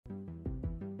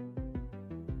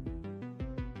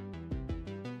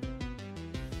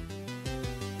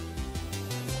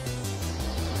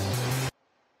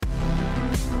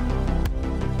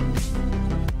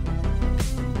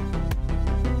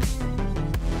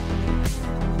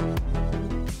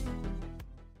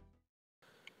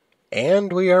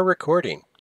And we are recording.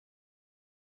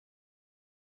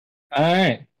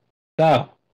 Alright, so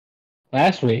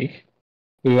last week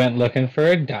we went looking for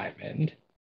a diamond.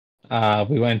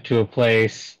 We went to a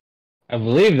place, I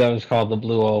believe that was called the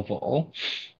Blue Opal,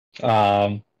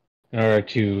 in order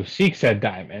to seek said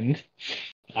diamond.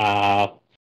 But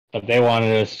they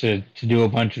wanted us to do a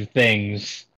bunch of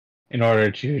things in order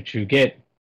to get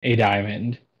a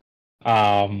diamond.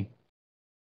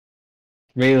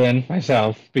 Raylan,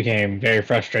 myself, became very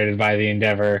frustrated by the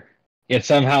endeavor, yet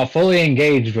somehow fully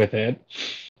engaged with it.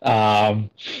 And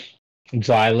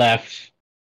so I left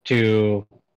to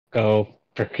go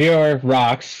procure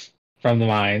rocks from the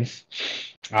mines,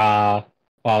 while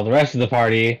the rest of the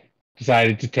party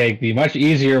decided to take the much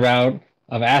easier route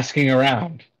of asking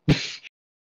around.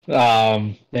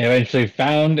 They eventually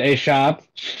found a shop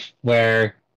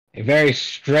where a very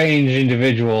strange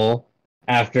individual,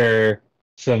 after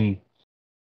some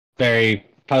very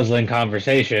puzzling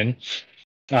conversation,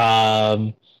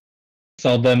 sold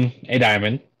them a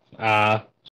diamond.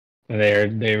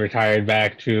 They retired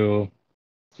back to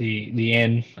the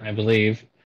inn, I believe,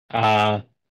 while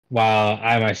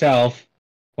I myself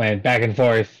went back and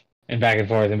forth and back and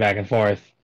forth and back and forth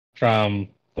from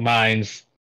the mines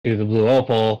to the Blue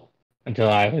Opal until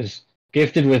I was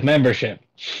gifted with membership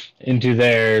into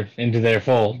their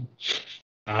fold.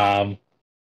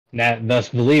 Thus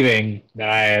believing that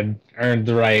I had earned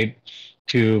the right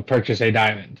to purchase a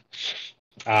diamond.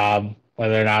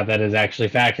 Whether or not that is actually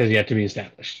fact has yet to be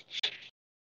established.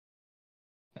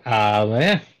 But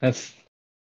yeah, that's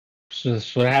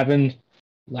just what happened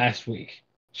last week.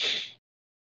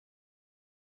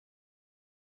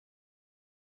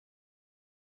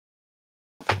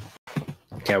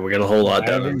 Yeah, we got a whole lot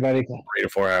done in Everybody, 3 to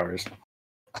 4 hours.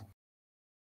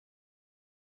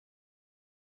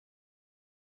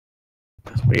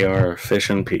 We are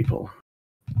efficient people.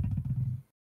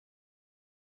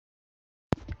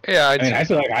 Yeah, I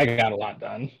feel like I got a lot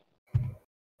done.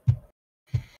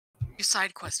 You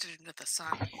side quested into the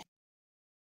sun.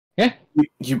 Yeah,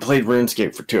 You played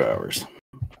RuneScape for 2 hours.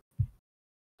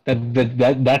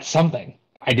 that's something.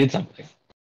 I did something.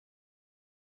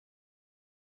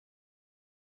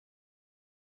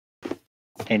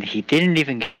 And he didn't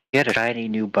even get a shiny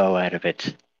new bow out of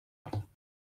it.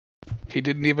 he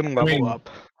didn't even level up.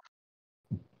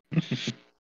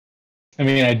 I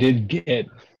mean, I did get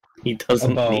He a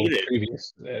doesn't bow need it.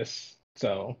 previous to this,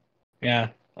 so yeah,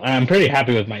 I'm pretty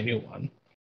happy with my new one.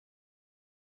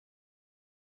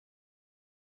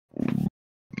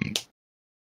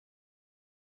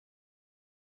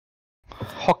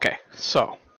 Okay,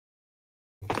 so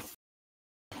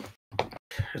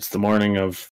It's the morning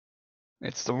of...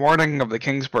 it's the morning of the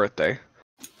king's birthday.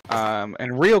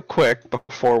 And real quick,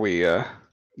 before we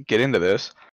get into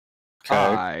this, Okay.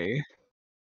 I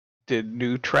did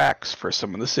new tracks for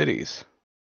some of the cities.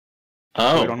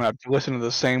 So we don't have to listen to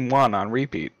the same one on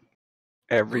repeat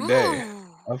every day. Ooh.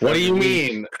 What do you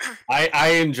mean? I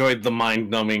enjoyed the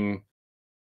mind-numbing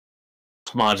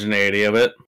homogeneity of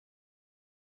it.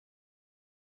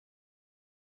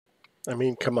 I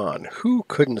mean, come on. Who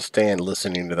couldn't stand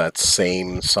listening to that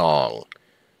same song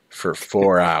for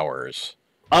 4 hours?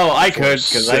 Oh, I could,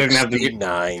 because I didn't have the...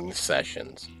 69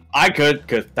 sessions. I could,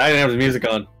 because I didn't have the music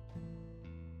on.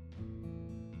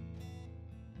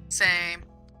 Same.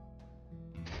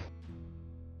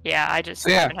 Yeah, I just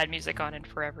haven't had music on in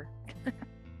forever.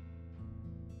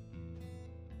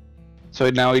 So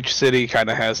now each city kind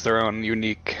of has their own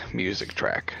unique music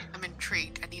track. I'm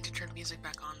intrigued. I need to turn music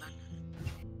back on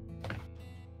then.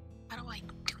 How do I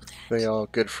do that? They all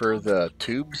good for the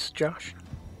tubes, Josh?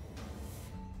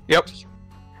 Yep.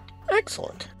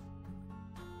 Excellent.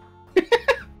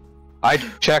 I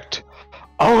checked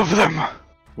all of them.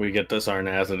 We get this Arn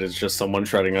Acid, it's just someone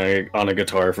shredding on a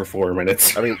guitar for 4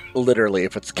 minutes. I mean, literally,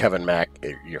 if it's Kevin Mac,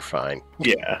 you're fine.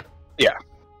 Yeah. Yeah.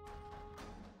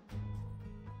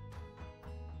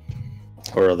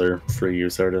 Or other free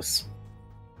use artists.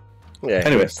 Yeah,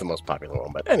 Anyway. it's the most popular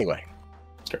one, but anyway.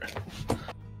 Sure.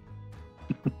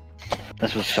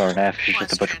 That's what's starting after. She's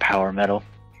just a bunch of power metal.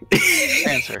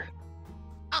 Answer.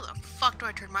 How the fuck do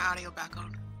I turn my audio back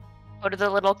on? Go to the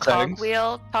little Settings.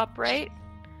 cogwheel top right.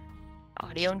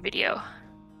 Audio and video.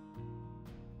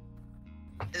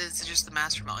 Is it just the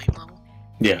master volume level?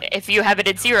 Yeah. If you have it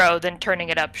at 0, then turning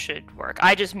it up should work.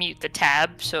 I just mute the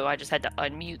tab, so I just had to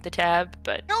unmute the tab,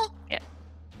 but No. yeah.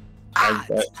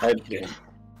 It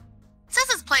says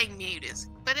it's playing music,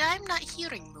 but I'm not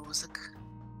hearing music.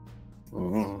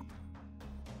 Mm.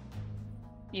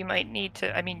 You might need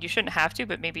to, I mean, you shouldn't have to,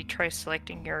 but maybe try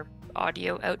selecting your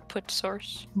audio output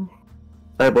source.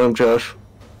 I blame Josh.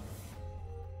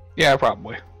 Yeah,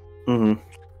 probably. Mm-hmm.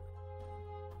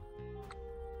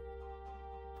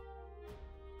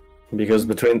 Because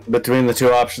between the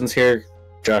two options here,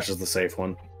 Josh is the safe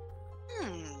one.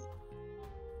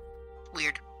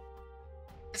 Weird.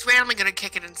 It's randomly gonna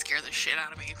kick it and scare the shit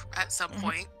out of me at some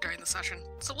point during the session.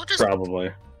 So we'll just Probably.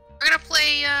 We're gonna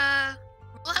play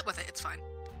roulette with it. It's fine.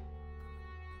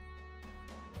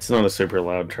 It's not a super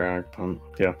loud track, but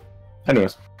yeah.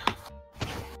 Anyways.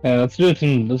 Yeah, let's do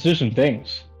some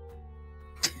things.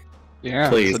 Yeah,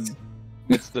 Please.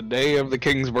 It's the day of the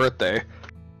king's birthday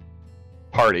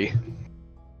party.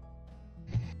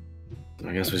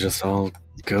 I guess we just all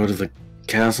go to the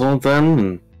castle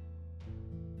then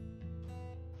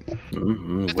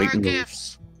and With wait our in the...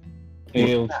 gifts.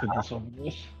 Hey, let's get this over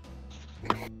with.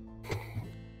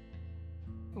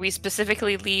 We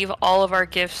specifically leave all of our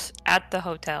gifts at the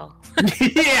hotel.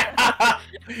 Yeah.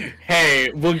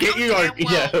 Hey, we'll get you our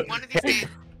One of these days,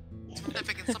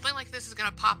 specific, and something like this is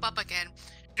gonna pop up again.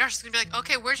 Josh is gonna be like,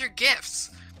 "Okay, where's your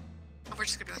gifts?" And we're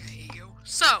just gonna be like, "Here you go."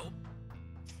 So,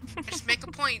 I just make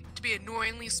a point to be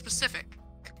annoyingly specific.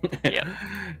 Yeah.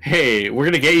 Hey, we're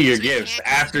gonna get you your So gifts can't use it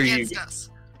after you. against us.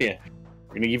 Yeah,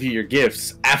 we're gonna give you your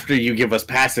gifts after you give us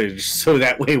passage, so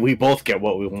that way we both get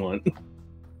what we want.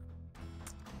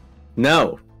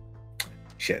 No.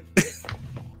 Shit.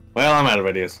 Well, I'm out of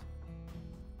ideas.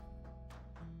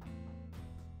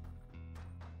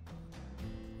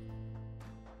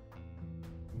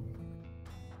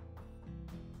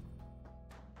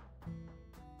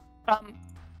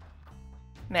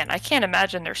 Man, I can't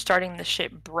imagine they're starting this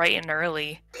shit bright and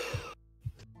early.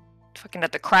 Fucking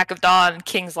at the crack of dawn,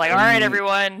 King's like, "Alright,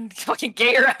 everyone, fucking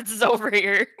get your asses over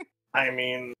here." I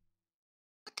mean,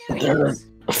 What do there are you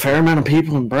a fair amount of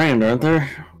people in Brand, aren't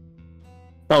there?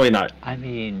 Probably not. I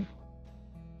mean,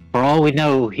 for all we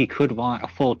know, he could want a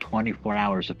full 24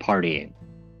 hours of partying.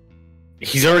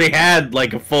 He's already had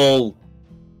like a full.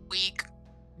 week?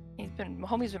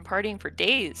 Homie's been partying for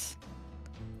days.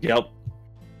 Yep.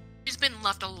 He's been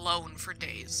left alone for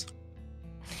days.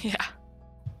 Yeah.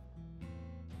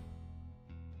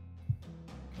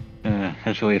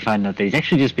 That's where we find out that he's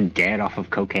actually just been dead off of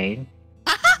cocaine.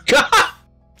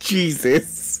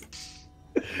 Jesus.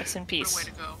 Rest in What a peace. way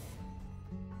to go.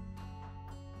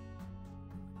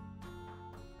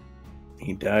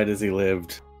 He died as he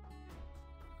lived.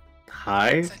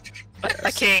 Hi.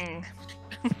 A king.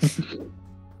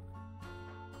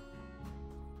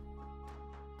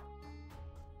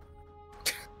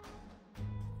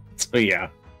 So yeah.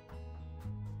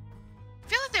 I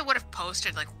feel like they would have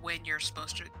posted like when you're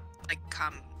supposed to like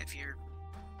come if you're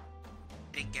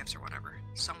getting gifts or whatever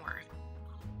somewhere.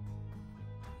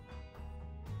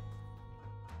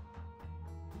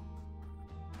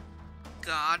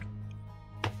 God.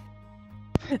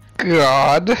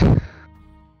 God.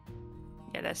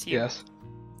 Yeah, that's you. Yes.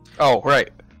 Oh, right.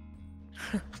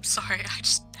 I'm sorry, I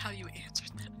just how you answered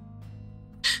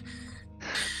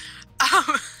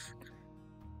that.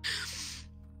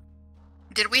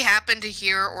 Did we happen to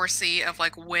hear or see of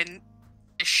like when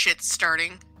the shit's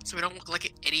starting so we don't look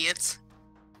like idiots?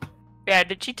 Yeah,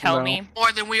 did she tell No. me?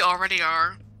 More than we already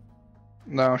are.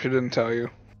 No, she didn't tell you.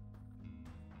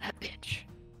 That bitch.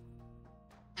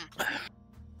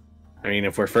 I mean,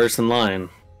 if we're first in line.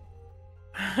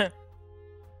 Alright,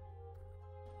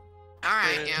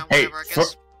 yeah, Hey, whatever, I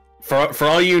guess. for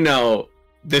all you know,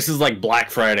 this is like Black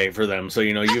Friday for them. So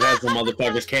you know, you've had some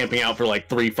motherfuckers camping out for like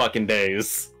 3 fucking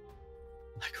days.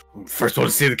 Like, first one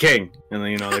to see the king, and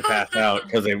then you know they pass out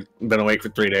because they've been awake for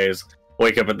 3 days.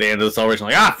 Wake up at the end of the celebration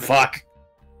like, ah, fuck.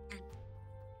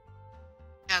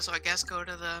 Yeah, so I guess go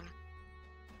to the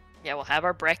Yeah, we'll have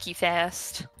our brekkie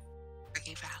fast.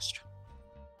 freaking fast.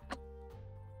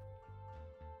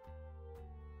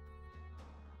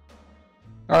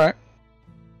 Alright.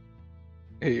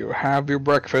 You have your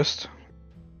breakfast.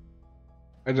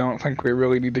 I don't think we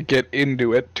really need to get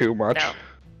into it too much. No.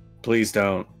 Please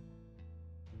don't.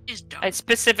 He's dumb. I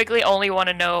specifically only want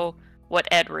to know what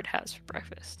Edward has for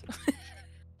breakfast.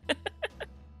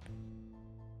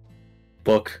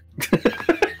 Book.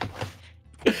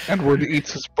 Edward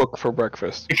eats his book for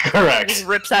breakfast. He Correct.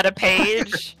 rips out a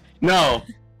page. No,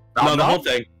 the whole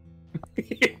thing.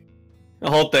 The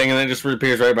whole thing, and then it just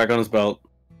reappears right back on his belt.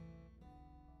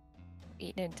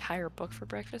 Eat an entire book for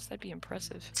breakfast? That'd be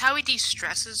impressive. It's how he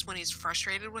de-stresses when he's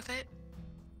frustrated with it.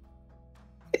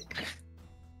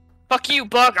 Fuck you,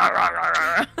 book!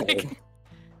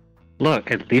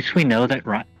 Look, at least we know that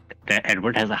that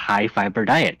Edward has a high fiber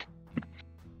diet.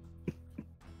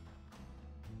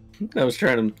 I was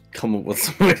trying to come up with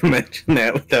some way to mention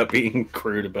that without being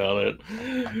crude about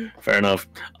it. Fair enough.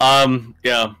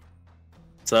 Yeah.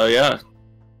 So yeah.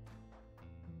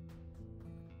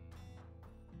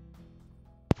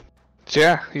 So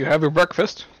yeah, you have your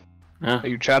breakfast. Yeah.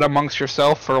 You chat amongst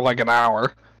yourself for like an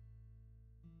hour.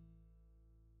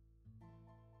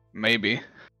 Maybe.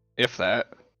 If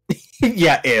that.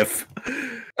 Yeah, if.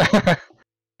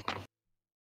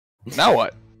 Now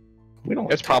what? We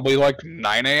don't. It's probably like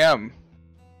 9 a.m.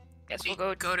 Guess We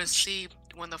we'll go to see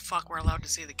when the fuck we're allowed to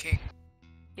see the king.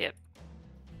 Yep.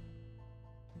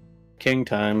 King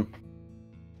time.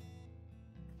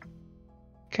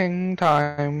 King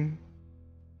time.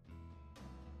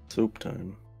 Soup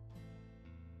time.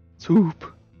 Soup.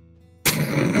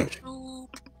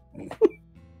 Oop.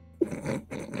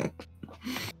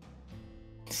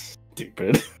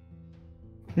 Stupid.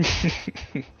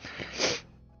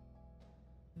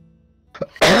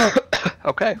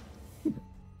 Okay.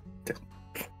 So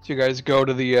you guys go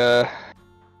to the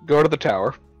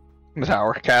tower.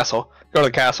 Castle. Go to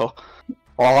the castle.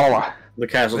 The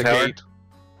castle The tower. gate.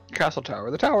 Castle tower.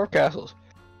 The tower of castles.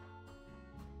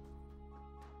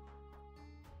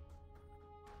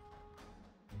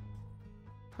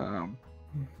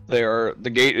 The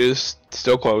gate is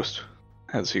still closed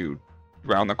as you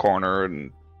round the corner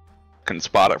and can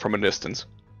spot it from a distance.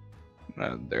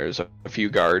 There's a few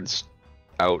guards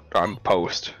out on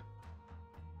post.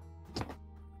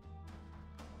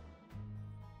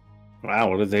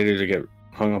 Wow, what did they do to get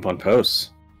hung up on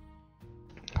posts?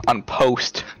 On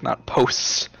post, not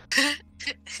posts.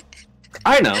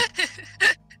 I know.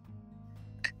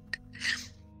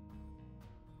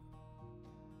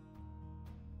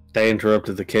 They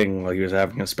interrupted the king while he was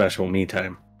having a special me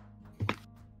time.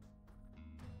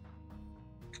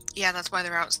 Yeah, that's why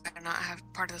they're outside and not have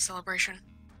part of the celebration.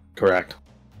 Correct.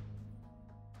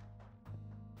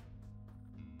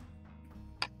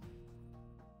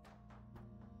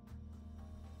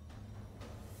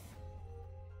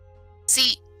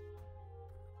 See,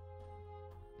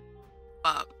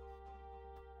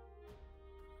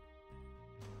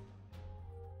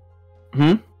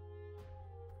 Hmm?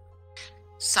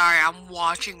 sorry, I'm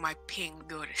watching my ping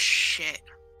go to shit.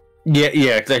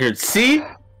 Yeah, because I heard see, and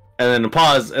then a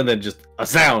pause, and then just a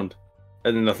sound,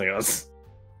 and then nothing else.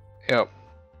 Yep.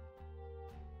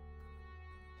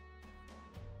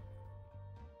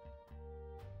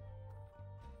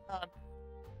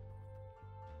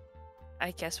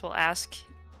 I guess we'll ask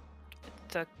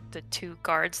the two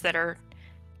guards that are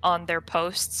on their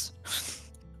posts.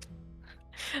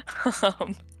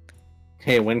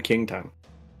 Hey, when king time?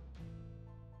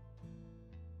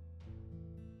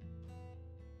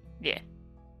 Yeah.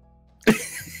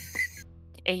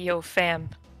 Ayo, fam.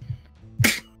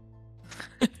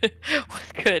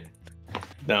 Good.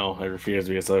 No, I refuse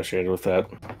to be associated with that.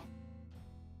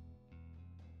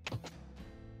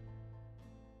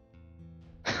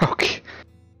 Okay.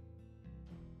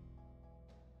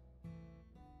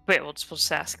 Wait, we'll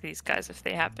just ask these guys if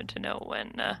they happen to know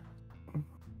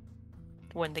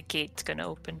when the gate's gonna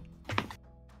open.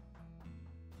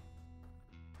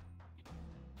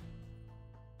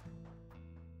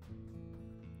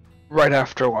 Right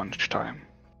after lunchtime,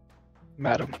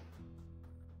 madam.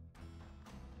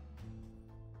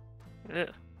 Ugh.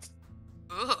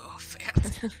 Ugh,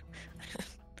 fancy.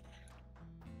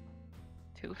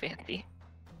 Too fancy.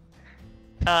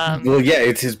 Well, yeah,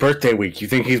 it's his birthday week. You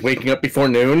think he's waking up before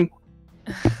noon?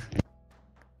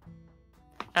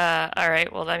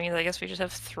 Alright, well that means I guess we just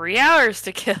have 3 hours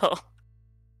to kill.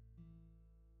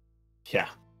 Yeah.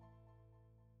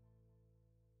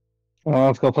 Well,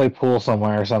 let's go play pool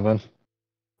somewhere or something.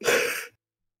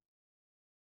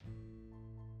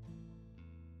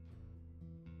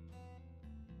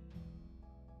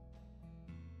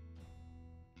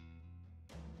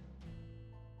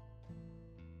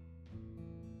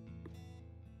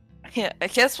 Yeah, I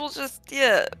guess we'll just,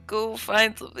 go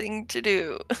find something to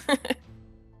do.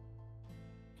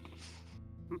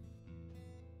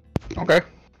 Okay.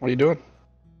 What are you doing?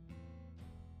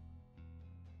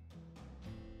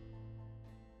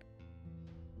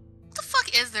 What the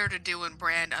fuck is there to do in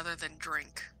Brand other than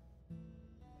drink?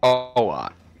 A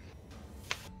lot.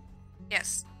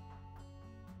 Yes.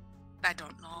 I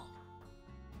don't know.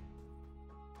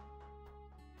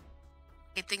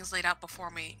 Get things laid out before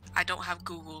me. I don't have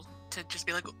Google to just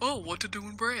be like, oh, what to do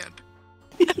in Brand.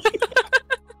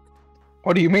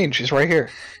 What do you mean? She's right here.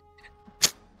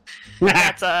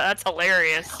 That's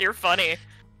hilarious. You're funny.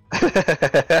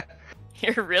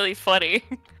 You're really funny.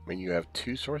 I mean, you have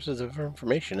two sources of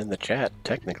information in the chat,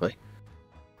 technically.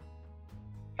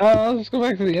 Let's go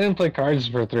back to the inn and play cards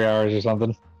for 3 hours or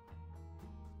something.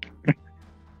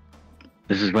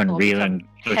 This is when We'll Reelan become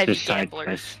goes heavy to side gamblers.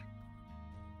 quest.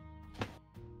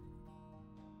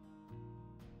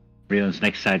 Reelan's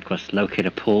next side quest: locate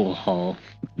a pool hall.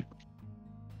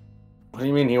 What do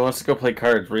you mean he wants to go play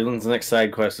cards? Reeland's next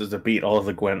side quest is to beat all of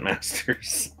the Gwent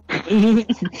masters.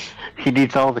 He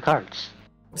needs all the cards.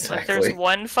 Like, there's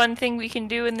one fun thing we can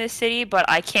do in this city, but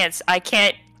I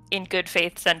can't in good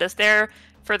faith send us there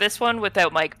for this one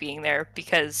without Mike being there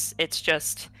because it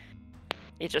just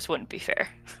wouldn't be fair.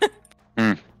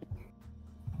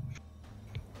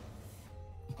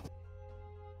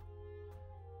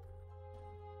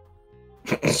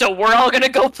 So we're all gonna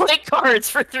go play cards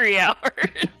for 3 hours.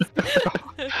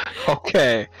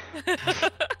 Okay.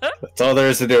 That's all there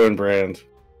is to do in Brand.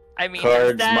 I mean,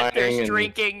 Cards, there's mining, and-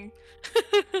 drinking.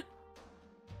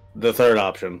 The third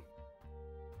option.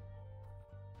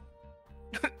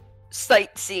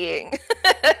 Sightseeing.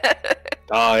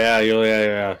 Oh yeah,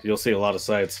 you'll see a lot of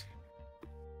sights.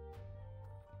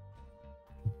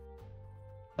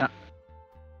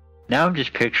 Now I'm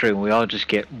just picturing we all just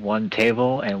get one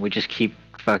table and we just keep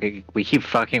fucking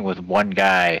with one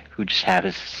guy who just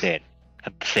happens to sit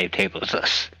at the same table as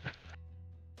us.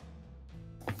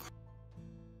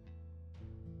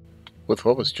 With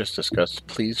what was just discussed,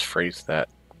 please phrase that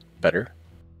better.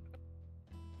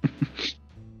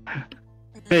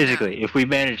 Basically, if we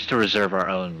manage to reserve our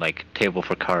own like table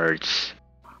for cards,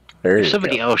 There if you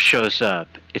somebody go. else shows up,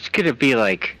 it's gonna be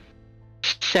like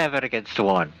 7 against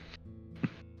 1.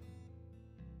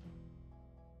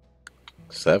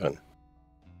 7.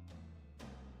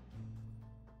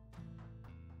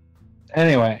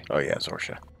 Anyway, Oh yeah,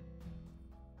 Zorsha.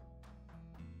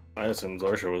 I assume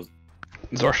Zorsha was.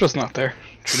 Zorsha's not there.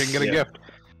 She didn't get a Yeah. gift.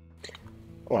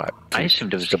 Well, I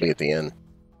assumed it was. still be at the end.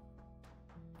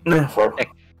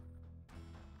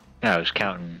 I was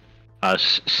counting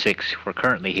us 6 who are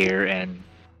currently here and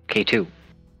K2.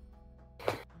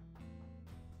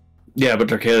 Yeah, but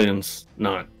Darkalian's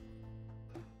not.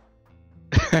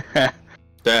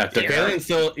 Yeah, Darkalian's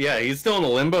still. Yeah, he's still in a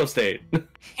limbo state.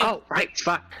 Oh, right,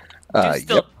 fuck. He's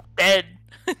still dead.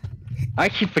 I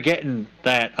keep forgetting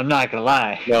that. I'm not gonna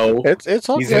lie. No, It's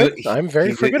all He's good. in a- I'm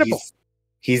very forgettable.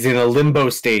 He's in a limbo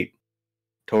state.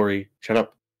 Tori, shut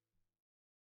up.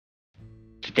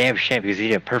 It's a damn shame because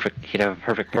he'd have a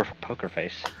perfect poker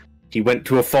face. He went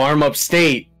to a farm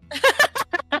upstate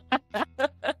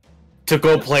to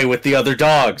go play with the other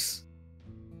dogs.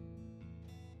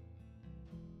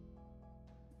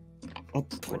 Oh,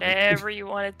 Tori. Whatever you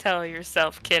want to tell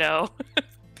yourself, kiddo.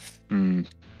 Hmm.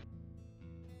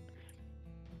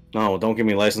 No, don't give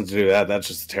me license to do that. That's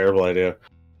just a terrible idea.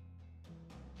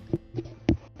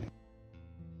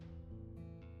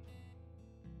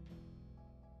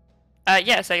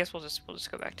 Yes, I guess we'll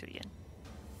just go back to the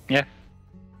inn.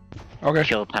 Okay.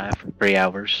 Kill time for 3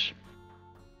 hours.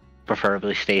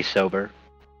 Preferably stay sober.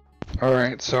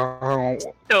 Alright, so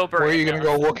Sober. where are you enough.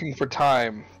 gonna go looking for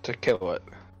time to kill it?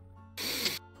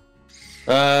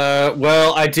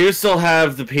 Well, I do still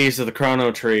have the piece of the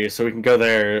chrono tree, so we can go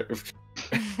there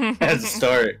as a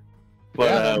start. But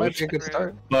Yeah, that might be a good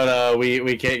start. but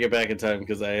we can't get back in time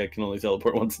because I can only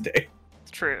teleport once a day.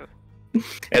 It's true.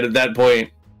 And at that point,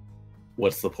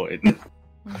 what's the point?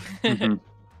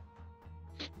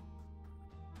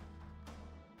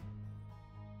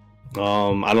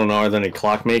 I don't know. Are there any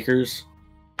clockmakers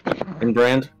in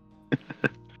Brand?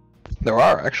 There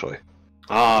are, actually.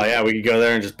 Oh yeah, we could go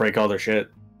there and just break all their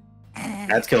shit.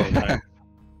 That's killing time.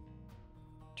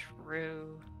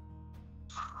 True.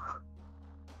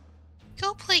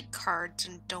 Go play cards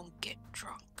and don't get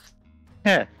drunk.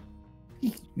 Yeah.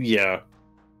 Yeah.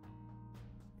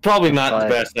 Probably not the But-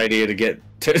 best idea to get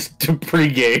to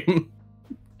pregame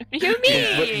What do you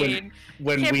mean?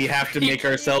 when Can't we have to make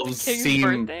ourselves King's seem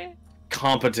birthday?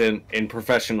 competent and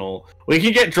professional. We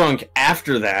can get drunk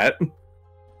after that. You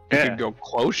Yeah. could go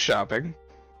clothes shopping.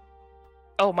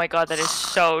 Oh my god, that is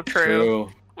so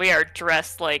true. We are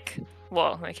dressed like,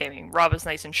 well, okay, I mean, Rob is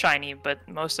nice and shiny, but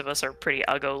most of us are pretty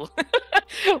uggo.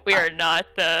 We are not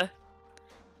the...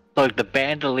 Look, the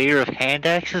bandolier of hand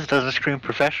axes doesn't scream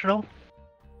professional.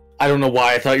 I don't know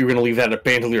why I thought you were gonna leave that at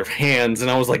bandolier of hands, and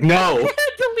I was like, no.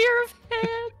 Bandolier of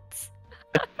hands!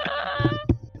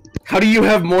 How do you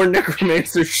have more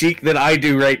necromancer chic than I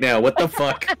do right now? What the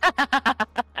fuck?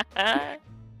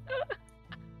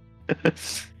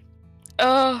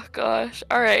 Oh gosh.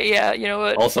 Alright, yeah, you know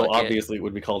what? Also, Fuck it. obviously, it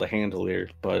would be called a handolier,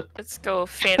 but Let's go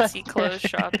fancy clothes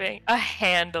shopping. A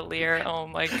handolier. Oh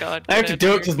my god. I have to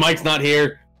do it because Mike's not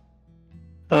here.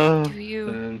 Oh. Do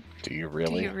you? Do you Do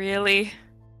really? you really?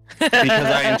 Because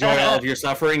I enjoy all of your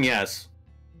suffering, yes.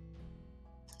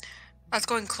 Us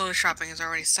going clothes shopping is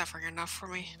already suffering enough for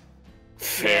me. Yeah,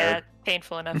 Fair.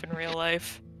 painful enough in real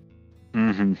life.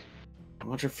 Mm-hmm. How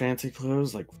much are fancy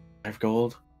clothes? Like 5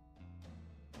 gold?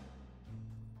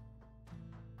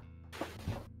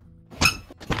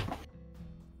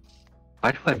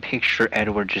 Why do I picture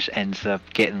Edward just ends up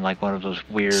getting like one of those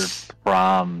weird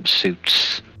prom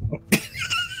suits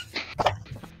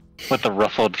with the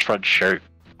ruffled front shirt?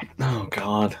 Oh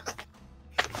God.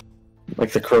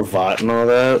 Like the cravat and all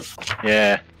that?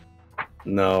 Yeah.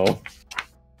 No.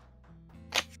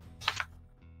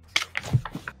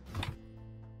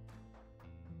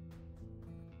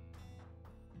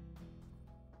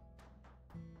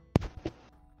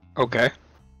 Okay.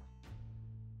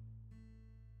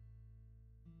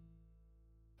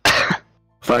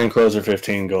 Fine clothes are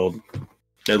 15 gold.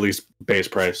 At least base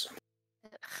price.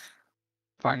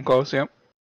 Fine clothes, yep.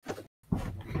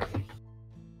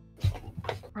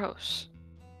 Gross.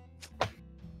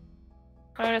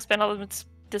 Why would I spend all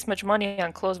this much money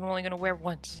on clothes I'm only gonna wear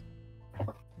once?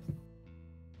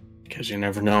 Because you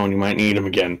never know and you might need them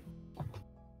again.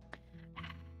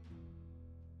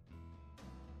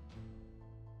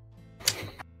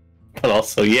 But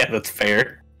also, yeah, that's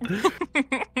fair.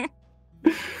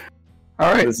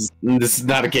 Alright. This is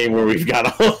not a game where we've got a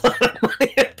whole lot of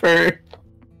money to burn.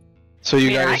 So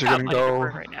you I guys are got gonna money to go.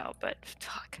 burn right now, but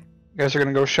fuck. You guys are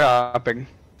gonna go shopping.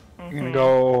 You're gonna Mhm.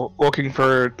 go looking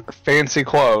for fancy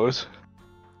clothes.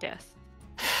 Yes.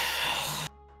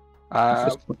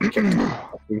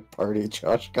 Party,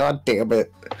 Josh. God damn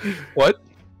it. What?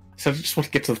 So I just want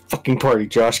to get to the fucking party,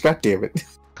 Josh. God damn it.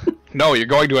 No, you're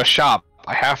going to a shop.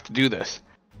 I have to do this.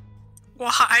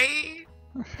 Why?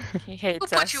 He Who hates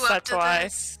put us, you up that's to why.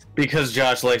 this? Because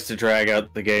Josh likes to drag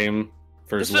out the game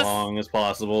for This as was- long as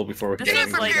possible before we this get You was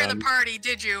didn't anything prepare the done. party,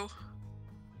 did you?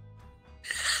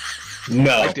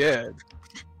 No. I did.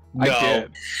 No. I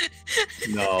did.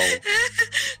 No.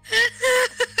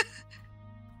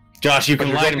 Josh, you But can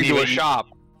you're lie to going me, to a but you- shop,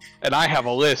 and I have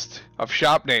a list of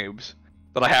shop names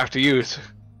that I have to use.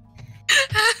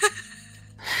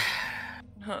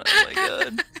 Oh my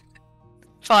god.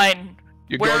 Fine.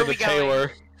 You Where go to are the we going?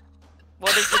 tailor.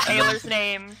 What is the tailor's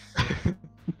name?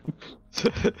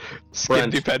 Skin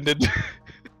Brent. dependent.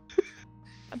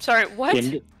 I'm sorry, what?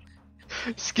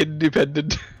 Skin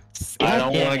dependent. I don't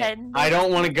want to. Independent? I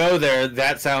don't want to go there.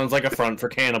 That sounds like a front for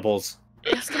cannibals.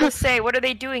 I was gonna say, what are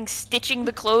they doing? Stitching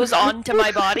the clothes onto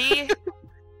my body?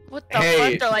 What the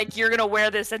Hey. fuck? They're like, you're gonna wear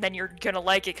this and then you're gonna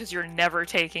like it because you're never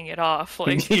taking it off.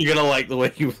 Like, You're gonna like the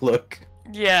way you look.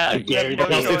 yeah, you have no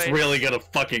Plus, it's choice. really gonna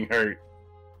fucking hurt.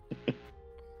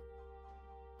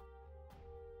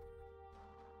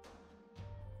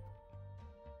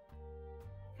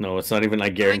 No, it's not even. I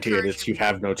guarantee it. encourage It's you. you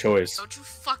have no choice. Don't you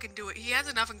fucking do it. He has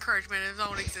enough encouragement in his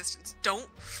own existence. Don't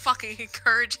fucking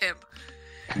encourage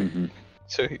him.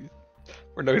 So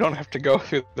we don't have to go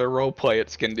through the role play at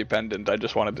Skin Dependent. I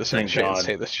just wanted to say, Thank God.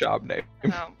 say the shop name.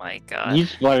 Oh my god. You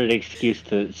just wanted an excuse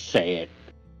to say it.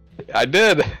 I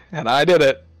did, and I did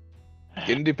it.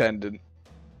 Skin Dependent.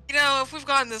 You know, if we've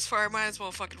gotten this far, I might as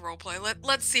well fucking roleplay.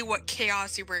 Let's see what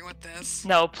chaos you bring with this.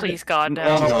 No, please God,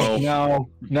 no. No.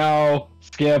 No,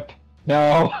 skip,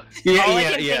 no. Yeah, All I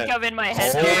yeah, can yeah. think of in my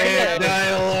head Skip right now,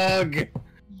 dialogue.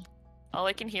 all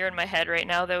I can hear in my head right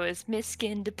now though is Miss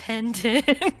Independent.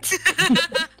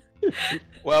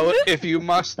 Well, if you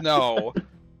must know,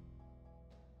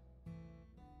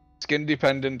 Skin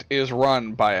Dependent is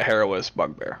run by a hairless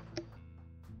bugbear.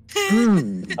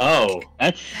 Oh,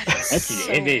 That's So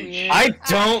an image. weird. I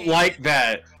don't like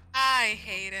that. I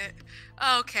hate it.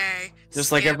 Okay.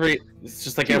 Just like skip. it's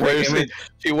just like He every wears, image,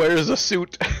 he wears a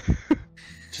suit.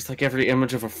 just like every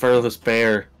image of a furless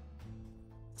bear.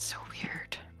 So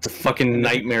weird. It's a fucking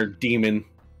nightmare demon.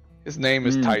 His name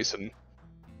is Hmm. Tyson.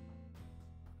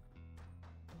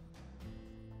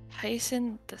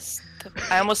 Tyson,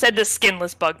 I almost said the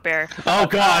skinless bugbear. Oh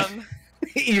god, Um,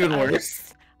 even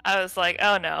worse. I was like,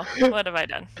 oh no, what have I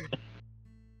done?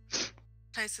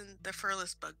 Tyson, the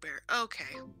furless bugbear. Okay.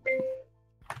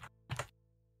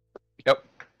 Yep.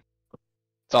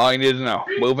 That's all you need to know.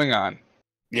 Moving on.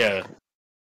 Yeah,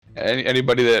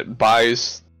 Anybody that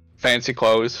buys fancy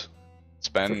clothes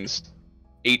spends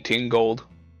 18 gold.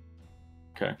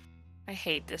 I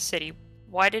hate this city.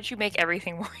 Why did you make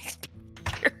everything more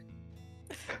expensive?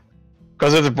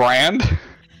 Because it's a brand?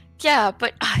 Yeah,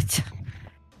 but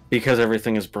because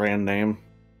everything is brand name.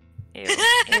 ew,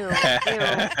 ew, ew,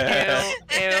 ew,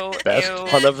 ew, Best ew.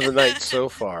 pun of the night so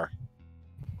far.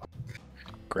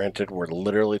 Granted, we're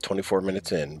literally 24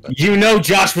 minutes in, but You know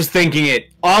Josh was thinking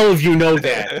it. All of you know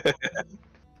that.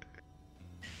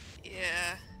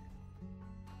 Yeah.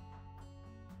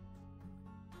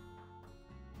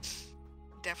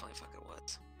 Definitely fucking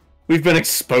was. We've been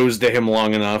exposed to him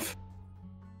long enough.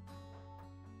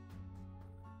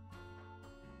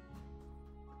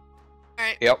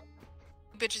 Alright. Yep.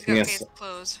 Bitches got Yes. fancy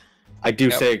clothes. I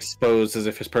do say exposed as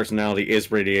if his personality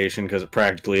is radiation, because it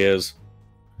practically is.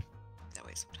 That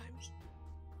way sometimes.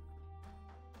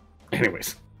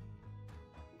 Anyways.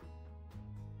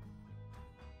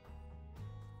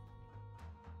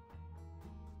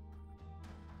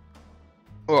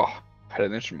 Oh, had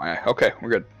an itch in my eye. Okay, we're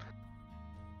good.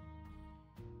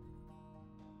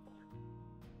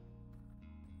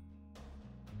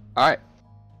 All right.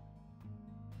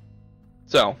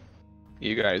 So,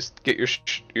 you guys get your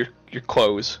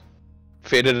clothes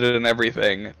fitted and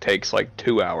everything. It takes like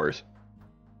 2 hours.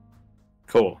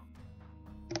 Cool.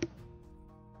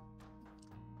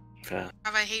 Rava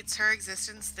hates her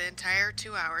existence the entire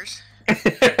 2 hours.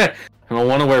 I don't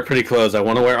want to wear pretty clothes. I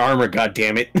want to wear armor. God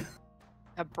damn it!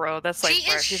 Bro, that's like She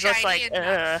where is she's just like, shiny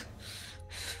enough.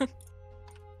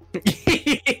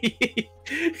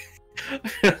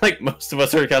 Like most of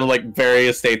us are kind of like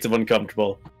various states of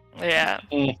uncomfortable, yeah.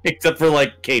 except for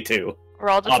like K2. We're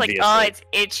all just Obviously. like, oh, it's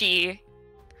itchy.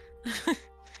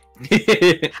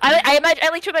 I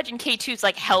like to imagine K2's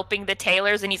like helping the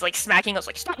tailors, and he's like smacking us,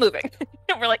 like, stop moving.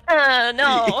 And we're like,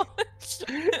 no.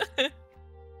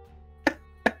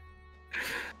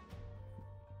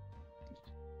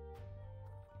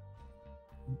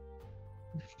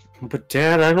 But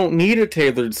Dad, I don't need a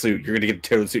tailored suit. You're gonna get a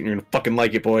tailored suit, and you're gonna fucking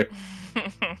like it, boy.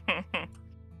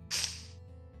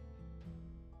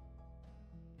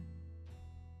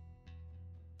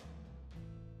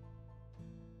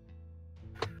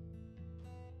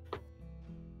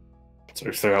 So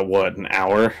we still got what, an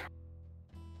hour?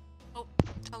 Oh,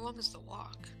 how long is the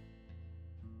walk?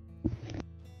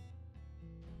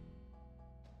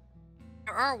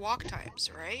 There are walk times,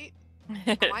 right?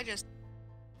 I just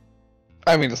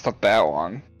I mean, it's not that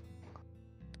long.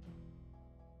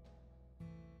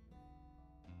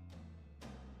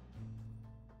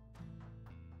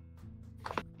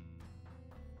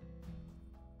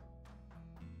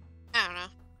 I don't know.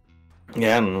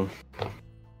 Yeah, I don't know.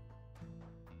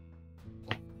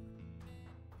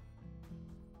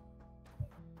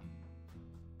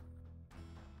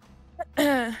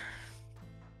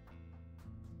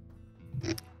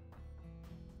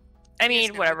 I mean,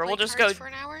 Guys whatever. never We'll play just go. cards for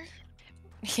an hour.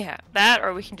 Yeah, that,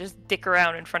 or we can just dick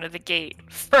around in front of the gate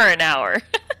for an hour.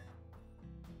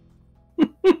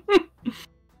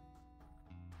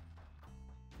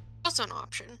 Also an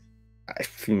option. I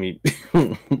mean,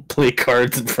 play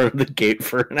cards in front of the gate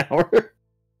for an hour.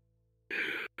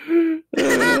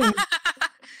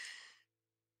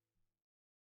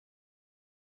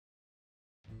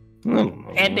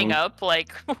 Ending up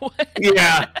like what?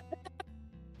 Yeah.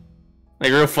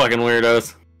 Like real fucking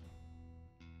weirdos.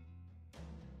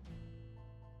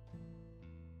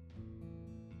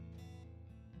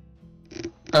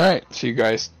 Alright, so you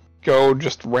guys go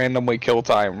just randomly kill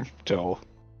time till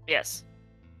Yes.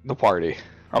 the party.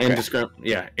 Okay,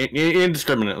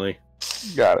 Indiscriminately.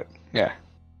 got it. Yeah.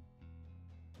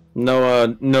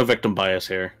 No victim bias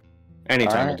here.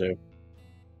 Anytime will Alright. do.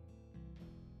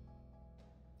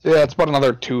 So yeah, it's about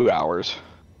another 2 hours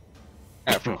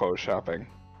after clothes shopping.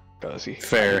 Because he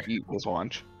Fair. had to eat his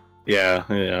lunch. Yeah,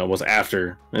 it was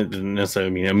after. It didn't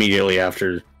necessarily mean immediately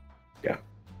after. Yeah.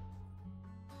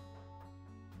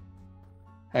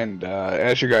 And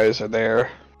as you guys are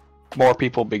there, more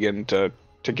people begin to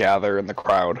gather in the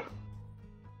crowd.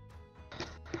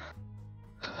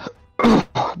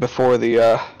 Before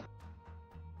the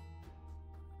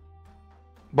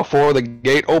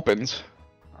gate opens,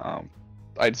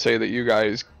 I'd say that you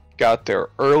guys got there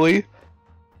early,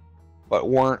 but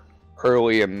weren't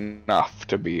early enough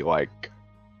to be like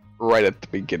right at the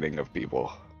beginning of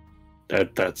people.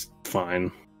 That's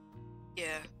fine.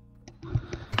 Yeah.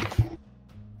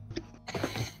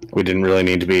 We didn't really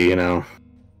need to be,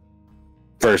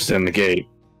 first in the gate.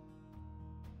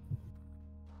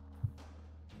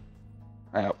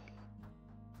 Yep.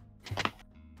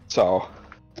 So,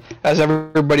 as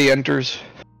everybody enters,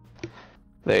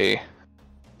 they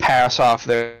pass off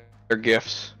their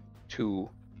gifts to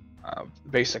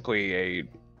basically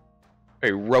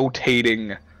a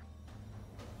rotating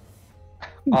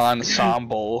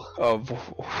ensemble of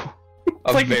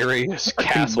like various a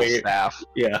castle conveyor- staff.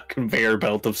 Yeah, conveyor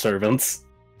belt of servants.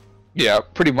 Yeah,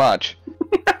 pretty much.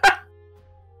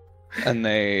 And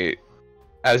they,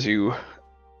 as you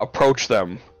approach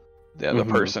them, the Mhm.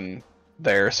 person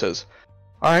there says,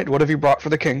 "All right, what have you brought for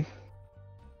the king?"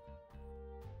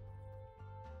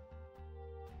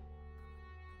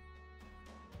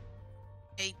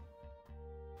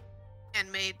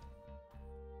 Handmade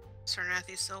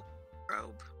Sarnathi silk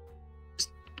robe. Just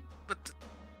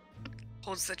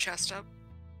holds the chest up.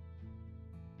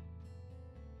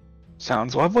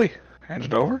 Sounds lovely. Hand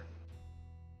it over.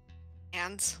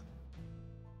 Hands.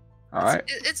 All right.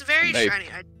 It's very They- shiny.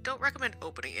 I don't recommend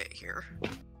opening it here.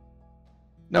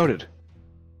 Noted.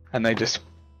 And they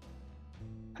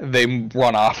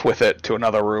run off with it to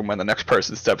another room when the next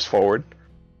person steps forward.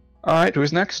 All right,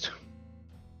 who's next?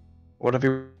 What have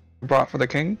you brought for the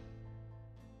king?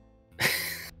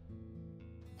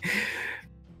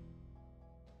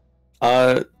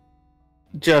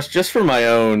 Just for my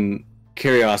own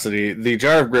curiosity, the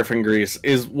jar of griffin grease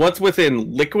is what's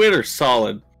within liquid or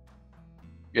solid?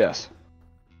 Yes.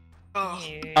 Oh,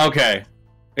 Okay,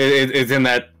 it's in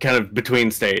that kind of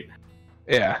between state.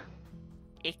 Yeah.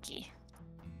 Icky.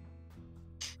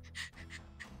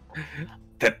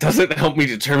 That doesn't help me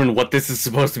determine what this is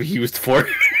supposed to be used for.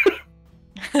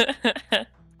 Because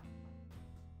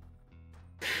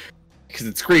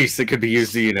it's grease, it could be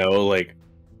used to, like,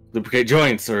 lubricate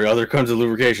joints or other kinds of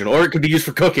lubrication, or it could be used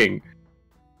for cooking.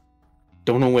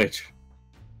 Don't know which.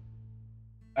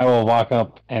 I will walk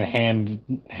up and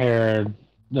hand her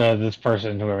this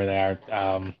person, whoever they are,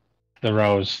 the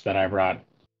rose that I brought.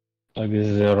 Like, this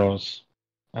is a rose.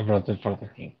 I brought it for the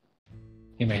king.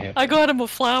 He may have. I got him a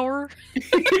flower.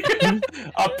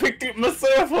 I picked it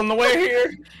myself on the way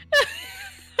here.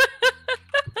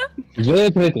 It's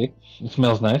really pretty. It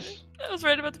smells nice. I was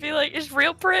right about to be like, it's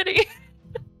real pretty.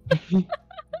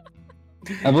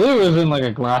 I believe it was in like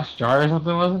a glass jar or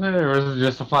something, wasn't it? Or was it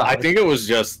just a flower? I think it was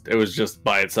just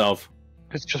by itself.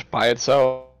 It's just by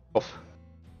itself.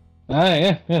 Ah,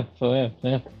 yeah. So,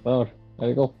 yeah. Flower. There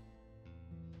you go.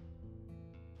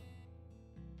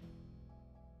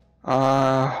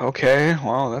 Okay.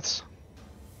 Well, that's...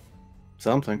 I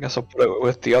Something. guess I'll put it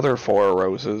with the other 4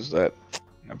 roses that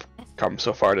have come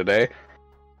so far today.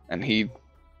 And he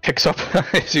picks up,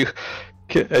 as you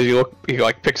look, he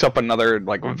like picks up another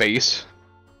like vase,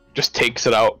 just takes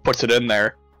it out, puts it in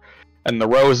there, and the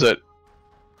rose that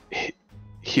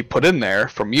he put in there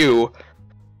from you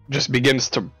just begins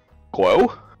to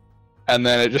glow, and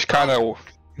then it just kind of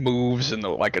moves in the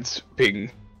like it's being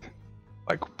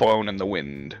like blown in the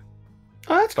wind,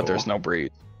 Oh, that's but cool. there's no breeze.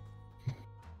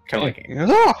 Kind of like He goes,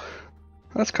 "Oh,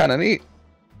 that's kind of neat."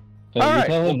 So All you right,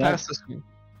 tell we'll him pass that. this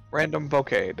random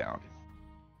bouquet down.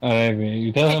 Alright,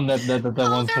 you tell him that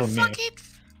oh, one's they're for me. fucking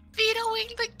vetoing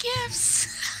the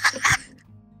gifts.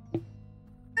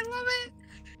 I love it.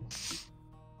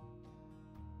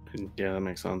 yeah, that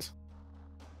makes sense.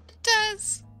 It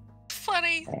does.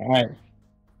 Funny. Alright.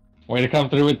 Way to come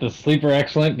through with the sleeper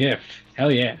excellent gift.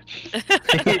 Hell yeah.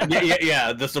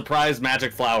 yeah, the surprise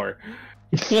magic flower.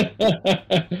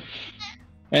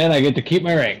 And I get to keep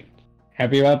my ring.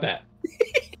 Happy about that.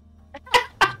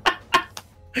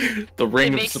 The ring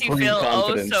It of makes you supreme feel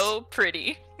confidence. oh so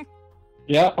pretty.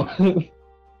 Yep.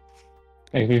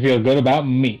 Makes me feel good about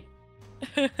me.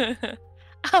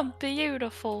 I'm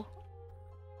beautiful.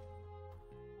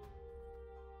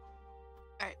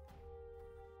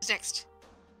 Who's next?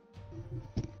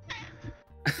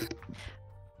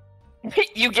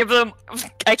 You give them.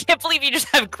 I can't believe you just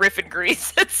have griffin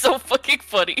grease. It's so fucking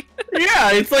funny.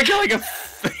 Yeah, it's like a.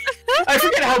 I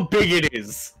forget how big it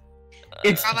is.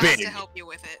 It's Brava has big. to help you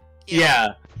with it.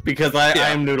 Yeah, because I Yeah.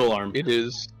 am noodle arm. It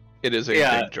is a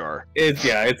Yeah. big jar.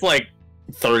 It's like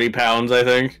 30 pounds, I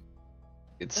think.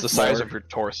 It's the That's size more. of your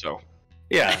torso.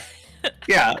 Yeah,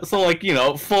 yeah. So like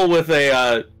full with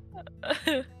a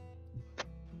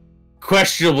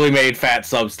questionably made fat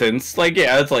substance. Like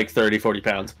yeah, it's like 30, 40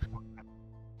 pounds.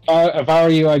 If I were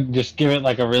you, I'd just give it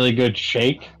like a really good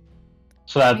shake,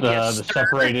 so that Yes, the sir.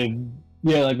 separated,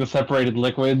 like the separated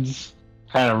liquids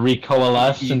kind of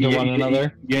recoalesce into one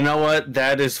another. You know what?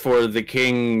 That is for the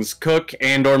king's cook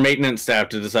and/or maintenance staff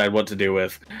to decide what to do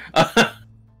with.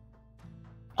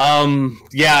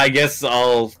 Yeah, I guess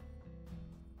I'll.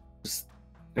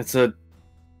 It's a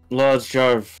large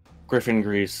jar of griffin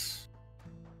grease.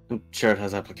 I'm sure it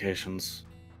has applications.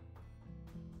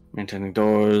 Maintaining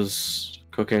doors,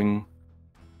 cooking.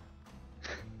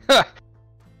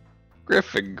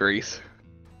 Griffin grease.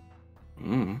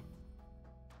 Mm.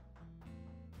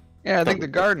 Yeah, I think the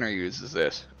gardener uses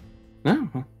this. Yeah,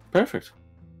 perfect.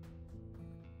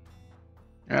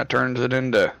 Yeah, turns it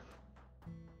into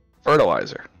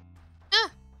fertilizer.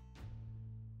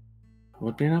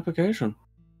 Would be an application.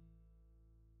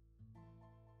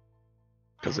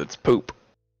 Because it's poop.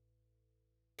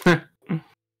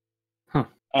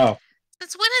 Oh,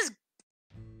 Since when is?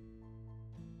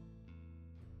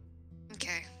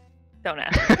 Okay. Don't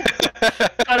ask.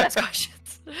 Don't ask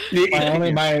questions.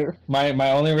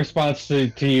 my only response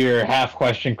to your half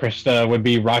question, Krista, would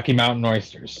be Rocky Mountain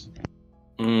oysters.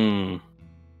 Mmm.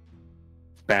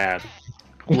 Bad.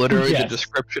 Literally, Yes. the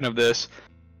description of this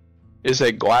is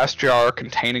a glass jar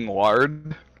containing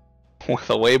lard with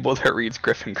a label that reads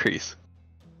Griffin grease.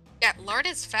 Yeah, lard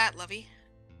is fat, Lovey.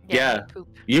 Yeah. Poop.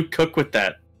 You cook with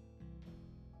that.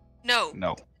 No.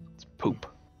 No, it's poop.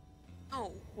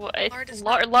 No. What? Lard is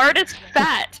Lard, not- lard is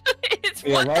fat. It's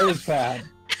Yeah, what lard the is fat.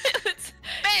 It's-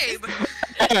 Babe.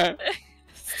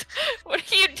 What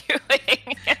are you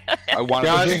doing? I wanted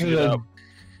Josh, to change it up.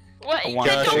 What? I wanna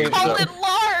Then change don't call it it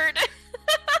lard.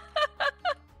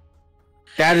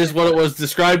 That is what it was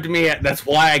described to me. That's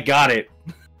why I got it.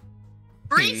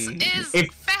 Grease is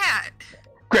If- fat.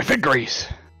 Griffin grease.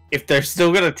 If they're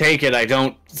still gonna take it, I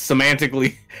don't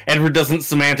semantically. Edward doesn't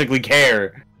semantically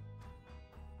care.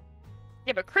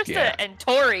 Yeah, but Krista Yeah. and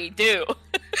Tori do.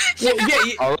 Well,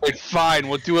 yeah, All right, fine.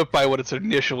 We'll do it by what it's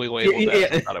initially labeled Yeah, as. yeah.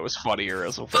 I thought it was funnier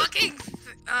as a first. Fucking.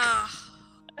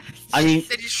 I mean,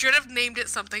 Then you should have named it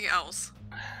something else.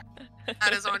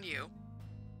 That is on you.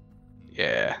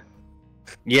 Yeah.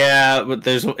 yeah, but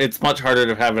it's much harder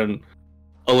to have an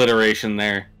alliteration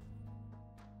there.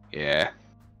 Yeah.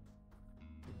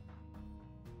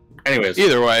 Anyways,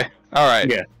 Either way. All right.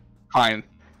 Yeah. Fine.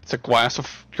 It's a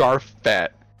jar of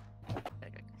fat.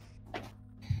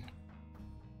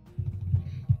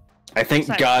 I think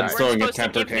Sorry, God's we're throwing a supposed to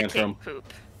temper give the king tantrum.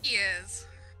 Poop. He is.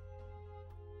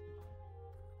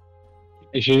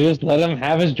 You should just let him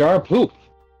have his jar of poop.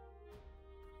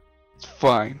 It's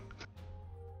fine.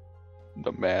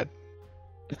 I'm mad.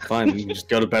 Fine, you can just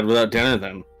go to bed without dinner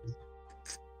then.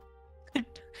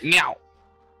 Meow.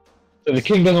 So the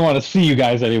king doesn't want to see you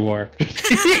guys anymore.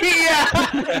 Yeah.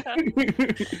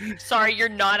 Sorry, you're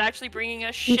not actually bringing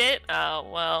us shit? Oh,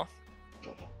 well.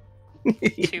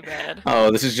 Too bad.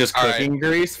 Oh, this is just All right. cooking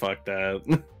grease? Fuck that.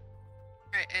 Alright,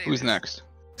 anyways. Who's next?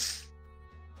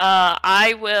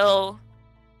 I will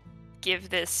give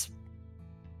this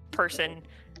person,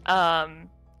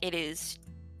 it is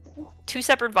 2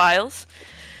 separate vials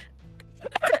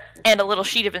and a little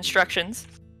sheet of instructions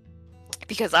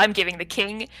because I'm giving the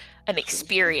king an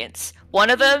experience. One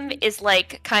of them is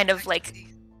like, kind of like,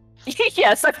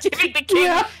 yes, I'm giving the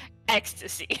king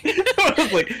ecstasy. I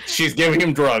was like, she's giving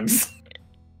him drugs.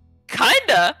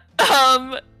 Kinda.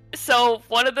 So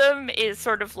one of them is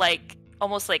sort of like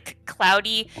almost like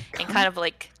cloudy and kind of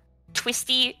like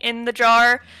twisty in the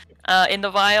jar, in the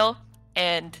vial,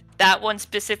 and that one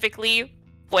specifically,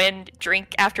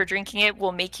 after drinking it,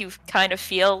 will make you kind of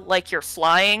feel like you're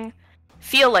flying.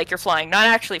 Feel like you're flying, not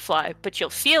actually fly, but you'll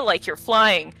feel like you're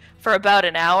flying for about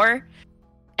an hour.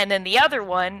 And then the other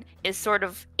one is sort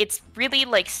of, it's really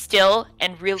like still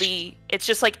and really, it's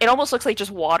just like, it almost looks like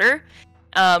just water.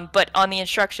 But on the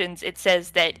instructions, it says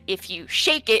that if you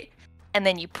shake it and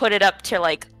then you put it up to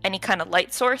like any kind of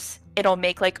light source, it'll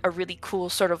make like a really cool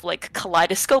sort of like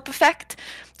kaleidoscope effect.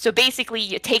 So basically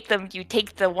you take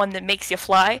the one that makes you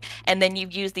fly, and then you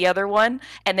use the other one,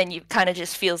 and then you kind of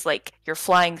just feels like you're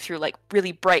flying through like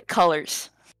really bright colors.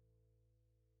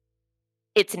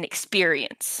 It's an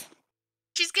experience.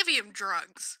 She's giving him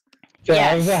drugs. So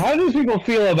Yes. how do people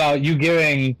feel about you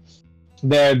giving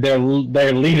their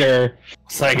leader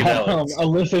Psychedelics.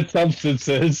 illicit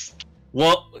substances?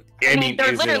 Well, I mean,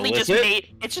 they're is it literally just illicit?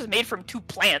 made. It's just made from 2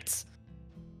 plants,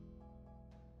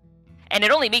 and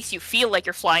it only makes you feel like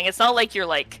you're flying. It's not like you're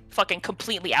like fucking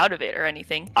completely out of it or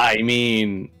anything. I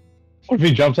mean, What if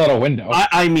he jumps out a window?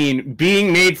 I mean,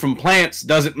 being made from plants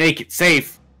doesn't make it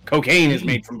safe. Cocaine is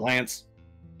made from plants.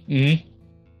 Mm-hmm.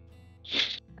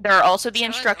 There are also the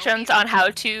Sounds like instructions opium. on how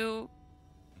to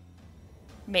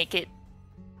make it,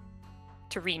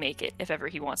 to remake it if ever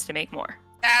he wants to make more.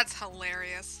 That's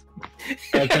hilarious.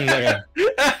 That seems like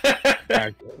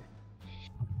a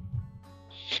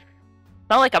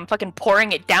Not like I'm fucking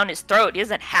pouring it down his throat. He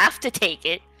doesn't have to take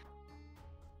it.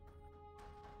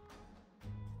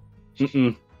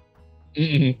 Mm-mm.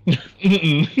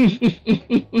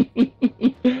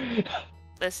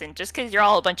 Listen, just because you're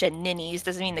all a bunch of ninnies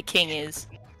doesn't mean the king is.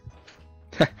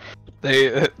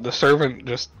 The servant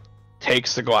just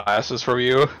takes the glasses from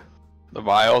you, the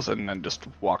vials, and then just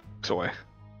walks away.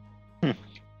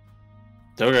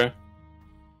 Okay.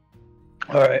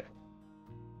 All right.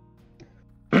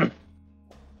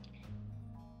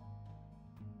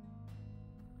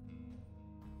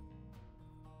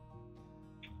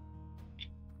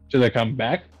 Do they come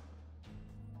back?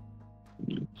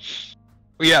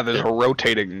 Yeah, there's a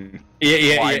rotating.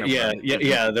 Yeah. Line of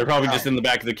them. They're probably just in the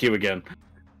back of the queue again.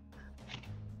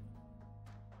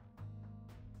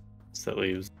 So that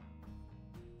leaves.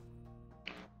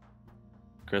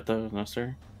 Greta, no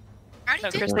sir. I already No,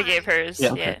 did Krista mine. gave hers. Yeah,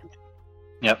 Yeah. okay.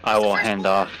 Yep, I will hand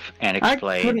off and I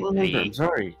explain couldn't remember. I'm the.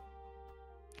 sorry.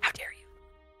 How dare you?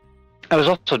 I was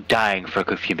also dying for a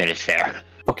good few minutes there.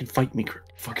 Fucking fight me,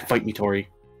 Tori.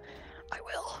 I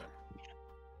will.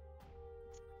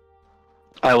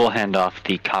 I will hand off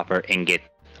the copper ingot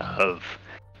of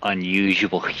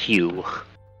unusual hue.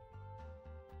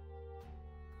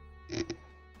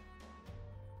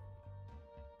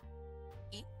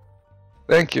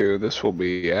 Thank you. This will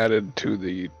be added to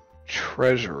the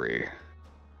treasury.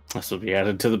 This will be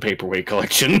added to the paperweight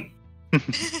collection.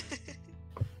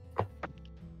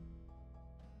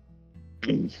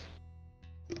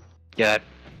 Yeah,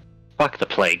 fuck the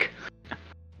plague.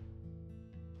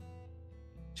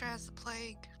 Tries the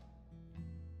plague.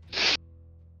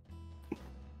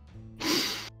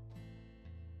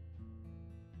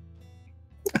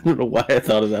 I don't know why I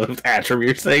thought of that with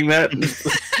Atrimir saying that.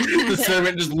 The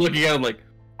servant just looking at him like,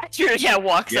 Yeah,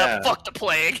 walks Yeah. up, fuck the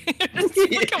plague. Just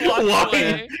fucking walks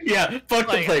away. yeah, fuck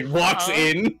the Like, plague. Walks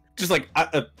in, just like,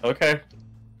 okay.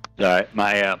 Alright,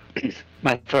 my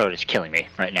my throat is killing me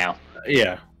right now.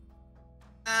 Yeah.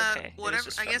 Okay, it was Whatever.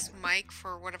 just I guess fun. Mike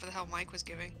for whatever the hell Mike was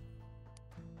giving.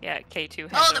 Yeah, K2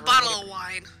 has Oh, the over bottle whatever- of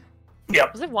wine.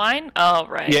 Was it wine? Oh,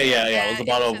 right. Yeah. It was a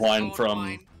bottle of his wine own from.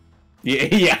 wine.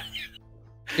 Yeah.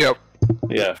 Yep.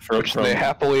 Yeah. Which they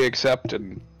happily accept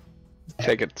and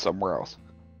take it somewhere else.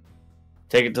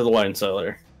 Take it to the wine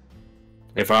cellar.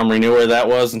 If Omri knew where that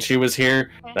was and she was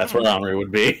here, that's where Omri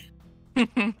would be. I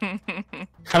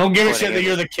don't give a shit that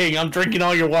you're the king. I'm drinking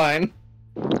all your wine.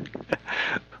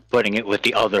 Putting it with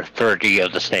the other 30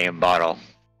 of the same bottle.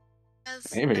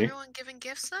 Has Maybe. everyone given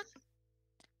gifts then?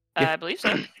 I believe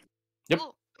so. Yep.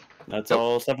 Cool. That's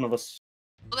all 7 of us.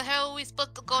 Where the hell are we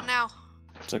supposed to go now?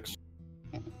 6.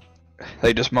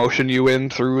 They just motion you in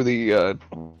through the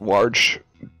large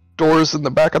doors in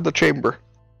the back of the chamber.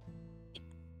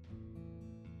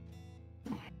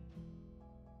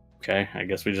 Okay, I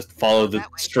guess we just follow the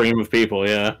That way. stream of people,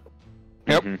 yeah.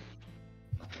 Yep. Mhm.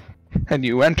 And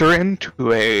you enter into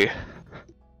a...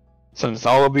 Since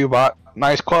all of you bought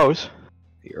nice clothes,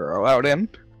 you're allowed in.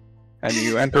 And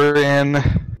you enter in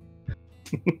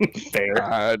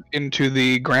Fair. into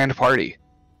the grand party.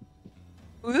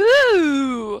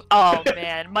 Woo! Oh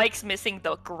man, Mike's missing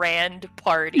the grand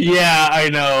party. Yeah, I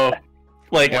know.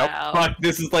 Like, Wow. fuck,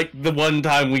 this is like the one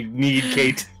time we need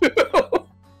Kate.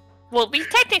 Well, we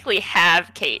technically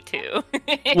have K2.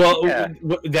 Well, Yeah.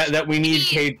 that we need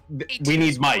Kate. We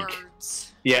need Mike.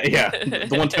 Words. Yeah.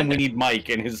 The one time we need Mike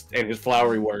and his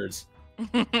flowery words.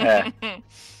 Yeah.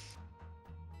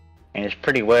 And it's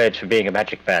pretty words for being a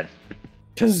magic fan.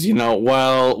 Because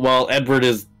while Edward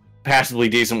is passably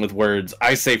decent with words,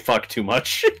 I say fuck too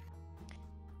much.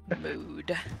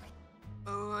 Mood.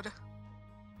 Mood.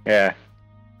 Yeah.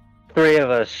 3 of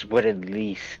us would at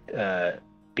least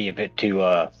be a bit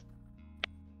too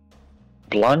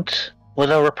blunt with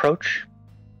our approach.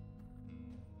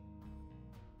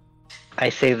 I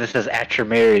say this as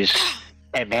Atrimir is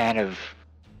a man of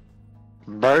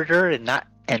murder and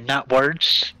not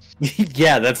words.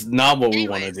 Yeah, that's not what we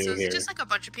Anyway, want to so do is here. it just like a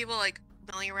bunch of people like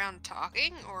milling around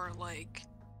talking, or like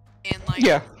in like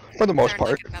Yeah, for the most they're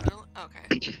in, part. like, another...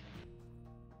 Okay.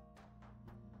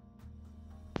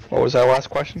 What was that last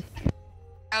question?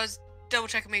 I was double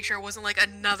checking, make sure it wasn't like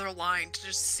another line to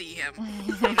just see him.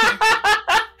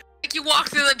 Like you walk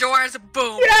through the door, as a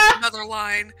boom, another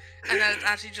line, and then it's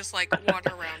actually just like wander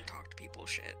around, talk to people,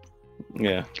 shit.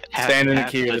 Yeah. Half- Stand in the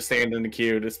half queue the- to stand in the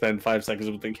queue to spend 5 seconds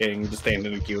with the king to stand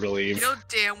in the queue to You leave. know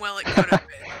damn well it could have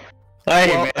been. Hey,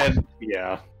 Well- man.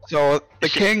 Yeah. So the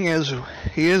king is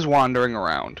wandering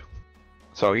around.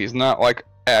 So he's not like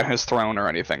at his throne or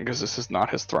anything, because this is not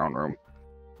his throne room.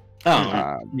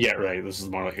 Oh, yeah, right. This is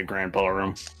more like a grandpa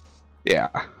room. Yeah.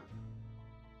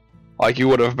 Like you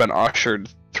would have been ushered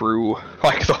through,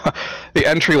 like the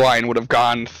entry line would have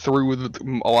gone through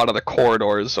a lot of the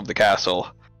corridors of the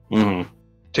castle Mm-hmm.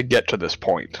 to get to this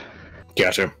point.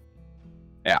 Gotcha.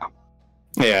 Yeah.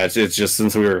 Yeah, it's just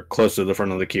since we were close to the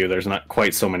front of the queue, there's not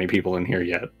quite so many people in here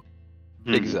yet.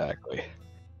 Exactly.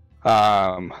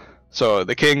 So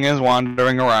the king is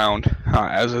wandering around,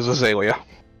 as is Azalea.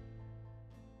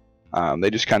 They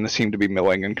just kind of seem to be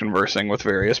milling and conversing with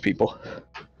various people.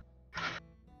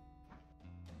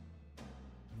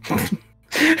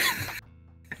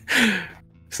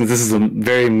 Since this is a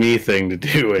very me thing to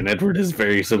do, and Edward is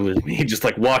very similar to me, just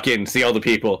like walk in, see all the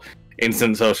people,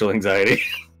 instant social anxiety.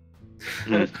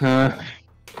 I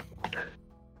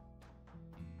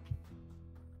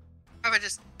would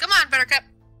just, come on, Buttercup.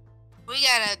 We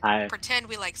gotta pretend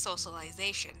we like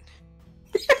socialization.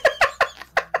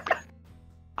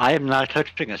 I am not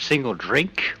touching a single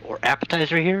drink or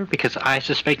appetizer here because I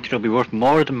suspect it'll be worth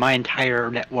more than my entire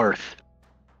net worth.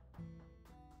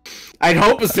 I'd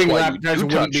hope a single why you appetizer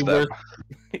do wouldn't be touch them.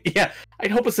 worth. Yeah, I'd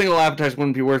hope a single appetizer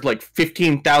wouldn't be worth like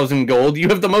 15,000 gold. You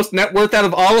have the most net worth out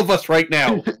of all of us right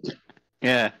now.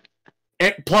 Yeah.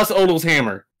 plus Odal's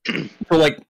hammer for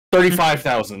like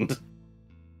 35,000.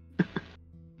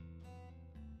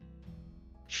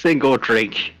 Single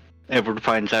drink, everyone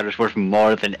finds out is worth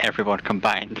more than everyone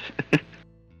combined.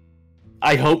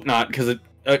 I hope not, because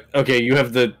okay, you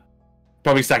have the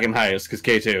probably second highest, because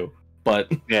K2,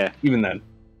 but Yeah. even then.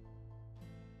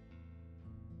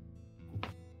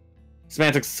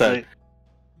 Semantics said.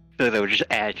 So that would just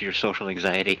add to your social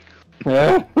anxiety.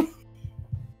 Yeah.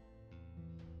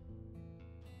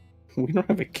 We don't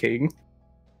have a king.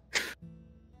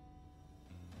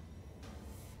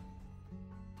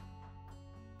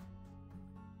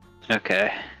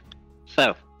 Okay.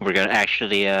 So, we're gonna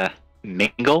actually,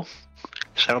 mingle?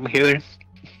 Is that what I'm hearing?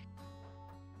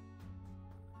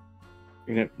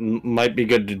 It might be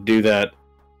good to do that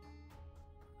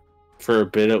for a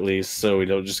bit at least, so we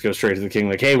don't just go straight to the king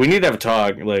like, hey, we need to have a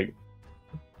talk. Like,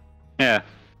 Yeah.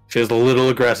 feels a little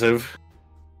aggressive.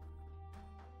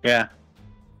 Yeah.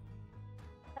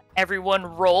 Everyone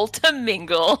roll to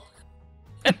mingle.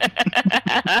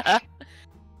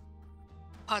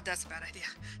 Oh, that's a bad idea.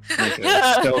 Okay,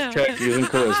 stealth check using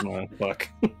charisma. Fuck.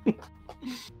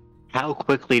 How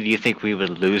quickly do you think we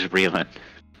would lose Reelan?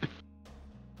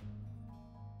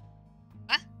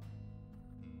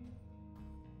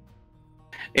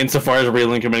 Insofar as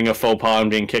Reelan committing a faux pas and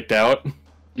being kicked out.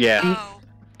 Yeah. Oh.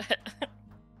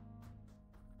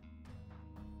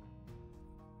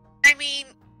 I mean,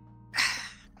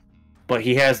 But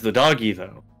he has the doggy,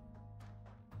 though.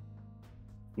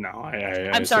 No,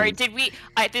 I'm sorry. assume- Did we?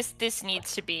 This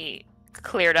needs to be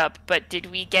cleared up. But did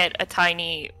we get a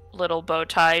tiny little bow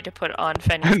tie to put on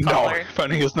Fenny's No, collar?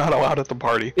 Fenny is not allowed at the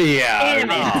party. Yeah, I Damn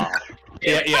mean,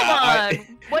 it. yeah. Come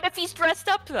on. What if he's dressed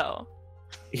up though?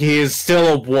 He is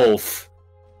still a wolf.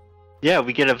 Yeah,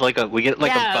 we get a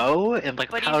Yeah, bow and like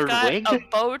a But he's powdered got wig. a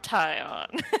bow tie on.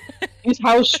 He's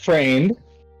house trained.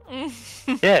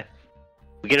 Yeah.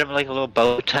 We get him like a little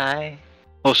bow tie,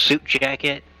 little suit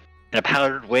jacket, and a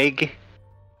powdered wig.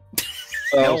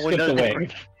 Oh, one skip knows the the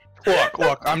wig.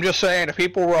 Look, I'm just saying, if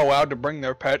people were allowed to bring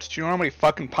their pets, do you know how many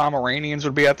fucking Pomeranians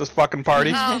would be at this fucking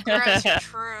party? oh,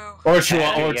 gross, true.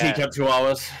 Or Yeah. teacup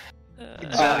chihuahuas.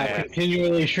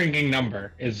 Continually shrinking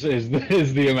number is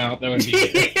the amount that would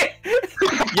be.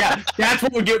 Yeah, that's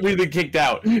what would get really kicked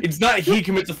out. It's not he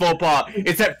commits a faux pas,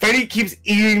 it's that Freddy keeps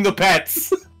eating the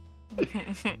pets.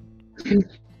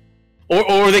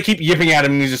 Or they keep yipping at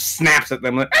him and he just snaps at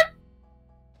them like,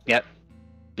 Yep.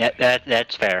 Yeah,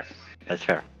 that's fair. That's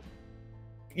fair.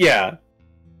 yeah.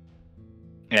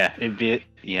 Yeah, it'd be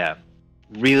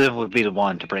Reelan would be the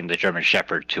one to bring the German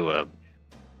Shepherd to a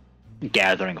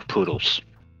gathering of poodles.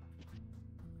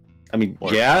 I mean,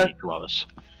 Or yeah. chihuahuas.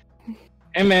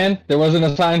 Hey man, there wasn't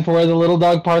a sign for where the little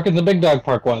dog park and the big dog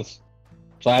park was.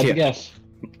 So I had Yeah. to guess.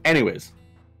 Anyways.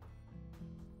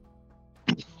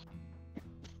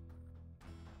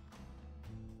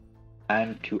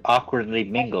 Time to awkwardly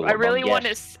mingle. I really among want to.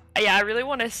 guests. Yeah, I really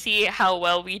want to see how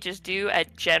well we just do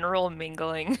at general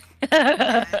mingling.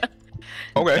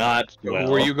 Okay. Not Who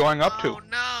well. are you going up to? Oh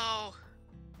no.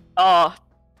 Oh,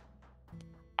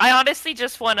 I honestly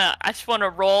just wanna. I just wanna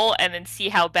roll and then see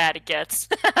how bad it gets.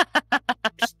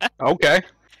 Okay.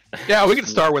 Yeah, we can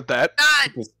start with that. God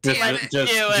Just, damn it.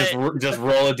 just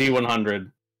roll a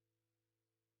D100.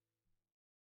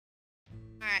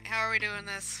 Alright, how are we doing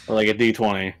this? Or like a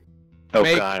D20. Oh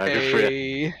Make god,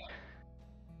 a...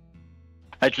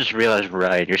 I just realized,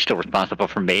 Ryan, you're still responsible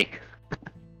for me.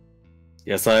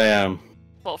 Yes, I am.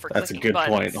 Well, for That's a clicking good point.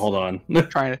 buttons. Hold on.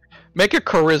 Trying to make a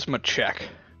charisma check.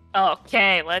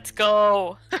 Okay, let's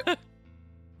go.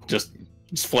 just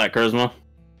flat charisma.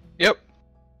 Yep.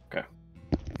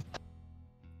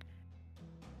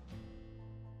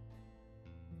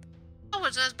 That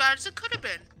wasn't as bad as it could have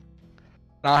been.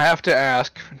 Now I have to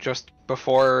ask, just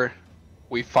before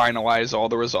we finalize all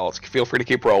the results, feel free to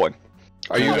keep rolling.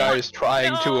 Are you guys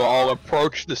trying to all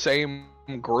approach the same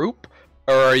group?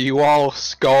 Or are you all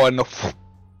going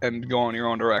and going your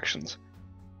own directions?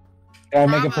 Can I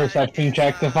make a Probably, perception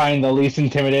check to find the least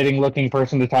intimidating looking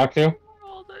person to talk to?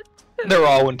 They're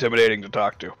all intimidating to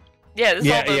talk to. Yeah, this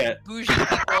Yeah, is all the yeah. bougie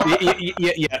people.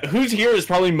 Yeah. Who's here is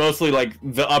probably mostly like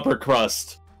the upper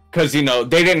crust. Because, you know,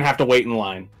 they didn't have to wait in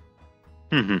line.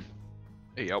 Mm-hmm.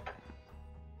 Yep.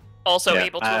 Also Yeah,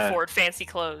 able to afford fancy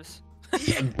clothes.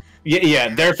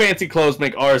 Yeah, their fancy clothes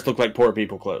make ours look like poor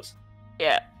people clothes.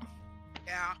 Yeah.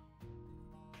 Yeah.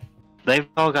 They've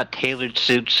all got tailored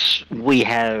suits. We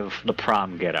have the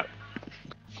prom getup.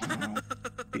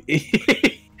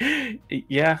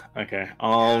 Yeah, okay.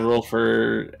 I'll roll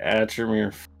for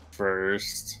Atrimir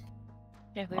first.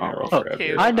 Yeah, they I'll were roll all for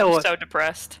too. I know I'm what- so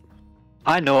depressed.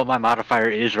 I know what my modifier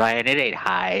is, Ryan. It ain't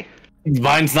high.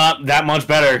 Mine's not that much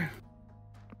better.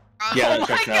 Yeah, Oh my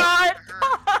checks god!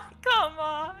 Come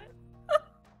on.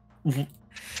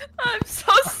 I'm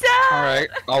so sad. All right,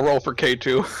 I'll roll for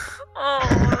K2.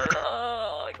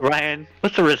 Oh, Ryan,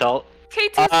 what's the result?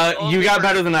 K2. You got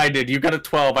better than I did. You got a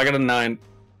 12. I got a 9.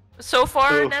 So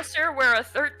far, Oof. Nestor, we're a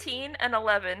 13, an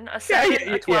 11, a 7,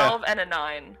 a 12, and a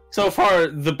 9. So far,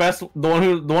 the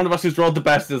one of us who's rolled the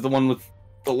best is the one with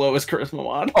the lowest charisma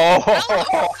mod. Oh! How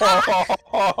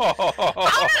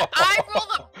did I roll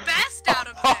the best out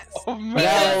of this? Oh, man.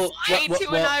 Well, K2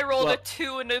 and I rolled well, a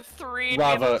 2 and a 3, and we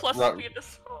have a plus Rava, 3 and a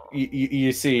soul.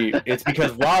 You see, it's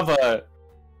because Rava,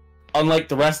 unlike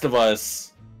the rest of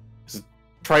us, is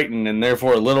Triton and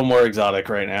therefore a little more exotic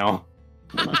right now.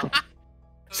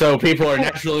 So people are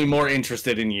naturally more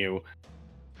interested in you.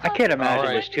 I can't imagine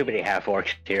Alright. there's too many half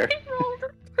orcs here.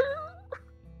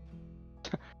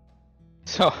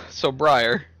 So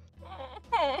Briar,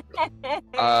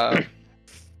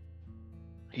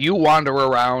 you wander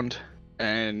around,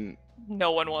 and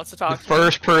No one wants to the talk to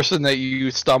first person that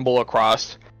you stumble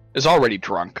across is already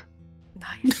drunk.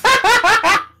 me.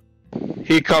 Nice.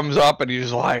 He comes up and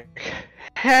he's like,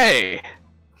 "Hey,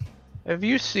 have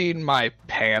you seen my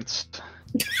pants?"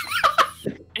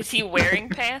 Is he wearing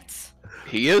pants?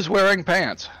 He is wearing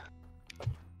pants.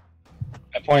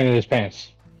 I pointed at his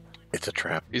pants. It's a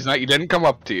trap. He's not. He didn't come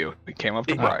up to you. He came up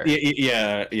to Briar.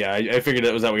 Yeah. I figured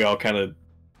it was that we all kind of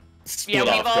split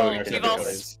Yeah, off. going our we've separate all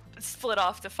ways. split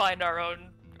off to find our own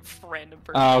random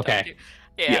person. Oh, to okay. talk to.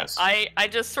 Yeah, Yes. I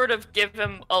just sort of give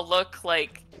him a look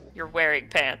like you're wearing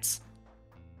pants.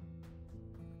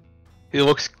 He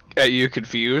looks at you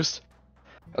confused,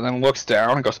 and then looks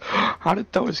down and goes, "How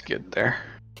did those get there?"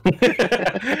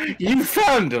 You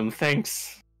found him,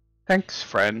 thanks. Thanks,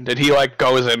 friend. And he like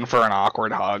goes in for an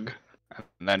awkward hug,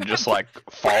 and then just like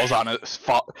falls on it.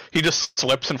 He just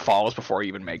slips and falls before he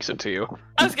even makes it to you.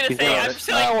 I was gonna say, I'm just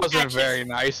like That wasn't catch very his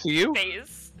nice to you.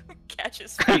 face, catch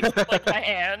his face with like my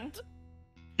hand.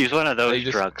 He's one of those They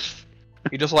just- drunks.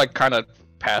 He just like kind of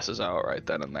passes out right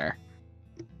then and there.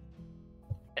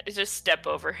 I just step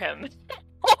over him.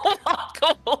 Walk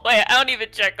away. I don't even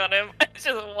check on him. I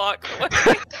just walk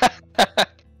away.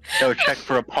 Don't check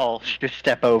for a pulse. Just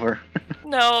step over.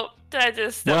 No, I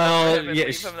just step Well, over him and yeah,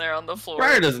 leave him there on the floor.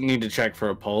 Briar doesn't need to check for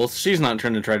a pulse. She's not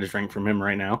trying to drink from him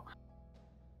right now.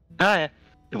 Oh yeah.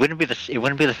 It wouldn't be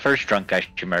the first drunk guy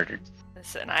she murdered.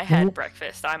 Listen, I had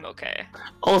breakfast. I'm okay.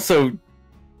 Also,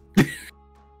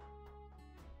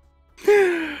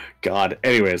 God.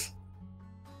 Anyways,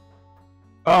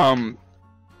 Edward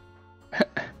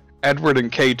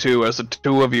and K2, as the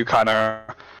two of you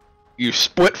you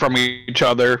split from each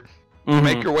other,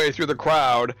 make your way through the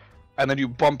crowd, and then you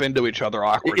bump into each other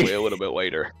awkwardly a little bit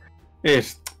later.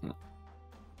 It's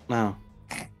no.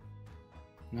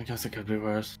 I guess it could be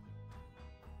worse.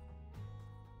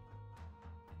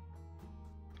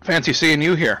 Fancy seeing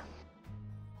you here.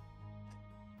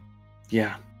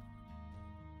 Yeah.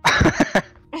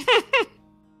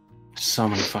 So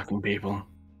many fucking people.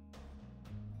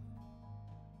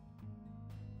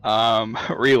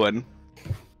 Reelan,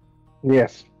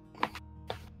 Yes.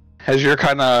 as you're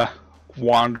kind of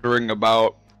wandering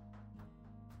about,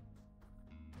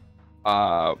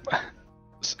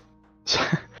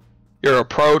 you're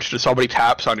approached and somebody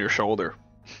taps on your shoulder.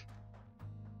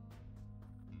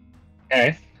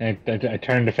 Okay. I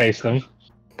turn to face them.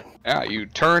 Yeah, you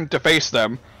turn to face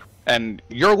them, and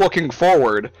you're looking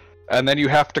forward, and then you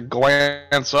have to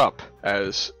glance up,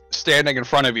 as standing in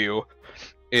front of you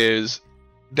is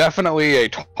definitely a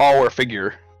taller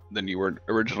figure than you were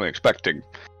originally expecting,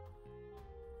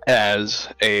 as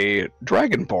a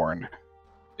dragonborn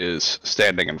is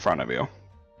standing in front of you.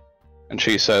 And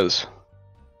she says,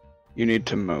 "You need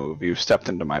to move. You've stepped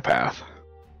into my path."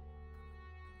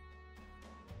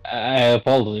 I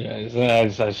apologize.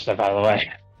 I step out of the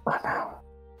way.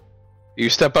 You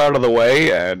step out of the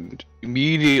way, and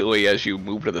immediately as you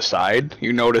move to the side,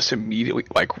 you notice immediately,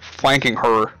 like, flanking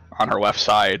her on her left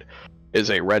side is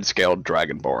a red-scaled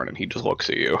dragonborn, and he just looks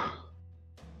at you.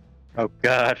 Oh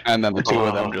god. And then the two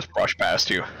of them just brush past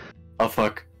you. Oh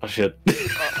fuck. Oh shit.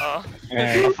 Uh-oh.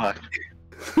 Oh fuck.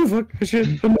 Fuck. Oh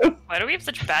shit. Why do we have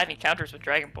such bad encounters with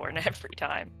Dragonborn every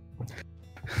time?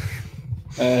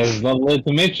 It's lovely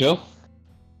to meet you.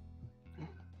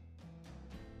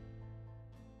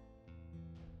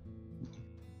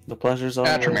 The pleasure's all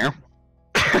Atramir.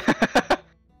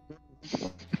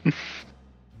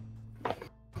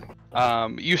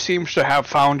 You seem to have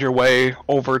found your way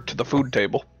over to the food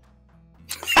table.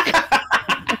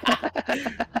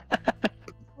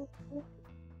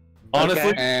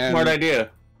 Honestly, And smart idea.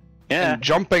 Yeah. And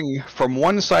jumping from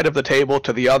one side of the table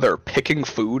to the other, picking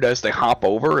food as they hop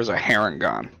over, is a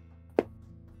Harangon.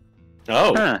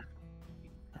 Oh, Huh.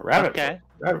 a rabbit. Okay.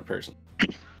 Rabbit person.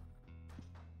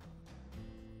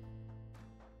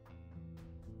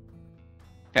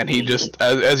 And he just,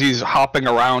 as he's hopping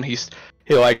around, he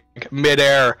like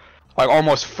midair, like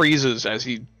almost freezes as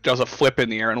he does a flip in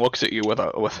the air and looks at you with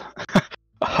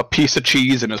a piece of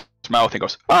cheese in his mouth. And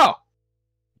goes, "Oh,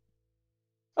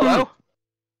 hello,"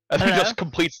 and he Hello. just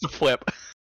completes the flip.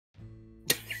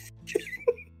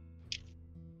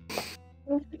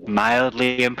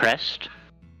 Mildly impressed.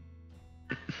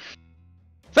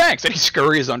 Thanks, and he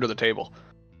scurries under the table.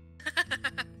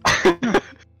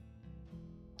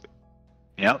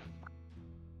 Yep.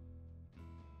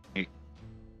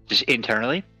 Just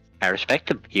internally, I respect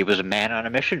him. He was a man on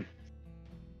a mission.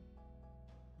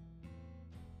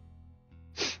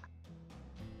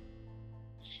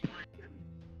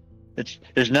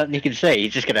 There's nothing he can say.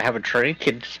 He's just gonna have a drink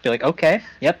and just be like, okay,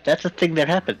 yep, that's a thing that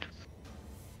happened.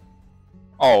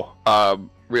 Oh,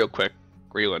 real quick,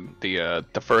 Reelan,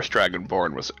 the first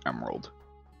Dragonborn was Emerald.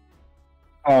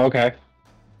 Oh, okay.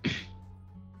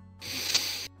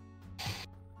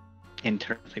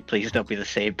 Internally, please don't be the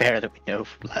same bear that we know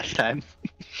from last time.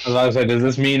 I was about to say, does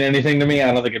this mean anything to me?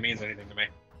 I don't think it means anything to me.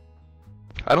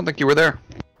 I don't think you were there.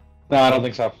 No, I don't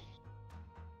think so.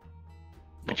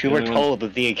 But you were told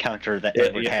of the encounter that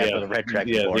Edward had with a red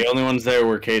dragon. Yeah, the only ones there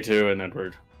were K2 and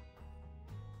Edward.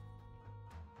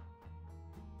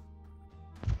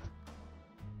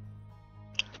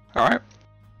 All right.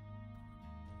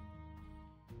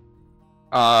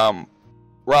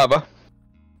 Rava,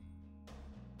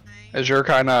 as you're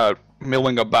kind of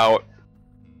milling about,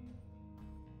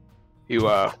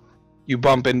 you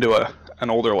bump into an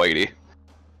older lady.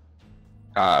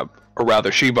 Or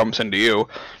rather, she bumps into you.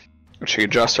 She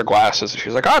adjusts her glasses.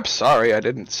 She's like, "I'm sorry, I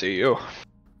didn't see you."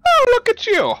 "Oh, look at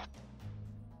you!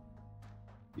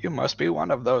 You must be one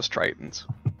of those Tritons."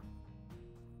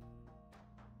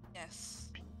 Yes.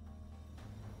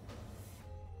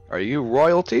 "Are you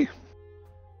royalty?"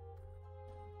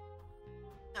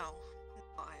 No. No,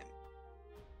 I'm.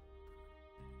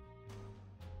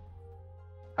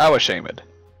 "How ashamed."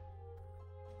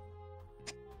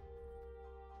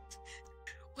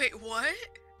 Wait, what?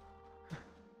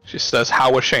 She says,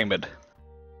 "How ashamed."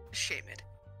 Ashamed.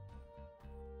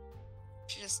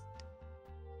 She just.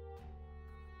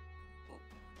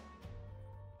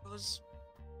 Was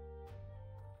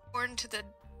born to the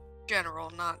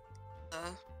general, not the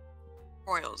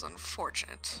royals.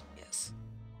 Unfortunate. Yes.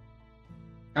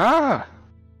 "Ah,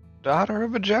 daughter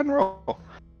of a general.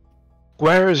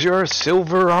 Where is your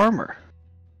silver armor?"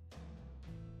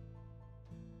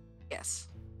 Yes.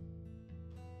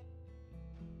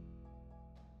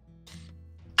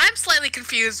 I'm slightly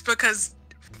confused because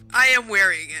I am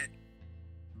wearing it.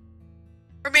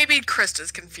 Or maybe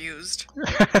Krista's confused.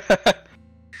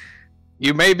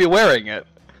 You may be wearing it.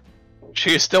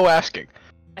 She is still asking.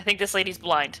 I think this lady's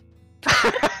blind.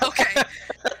 Okay.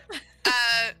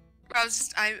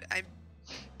 I'm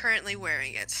currently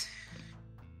wearing it.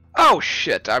 "Oh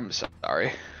shit, I'm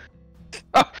sorry.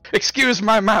 Oh, excuse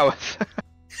my mouth."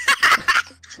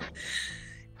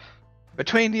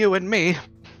 "Between you and me,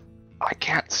 I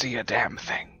can't see a damn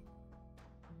thing.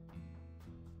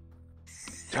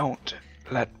 Don't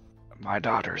let my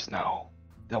daughters know.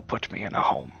 They'll put me in a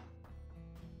home."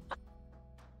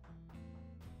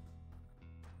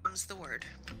 Comes the word.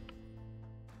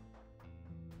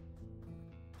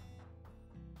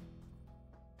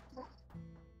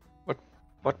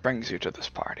 What brings you to this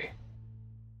party?"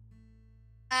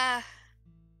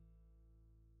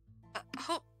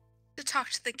 Hope to talk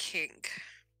to the king.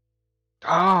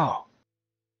 "Oh.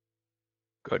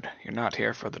 Good, you're not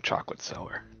here for the chocolate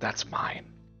cellar. That's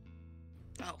mine.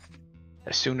 Oh.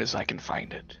 As soon as I can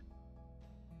find it.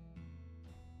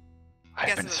 I've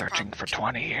Guess been it was searching probably for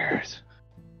 20 years.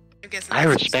 I'm guessing I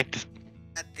that's respect.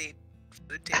 at the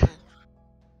food table.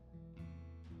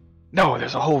 No,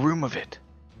 there's a whole room of it.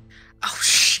 Oh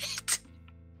shit!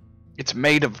 It's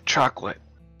made of chocolate.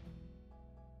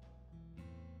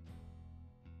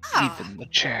 Ah, Even the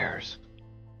chairs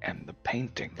and the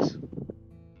paintings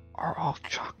are all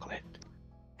chocolate.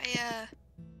 I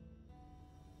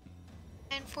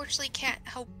unfortunately can't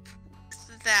help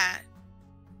with that.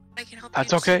 I can help.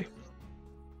 That's you okay.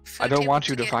 food I don't table want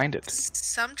you to get find it.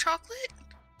 Some chocolate?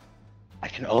 I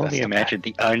can only That's the imagine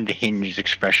the unhinged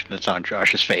expression that's on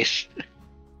Josh's face.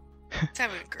 Let's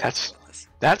have a great That's- class.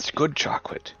 That's good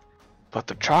chocolate. But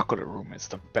the chocolate room is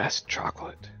the best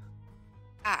chocolate.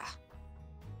 Ah,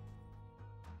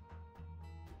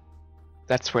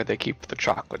 That's where they keep the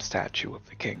chocolate statue of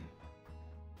the king.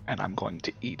 and I'm going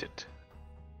to eat it.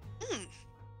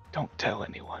 Don't tell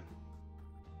anyone.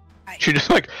 She just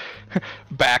like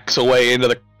backs away into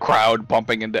the crowd,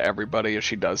 bumping into everybody as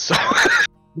she does so.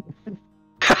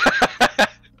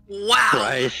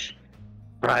 Wow.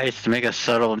 Rise to make a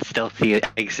subtle and stealthy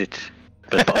exit,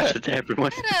 but also to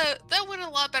everyone. That went a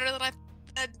lot better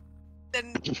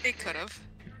than it could have.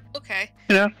 Okay.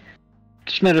 You know,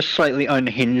 just met a slightly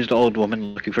unhinged old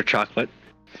woman looking for chocolate.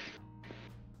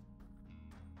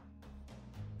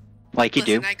 Like you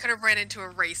Listen, do. I could have ran into a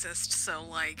racist, so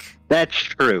like. That's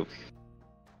true.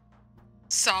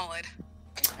 Solid.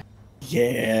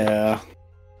 Yeah.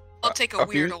 I'll take a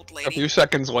weird old lady. A few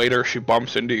seconds later, she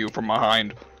bumps into you from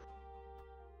behind.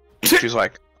 She's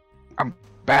like, I'm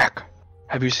back.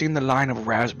 Have you seen the line of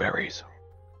raspberries?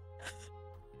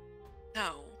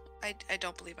 No, I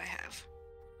don't believe I have.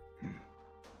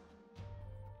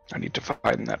 I need to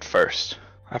find that first.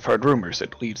 I've heard rumors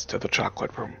it leads to the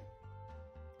chocolate room.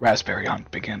 Raspberry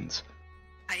hunt begins.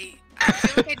 I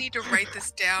feel like I need to write this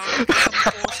down because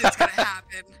some bullshit's gonna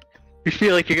happen. You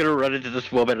feel like you're gonna run into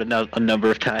this woman a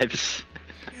number of times.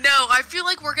 No, I feel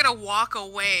like we're gonna walk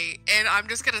away and I'm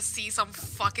just gonna see some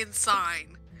fucking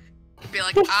sign. Be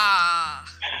like, ah.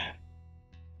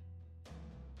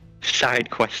 Side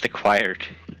quest acquired.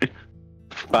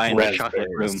 Find the chocolate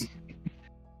room.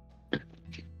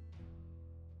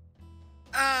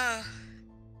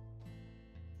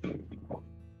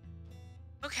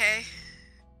 Okay.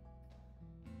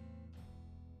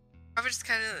 Robert just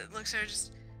kind of looks at her,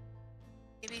 just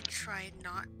maybe try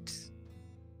not.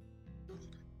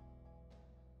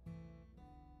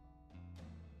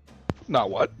 Not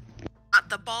what? Not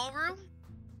the ballroom?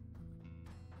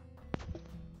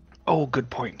 Oh, good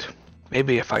point.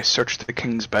 Maybe if I search the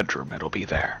king's bedroom, it'll be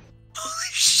there.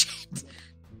 Holy shit!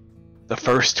 The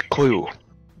first clue.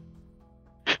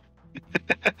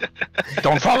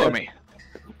 Don't follow me.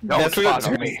 Don't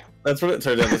follow me. That's what it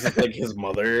turns out. This is like his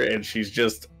mother, and she's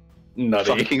just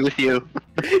nutty. Fucking with you.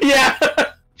 Yeah!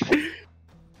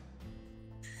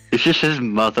 It's just his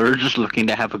mother just looking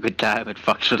to have a good time and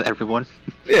fucks with everyone.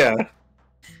 Yeah.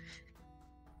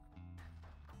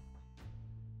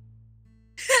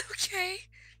 Okay.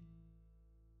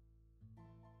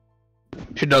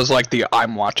 She does like the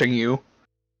I'm watching you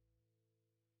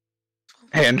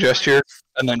hand gesture,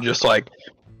 and then just like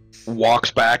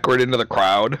walks backward into the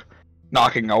crowd,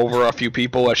 knocking over a few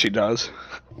people as she does.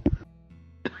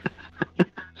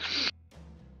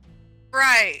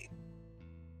 Right.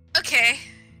 Okay.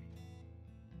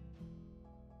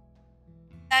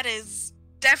 That is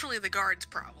definitely the guard's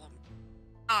problem,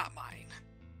 not mine.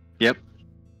 Yep.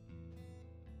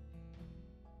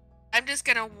 I'm just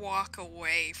gonna walk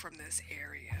away from this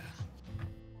area.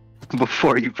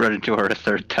 Before you run into her a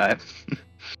third time.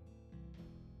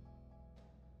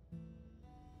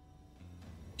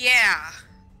 Yeah.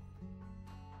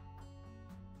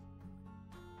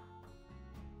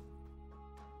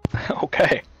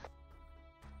 Okay.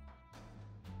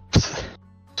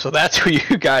 So that's who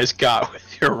you guys got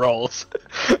with your rolls.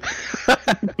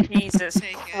 Jesus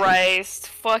Take it. Christ.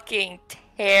 Fucking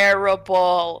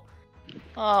terrible.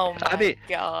 Oh my I mean,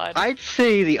 god. I'd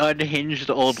say the unhinged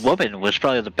old woman was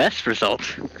probably the best result.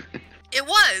 It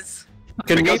was.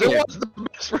 Because it was the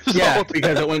best result. Yeah,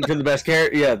 because it went to the best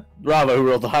character. Yeah, Bravo who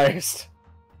rolled the highest.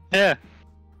 Yeah.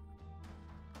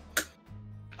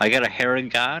 I got a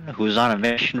Harengon who's on a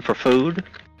mission for food.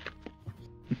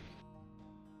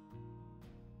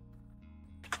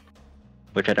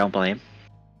 Which I don't blame.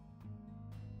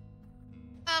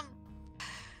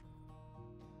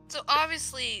 So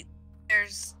obviously,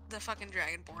 there's the fucking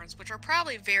Dragonborns, which are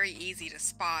probably very easy to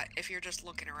spot if you're just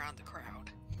looking around the crowd.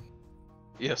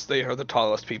 Yes, they are the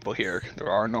tallest people here. There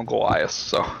are no Goliaths,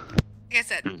 so. Like I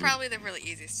said, probably the really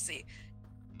easiest to see.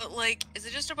 But like, is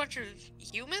it just a bunch of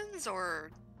humans,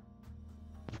 or?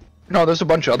 No, there's a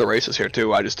bunch of other races here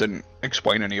too. I just didn't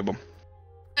explain any of them.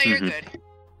 No, you're good.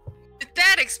 With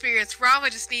that experience, Rama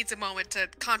just needs a moment to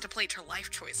contemplate her life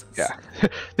choices. Yeah.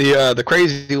 The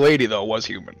crazy lady though was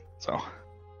human, so.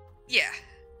 Yeah.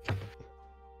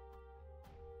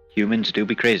 Humans do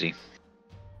be crazy.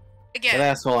 Again.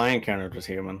 That asshole I encountered was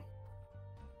human.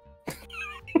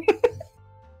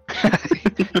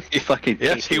 He fucking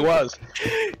Yes, he was.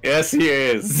 Yes, he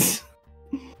is.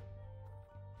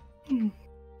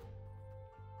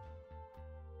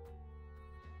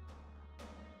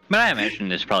 But I imagine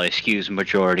this probably skews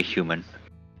majority human.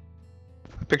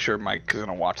 Picture Mike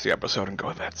gonna watch the episode and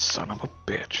go, that son of a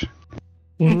bitch.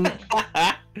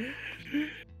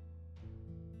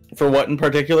 For what in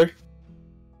particular?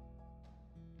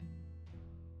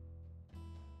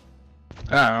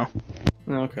 I don't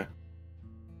know. Okay.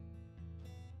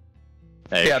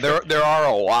 Yeah, there are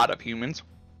a lot of humans,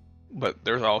 but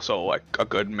there's also like a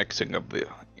good mixing of the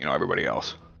everybody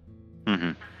else.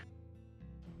 Mm-hmm.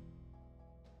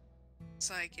 It's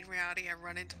like, in reality, I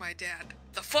run into my dad.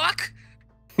 The fuck?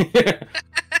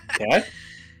 Dad?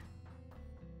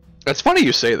 It's funny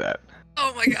you say that.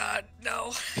 Oh my god,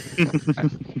 no.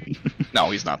 No,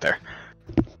 he's not there.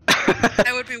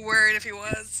 I would be worried if he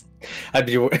was. I'd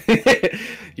be.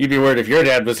 You'd be worried if your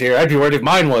dad was here. I'd be worried if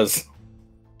mine was.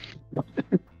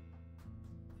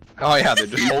 Oh yeah, they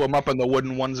just hold him up in the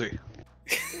wooden onesie.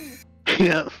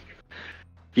 Yeah.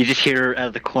 You just hear out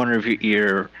of the corner of your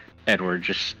ear, Edward,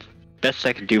 just, best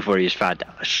I can do for you is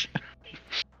 $5.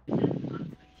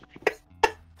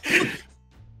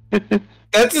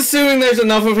 That's assuming there's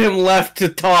enough of him left to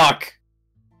talk.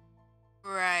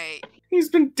 Right. He's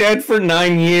been dead for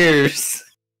 9 years.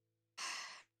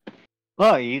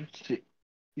 Well, you're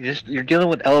dealing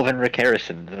with Elvin Rick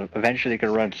Harrison. Eventually, you're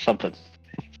gonna run into something.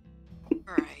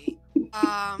 Right.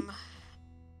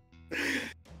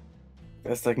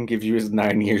 Best I can give you is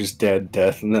 9 years dead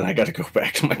death, and then I gotta go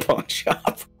back to my pawn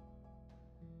shop.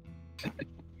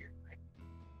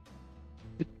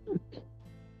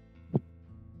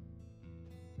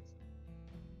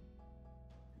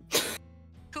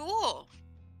 Cool.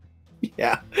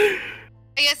 Yeah. I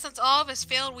guess since all of us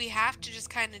failed, we have to just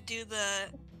kind of do the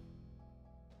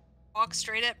walk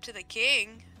straight up to the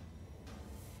king.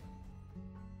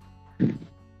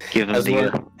 Give him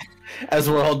As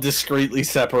we're all discreetly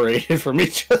separated from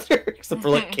each other, except for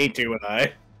like K2 and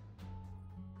I.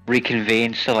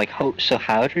 reconvene. So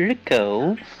how did it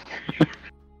go?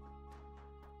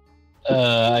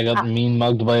 I got mean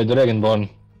mugged by a dragonborn.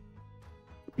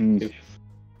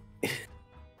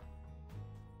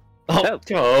 Oh,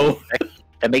 go.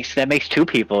 That makes 2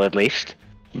 people at least.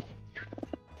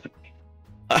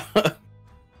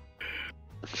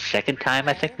 Second time,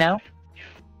 I think now.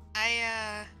 I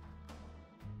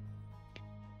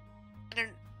had an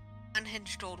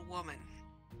unhinged old woman.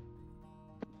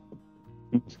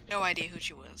 No idea who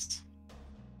she was.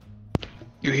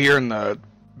 You hear in the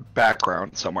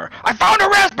background somewhere, I found a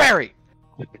raspberry!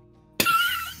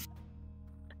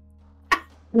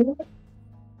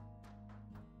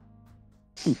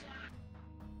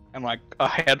 And like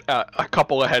a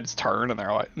couple of heads turn, and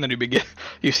they're like, and then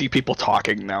you see people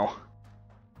talking now,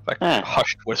 like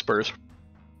hushed whispers.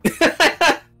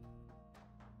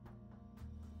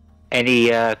 Any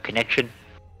connection?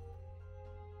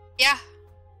 Yeah.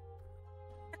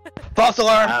 False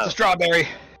alarm! It's a strawberry.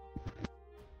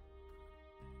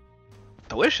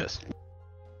 Delicious.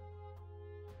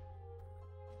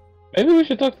 Maybe we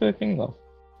should talk to the king though.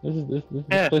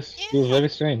 This place feels very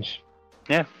strange.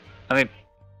 Yeah, I mean,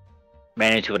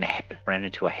 ran into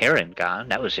a heron gone.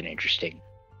 That was an interesting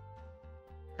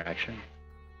interaction.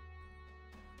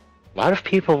 A lot of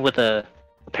people with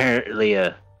apparently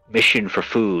a mission for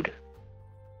food.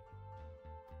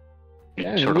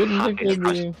 Yeah, Sort you of wouldn't think hopping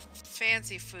they'd be...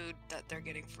 Fancy food that they're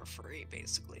getting for free,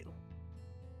 basically.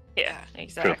 Yeah,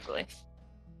 exactly.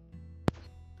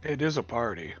 It is a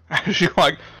party.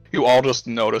 You all just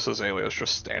notice Azalea's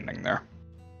just standing there.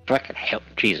 Fucking hell,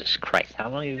 Jesus Christ! How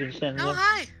long have you been standing Oh, there?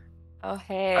 hi. Oh,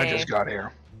 hey. I just got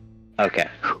here. Okay.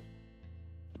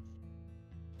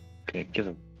 Gonna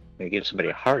give somebody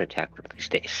a heart attack one of these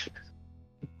days.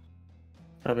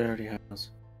 Probably already has.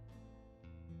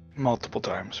 Multiple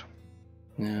times.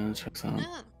 Yeah, that checks out.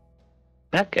 Oh.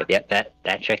 Not good. Yeah,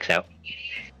 that checks out.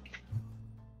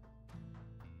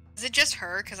 Is it just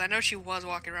her? Because I know she was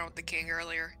walking around with the king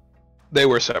earlier. They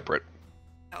were separate.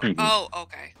 Oh, Mhm. oh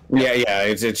okay. Yeah.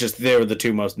 It's just they were the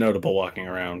 2 most notable walking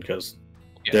around because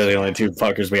they're the only 2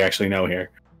 fuckers we actually know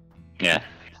here, Yeah.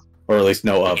 or at least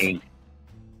know of. Are you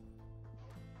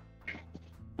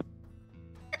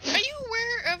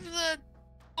aware of the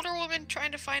older woman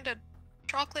trying to find a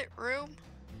chocolate room?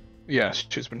 Yes,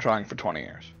 she's been trying for 20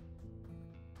 years.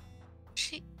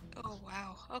 Oh,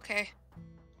 wow. Okay.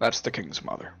 That's the king's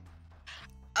mother.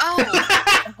 Oh,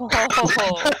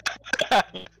 Oh.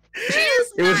 she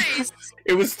is nice.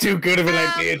 It was too good of an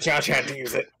idea. Josh had to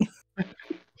use it.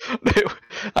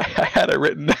 I had it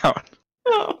written down.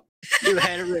 You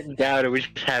had it written down, and we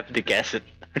just happened to guess it.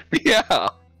 Yeah.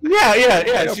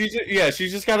 Yeah.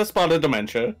 She's just got a spot of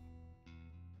dementia.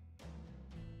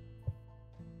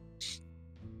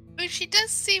 I mean, she does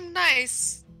seem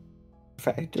nice.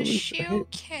 Is she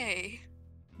okay?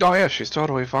 Oh yeah, she's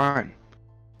totally fine.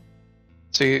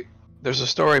 See, there's a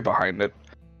story behind it.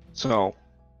 So,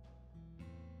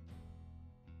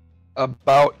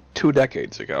 about 2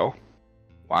 decades ago,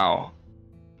 while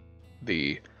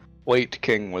the late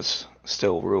king was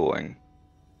still ruling,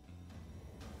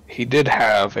 he did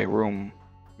have a room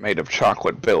made of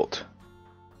chocolate built.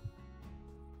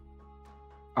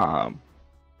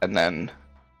 And then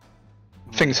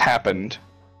things happened,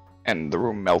 and the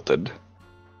room melted,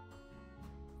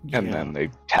 and then they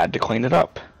had to clean it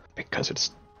up because it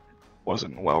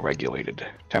wasn't well regulated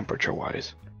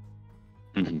temperature-wise.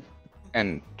 Mm-hmm.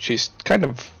 And she's kind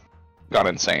of gone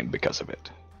insane because of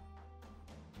it.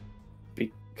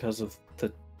 Because of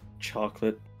the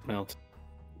chocolate melt.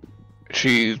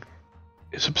 She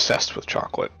is obsessed with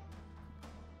chocolate.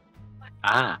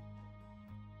 Ah,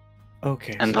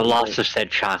 Okay. and the loss of said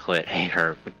chocolate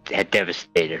had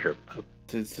devastated her.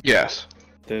 Yes.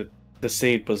 The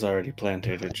seed was already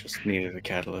planted. It just needed a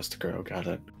catalyst to grow. Got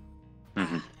it.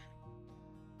 Mm-hmm.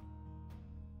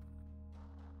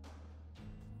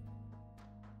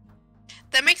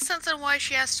 That makes sense on why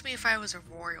she asked me if I was a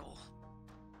royal.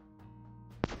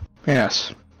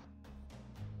 Yes.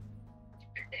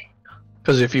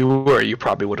 Because if you were, you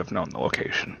probably would have known the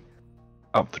location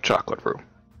of the chocolate room.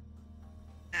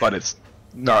 But it's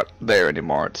not there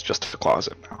anymore, it's just a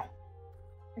closet now.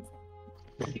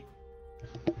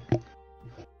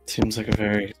 Seems like a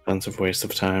very expensive waste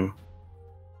of time.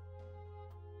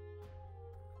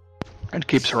 It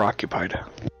keeps her occupied.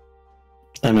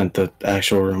 I meant the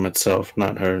actual room itself,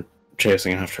 not her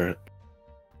chasing after it.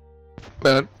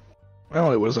 But,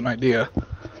 well, it was an idea.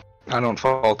 I don't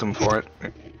fault him for it.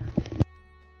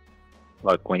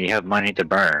 Look, when you have money to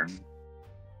burn,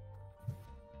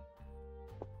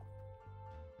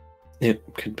 It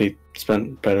could be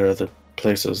spent better other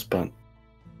places, but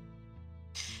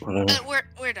whatever.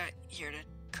 We're not here to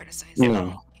criticize You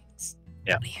know.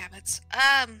 Yeah. money habits.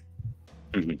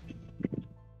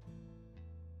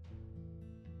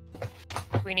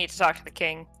 We need to talk to the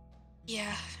king.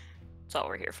 Yeah. That's all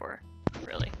we're here for,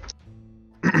 really.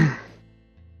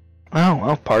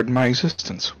 Well, pardon my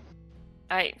existence.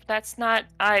 That's not.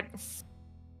 I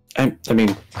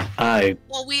mean,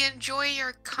 Well, we enjoy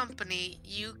your company.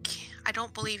 I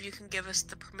don't believe you can give us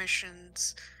the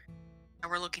permissions that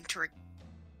we're looking to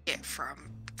get from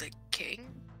the king.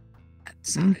 That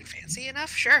sounded fancy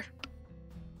enough. Sure.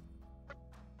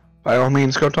 By all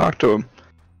means, go talk to him.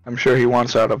 I'm sure he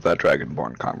wants out of that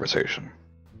Dragonborn conversation.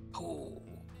 Oh.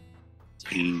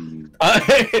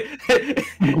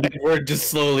 Edward just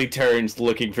slowly turns,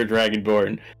 looking for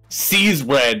Dragonborn. Sees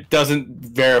red, doesn't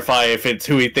verify if it's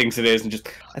who he thinks it is, and just,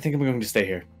 I think I'm going to stay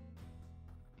here.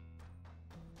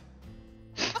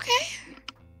 Okay.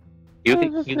 you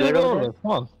good over there?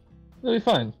 Come on. It'll be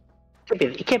fine.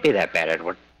 It can't be that bad,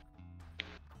 Edward.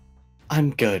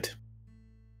 I'm good.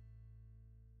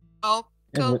 I'll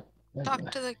go And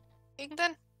talk to the king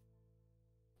then.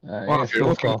 Well, if you're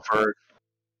looking for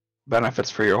benefits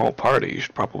for your whole party, you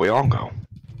should probably all go.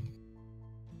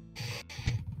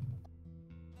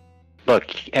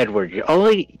 Look, Edward,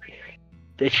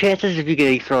 the chances of you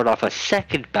getting thrown off a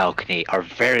second balcony are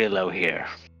very low here.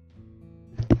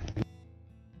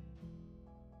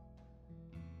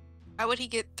 Why would he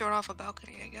get thrown off a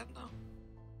balcony again, though?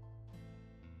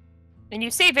 And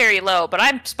you say very low, but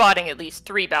I'm spotting at least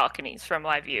 3 balconies from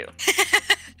my view.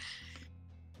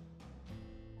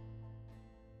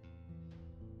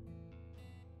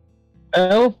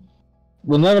 Well,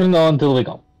 we'll never know until we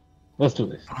go. Let's do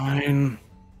this. Fine.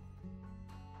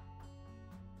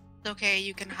 Okay,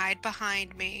 you can hide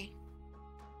behind me.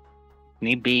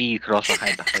 Need be, you could also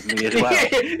hide behind me as well.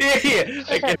 yeah.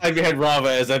 I can hide behind Rava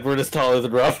as Edward is taller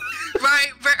than Rava. Right,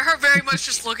 her very much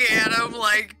just looking at him,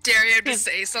 like, daring him to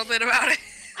say something about it.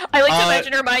 I like to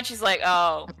imagine her mind, she's like,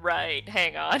 oh, right,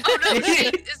 hang on. Oh no, she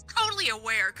is totally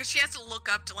aware, because she has to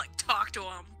look up to, like, talk to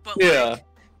him, but, Yeah.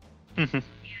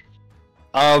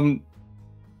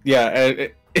 Yeah,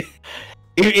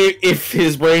 if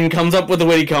his brain comes up with a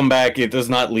witty comeback, it does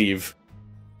not leave.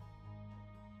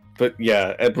 But yeah,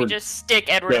 We Edward just stick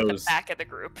Edward at the goes. back of the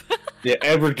group. Yeah,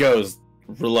 Edward goes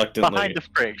reluctantly. Behind the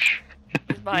fridge.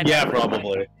 Behind Yeah, Edward.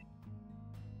 probably.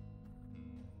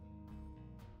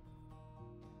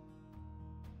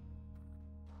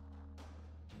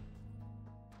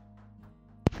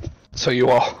 So you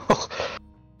all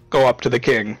go up to the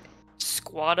king.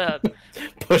 Squat up.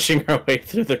 Pushing our way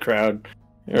through the crowd.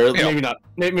 Or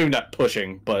maybe not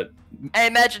pushing, but I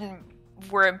imagine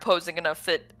we're imposing enough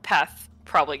that Path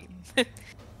probably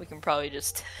we can probably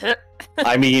just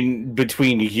I mean,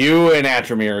 between you and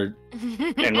Atramir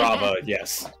and Rava,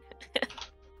 yes.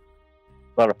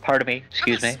 Well, pardon me,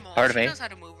 excuse Rava's me, small. pardon She me. knows how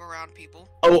to move around people.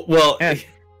 Oh well, Yeah. I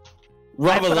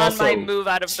Rava's put on also my move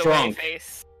out of the strong. way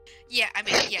face. Yeah, I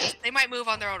mean, yes, they might move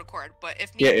on their own accord, but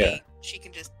if Yeah, need yeah. be, she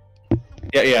can just...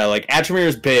 Yeah. Like Atramir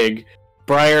is big,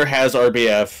 Briar has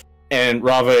RBF, and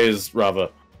Rava is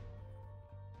Rava.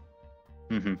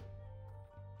 Mm-hmm.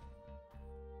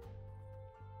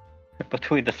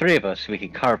 Between the three of us, we can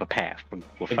carve a path.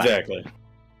 We're fine. Exactly.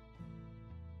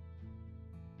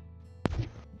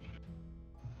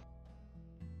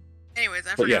 Anyways,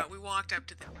 I But yeah. forgot. We walked up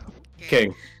to the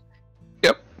King.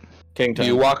 Yep. King time.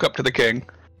 You walk up to the king.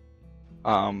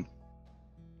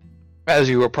 As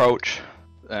you approach,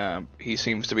 he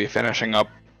seems to be finishing up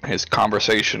his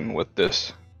conversation with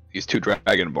these two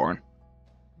dragonborn.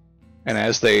 And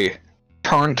as they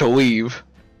turn to leave,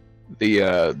 the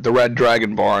red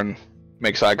dragonborn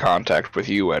makes eye contact with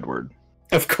you, Edward.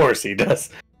 Of course he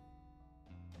does.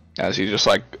 As he just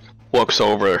like looks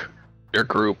over your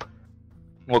group,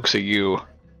 looks at you,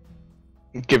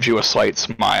 gives you a slight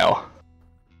smile,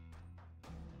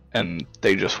 and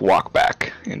they just walk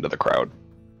back into the crowd.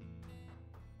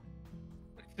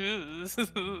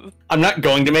 I'm not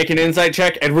going to make an insight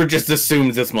check. Edward just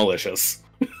assumes it's malicious.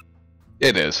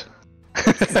 It is.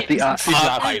 He's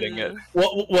not hiding it.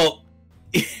 Well,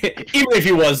 even if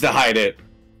he was to hide it,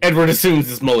 Edward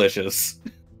assumes it's malicious.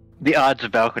 The odds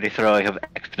of balcony throwing have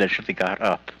exponentially gone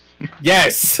up.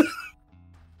 Yes.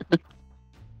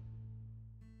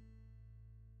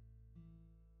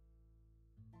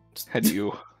 Had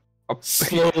you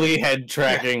Slowly head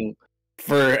tracking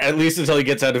for at least until he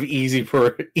gets out of easy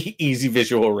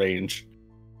visual range.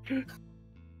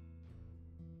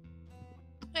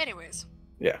 Anyways.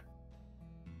 Yeah.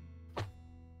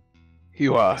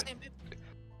 You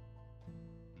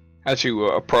as you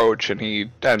approach and he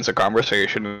ends the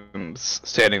conversation and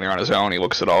standing there on his own, he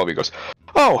looks at all of you and goes,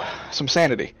 "Oh, some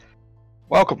sanity.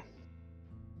 Welcome."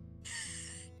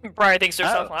 Brian thinks to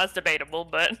herself, well, that's debatable,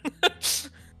 but...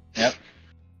 Yep.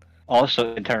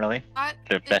 Also internally.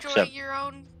 Enjoy your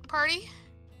own party?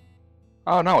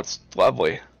 Oh no, it's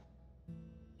lovely.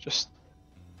 Just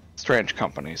strange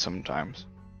company sometimes.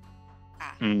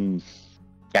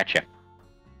 Gotcha.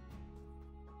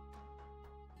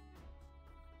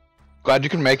 Glad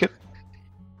you can make it.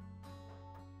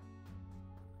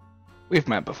 We've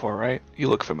met before, right? You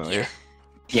look familiar.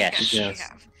 Yes. We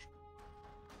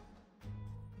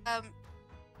have.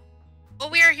 Well,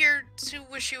 we are here to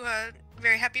wish you a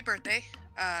very happy birthday.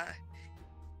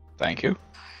 Thank you.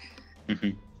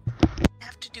 I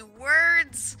have to do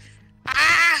words.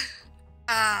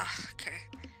 Okay.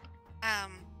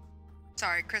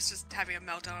 Sorry, Chris is having a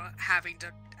meltdown, having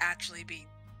to actually be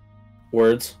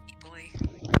Words. equally.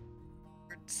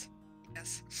 Words.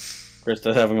 Yes.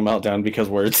 Krista's having a meltdown because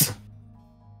words.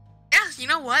 Yeah, you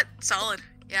know what? Solid.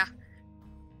 Yeah.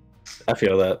 I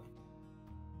feel that.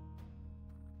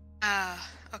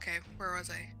 Okay, where was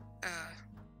I?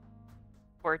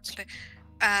 Words.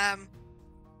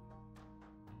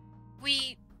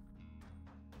 We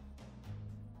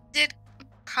did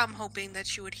come hoping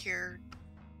that you would hear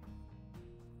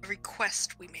a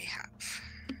request we may have.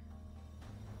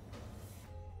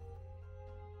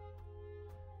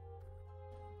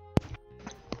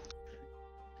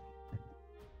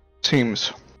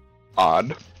 Seems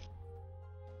odd.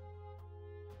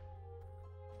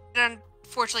 It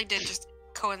unfortunately did just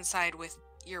coincide with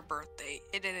your birthday.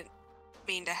 It didn't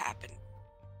mean to happen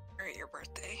during your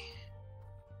birthday.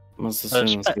 Most as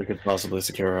soon as we could possibly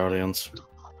secure our audience.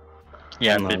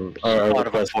 Yeah,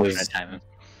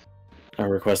 our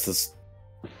request is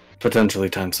potentially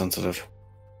time sensitive.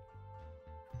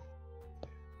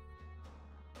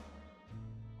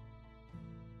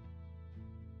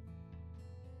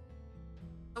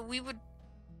 We would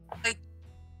like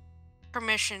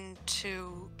permission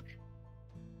to.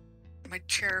 My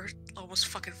chair almost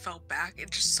fucking fell back.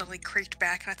 It just suddenly creaked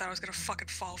back, and I thought I was gonna fucking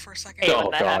fall for a second. Hey,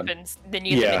 when that happens, then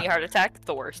you have a mini heart attack.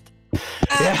 The worst.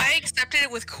 I accepted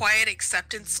it with quiet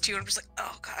acceptance too. I'm just like,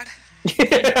 oh god.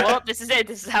 Well, this is it.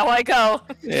 This is how I go.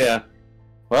 Yeah.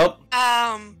 Well.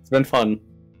 It's been fun.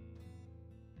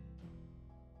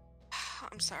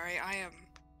 I'm sorry. I am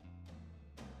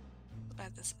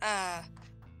about this.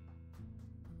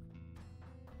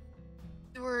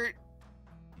 We were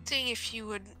seeing if you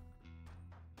would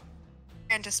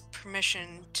grant us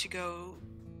permission to go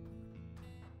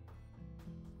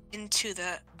into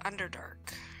the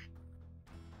Underdark.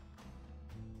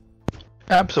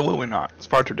 Absolutely not. It's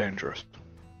far too dangerous.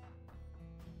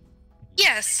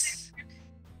 Yes.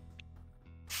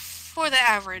 For the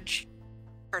average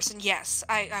person, yes,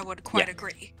 I would quite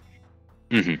agree.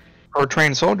 Mm-hmm. Or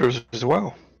trained soldiers as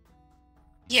well.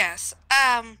 Yes.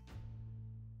 God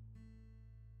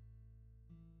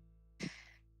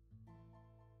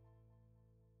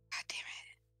damn it.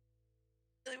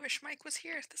 I really wish Mike was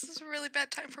here. This is a really bad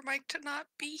time for Mike to not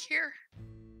be here.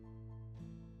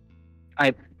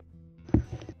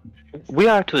 We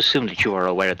are to assume that you are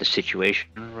aware of the situation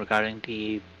regarding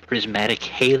the prismatic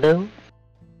halo?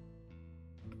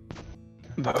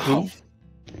 The who?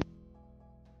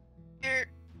 There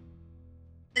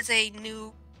is a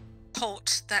new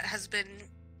cult that has been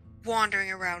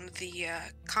wandering around the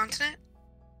continent.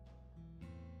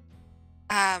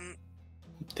 The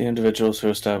individuals who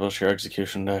established your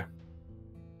execution day.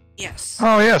 Yes.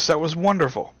 Oh yes, that was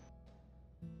wonderful.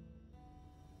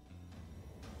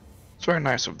 It's very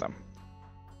nice of them.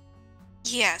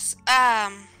 Yes. How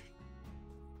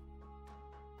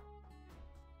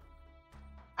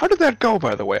did that go,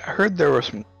 by the way? I heard there were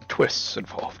some twists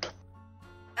involved.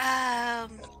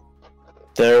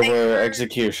 There I were heard-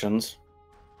 executions.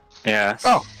 Yeah.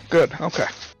 Oh, good. Okay.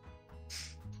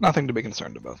 Nothing to be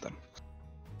concerned about then.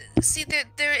 See,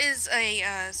 there is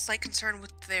a slight concern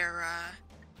with their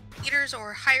leaders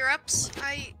or higher ups.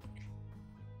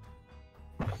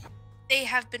 They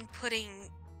have been putting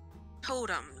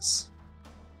totems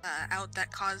out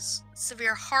that cause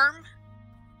severe harm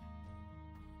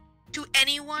to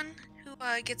anyone who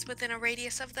gets within a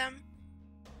radius of them.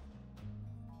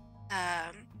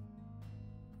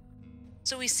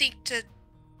 So we seek to.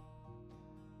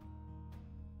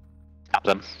 Stop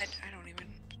them. I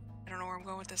don't know where I'm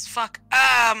going with this. Fuck.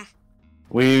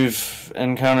 We've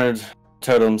encountered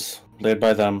totems laid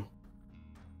by them,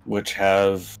 which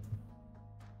have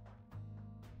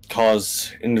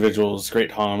caused individuals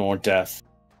great harm or death.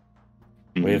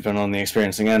 We've been on the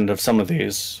experiencing end of some of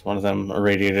these. One of them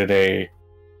irradiated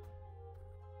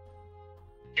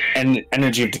an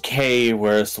energy of decay,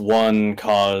 whereas one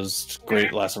caused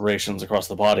great lacerations across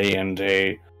the body and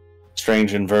a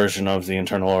strange inversion of the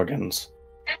internal organs.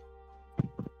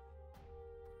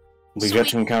 We've yet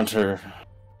to encounter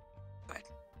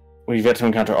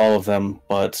all of them,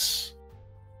 but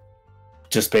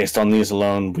just based on these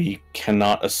alone, we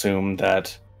cannot assume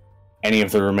that any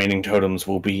of the remaining totems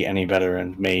will be any better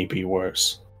and may be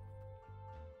worse.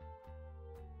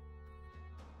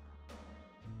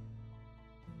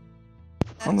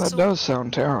 Well, that does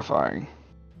sound terrifying.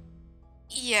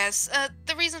 Yes.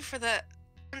 The reason for the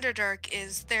Underdark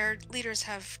is their leaders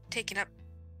have taken up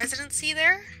residency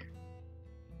there.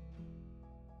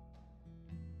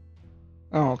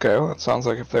 Oh, okay. Well, that sounds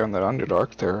like if they're in the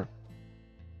Underdark, they're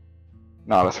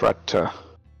not a threat to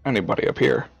anybody up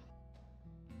here.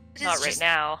 It is Not right just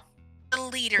now. the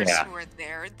leaders Yeah. who are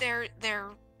there.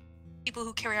 They're people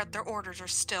who carry out their orders are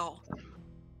still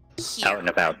here. Out and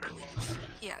about.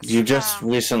 Yes. You just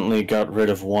recently got rid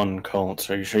of one cult.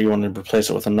 Are you sure you want to replace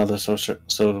it with another so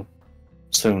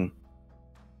soon?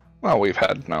 Well, we've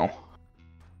had no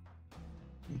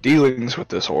dealings with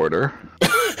this order.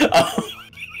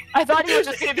 I thought he was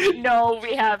just gonna be no.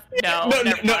 We have no.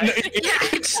 Never mind.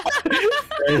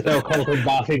 There is no cult in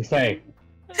Bossing Say.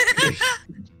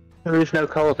 There is no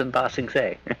cult in Bossing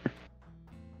Say.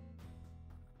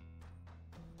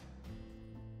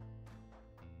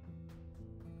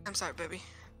 I'm sorry, baby.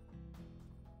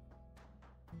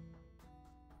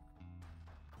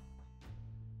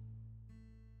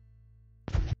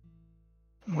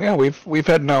 Yeah, we've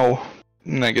had no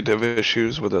negative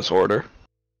issues with this order.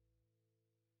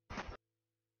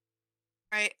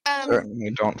 Right.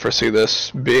 Certainly don't foresee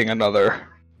this being another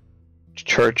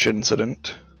church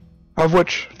incident, of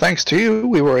which, thanks to you,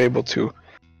 we were able to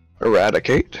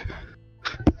eradicate.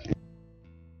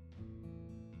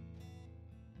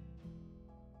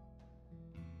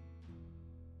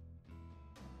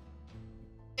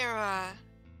 There,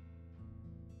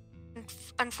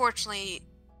 unfortunately,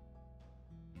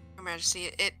 Your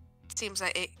Majesty, it seems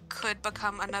that it could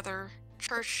become another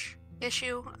church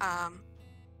issue.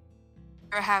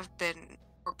 There have been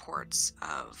reports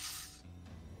of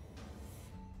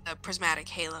the prismatic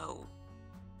halo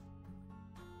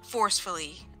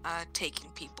forcefully taking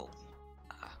people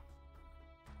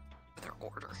for their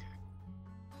order.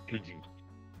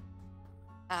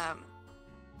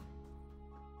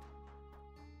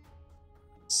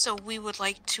 So we would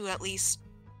like to at least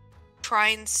try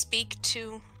and speak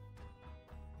to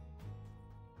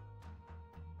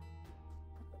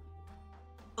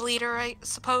the leader, I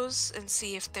suppose, and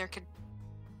see if there could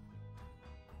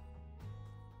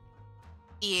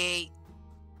be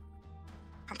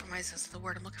a compromise is the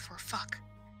word I'm looking for. Fuck.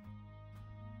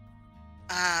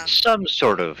 Some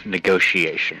sort of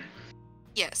negotiation.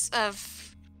 Yes, of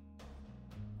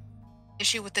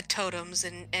issue with the totems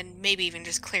and maybe even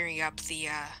just clearing up the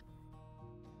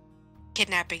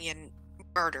kidnapping and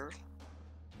murder.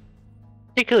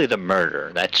 Particularly the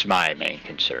murder. That's my main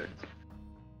concern.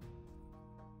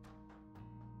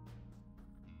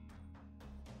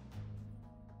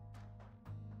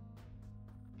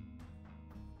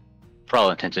 For all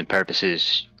intents and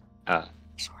purposes,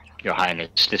 Your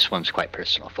Highness, this one's quite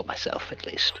personal for myself, at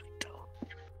least.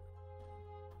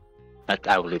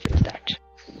 I will leave it at that.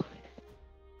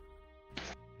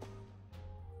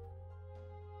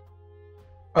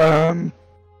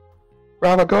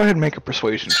 Rava, go ahead and make a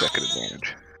persuasion check at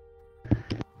advantage.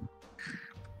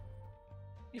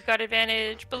 You've got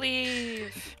advantage.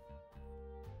 Believe.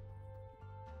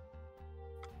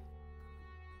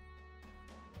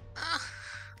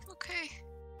 Okay.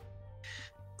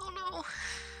 Oh no.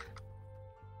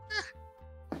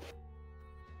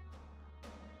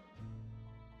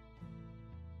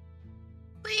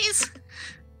 Please.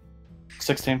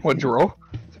 16. What'd you roll?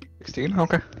 16?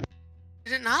 Okay.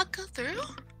 Did it not go through?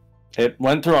 It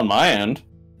went through on my end.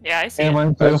 Yeah, I see And it.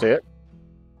 mine too. That's it.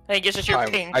 I think it's just your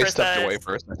ping I for stepped the... away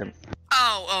for a second.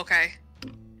 Oh, okay.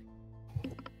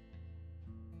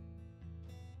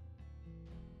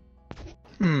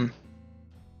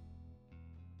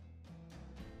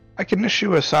 I can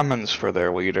issue a summons for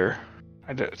their leader.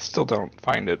 Still don't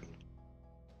find it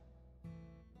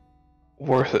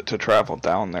worth it to travel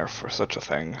down there for such a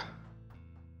thing.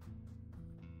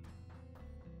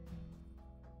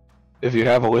 If you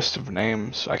have a list of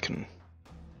names, I can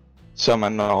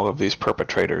summon all of these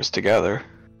perpetrators together.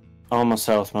 I'm a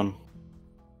Southman.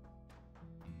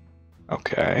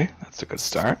 Okay, that's a good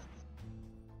start.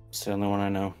 It's the only one I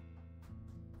know.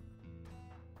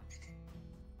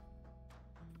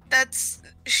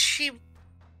 She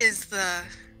is the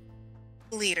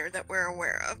leader that we're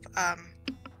aware of.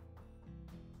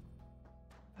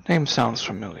 The name sounds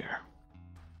familiar.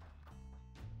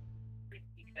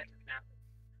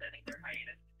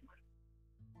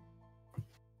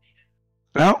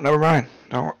 No, never mind.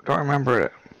 Don't remember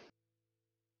it.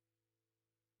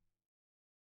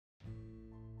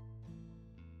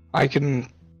 I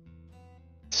can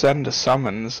send a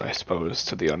summons, I suppose,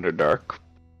 to the Underdark.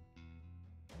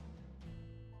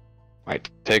 Might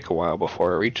take a while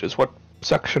before it reaches. What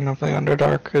section of the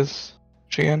Underdark is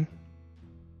she in?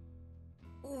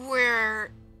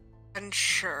 We're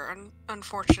unsure,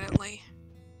 unfortunately.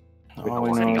 All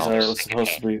we know is that it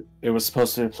was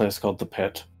supposed to be a place called the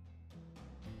Pit.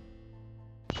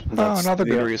 Another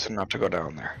good reason not to go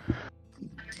down there.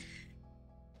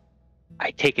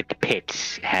 I take it the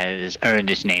pit has earned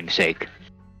its namesake.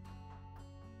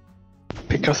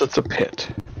 Because it's a pit.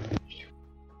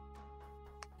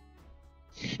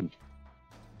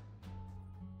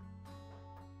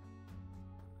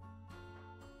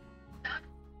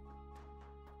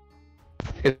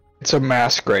 It's a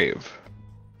mass grave.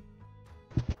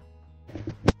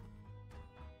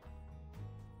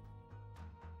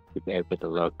 With the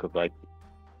look of like,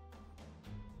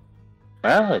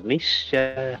 well, at least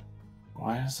Why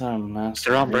is there a mass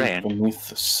They're on grave brand. beneath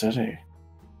the city?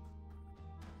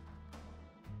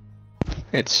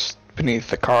 It's beneath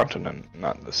the continent,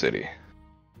 not the city.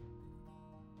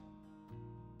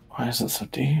 Why is it so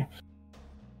deep?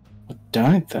 What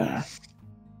died there?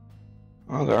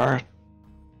 Well, there are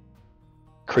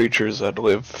creatures that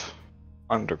live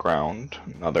underground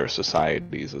and other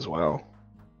societies as well.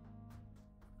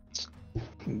 It's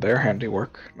their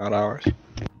handiwork, not ours.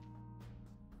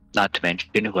 not to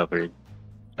mention whoever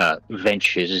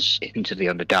ventures into the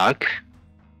Underdark.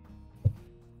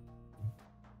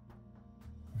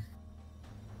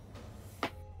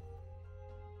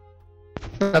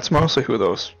 That's mostly who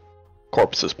those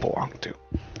corpses belong to.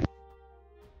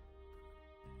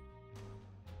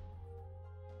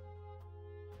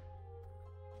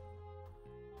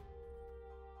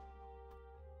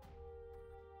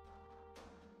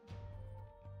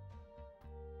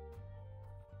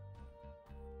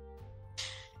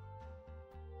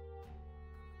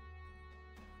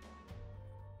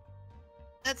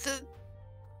 That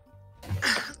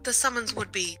the summons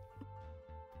would be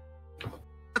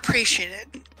appreciated.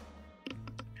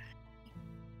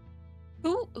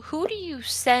 Who do you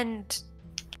send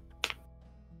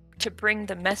to bring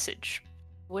the message?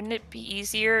 Wouldn't it be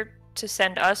easier to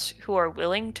send us who are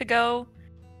willing to go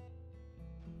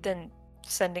than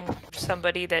sending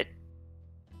somebody that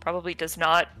probably does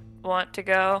not want to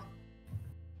go?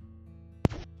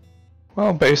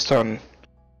 Well, based on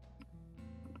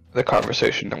the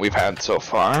conversation that we've had so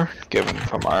far, given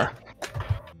from our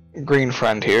green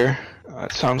friend here,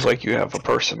 it sounds like you have a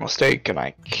personal stake, and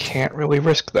I can't really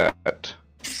risk that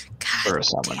for a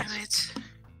summons. Damn it.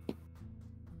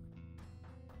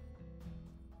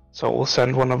 So we'll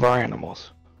send one of our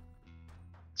animals.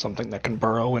 Something that can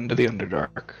burrow into the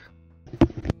Underdark.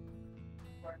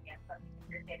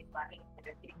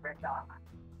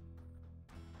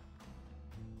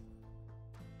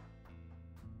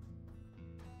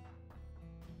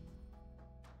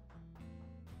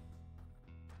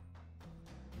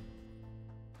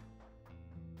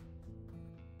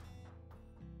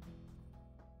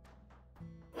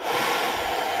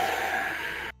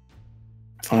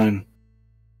 fine.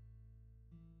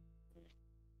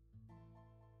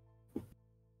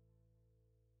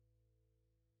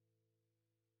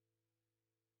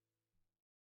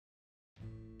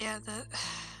 Yeah, That's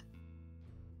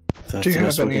Do you the have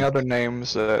best we any can- other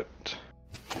names that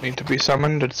need to be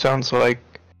summoned? It sounds like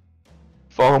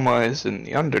Volma is in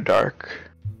the Underdark.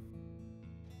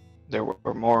 There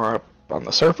were more up on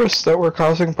the surface that were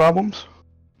causing problems.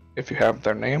 If you have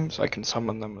their names, I can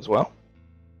summon them as well.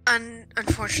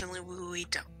 unfortunately, we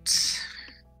don't.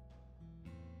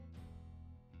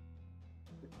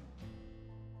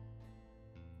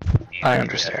 I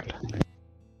understand.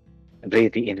 I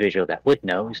believe the individual that would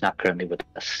know is not currently with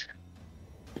us.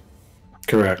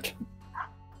 Correct.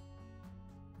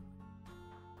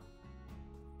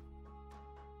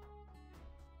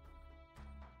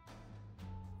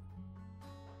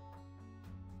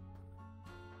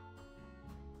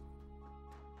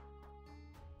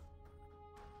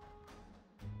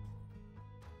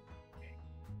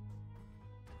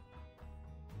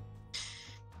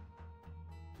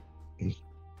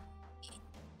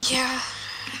 Yeah,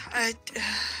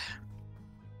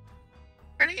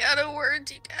 running out of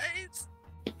words, you guys.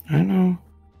 I know.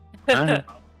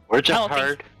 Words I are don't think-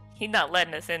 hard. He's not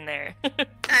letting us in there.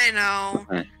 I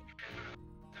know.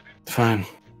 Fine.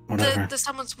 Whatever. The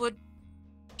summons would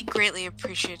be greatly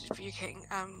appreciated for you, King.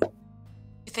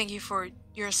 Thank you for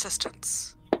your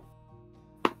assistance.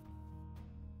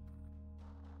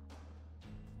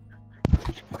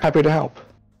 Happy to help.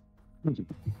 Is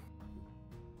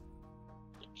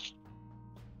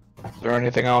there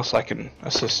anything else I can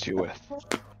assist you with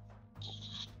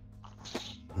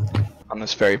on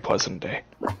this very pleasant day?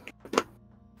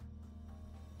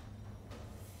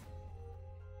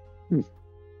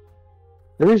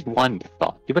 There is one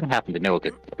thought. You wouldn't happen to know a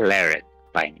good cleric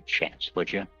by any chance,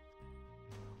 would you?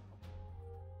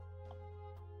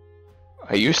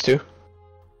 I used to.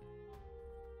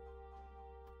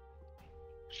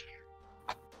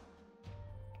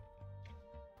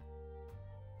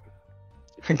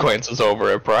 Glances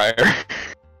over at Briar.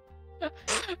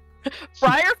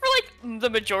 Briar, for like the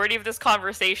majority of this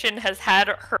conversation, has had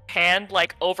her hand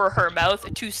like over her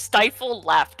mouth to stifle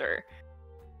laughter.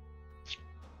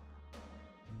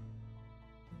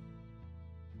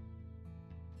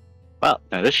 Well,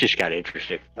 no, this just got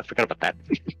interesting. I forgot about that.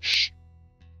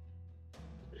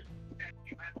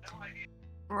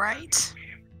 Right?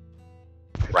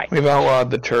 Right. We've outlawed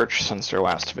the church since their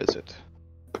last visit.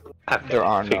 Okay, There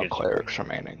are no figured. clerics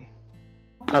remaining.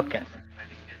 Okay.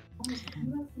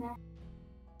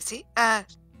 See? Thank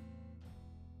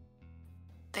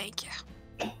you.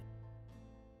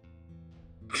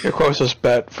 Your closest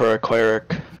bet for a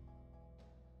cleric,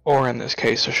 or in this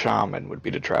case a shaman, would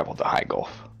be to travel to High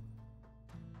Gulf.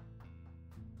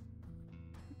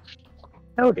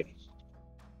 Howdy.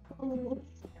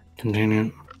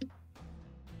 Convenient.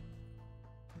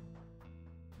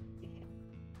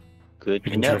 Good You to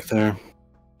can know. check there.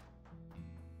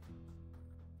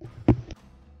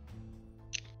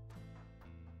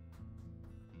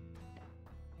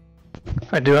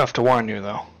 I do have to warn you,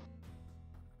 though.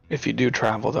 If you do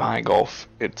travel to High Gulf,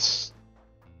 it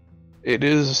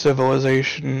is a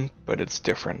civilization, but it's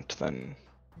different than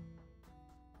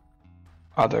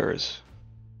others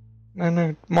in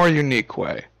a more unique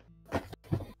way.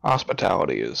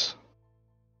 Hospitality is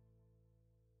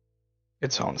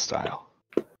its own style.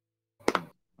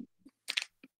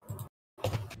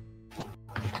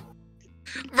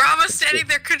 Rama's standing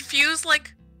there confused,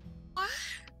 like, what?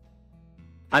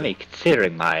 I mean,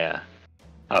 considering my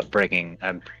upbringing,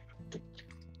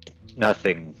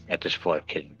 nothing at this point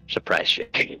can surprise you.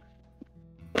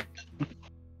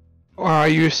 Well, I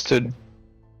used to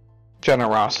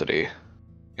generosity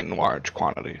in large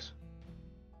quantities.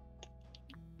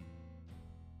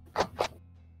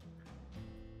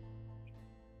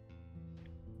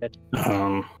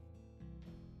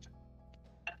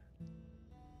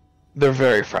 They're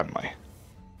very friendly.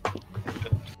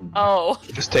 Oh,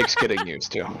 It just takes getting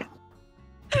used to.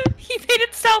 he made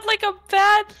it sound like a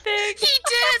bad thing. He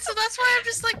did, so that's why I'm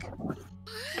just like,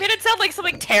 Made it sound like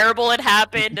something terrible had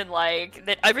happened and like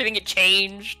that everything had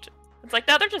changed. It's like,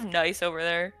 no, they're just nice over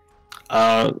there.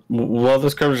 While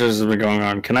this conversation has been going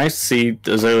on, can I see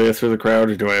Azalea through the crowd,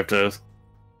 or do I have to?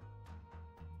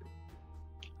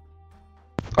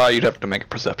 You'd have to make a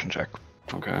perception check.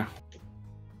 Okay.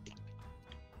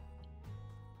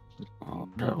 I'll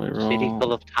probably roll. City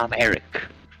full of Tom Eric.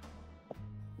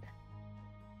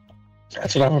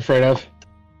 That's what I'm afraid of.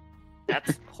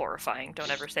 That's horrifying. Don't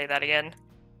ever say that again.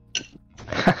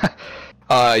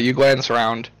 You glance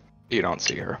around. You don't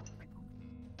see her.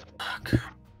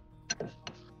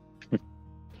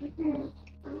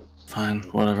 Fine,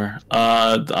 whatever.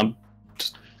 I'm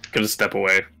just gonna step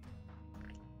away.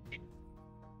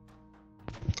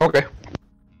 Okay.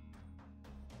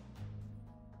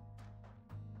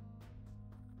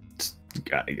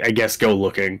 I guess go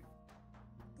looking.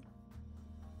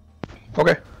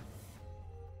 Okay.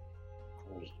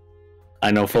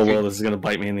 I know full well this is gonna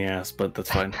bite me in the ass, but that's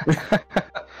fine.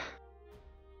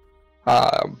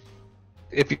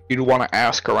 If you want to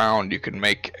ask around, you can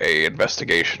make a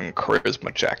investigation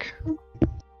charisma check.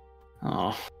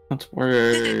 Oh, that's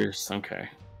worse. Okay.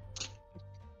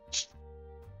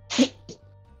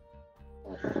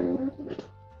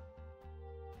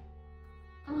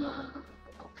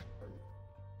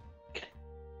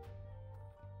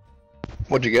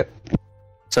 What'd you get?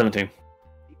 17.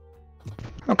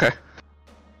 Okay.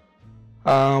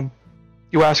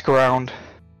 You ask around,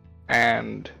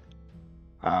 and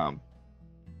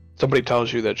somebody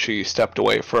tells you that she stepped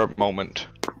away for a moment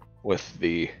with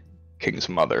the king's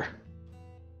mother,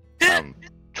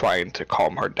 trying to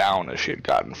calm her down as she had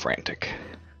gotten frantic.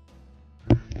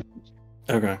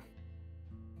 Okay.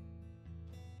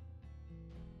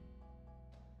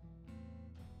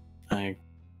 I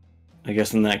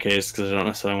guess in that case, because I don't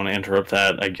necessarily want to interrupt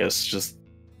that, I guess just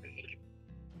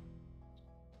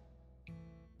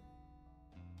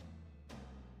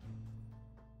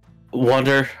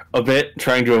wander a bit,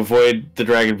 trying to avoid the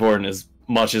Dragonborn as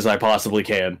much as I possibly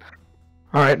can.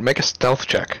 Alright, make a stealth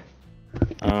check.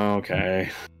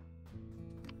 Okay.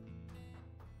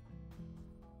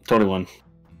 21.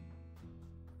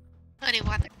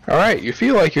 21. Alright, you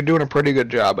feel like you're doing a pretty good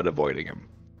job at avoiding him.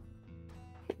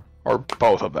 Or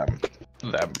both of them.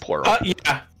 Them, plural.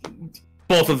 Yeah.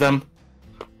 Both of them.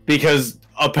 Because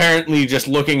apparently just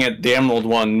looking at the emerald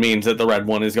one means that the red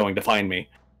one is going to find me.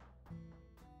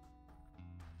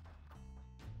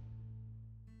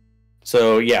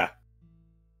 So, yeah.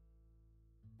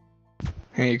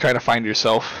 And you kind of find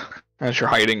yourself, as you're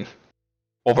hiding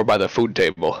over by the food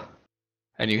table,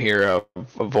 and you hear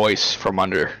a voice from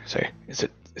under say, is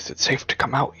it safe to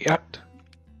come out yet?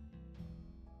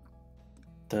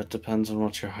 That depends on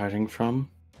what you're hiding from.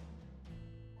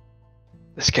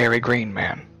 The scary green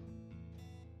man.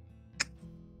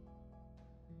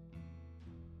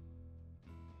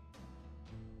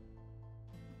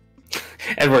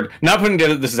 Edward, not putting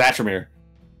together this is Atramir.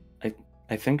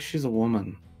 I think she's a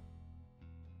woman.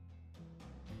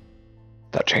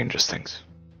 That changes things.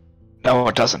 No,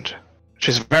 it doesn't.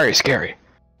 She's very scary.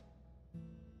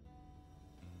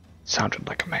 Sounded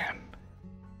like a man.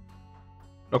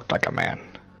 Looked like a man.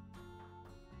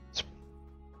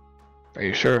 Are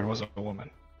you sure it was a woman?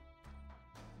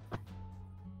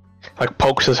 Like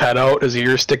pokes his head out, his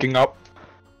ears sticking up,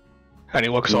 and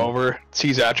he looks over,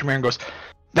 sees Atramir, and goes,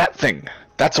 "That thing,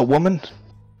 that's a woman?"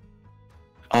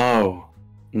 Oh,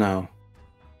 no.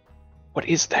 What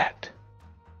is that?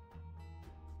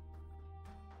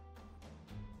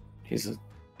 He's a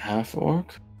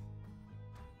half-orc?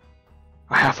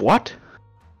 A half what?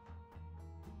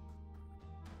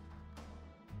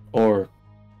 Or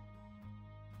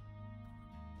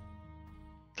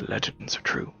The legends are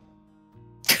true.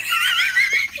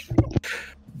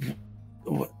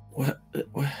 What?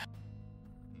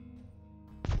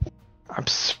 I'm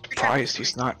surprised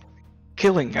he's not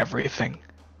killing everything.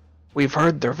 We've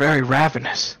heard they're very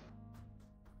ravenous.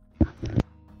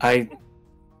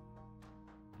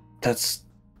 That's...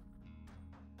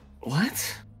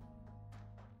 What?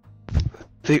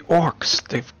 The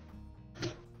orcs,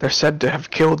 they're said to have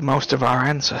killed most of our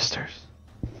ancestors.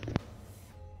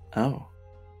 Oh.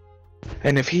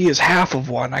 And if he is half of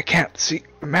one, I can't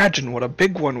imagine what a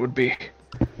big one would be.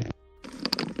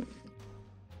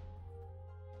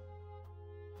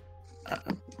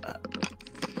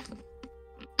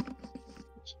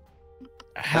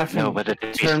 Half No, in but it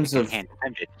terms of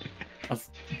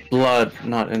blood,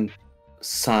 not in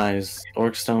size.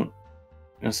 Orcs don't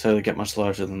necessarily get much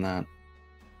larger than that.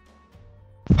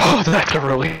 Oh, that's a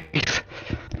relief.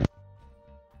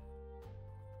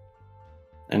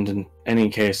 And in any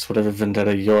case, whatever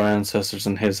vendetta your ancestors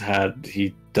and his had,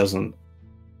 he doesn't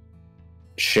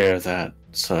share that,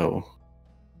 so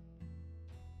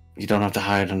you don't have to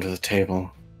hide under the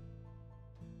table.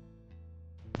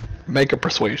 Make a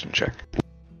persuasion check.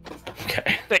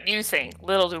 Okay. But you think,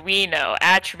 little do we know,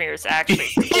 Atramir is actually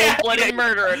Yeah, blooded yeah.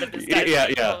 murderer to this guy.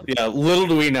 Yeah. Little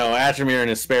do we know, Atramir in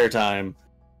his spare time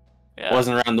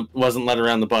wasn't led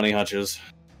around the bunny hutches.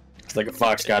 It's like a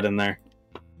fox got in there.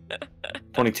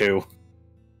 22.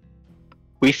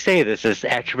 We say this as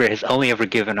Atramir has only ever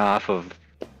given off of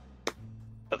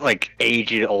like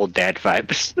aged old dad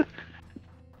vibes.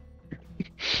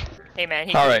 Hey man,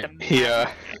 he All did right, the he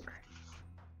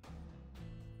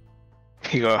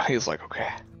He's like, okay,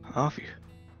 well,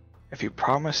 if you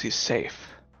promise he's safe.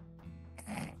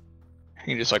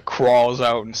 He just like crawls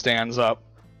out and stands up.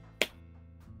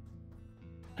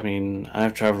 I mean,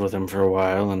 I've traveled with him for a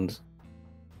while, and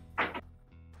I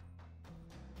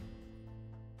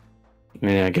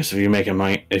mean, I guess if you make him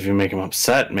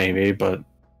upset, maybe, but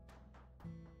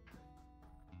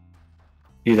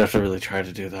you'd have to really try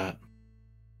to do that.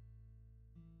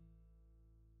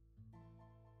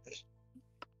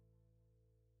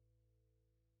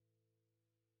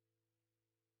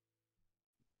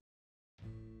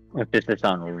 This is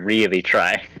on really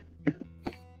try.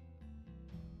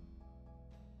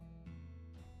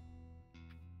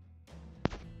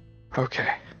 Okay.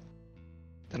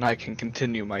 Then I can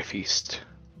continue my feast.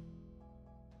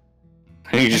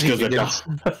 And he just goes like, begins,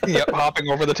 yep, hopping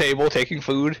over the table, taking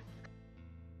food.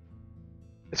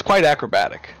 It's quite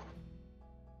acrobatic.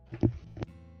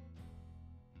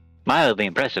 Mildly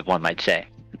impressive, one might say.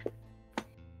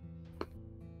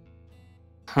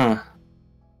 huh.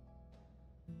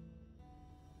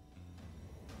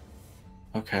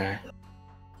 Okay.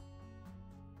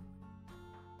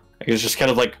 He's just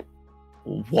kind of like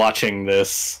watching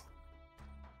this.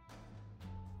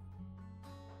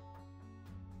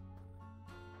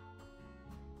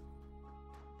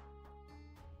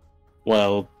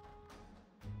 Well,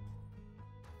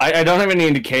 I don't have any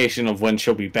indication of when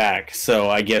she'll be back, so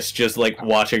I guess just like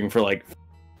watching for like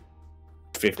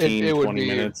 15, It would 20 be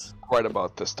minutes. right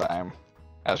about this time,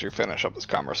 as you finish up this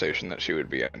conversation, that she would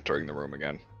be entering the room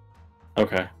again.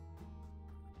 Okay.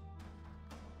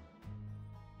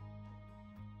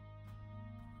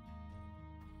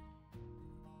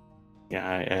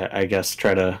 Yeah, I guess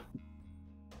try to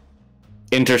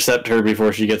intercept her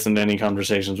before she gets into any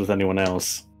conversations with anyone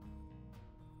else.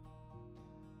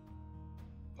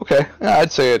 Okay, yeah,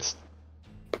 I'd say it's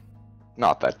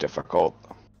not that difficult.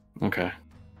 Okay.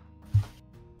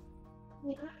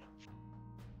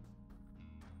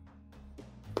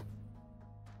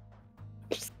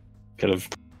 Just kind of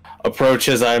approach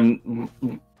as I'm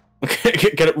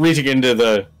kind of reaching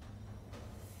into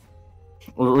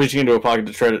a pocket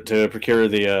to try to procure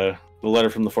the letter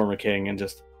from the former king, and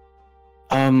just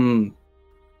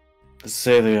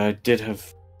say that I did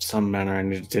have some matter I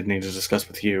did need to discuss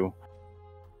with you.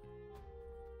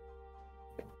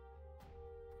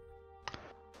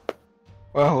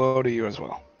 Well, hello to you as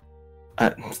well.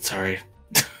 Sorry.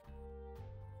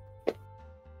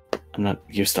 I'm not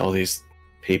used to all these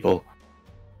people.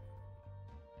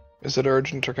 Is it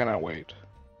urgent or can I wait?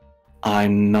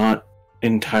 I'm not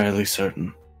entirely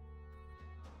certain.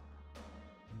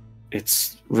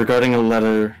 It's regarding a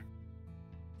letter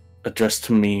addressed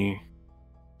to me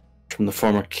from the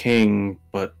former king,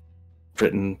 but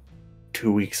written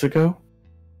 2 weeks ago.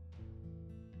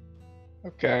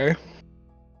 Okay.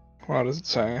 What does it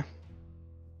say?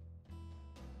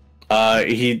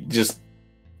 He just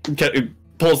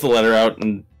pulls the letter out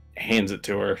and hands it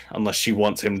to her, unless she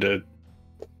wants him to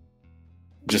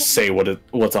just say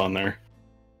what's on there.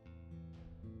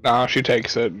 Nah, she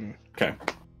takes it. And... Okay.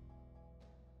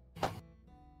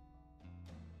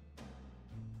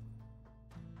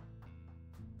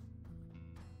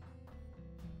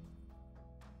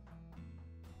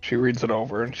 She reads it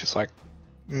over and she's like,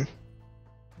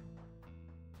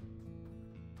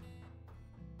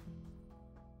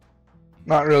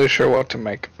 Not really sure what to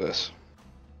make of this.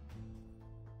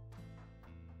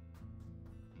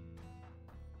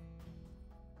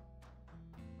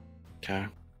 Okay.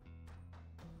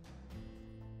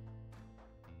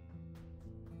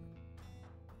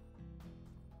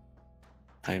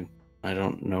 I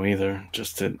don't know either.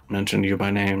 Just it mentioned you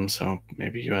by name, so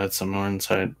maybe you had some more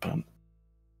insight, but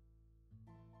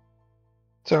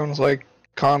Sounds like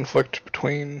conflict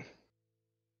between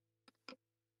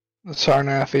the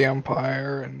Sarnathi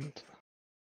Empire and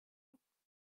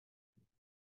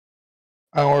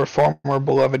our former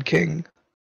beloved king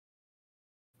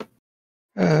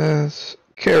has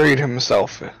carried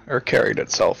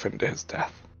itself into his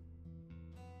death.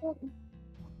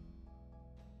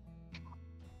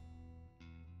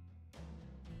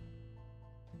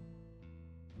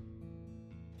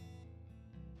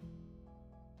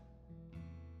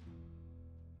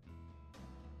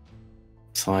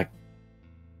 it's like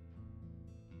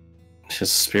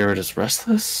his spirit is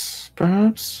restless,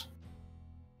 perhaps?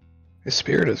 His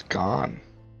spirit is gone.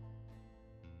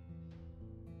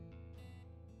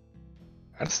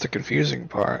 That's the confusing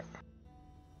part.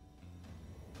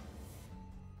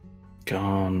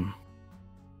 Gone.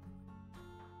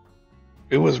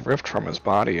 It was ripped from his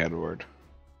body, Edward.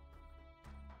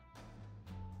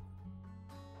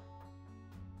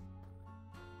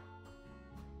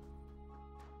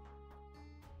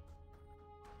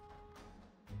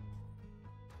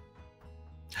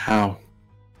 How?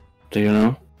 Do you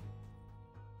know?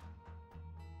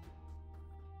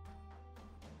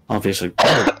 Obviously,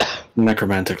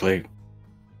 necromantically,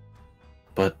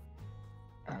 but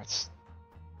It's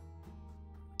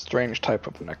a strange type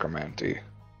of necromantic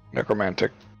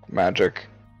magic.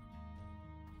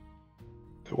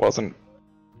 It wasn't.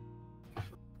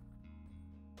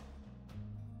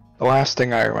 The last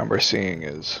thing I remember seeing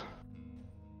is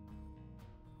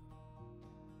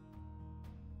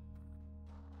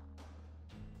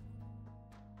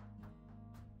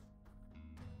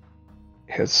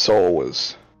his soul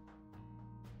was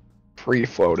free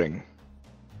floating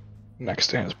next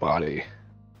to his body.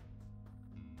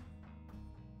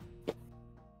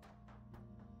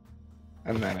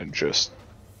 And then it just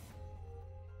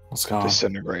what's going on?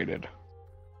 disintegrated.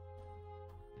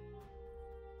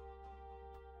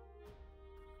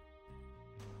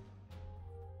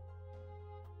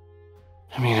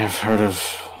 I mean, I've heard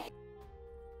of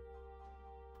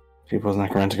people with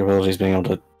necromantic abilities being able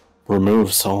to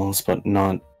remove souls, but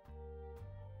not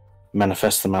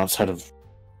manifest them outside of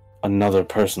another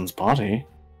person's body.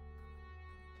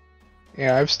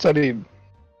 Yeah, I've studied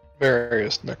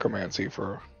various necromancy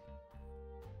for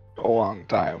a long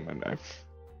time, and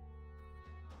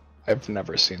I've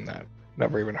never seen that.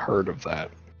 Never even heard of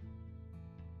that.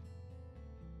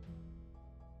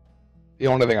 The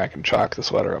only thing I can chalk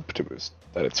this letter up to is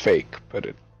that it's fake, but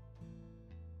it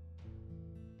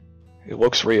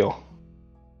looks real.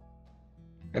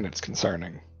 And it's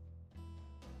concerning.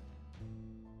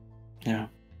 Yeah.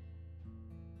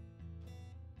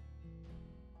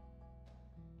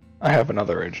 I have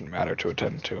another urgent matter to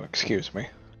attend to, excuse me.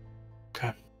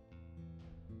 Okay.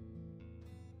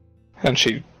 And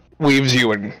she leaves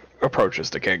you and approaches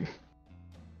the king.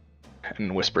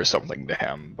 And whispers something to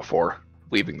him before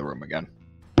leaving the room again.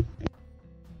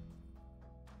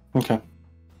 Okay.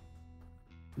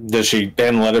 Does she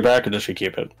hand the letter back, or does she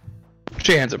keep it?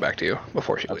 She hands it back to you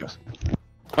before she leaves.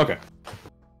 Okay.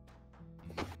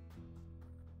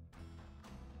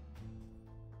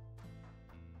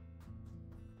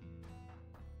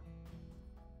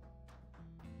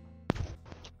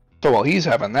 So while he's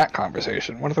having that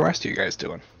conversation, what are the rest of you guys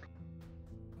doing?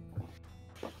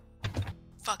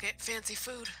 Fuck it, fancy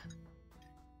food.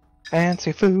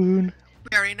 Fancy food.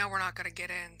 We already know we're not gonna get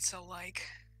in, so like.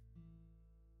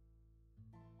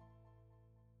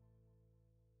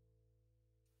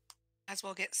 As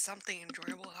well get something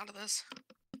enjoyable out of this.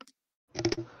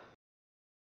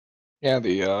 Yeah,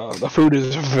 the food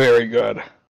is very good.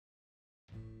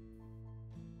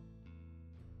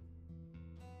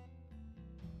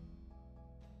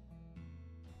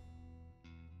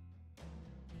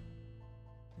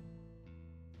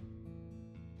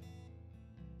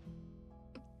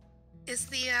 Is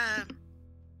the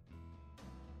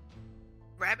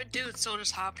rabbit dude still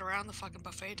just hopped around the fucking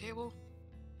buffet table?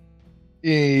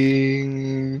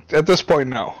 At this point,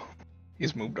 no.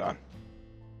 He's moved on.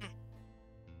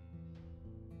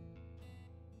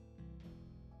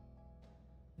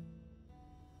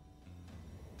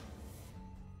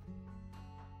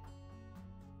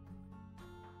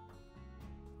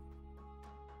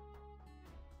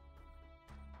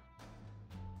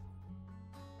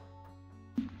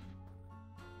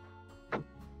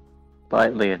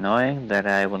 Slightly annoying that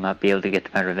I will not be able to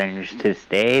get my revenge to this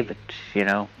day, but, you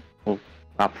know, we'll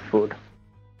opt for food.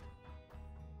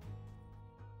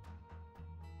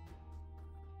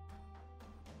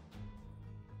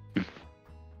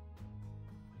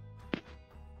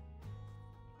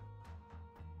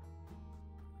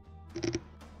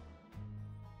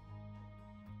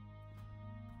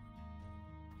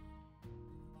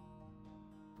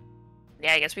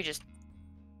 Yeah, I guess we just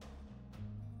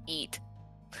eat.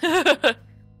 Yeah.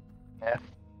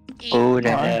 Eat, Food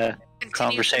and continue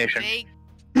conversation. Vague,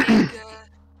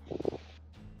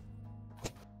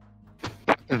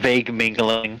 Vague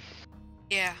mingling.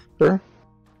 yeah. Sure.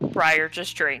 Briar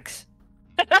just drinks.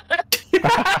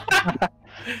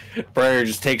 Briar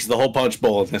just takes the whole punch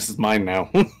bowl, and this is mine now.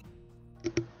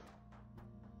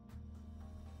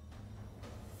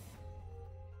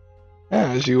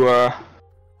 Yeah, as you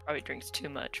Probably drinks too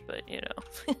much, but you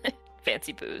know,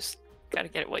 fancy booze. Gotta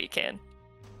get it while you can.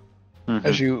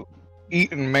 as you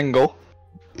eat and mingle,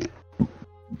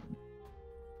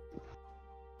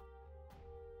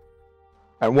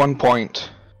 at one point,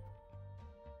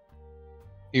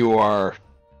 you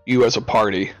as a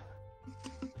party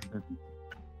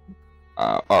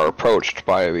are approached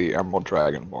by the Emerald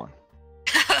Dragonborn.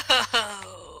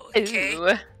 Okay.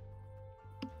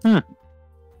 Ooh.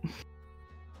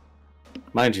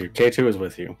 Mind you, K2 is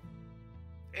with you.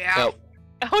 Yeah. Oh,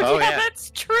 Oh, yeah, yeah. that's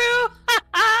true.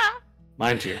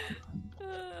 Mind you.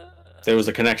 There was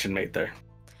a connection made there.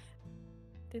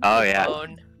 Oh, yeah.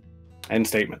 Phone. End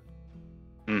statement.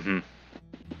 Mm-hmm.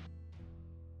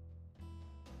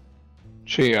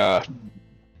 She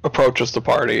approaches the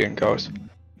party and goes,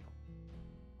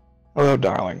 "Hello,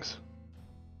 darlings."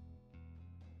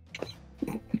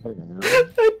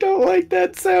 I don't like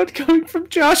that sound coming from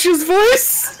Josh's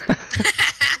voice.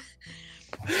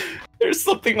 There's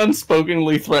something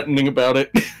unspokenly threatening about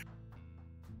it.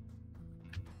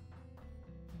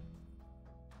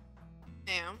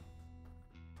 Damn.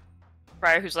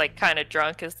 Briar, who's like kind of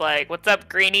drunk, is like, "What's up,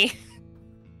 Greenie?"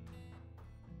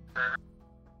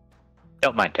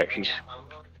 Don't mind her. She's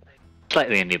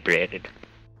slightly inebriated.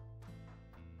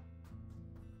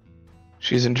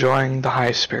 She's enjoying the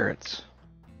high spirits.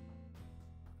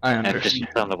 I understand.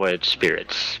 Emphasis on the word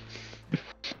spirits.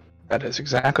 That is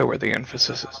exactly where the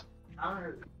emphasis is.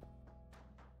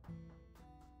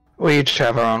 We each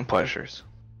have our own pleasures.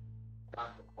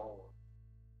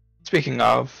 Speaking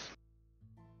of,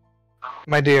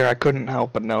 my dear, I couldn't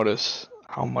help but notice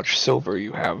how much silver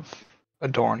you have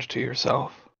adorned to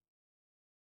yourself.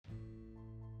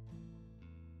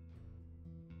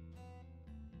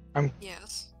 I'm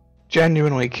Yes.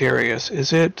 genuinely curious,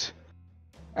 is it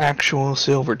actual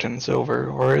Silverton silver,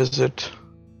 or is it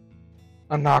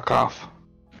a knockoff?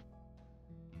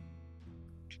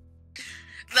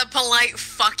 The polite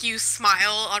fuck you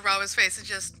smile on Robin's face is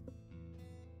just...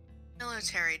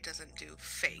 Military doesn't do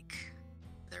fake.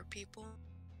 They're people.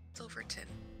 Silverton.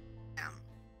 Yeah.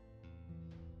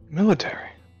 Military.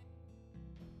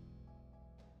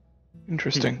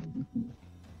 Interesting.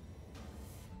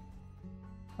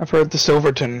 I've heard the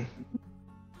Silverton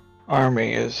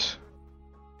army is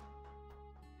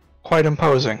quite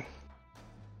imposing.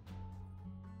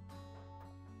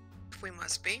 We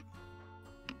must be.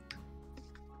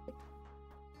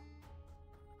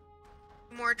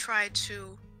 More try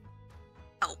to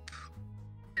help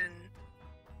and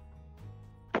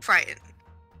frighten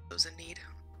those in need.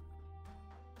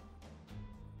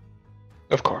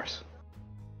 Of course.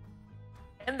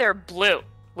 And they're blue,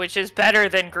 which is better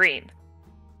than green.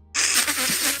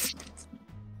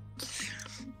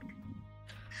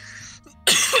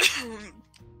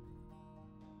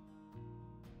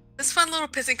 This fun little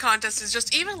pissing contest is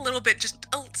just even a little bit, just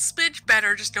a smidge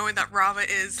better, just knowing that Rava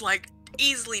is like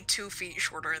easily 2 feet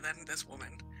shorter than this woman.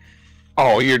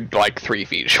 Oh, you're like 3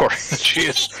 feet shorter than she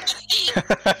is.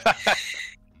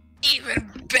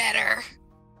 Even better.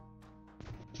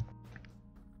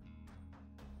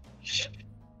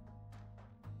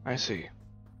 I see.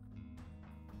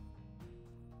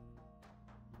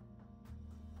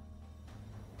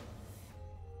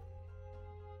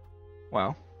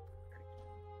 Well,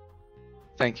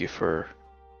 thank you for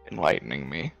enlightening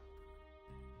me.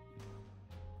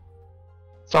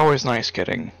 It's always nice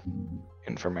getting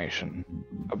information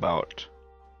about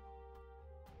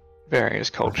various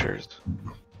cultures.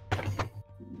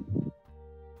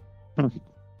 Is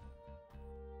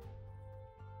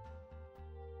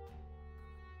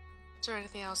there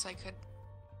anything else I could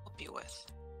help you with?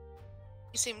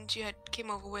 You seemed you came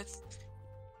over with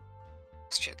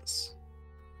questions.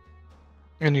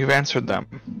 And you've answered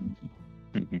them.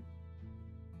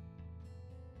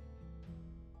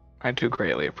 I do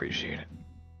greatly appreciate it.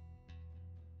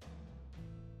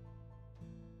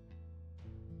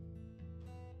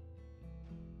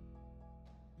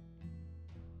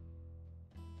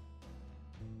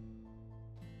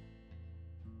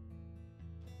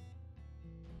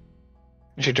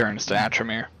 She turns to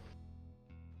Atramir.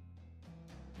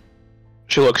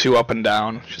 She looks you up and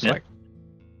down. She's like,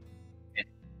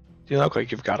 "You look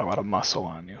like you've got a lot of muscle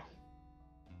on you.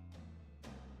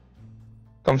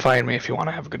 Come find me if you want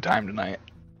to have a good time tonight."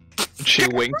 She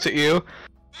winks at you,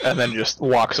 and then just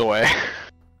walks away.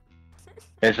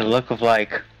 There's a look of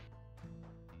like,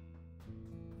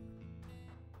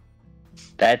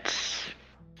 that's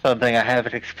something I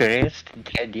haven't experienced in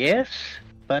 10 years,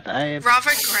 but I am... Rava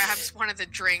grabs one of the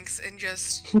drinks and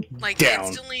just, like, Down.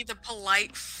 instantly the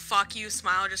polite fuck you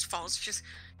smile just falls. Just,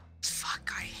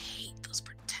 fuck, I hate those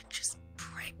pretentious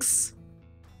pricks.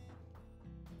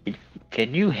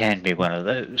 Can you hand me one of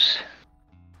those?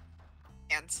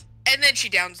 And then she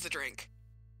downs the drink.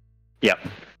 Yep.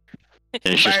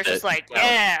 And it's Briar's just like,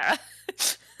 yeah.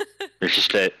 There's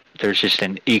just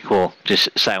an equal, just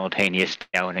simultaneous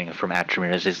downing from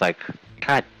Atramir as he's like,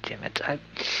 God damn it.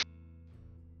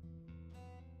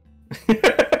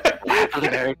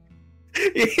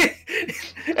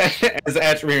 As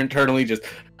Atramir internally just,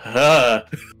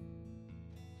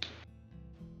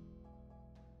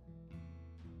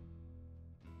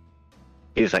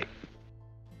 He's like,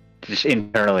 just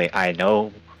internally, I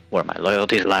know where my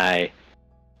loyalties lie.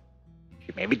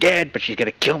 She may be dead, but she's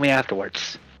gonna kill me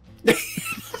afterwards.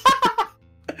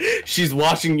 She's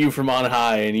watching you from on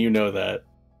high, and you know that.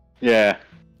 Yeah.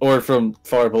 Or from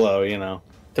far below, you know.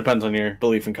 Depends on your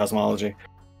belief in cosmology.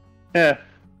 Yeah.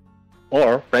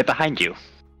 Or right behind you.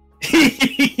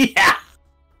 Yeah.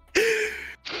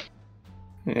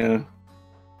 Yeah.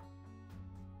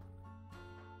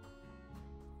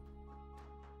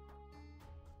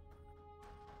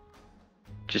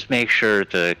 Just make sure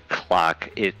the clock,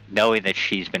 knowing that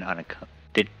she's been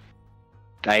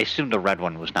I assume the red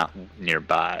one was not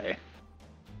nearby.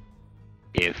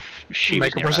 If she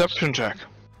Make a was nearby. perception check.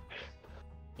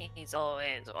 He's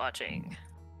always watching.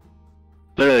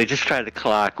 Literally, just try the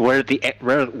clock where the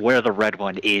red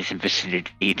one is in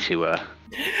vicinity to I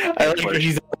like that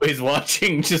he's always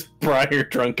watching, just Briar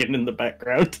drunken in the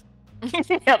background.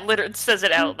 Yeah, literally says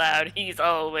it out loud. He's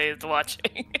always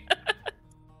watching.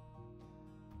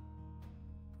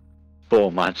 full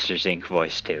Monsters Inc.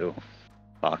 voice too.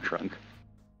 While drunk.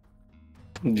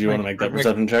 Do you want to make that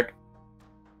perception check?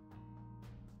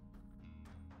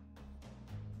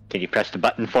 Can you press the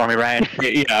button for me, Ryan?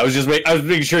 Yeah, I was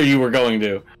making sure you were going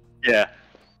to. Yeah.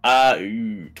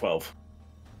 12.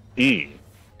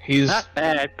 He's Not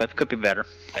bad, but could be better.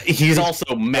 He's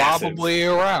also massive. probably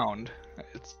around.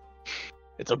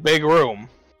 It's a big room.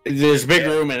 There's a big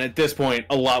room, and at this point,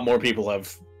 a lot more people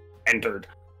have entered.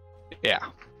 Yeah.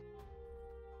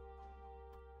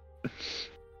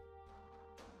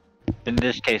 In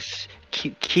this case,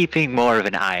 keeping more of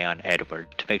an eye on Edward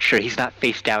to make sure he's not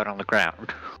face down on the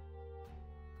ground.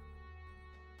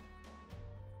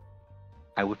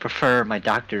 I would prefer my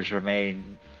doctors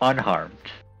remain unharmed.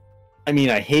 I mean,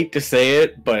 I hate to say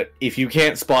it, but if you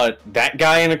can't spot that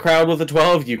guy in a crowd with a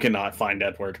 12, you cannot find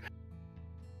Edward.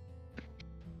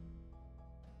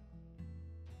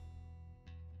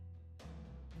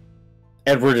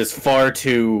 Edward is far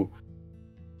too...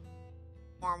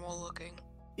 Normal looking.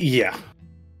 Yeah.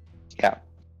 Yeah.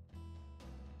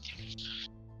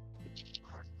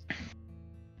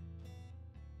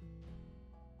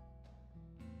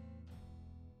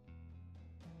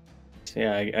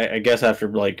 Yeah, I guess after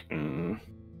like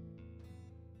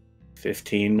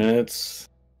 15 minutes,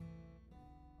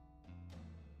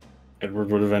 Edward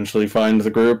would eventually find the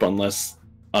group unless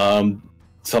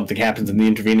something happens in the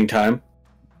intervening time.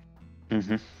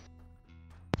 Mm-hmm.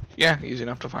 Yeah, easy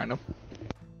enough to find him.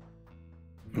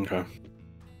 Okay.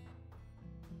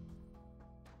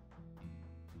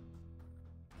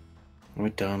 We're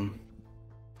done.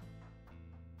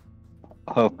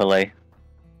 Hopefully.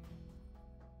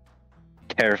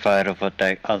 Terrified of what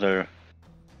the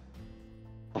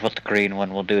green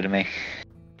one will do to me.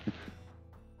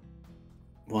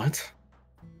 What?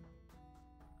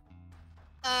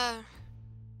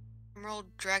 Emerald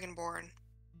Dragonborn.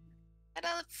 Had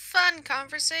a fun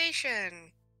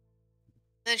conversation.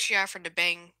 Then she offered to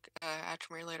bang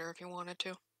after me later if you wanted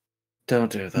to.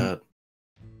 Don't do that.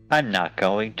 I'm not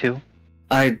going to.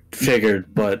 I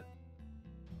figured, but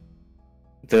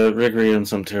the Rigri and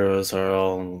Samtiras are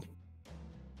all...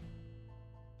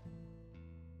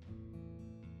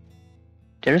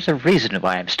 There's a reason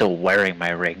why I'm still wearing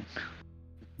my ring.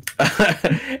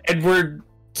 Edward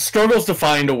struggles to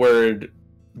find a word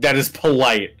that is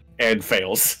polite and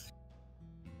fails.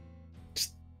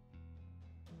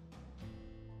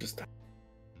 Just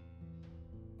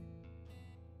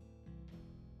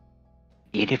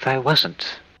Even if I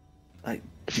wasn't, I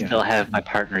still have my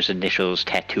partner's initials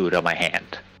tattooed on my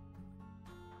hand.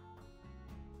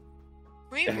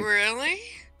 Wait, really?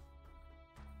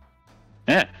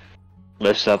 Yeah.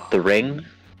 Lifts up the ring,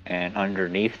 and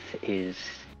underneath is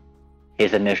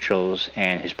his initials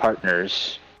and his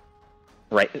partner's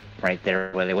right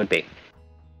there where they would be.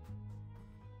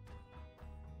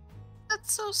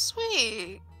 That's so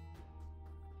sweet.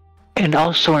 And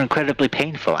also incredibly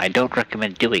painful. I don't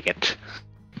recommend doing it.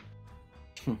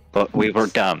 But we were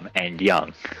dumb and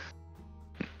young.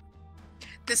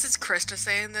 This is Krista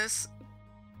saying this.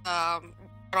 But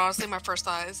honestly, my first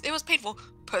thought is, it was painful.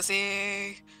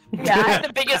 Pussy. Yeah, I had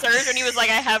the biggest urge when he was like,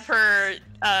 I have her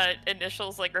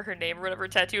initials, like, or her name or whatever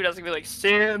tattooed. I was gonna be like,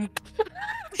 simp.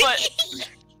 But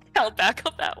held back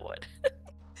on that one.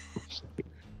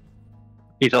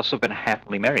 He's also been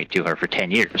happily married to her for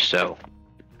 10 years, so...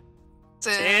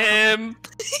 Simp.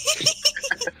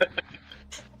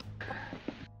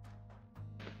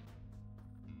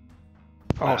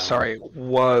 Oh, sorry,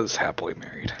 was happily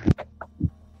married.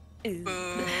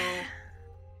 Boo.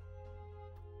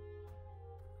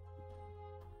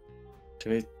 Do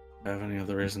we have any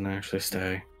other reason to actually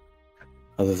stay?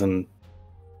 Other than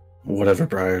whatever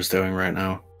Briar's doing right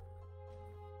now?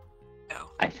 No.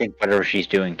 I think whatever she's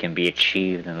doing can be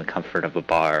achieved in the comfort of a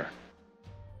bar.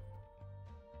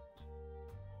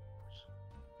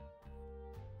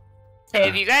 Hey,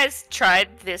 have you guys tried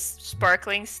this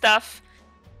sparkling stuff?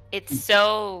 It's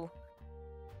so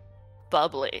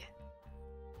bubbly.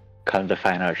 Come to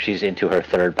find out, she's into her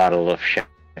third bottle of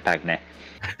champagne.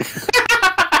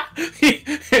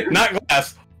 Not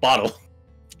glass, bottle.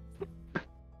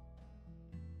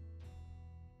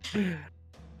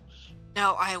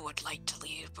 No, I would like to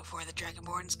leave before the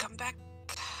Dragonborns come back.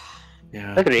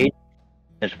 Yeah. Agreed.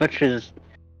 As much as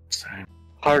Same.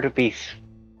 part of me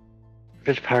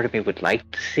would like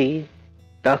to see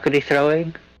balcony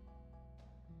throwing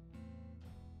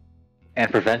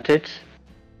and prevent it.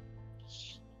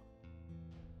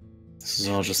 This has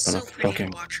all just been a So pretty to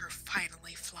fucking. watch her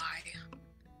finally fly.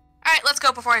 Alright, let's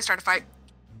go before I start a fight.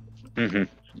 Mm-hmm.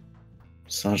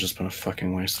 It's all just been a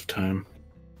fucking waste of time.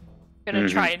 Gonna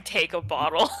try and take a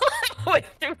bottle with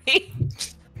me.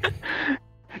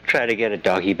 Try to get a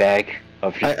doggy bag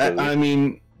of your food. I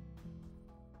mean,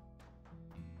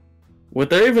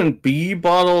 would there even be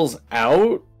bottles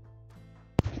out?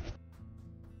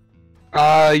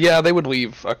 Yeah, they would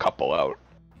leave a couple out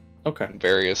Okay. in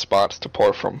various spots to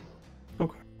pour from.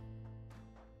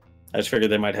 I just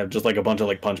figured they might have just like a bunch of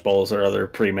like punch bowls or other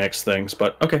pre-mixed things,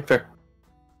 but okay, fair.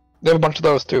 They have a bunch of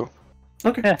those too.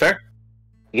 Okay, Yeah. fair.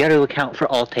 You gotta account for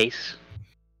all tastes.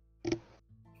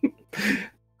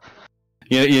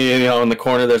 You know, in the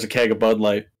corner there's a keg of Bud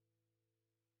Light.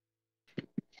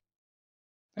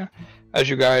 As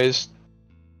you guys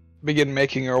begin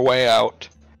making your way out,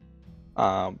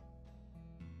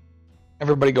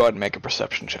 everybody go ahead and make a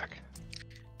perception check.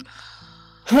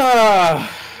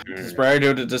 Does Briar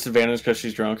do it at disadvantage because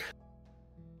she's drunk?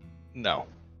 No.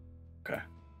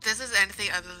 This is anything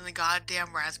other than the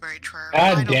goddamn raspberry tray.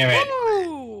 God damn it.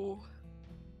 Ooh.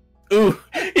 Ooh,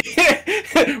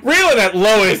 reeling at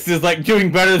lowest is like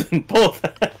doing better than both,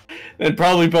 than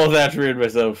probably both Attribute and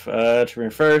myself.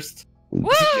 Attribute first.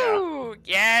 Woo!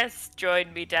 Yes,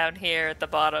 join me down here at the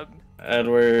bottom.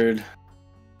 Edward.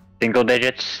 Single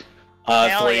digits.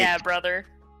 Hell 3. yeah, brother.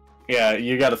 Yeah,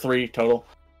 you got a 3 total.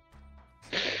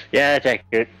 Yeah, that's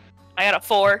accurate. I got a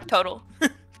 4 total.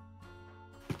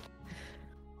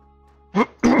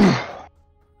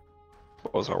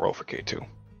 What was our roll for K2?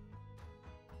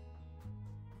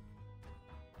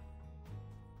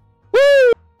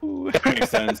 That makes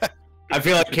sense. I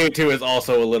feel like K2 is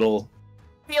also a little.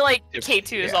 I feel like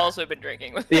K2 has also been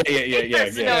drinking with Yeah.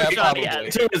 There's no shot he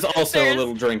hasn't. K2 is also a There's-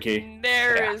 little drinky.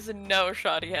 There is no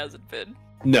shot he hasn't been.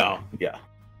 No, yeah.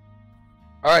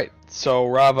 Alright, so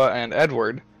Rava and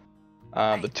Edward,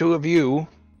 the two of you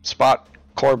spot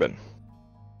Corbin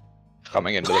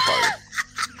coming into the party.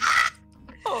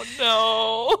 Oh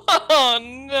no! Oh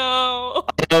no!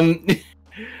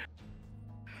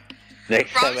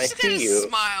 Next time I Rob's just gonna see you.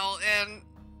 smile and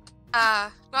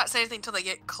not say anything until they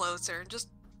get closer. Just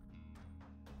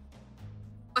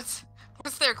once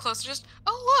they're closer, just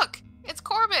look, it's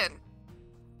Corbin.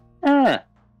 Ah,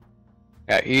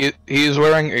 Yeah, he's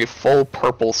wearing a full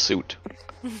purple suit.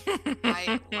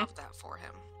 I love that for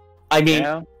him. I you mean,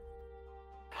 know,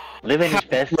 living his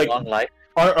best like- long life.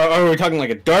 are we talking like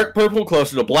a dark purple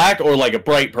closer to black or like a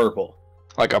bright purple?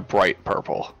 Like a bright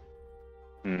purple.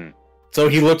 Hmm. So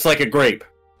he looks like a grape.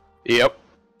 Yep.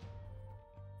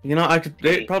 You know,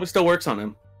 it probably still works on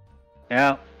him.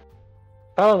 Yeah.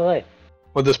 Probably.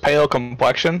 With his pale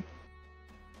complexion.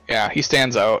 Yeah, he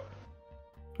stands out.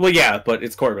 Well, yeah, but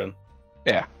it's Corbin.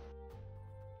 Yeah.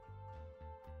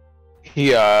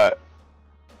 He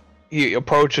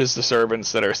approaches the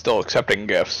servants that are still accepting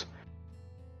gifts.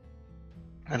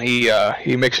 And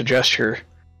he makes a gesture,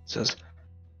 says,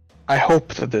 "I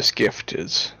hope that this gift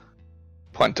is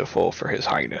plentiful for His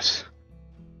Highness."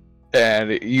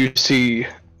 And you see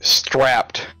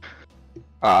strapped,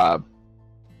 not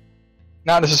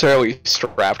necessarily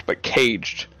strapped, but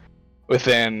caged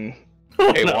within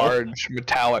a No. large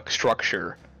metallic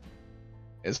structure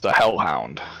is the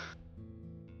Hellhound.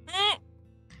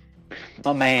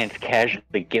 My man's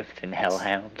casually gifting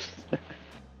hellhounds.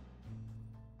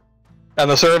 And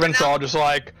the servants all just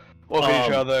like look at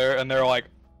each Um, other and they're like,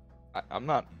 I'm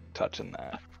not touching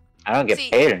that. I don't get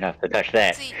See- paid enough to touch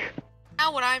that. See,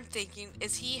 now what I'm thinking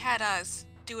is he had us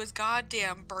do his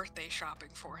goddamn birthday shopping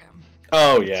for him.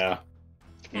 Oh, yeah.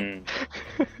 Mm.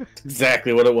 That's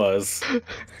exactly what it was.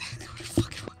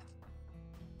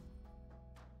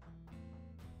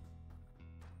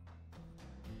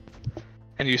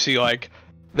 And you see like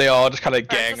they all just kind of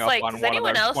just gang up like, on does one of,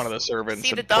 anyone else one of the servants see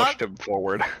and the dog? pushed him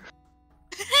forward.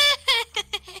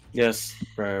 Yes,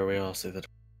 Briar, we all see that.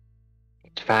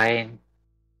 It's fine.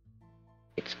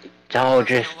 It's It's all I'm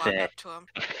gonna just walk up to him.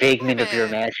 a figment of your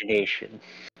Corbin. imagination.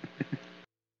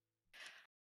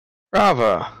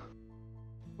 Rava,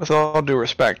 with all due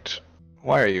respect,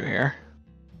 why are you here?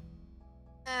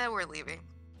 We're leaving.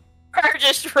 Her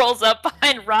just rolls up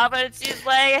behind Rava and she's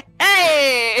like,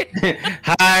 "Hey!"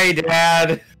 Hi,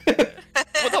 Dad.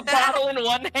 With a bottle in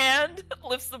one hand,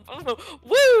 lifts the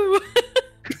woo.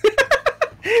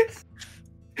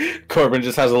 Corbin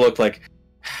just has a look like,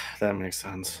 that makes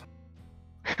sense.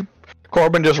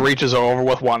 Corbin just reaches over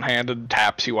with one hand and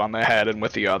taps you on the head, and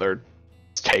with the other,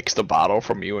 takes the bottle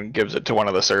from you and gives it to one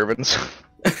of the servants.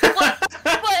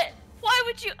 But why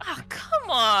would you? Oh, come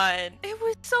on! It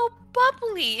was so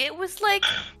bubbly. It was like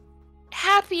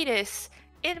happiness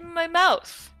in my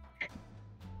mouth.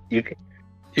 You can.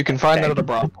 You can find that at a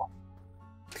brothel.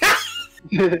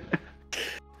 I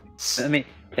mean,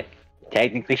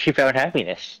 technically, she found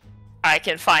happiness. I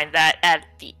can find that at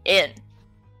the inn.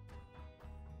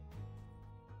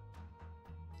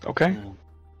 Okay.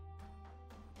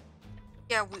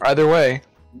 Yeah, Either way,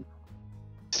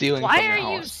 stealing Why from your are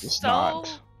you house is so-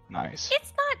 not nice.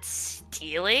 It's not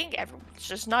stealing. Everyone's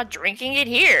just not drinking it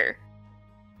here.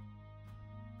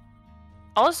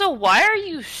 Also, why are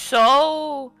you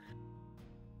so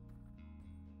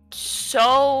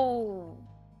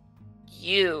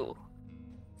you?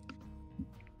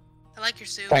 I like your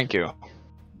suit. Thank you.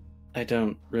 I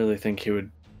don't really think he would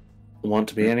want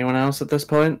to be anyone else at this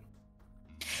point.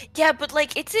 Yeah, but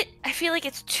like, I feel like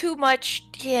it's too much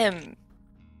him.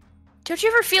 Don't you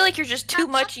ever feel like you're just too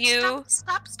much you?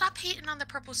 Stop hating on the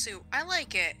purple suit. I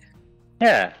like it.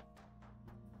 Yeah.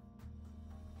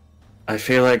 I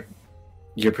feel like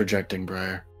you're projecting,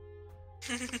 Briar.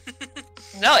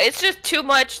 No, it's just too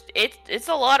much. It's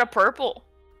a lot of purple.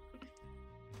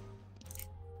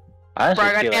 I honestly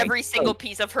Briar got feel like- every single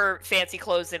piece of her fancy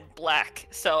clothes in black,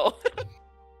 so.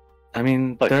 I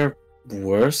mean, Look. there are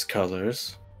worse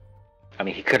colors. I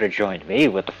mean, he could have joined me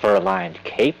with the fur-lined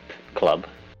cape club.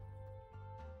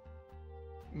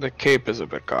 The cape is a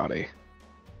bit gaudy.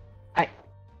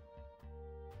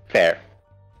 Fair.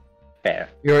 Fair.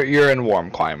 You're in warm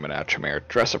climate, Atchimere.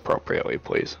 Dress appropriately,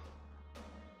 please.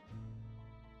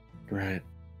 Right.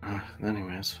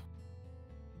 Anyways.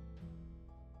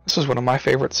 This is one of my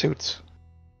favorite suits.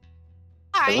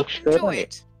 I looks good enjoy on you.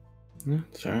 it. Yeah,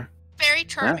 sure. Very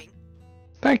charming.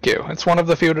 Thank you. It's one of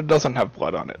the few that doesn't have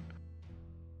blood on it.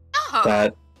 Oh,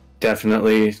 That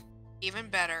definitely even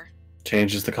better.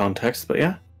 changes the context, but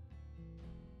yeah.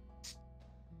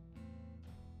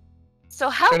 So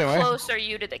how Anyway. close are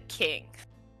you to the king?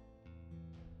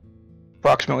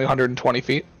 Approximately 120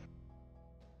 feet.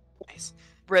 Nice.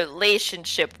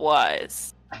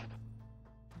 Relationship-wise.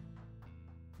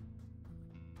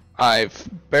 I've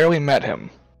barely met him.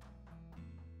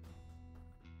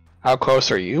 How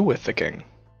close are you with the king?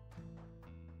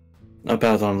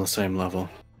 About on the same level.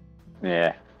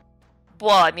 Yeah.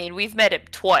 Well, I mean, we've met him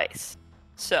twice,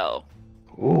 so.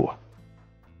 Ooh.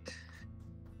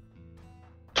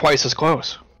 Twice as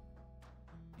close.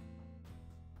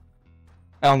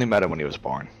 I only met him when he was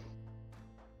born.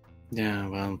 Yeah,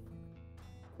 well,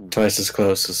 twice as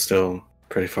close is still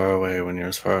pretty far away when you're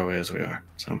as far away as we are,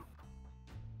 so.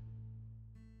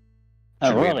 Oh,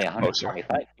 Should we're we only get closer?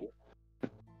 125 feet.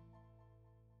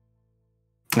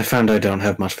 I found I don't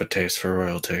have much of a taste for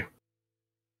royalty.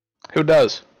 Who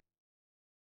does?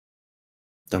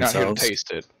 Not here to Themselves.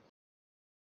 taste it.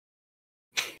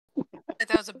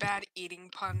 That was a bad eating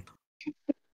pun.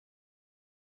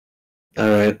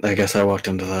 Alright, I guess I walked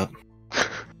into that.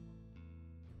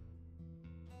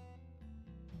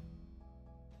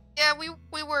 Yeah,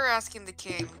 we were asking the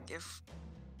king if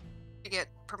to get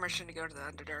permission to go to the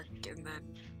Underdark, and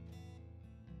then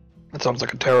That sounds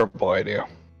like a terrible idea.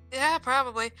 yeah,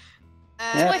 probably.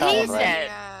 Yeah, what he probably.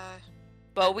 said.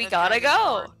 But we gotta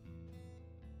go.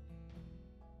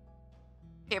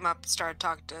 Came up, started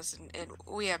talking to us, and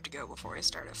we have to go before we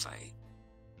start a fight.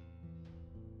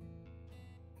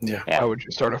 Yeah. Yeah. Why would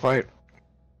you start a fight?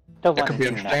 Don't That want could an be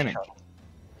entertaining. international.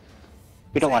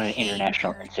 We don't want an I hate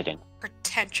international your incident.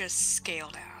 Pretentious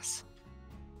scaled ass.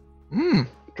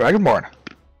 Dragonborn.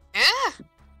 Yeah.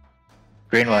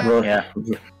 Green one, Royal- yeah.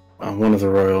 One of the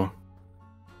royal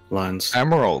lines.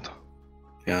 Emerald.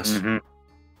 Yes. Mm-hmm.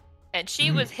 And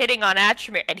she was hitting on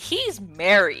Atchimere, and he's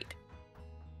married.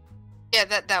 Yeah,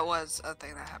 that was a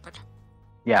thing that happened.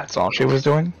 Yeah. That's all she was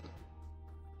doing?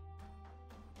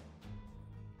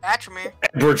 Atchimere.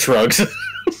 Edward shrugs.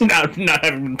 not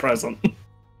having been present.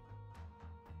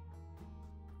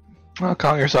 Well,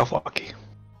 count yourself lucky.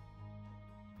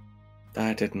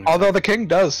 I didn't. Although the king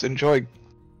does enjoy,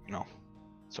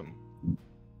 some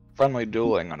friendly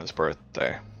dueling on his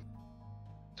birthday.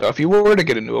 So if you were to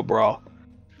get into a brawl,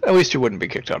 at least you wouldn't be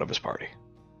kicked out of his party.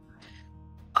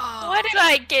 Oh, Why did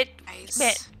I get... nice.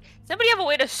 Man, somebody have a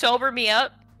way to sober me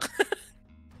up?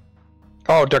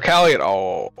 Oh, Darkalion.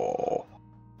 Oh.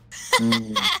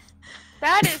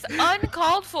 That is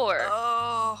uncalled for.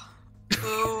 Oh.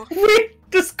 Boo.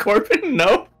 Wait, does Corbin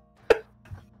know?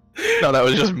 No, that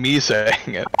was just me saying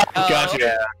it. Oh.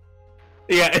 Gotcha.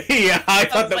 Yeah, I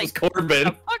thought that like, was Corbin.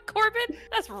 Fuck Corbin?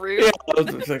 That's rude. Yeah, I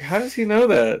was like, how does he know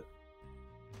that?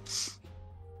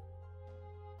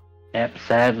 Yep,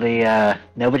 sadly,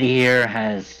 nobody here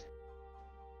has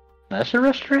lesser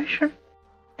restoration?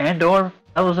 And/or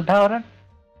I was a paladin?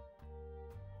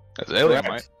 As alien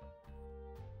might.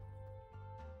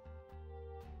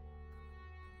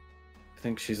 I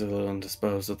think she's a little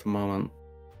indisposed at the moment.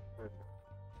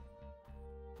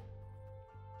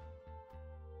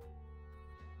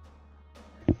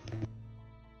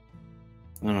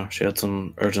 I don't know, she had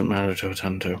some urgent matter to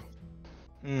attend to.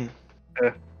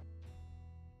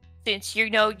 Since you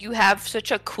know you have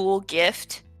such a cool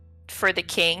gift for the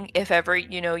king, if ever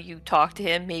you talk to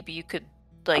him, maybe you could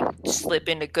like slip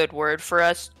in a good word for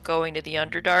us going to the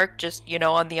Underdark, just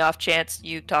on the off chance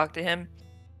you talk to him.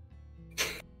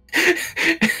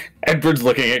 Edward's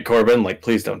looking at Corbin like,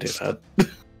 please don't do that.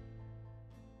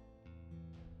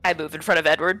 I move in front of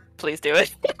Edward. Please do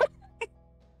it.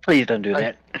 Please don't do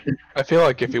that. I feel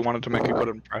like if you wanted to make a good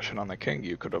impression on the king,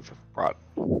 you could have brought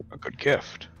a good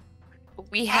gift.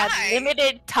 We had Why?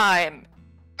 limited time.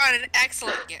 Got an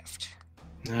excellent gift.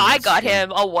 I got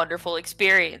him a wonderful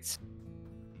experience.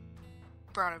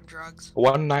 Brought him drugs.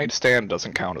 One night stand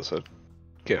doesn't count as a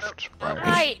gift, right?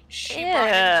 Right. She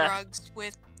Yeah. brought him drugs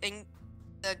with the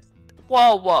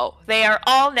Whoa. They are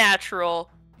all natural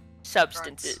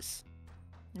substances.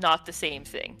 Not the same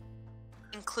thing.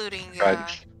 including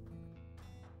Right.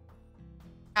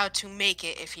 how to make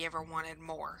it if you ever wanted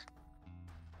more.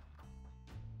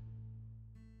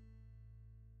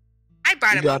 I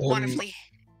brought You him got a him- wonderfully.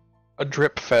 A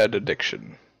drip-fed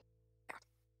addiction.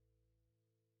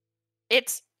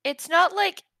 It's not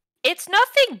like it's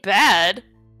nothing bad.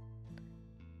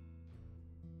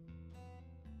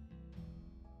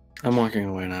 I'm walking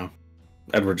away now.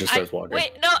 Edward just starts walking.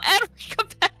 Wait, no, Edward, come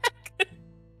back.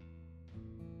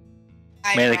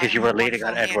 I Mainly brought 'cause you him were a leaning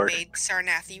on wonderful Edward. handmade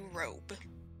Sarnathi robe.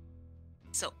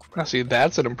 Silk Now robe. see,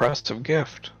 that's an impressive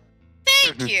gift.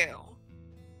 Thank you.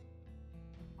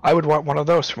 I would want one of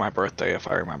those for my birthday if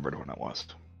I remembered when it was.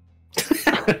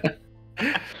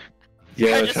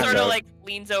 Yeah, I it just turns sort of out- like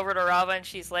leans over to Rava and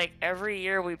she's like, every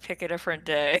year we pick a different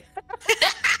day.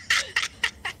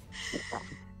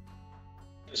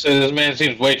 So this man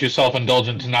seems way too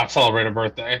self-indulgent to not celebrate a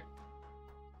birthday.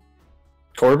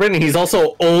 Corbin, he's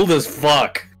also old as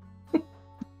fuck.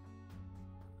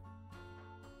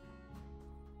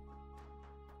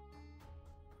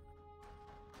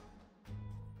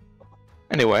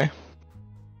 Anyway,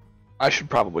 I should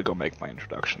probably go make my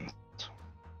introduction.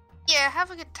 Yeah,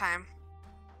 have a good time.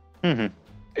 Mm-hmm.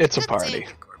 It's a Good seeing party.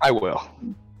 you, Corbin. I will.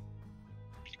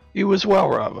 You as well,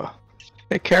 Rava.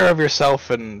 Take care of yourself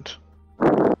and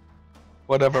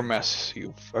whatever mess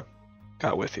you've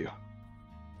got with you.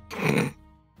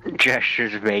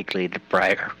 Gestures vaguely to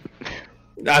Briar.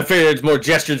 I figured it's more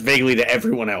gestures vaguely to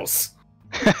everyone else.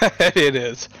 It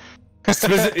is.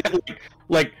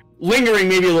 like lingering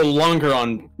maybe a little longer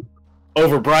on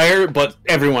over Briar, but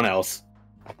everyone else.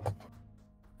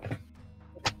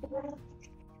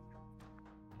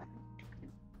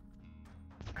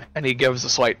 And he gives a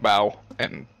slight bow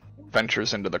and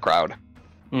ventures into the crowd.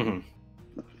 Mm-hmm.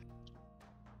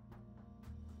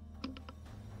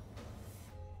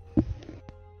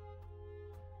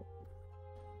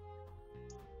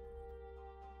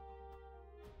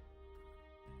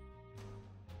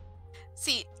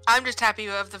 See, I'm just happy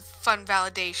of the fun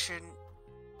validation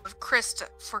of Krista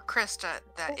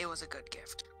that it was a good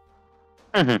gift.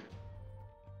 Mm-hmm.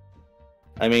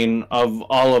 I mean, of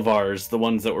all of ours, the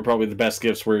ones that were probably the best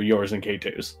gifts were yours and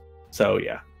K2's. So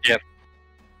yeah.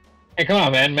 Hey, come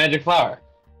on, man. Magic flower.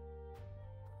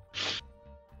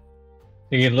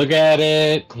 You can look at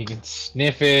it. You can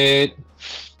sniff it.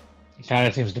 It kind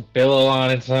of seems to billow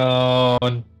on its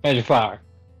own. Magic flower.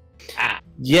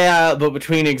 Yeah, but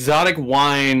between exotic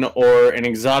wine or an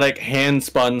exotic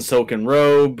hand-spun silken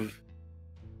robe,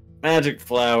 magic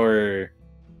flower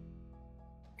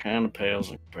kind of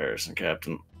pales in comparison,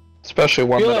 Captain. Especially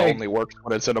one Feel that like- only works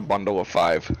when it's in a bundle of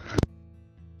 5.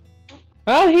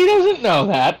 Well, he doesn't know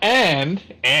that, and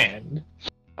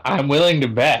I'm willing to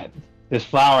bet this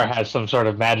flower has some sort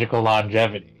of magical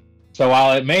longevity. So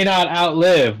while it may not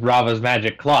outlive Rava's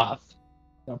magic cloth,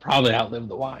 it'll probably outlive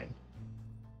the wine.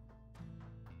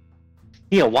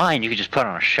 Yeah, wine you could just put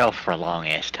on a shelf for a long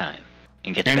ass time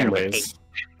and get better with Anyways, age.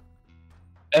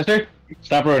 Esther,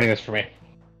 stop ruining this for me.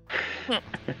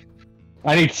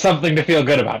 I need something to feel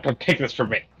good about. Don't take this from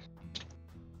me.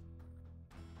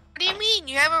 What do you mean?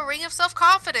 You have a ring of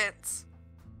self-confidence.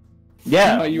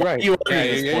 yeah, Oh, you're right. You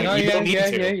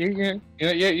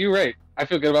You're right. I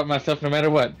feel good about myself no matter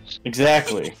what.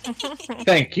 Exactly.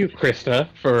 Thank you, Krista,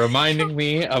 for reminding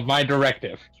me of my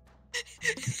directive.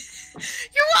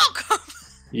 You're welcome.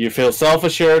 You feel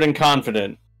self-assured and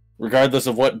confident, regardless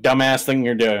of what dumbass thing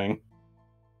you're doing.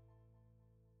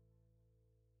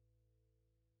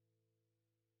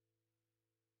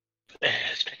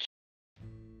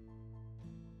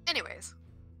 Anyways.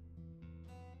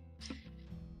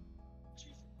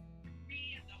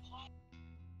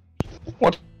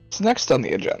 What's next on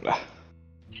the agenda?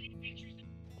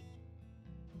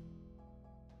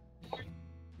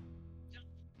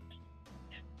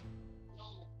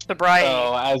 Sobriety.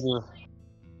 So as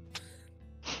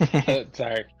of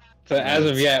sorry. So as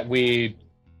of yet, we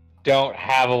don't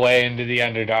have a way into the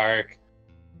Underdark,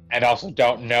 and also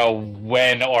don't know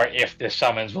when or if this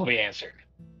summons will be answered.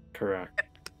 Correct.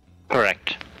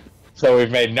 Correct. So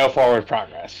we've made no forward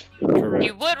progress. Correct.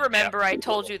 You would remember I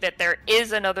told you that there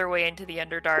is another way into the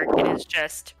Underdark. It is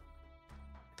just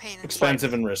Pain and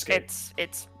Expensive and risky.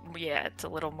 it's a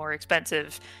little more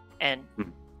expensive and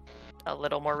a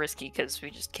little more risky because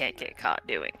we just can't get caught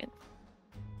doing it.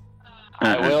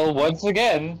 I will once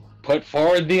again put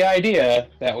forward the idea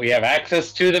that we have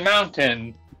access to the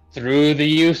mountain through the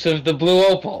use of the blue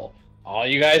opal. All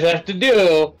you guys have to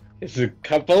do is a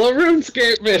couple of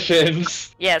RuneScape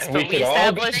missions. Yes, And but we we could all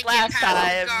be- established Then you last have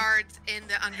time. guards in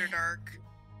the Underdark.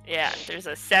 Yeah, there's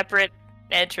a separate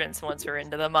entrance once we're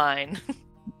into the mine.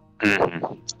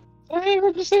 Mhm. Hey,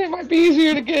 we're just saying it might be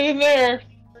easier to get in there.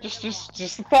 Just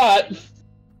a thought.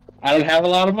 I don't have a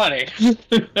lot of money.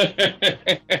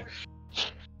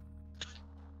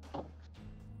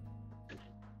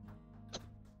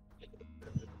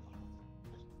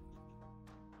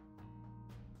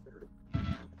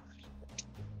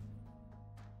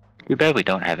 Too bad we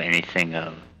don't have anything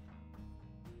of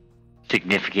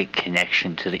significant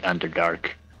connection to the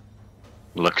Underdark.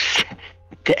 Looks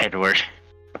to Edward.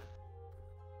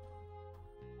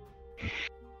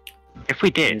 If we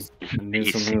did,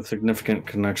 Need something with significant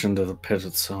connection to the pit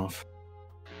itself.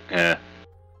 yeah.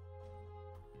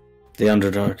 The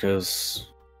Underdark is...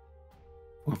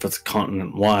 Well, if it's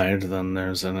continent-wide, then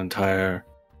there's an entire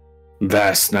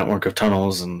vast network of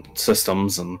tunnels and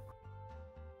systems and...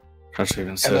 Actually,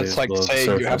 even And cities it's like below the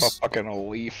saying you have a surface. fucking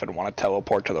leaf and want to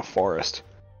teleport to the forest.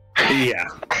 Yeah.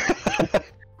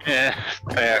 Yeah,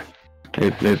 fair.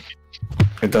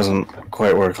 It doesn't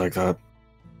quite work like that.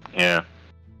 Yeah.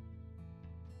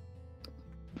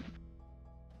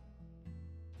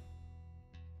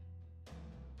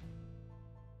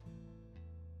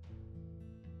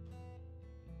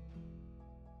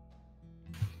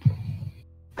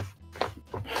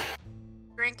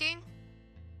 Drinking?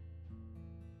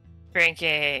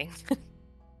 Drinking.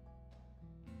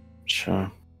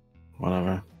 Sure.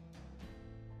 Whatever.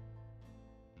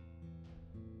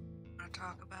 Want to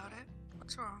talk about it?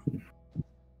 What's wrong?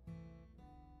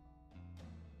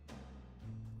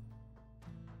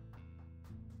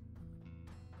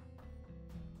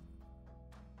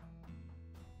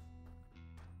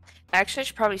 Actually, I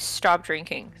should probably stop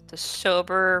drinking. The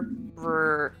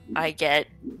soberer I get,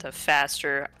 the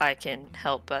faster I can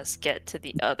help us get to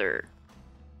the other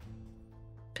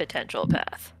potential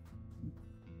path.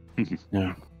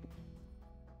 Yeah.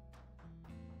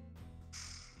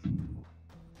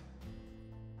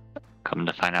 Come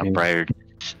to find out, Briar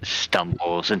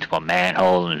stumbles into a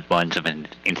manhole and runs him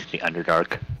into the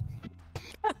Underdark.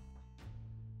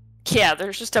 Yeah,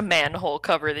 there's just a manhole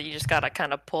cover that you just gotta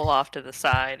kind of pull off to the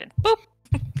side and boop!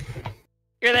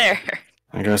 You're there.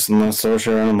 I guess unless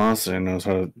social animosity knows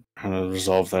how to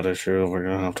resolve that issue, we're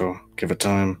gonna have to give it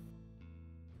time.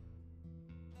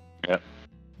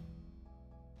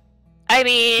 I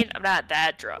mean, I'm not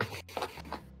that drunk.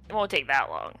 It won't take that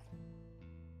long.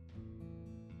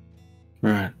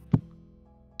 Right.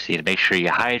 So you to make sure you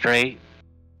hydrate,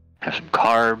 have some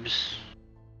carbs.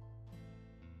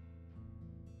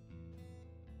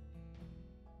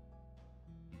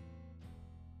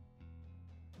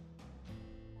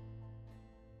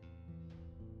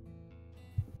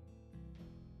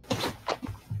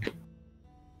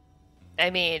 I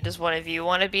mean, does one of you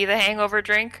want to be the hangover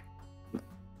drink?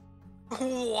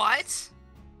 What?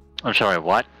 I'm sorry,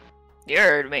 what? You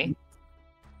heard me.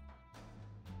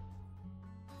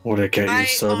 Would it get you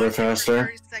sober honestly, for faster?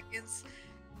 30 seconds,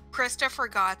 Krista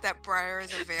forgot that Briar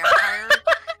is a vampire.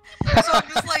 So I'm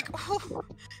just like,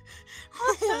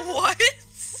 what?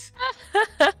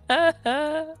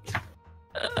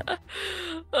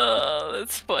 Oh,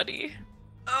 that's funny.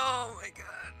 Oh my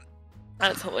god.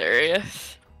 That's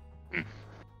hilarious.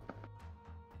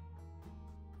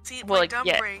 See, Well, my dumb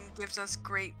yeah. brain gives us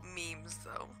great memes,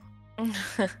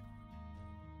 though.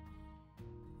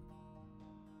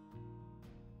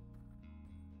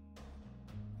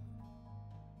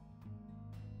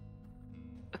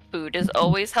 Food is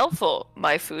always helpful.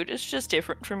 My food is just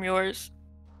different from yours.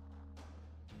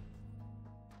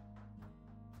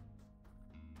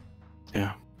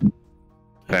 Yeah.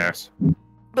 Fair.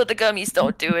 But the gummies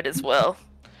don't do it as well.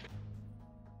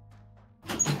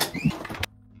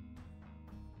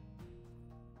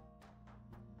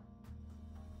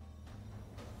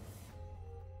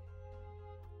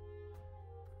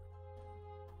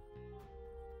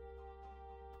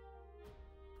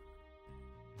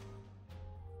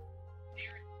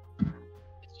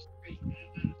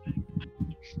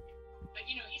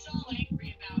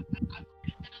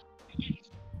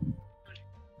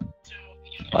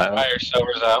 Well, Fire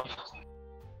sobers up.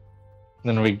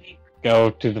 Then we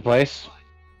go to the place.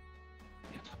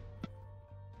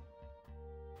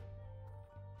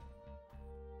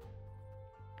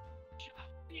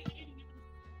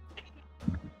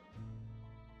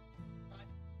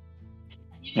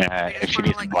 yeah, I if just she want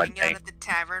needs to like one hang out thing. at the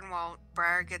tavern while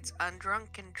Briar gets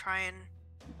undrunk and try and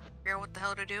figure out what the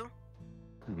hell to do.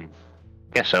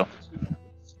 Guess so.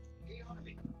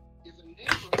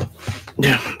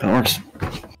 Yeah, that works.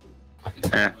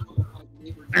 Yeah.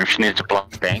 If she needs a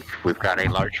block bank, we've got a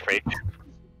large fridge.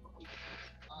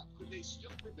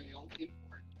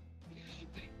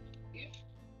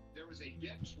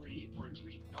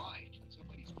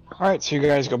 Alright, so you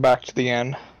guys go back to the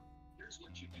inn.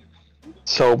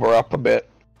 Sober up a bit.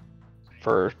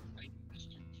 For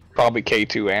probably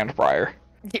K2 and Briar.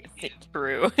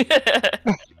 True.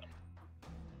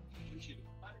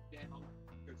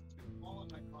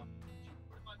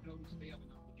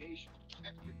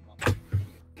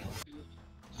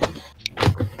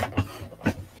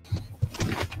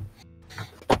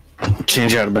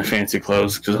 Change out of my fancy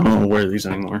clothes because I don't wear these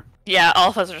anymore. Yeah, all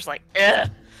of us are just like, ugh.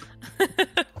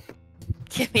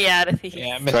 Get me out of here.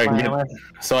 Yeah, So I, can Miss Myler.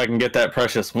 so I can get that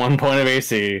precious 1 point of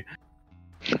AC.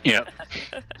 Yep.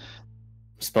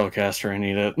 Spellcaster, I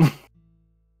need it.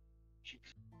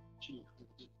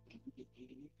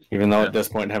 Even though at this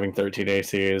point having 13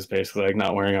 AC is basically like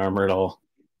not wearing armor at all.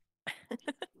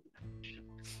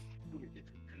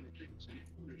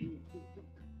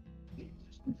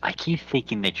 I keep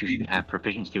thinking that you should have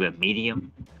proficiency with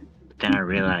medium, but then I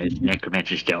realize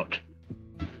necromancers don't.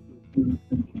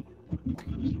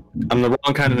 I'm the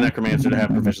wrong kind of necromancer to have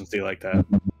proficiency like that.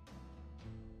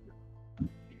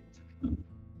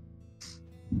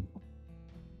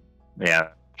 Yeah,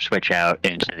 switch out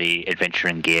into the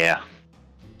adventuring gear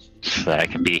so that I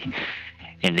can be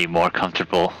in the more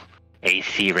comfortable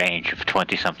AC range of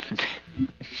 20 something.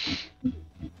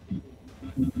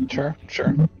 Sure,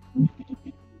 sure.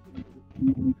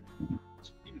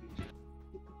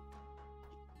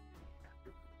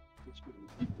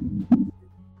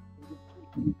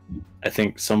 I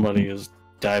think somebody is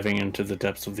diving into the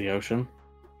depths of the ocean.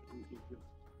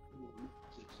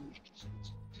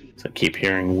 So I keep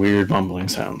hearing weird mumbling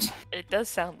sounds. It does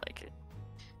sound like it.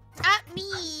 At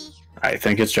me! I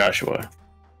think it's Joshua.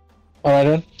 What I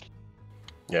did?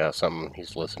 Yeah, something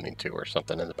he's listening to or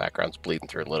something in the background's bleeding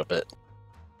through a little bit.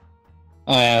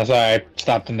 Oh yeah, sorry. I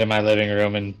stopped into my living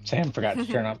room and Sam forgot to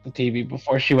turn off the TV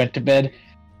before she went to bed.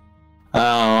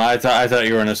 Oh, I thought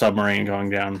you were in a submarine going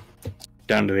down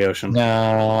to the ocean.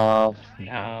 No,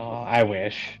 I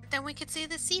wish. Then we could see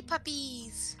the sea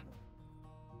puppies!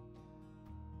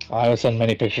 I would send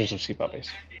many pictures of sea puppies.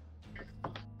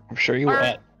 I'm sure you will.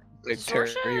 Are They tear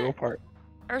Zorsha- you apart.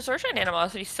 Are Zorsha and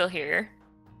Animosity still here?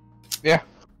 Yeah.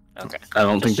 Okay. I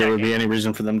don't think Just there would checking. be any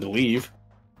reason for them to leave.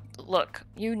 Look,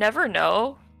 you never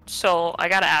know, so I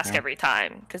gotta ask Yeah. every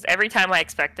time, because every time I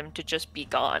expect them to just be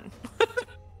gone.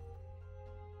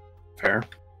 Fair.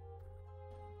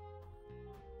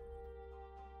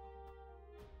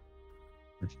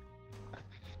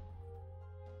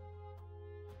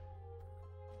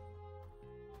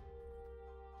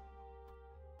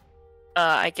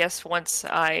 I guess once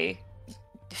I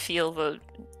feel the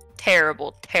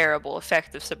terrible, terrible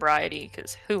effect of sobriety,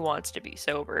 because who wants to be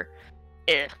sober?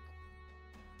 Eh.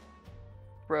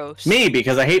 Gross. Me,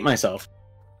 because I hate myself.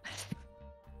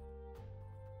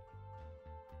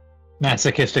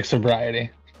 Masochistic sobriety.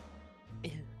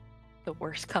 Ew, the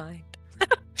worst kind.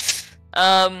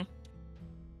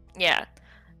 Yeah.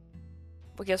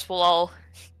 I guess we'll all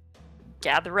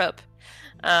gather up.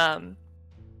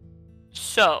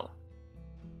 So,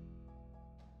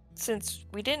 since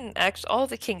we didn't all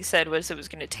the king said was it was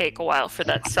going to take a while for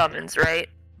that summons, right?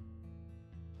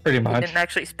 Pretty He much. didn't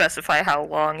actually specify how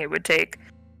long it would take.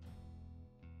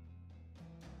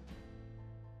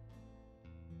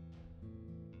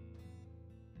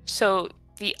 So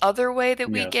the other way that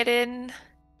we get in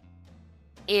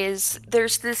is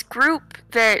there's this group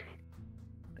that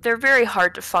they're very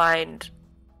hard to find.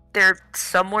 They're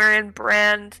somewhere in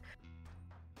Brand.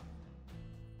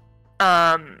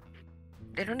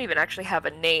 They don't even actually have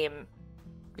a name,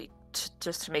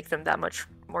 just to make them that much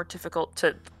more difficult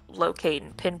to locate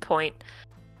and pinpoint.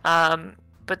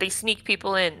 But they sneak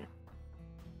people in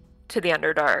to the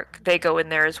Underdark. They go in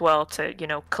there as well to,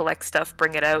 collect stuff,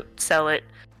 bring it out, sell it.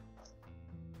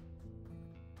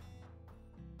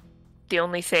 The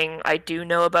only thing I do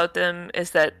know about them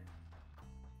is that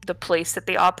the place that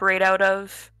they operate out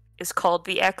of is called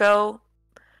the Echo,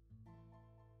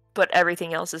 but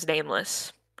everything else is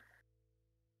nameless.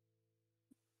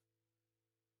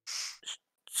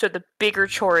 So the bigger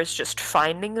chore is just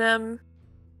finding them.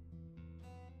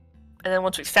 And then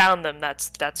once we found them, it's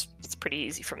pretty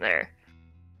easy from there.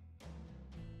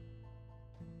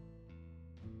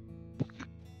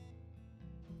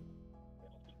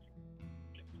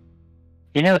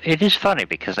 It is funny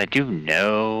because I do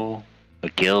know a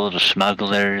guild of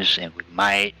smugglers, and we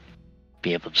might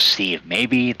be able to see if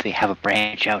maybe they have a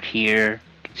branch out here,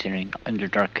 considering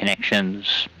Underdark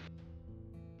connections.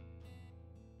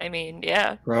 I mean,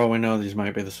 yeah. For all we know, these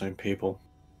might be the same people.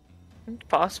 It's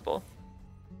possible.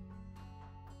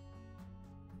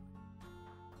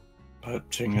 But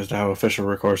seeing as how official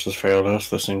recourse has failed us,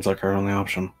 this seems like our only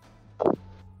option.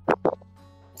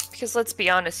 Because let's be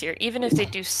honest here, even if they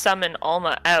do summon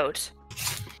Alma out,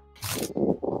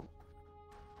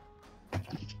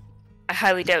 I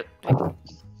highly doubt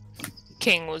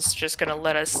King was just gonna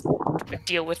let us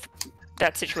deal with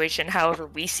that situation however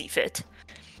we see fit.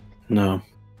 No.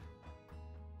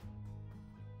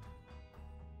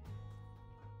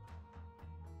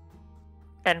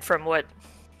 And from what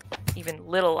even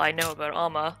little I know about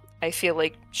Alma, I feel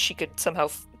like she could somehow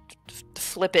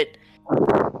flip it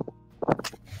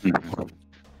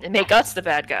and make us the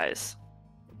bad guys.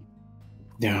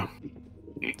 Yeah.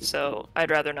 So I'd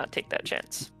rather not take that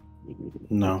chance.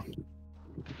 No.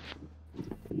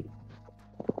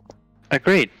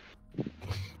 Agreed.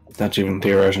 That's even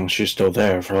theorizing she's still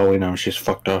there. For all we know, she's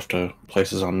fucked off to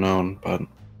places unknown, but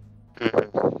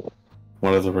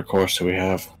what other recourse do we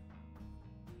have?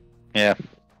 Yeah.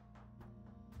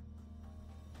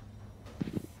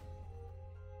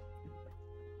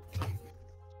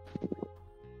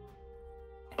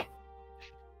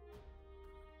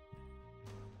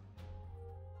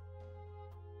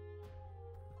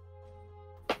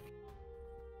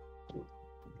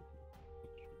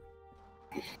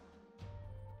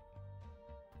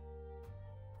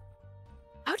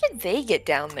 How did they get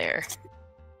down there?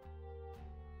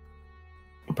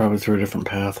 Probably through a different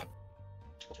path.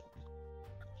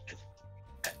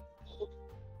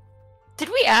 Did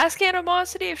we ask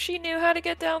Animosity if she knew how to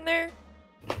get down there?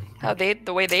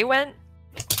 The way they went?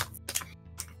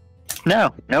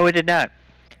 No, we did not.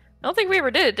 I don't think we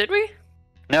ever did we?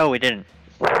 No, we didn't.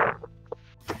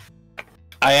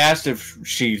 I asked if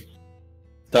she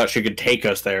thought she could take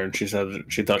us there, and she said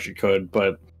that she thought she could,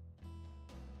 but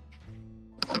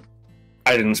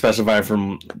I didn't specify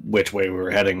from which way we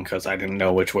were heading, because I didn't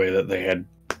know which way that they had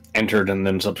entered and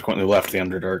then subsequently left the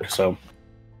Underdark, so...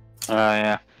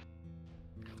 Yeah.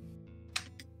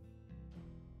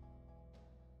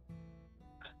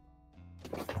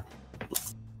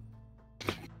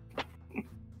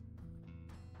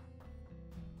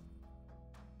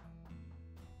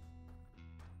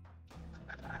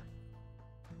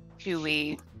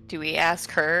 Do we ask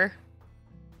her?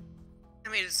 I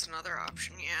mean, it's another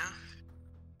option, yeah.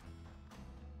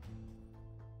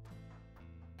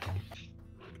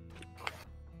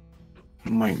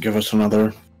 Might give us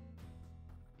another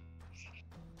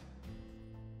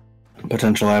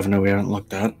potential avenue we haven't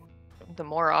looked at. The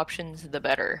more options, the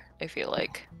better, I feel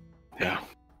like. Yeah.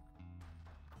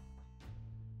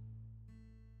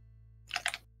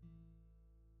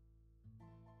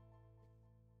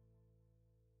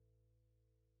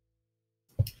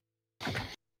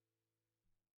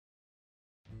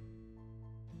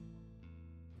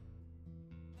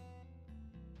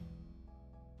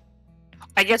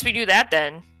 I guess we do that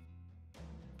then.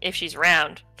 If she's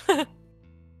around.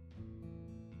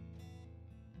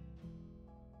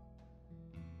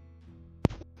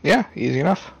 Yeah, easy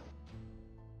enough.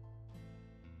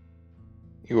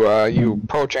 You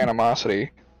approach Animosity.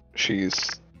 She's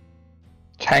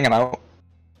Just hanging out.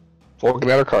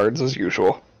 Looking at our cards as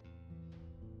usual.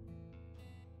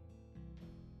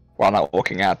 Well, not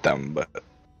looking at them, but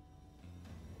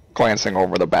glancing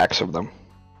over the backs of them.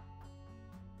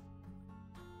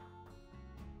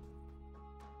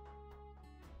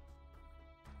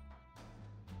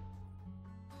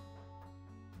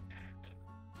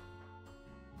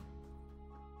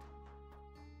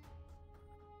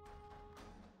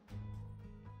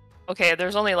 Okay,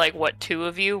 there's only like what, two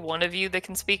of you, one of you that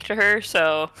can speak to her,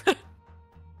 so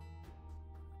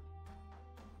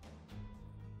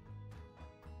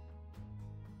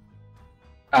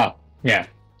Oh, yeah.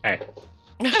 Hey.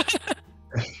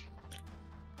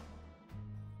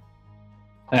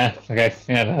 Okay.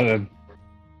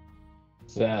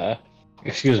 Yeah.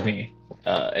 Excuse me.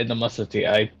 Animosity.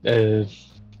 I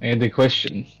had a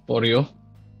question for you.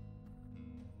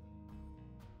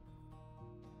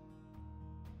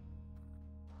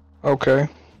 Okay.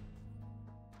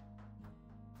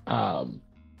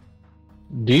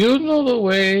 Do you know the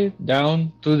way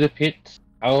down to the pit?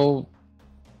 How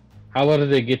are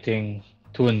they getting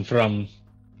to and from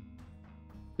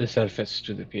the surface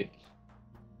to the pit?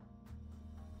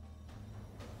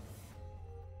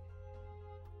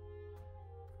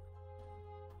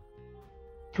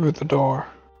 Through the door.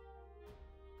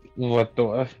 What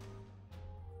door?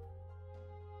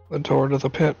 The door to the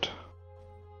pit.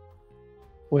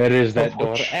 Where is that Of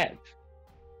door which- at?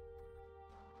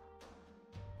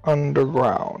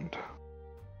 Underground.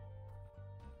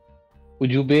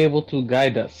 Would you be able to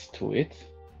guide us to it?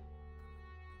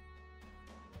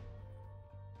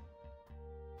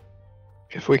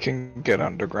 If we can get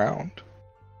underground.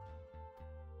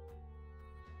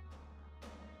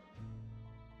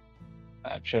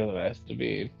 I'm sure there has to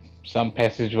be some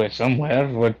passageway somewhere.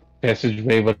 What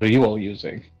passageway were you all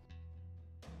using?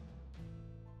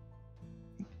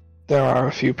 There are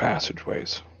a few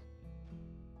passageways.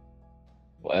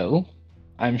 Well,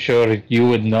 I'm sure you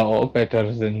would know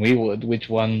better than we would which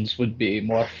ones would be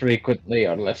more frequently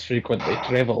or less frequently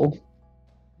traveled.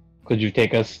 Could you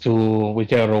take us to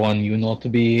whichever one you know to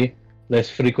be less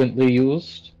frequently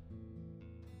used?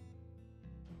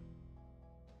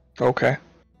 Okay.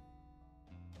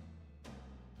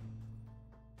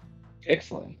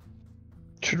 Excellent.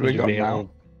 Should Would we you go be now?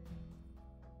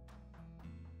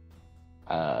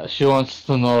 able- She wants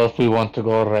to know if we want to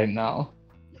go right now.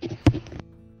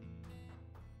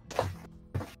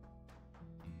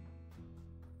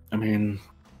 I mean,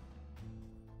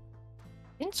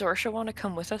 didn't Zorsha want to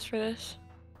come with us for this?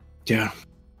 yeah.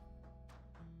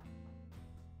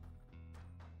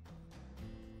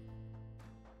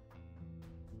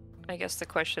 I guess the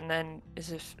question then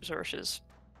is if Zorsha's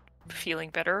feeling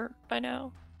better by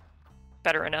now?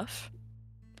 Better enough?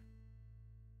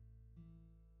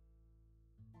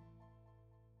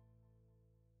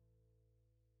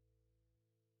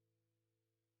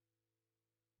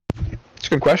 It's a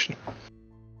good question.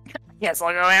 Yes,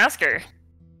 I'll go ask her.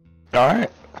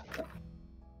 Alright.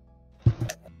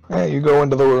 Yeah, you go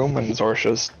into the room and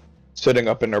Zorsha's sitting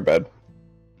up in her bed.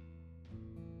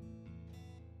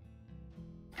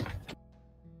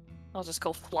 I'll just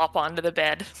go flop onto the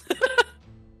bed.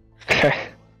 Okay.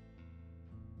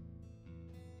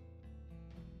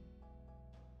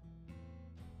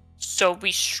 So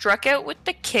we struck out with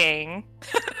the king.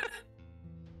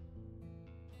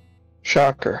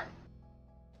 Shocker.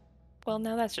 Well,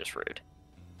 now that's just rude.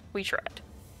 We tried.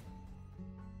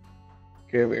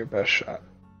 Give it your best shot.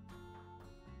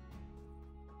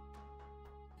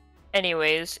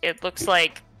 Anyways, it looks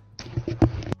like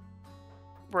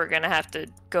we're gonna have to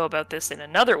go about this in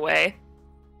another way.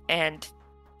 And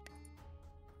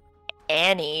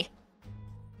Annie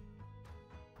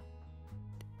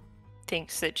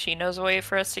thinks that she knows a way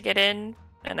for us to get in.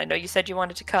 And I know you said you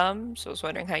wanted to come, so I was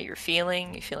wondering how you're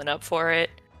feeling. You feeling up for it?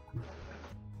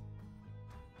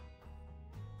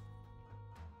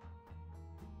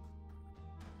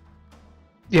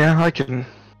 Yeah, I can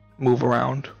move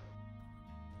around.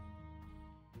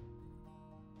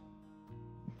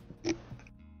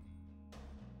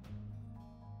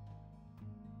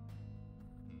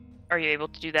 Are you able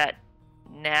to do that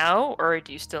now, or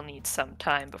do you still need some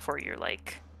time before you're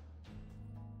like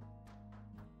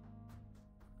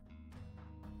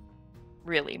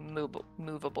really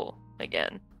movable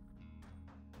again?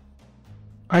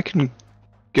 I can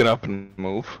get up and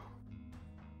move.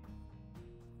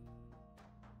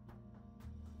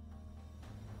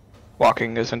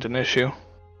 Walking isn't an issue.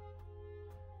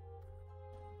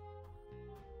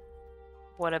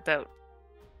 What about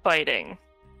fighting?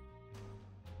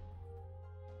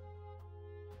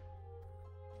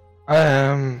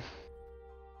 I'm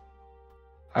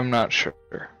not sure.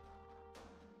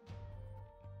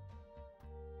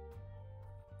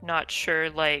 not sure,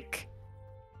 like...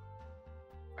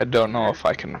 I don't know if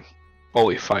I can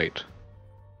fully fight.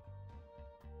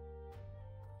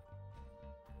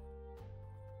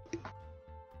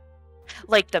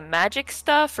 Like the magic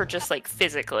stuff, or just like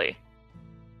physically?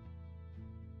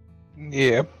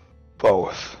 Yeah,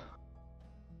 both.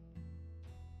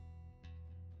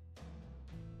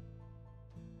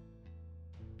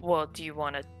 Well, do you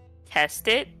want to test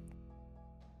it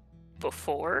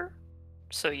before,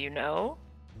 so you know?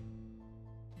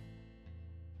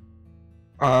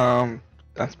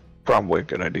 That's probably a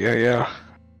good idea, yeah.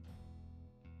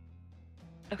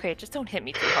 Okay, just don't hit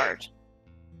me too hard.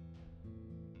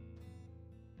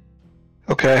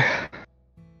 Okay.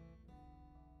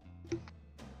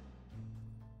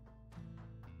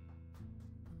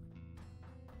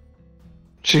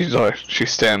 She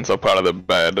stands up out of the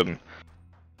bed and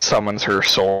summons her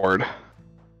sword.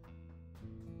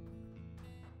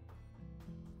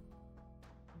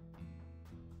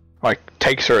 Like,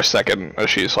 takes her a second as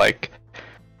she's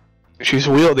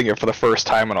wielding it for the first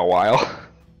time in a while.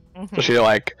 Mm-hmm. So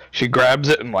she grabs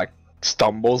it and like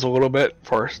stumbles a little bit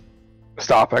for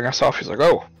stopping herself. She's like,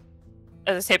 oh.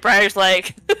 As I say, Briar's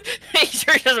like, make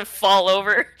sure he doesn't fall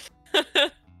over.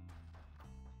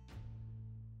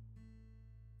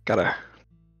 Gotta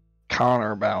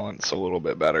counterbalance a little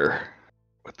bit better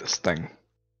with this thing.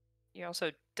 You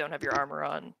also don't have your armor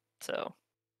on, so...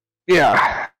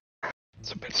 Yeah.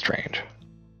 It's a bit strange.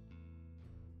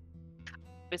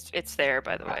 It's there,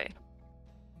 by the way.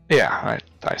 Yeah,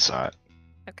 I saw it.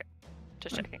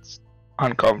 Just checking. It's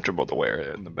uncomfortable to wear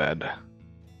it in the bed.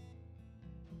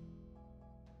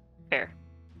 Fair.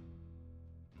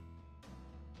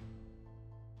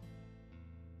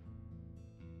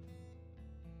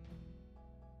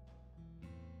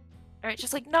 Alright,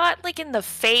 just like not like in the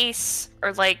face,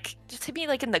 or like just hit me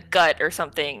like in the gut or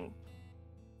something.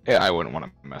 Yeah, I wouldn't want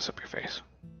to mess up your face.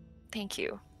 Thank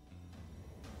you.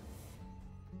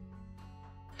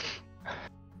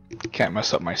 Can't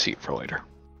mess up my seat for later.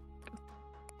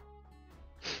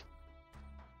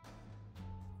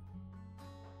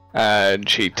 And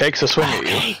she takes a swing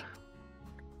at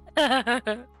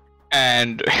you.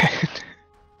 And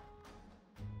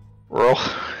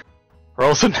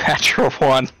rolls a natural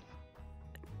one.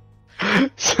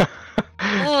 So,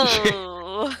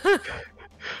 Ooh.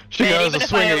 she Man, goes even to if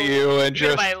swing I- at you and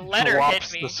even if just my letter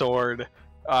drops hit the me. sword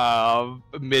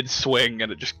mid-swing,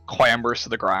 and it just clambers to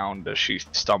the ground as she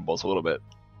stumbles a little bit.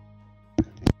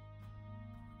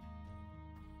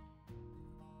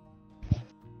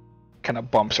 Kind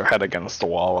of bumps her head against the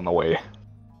wall on the way,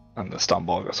 on the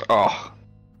stumble, and goes, oh.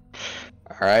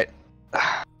 Alright.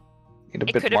 Need a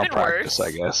It bit could more have been practice, worse.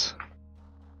 I guess.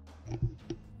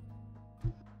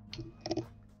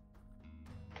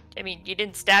 I mean, you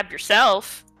didn't stab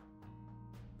yourself.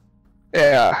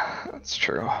 Yeah, that's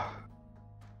true.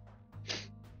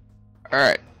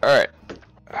 Alright.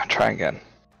 Try again.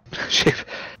 She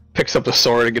picks up the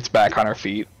sword and gets back on her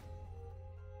feet.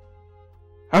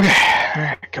 Okay,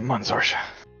 alright, come on, Zorsha.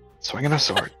 Swinging a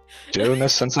sword. Doing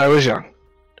this since I was young.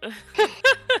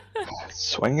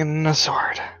 Swinging a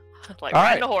sword. Like All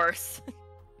riding right. a horse.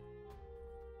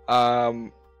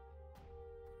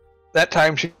 That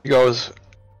time she goes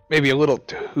maybe a little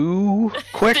too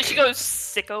quick. Did she go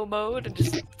sicko mode and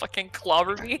just fucking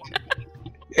clobber me?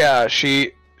 Yeah,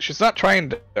 she's not trying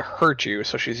to hurt you,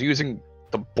 so she's using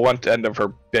the blunt end of her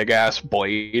big ass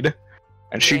blade,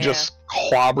 and she Yeah. just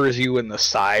clobbers you in the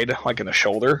side, like in the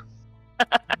shoulder.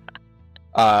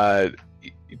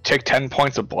 You take 10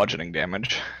 points of bludgeoning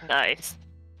damage. Nice.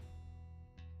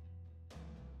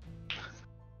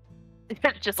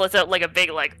 Just lets out like a big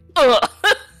like, ugh.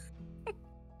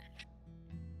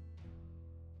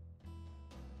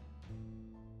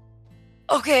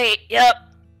 Okay, yep.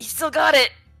 You still got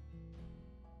it.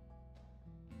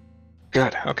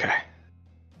 Good, okay.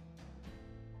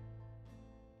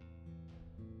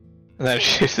 And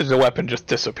then the weapon just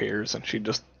disappears, and she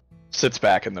just sits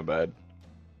back in the bed.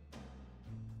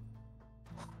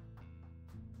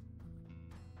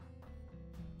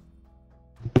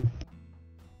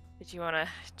 Did you want to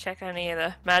check any of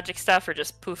the magic stuff, or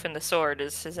just poofing the sword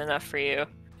is enough for you?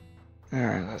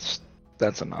 Alright,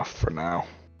 that's enough for now.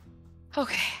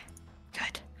 Okay,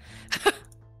 good.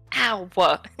 Ow!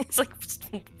 What? It's like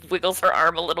wiggles her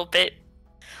arm a little bit.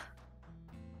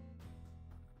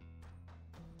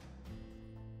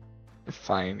 You're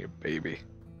fine, you baby.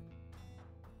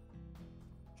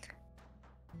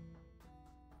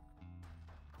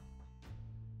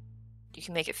 You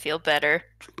can make it feel better.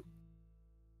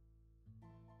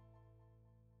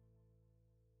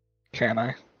 Can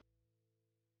I?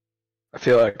 I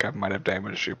feel like I might have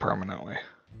damaged you permanently.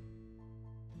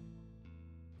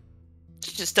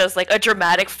 She just does like a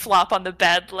dramatic flop on the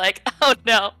bed, like, oh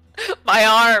no, my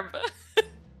arm.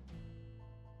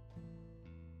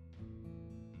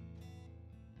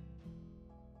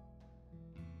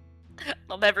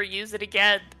 I'll never use it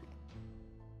again.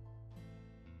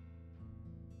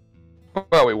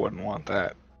 Well, we wouldn't want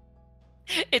that.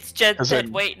 It's Jed's As dead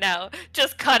in- weight now.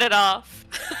 Just cut it off.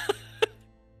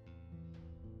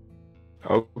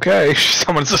 Okay, she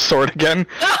summons the sword again.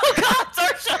 Oh god,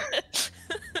 Zorsha!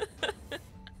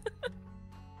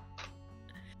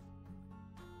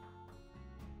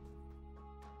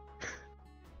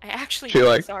 I actually She, need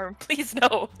like- his arm. Please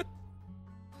no.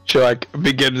 She like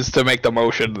begins to make the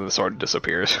motion and the sword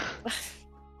disappears.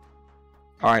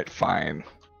 Alright, fine.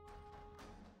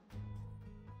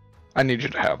 I need you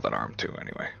to have that arm too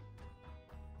anyway.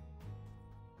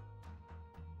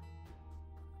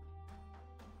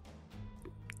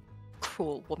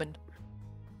 Cruel woman.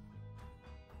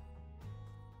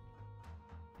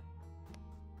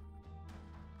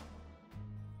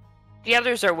 The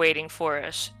others are waiting for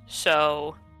us,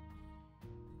 so...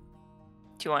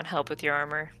 Do you want help with your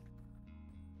armor?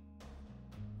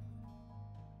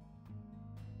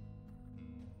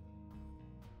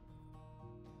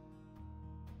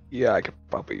 Yeah, I could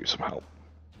probably use some help.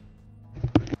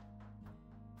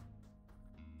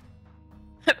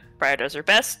 Briar does her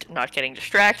best, not getting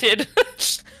distracted.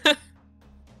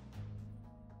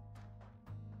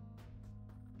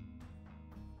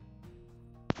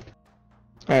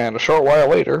 And a short while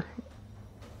later,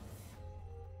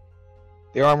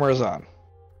 the armor is on.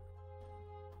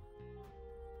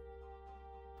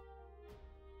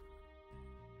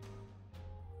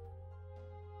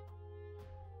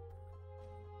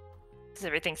 Does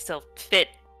everything still fit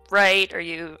right?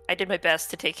 I did my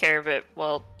best to take care of it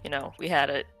while, we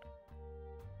had it.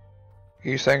 Are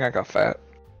you saying I got fat?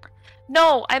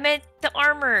 No, I meant the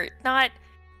armor, not...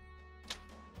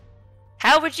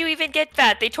 How would you even get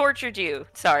fat? They tortured you.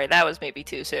 Sorry, that was maybe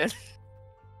too soon.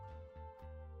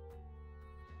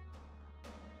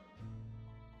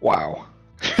 Wow.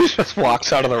 She just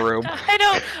walks out of the room.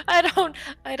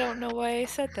 I don't know why I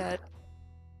said that.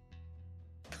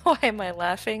 Why am I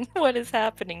laughing? What is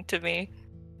happening to me?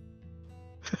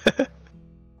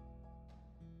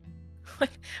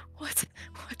 What's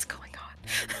going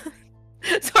on?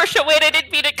 Zorsha, wait, I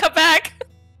didn't mean to come back.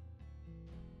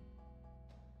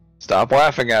 Stop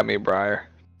laughing at me, Briar.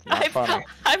 Not funny.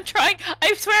 I'm trying.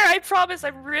 I swear, I promise,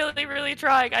 I'm really, really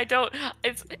trying. I don't.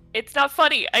 It's not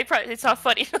funny. It's not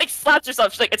funny. Like slaps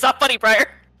herself. She's like, it's not funny,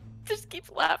 Briar. Just keeps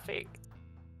laughing.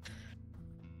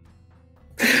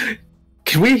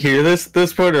 Can we hear this at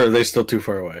this point, or are they still too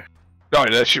far away? No,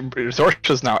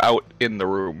 Zorsha's now out in the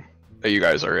room that you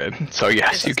guys are in. So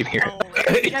yes, you can hear it.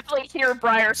 Oh, you definitely hear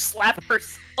Briar slap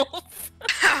herself.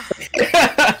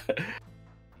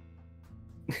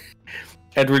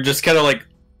 Edward just kind of like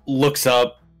looks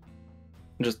up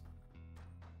and just,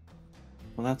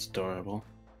 well, that's adorable.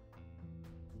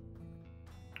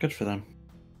 Good for them.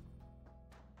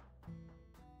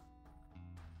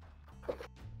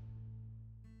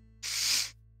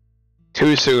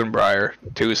 Too soon, Briar.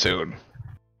 Too soon.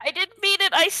 I didn't mean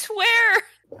it, I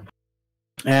swear.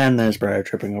 And there's Briar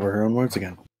tripping over her own words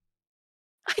again.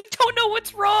 I don't know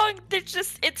what's wrong.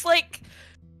 It's like...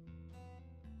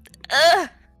 Ugh.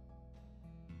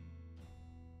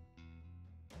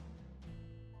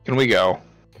 Can we go?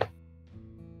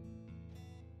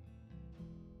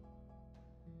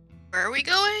 Where are we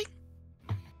going?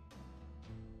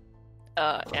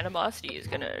 Animosity is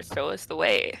gonna show us the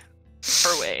way.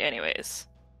 Her way, anyways.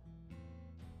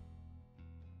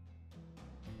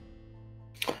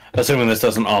 Assuming this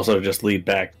doesn't also just lead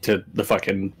back to the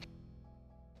fucking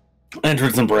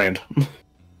entrance and brand.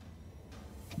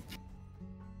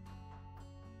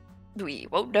 We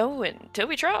won't know until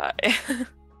we try.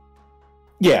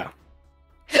 Yeah.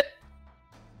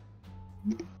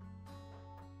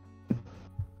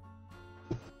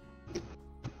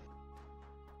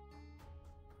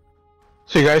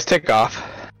 So you guys take off,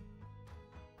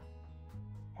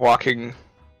 walking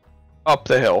up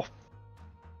the hill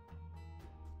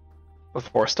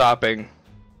before stopping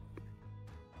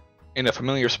in a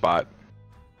familiar spot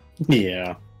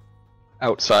Yeah.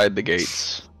 outside the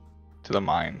gates to the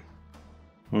mine.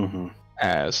 Mm-hmm.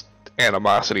 As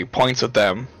Animosity points at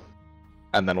them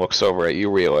and then looks over at you,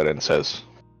 Reelin, and says,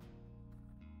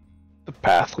 "The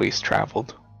path least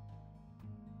traveled."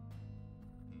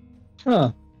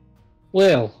 Huh.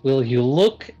 Well, will you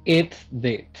look at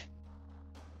that?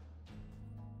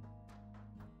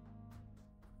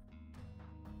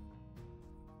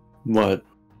 What?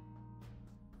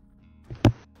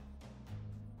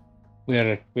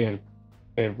 We're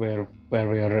where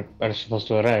we are supposed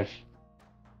to arrive.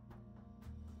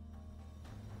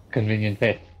 Convenient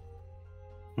fate.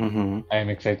 Mm-hmm. I am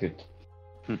excited.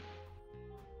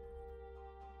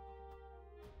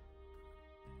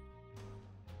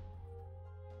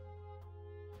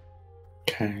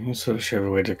 Okay, so does she have a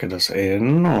way to get us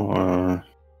in, or...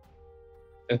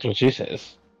 That's what she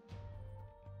says.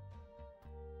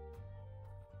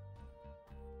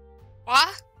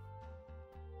 What?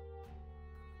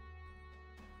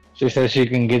 She says she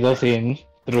can get us in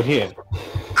through here.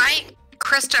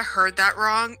 Krista heard that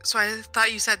wrong, so I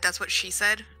thought you said that's what she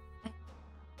said.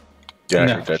 Yeah,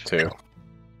 No. I heard that too.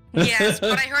 Yes,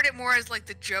 but I heard it more as like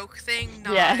the joke thing.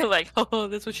 Not... Yeah, like, oh,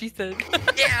 that's what she said.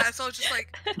 Yeah, so it's just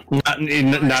like,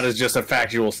 Not as just a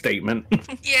factual statement.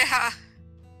 yeah.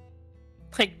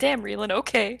 Like, damn, Reelan,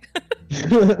 okay.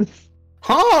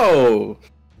 Oh!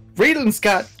 Raylan's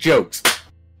got jokes.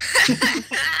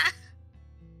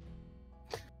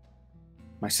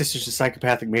 My sister's a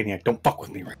psychopathic maniac. Don't fuck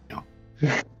with me right now.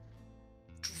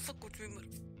 Fuck with me, mother-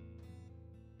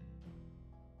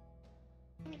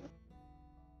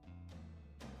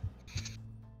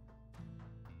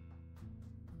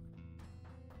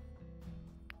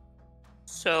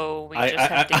 So we just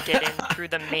have to get in through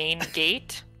the main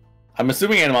gate. I'm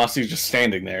assuming Animosity's just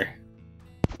standing there.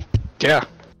 Yeah.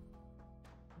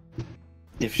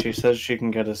 If she says she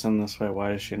can get us in this way,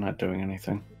 why is she not doing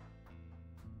anything?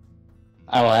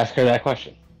 I will ask her that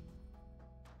question.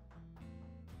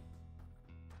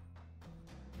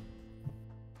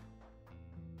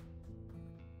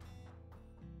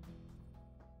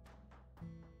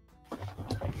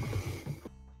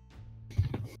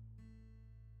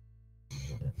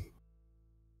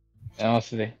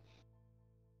 Honestly.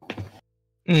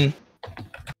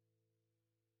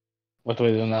 What do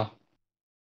we do now?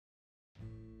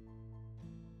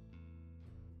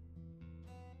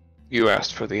 You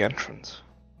asked for the entrance.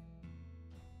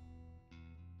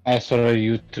 I asked for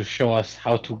you to show us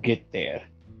how to get there.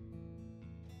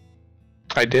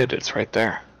 I did, it's right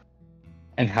there.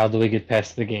 And how do we get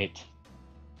past the gate?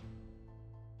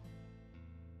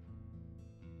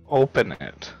 Open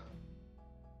it.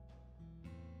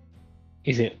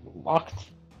 Is it locked?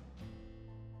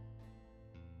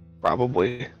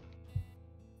 Probably.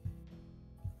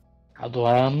 How do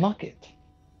I unlock it?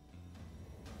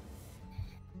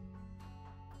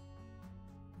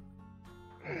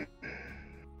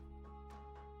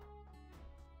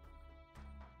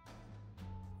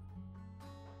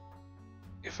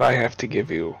 If I have to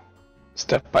give you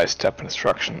step-by-step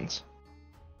instructions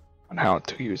on how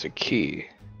to use a key,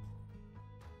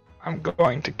 I'm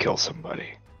going to kill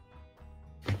somebody.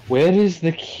 Where is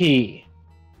the key?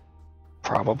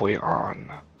 Probably on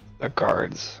the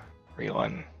guards,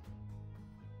 Reelan.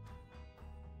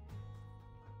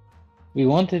 We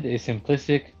wanted a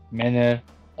simplistic manner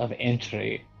of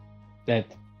entry that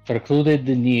precluded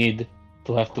the need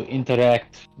to have to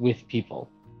interact with people.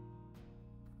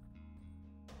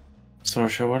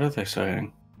 Sorsha, what are they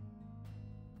saying?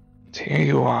 Here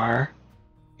you are,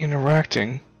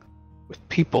 interacting with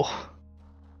people.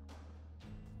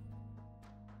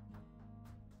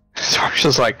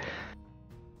 Sorsha's like,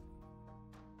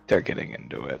 they're getting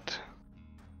into it.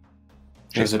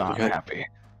 She's not happy.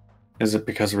 Is it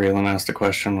because Raylan asked a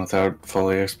question without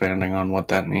fully expanding on what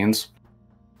that means?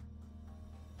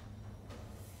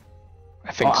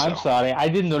 I think so. I'm sorry, I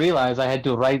didn't realize I had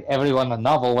to write everyone a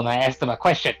novel when I asked them a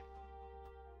question.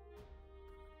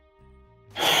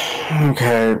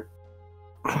 Okay.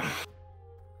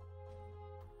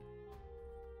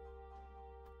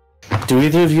 Do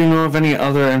either of you know of any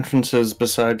other entrances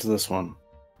besides this one?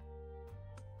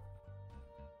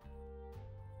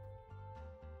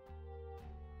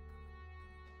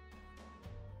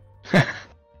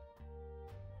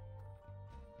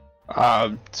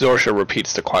 Zorsha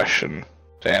repeats the question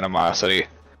to Animosity.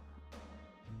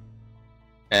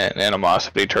 And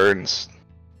Animosity turns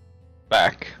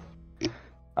back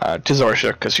to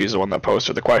Zorsha, because she's the one that posed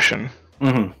her the question.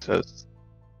 Mm-hmm. Says,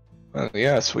 well,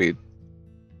 yes, we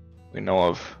know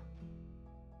of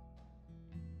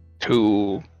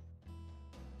 2,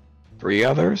 3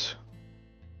 others.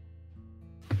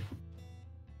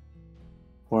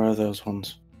 Where are those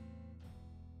ones?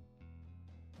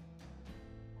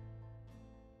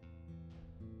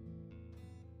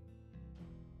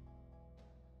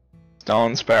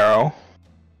 Stone Sparrow,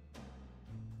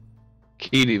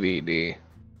 KDVD,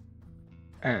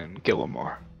 and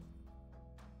Gillimore.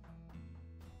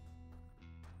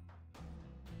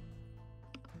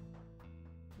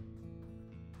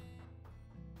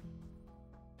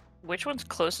 Which one's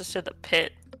closest to the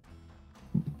pit?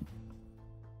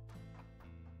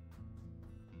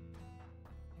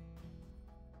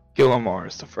 Tullamore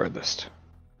is the furthest.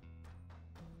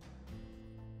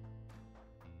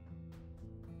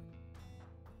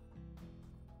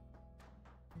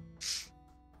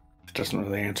 Doesn't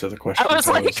really answer the question. I was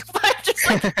like, I'm just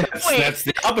like, wait. That's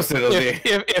the opposite of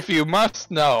the. If you must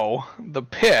know, the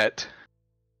pit,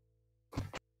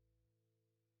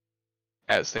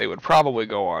 as they would probably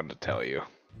go on to tell you,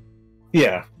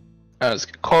 Yeah. as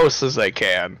close as they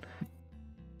can,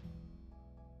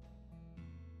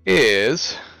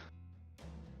 is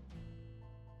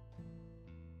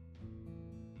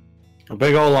A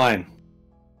big old line.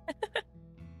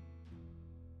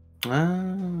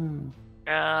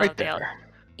 right the there.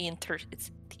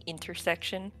 it's the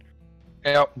intersection.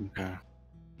 Yep. Okay.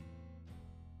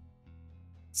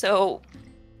 So,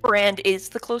 Brand is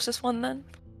the closest one then?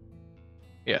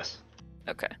 Yes.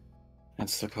 Okay.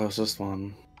 That's the closest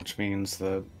one, which means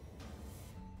that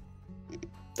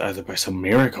either by some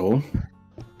miracle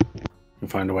we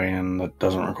find a way in that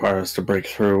doesn't require us to break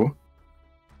through,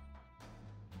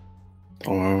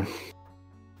 or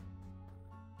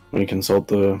we consult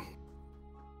the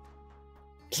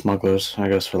smugglers, I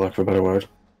guess, for lack of a better word,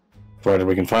 provided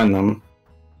we can find them,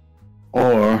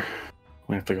 or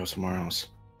we have to go somewhere else.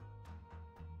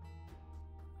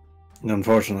 And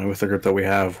unfortunately, with the group that we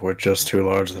have, we're just too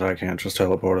large that I can't just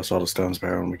teleport us all to Stone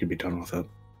Sparrow and we could be done with it.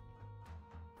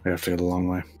 We have to go the long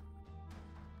way.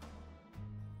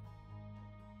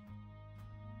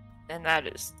 And that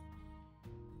is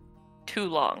too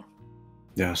long.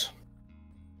 Yes.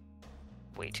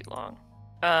 Way too long.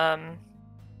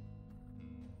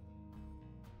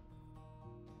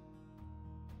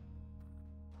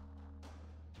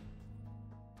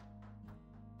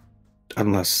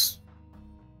 Unless...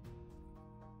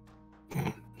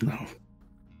 No.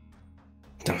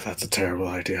 No, that's a terrible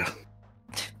idea.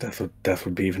 Death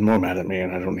would be even more mad at me,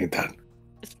 and I don't need that.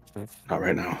 Not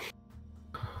right now.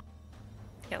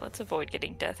 Yeah, let's avoid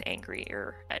getting Death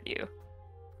angrier at you.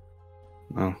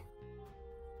 No.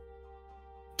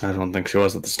 I don't think she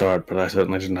was at the start, but I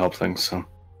certainly didn't help things, so...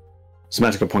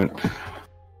 Semantic point.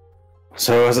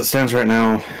 So, as it stands right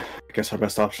now, I guess our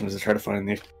best option is to try to find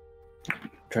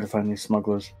these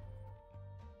smugglers.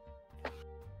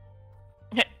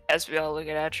 As we all look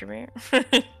at Atramir.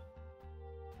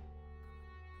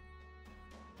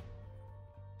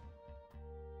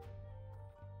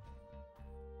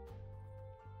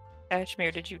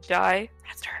 Atramir, did you die?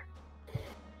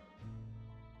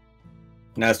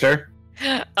 Nestor?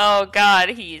 Oh god,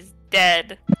 he's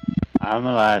dead. I'm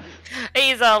alive.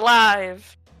 He's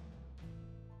alive!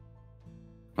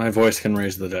 My voice can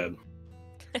raise the dead.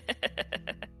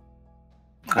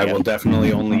 I will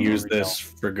definitely only use this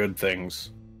for good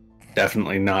things.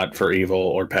 Definitely not for evil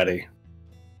or petty.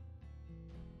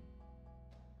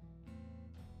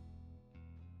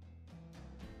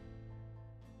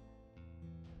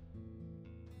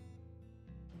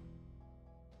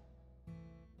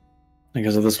 I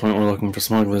guess at this point we're looking for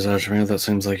smugglers, Ashmere. That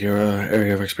seems like your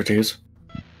area of expertise.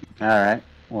 Alright,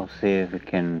 we'll see if we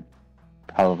can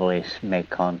probably make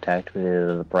contact with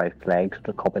either the Bright Flags or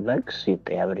the Copy Legs, see if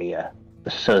they have any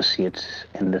associates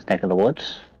in this neck of the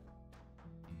woods.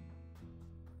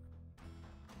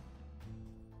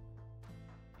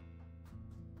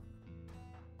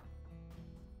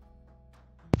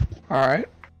 Alright.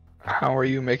 How are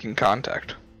you making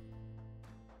contact?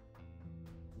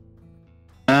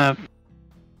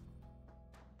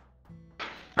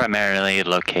 Primarily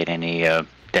locate any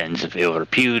dens of ill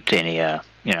repute, any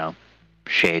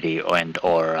shady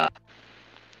or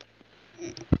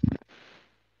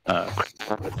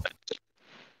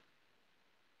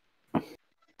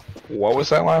What was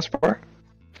that last part?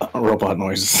 Robot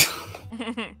noises.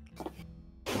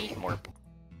 Need more.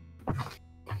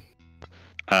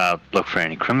 Look for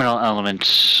any criminal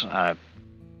elements.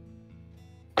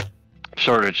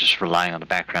 Sort of just relying on the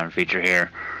background feature here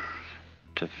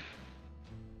to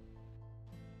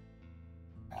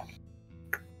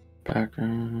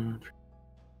Background.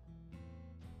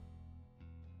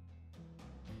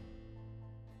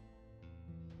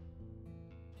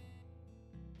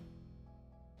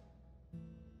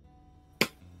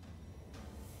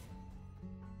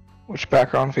 Which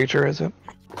background feature is it?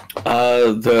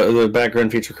 The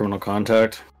background feature criminal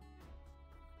contact.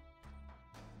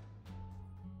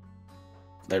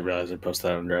 I realize I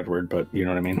posted that under Edward, but you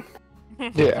know what I mean.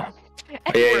 Yeah.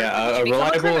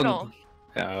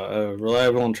 A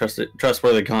reliable and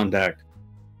trustworthy contact,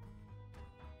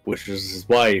 which is his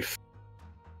wife.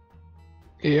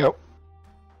 Yep.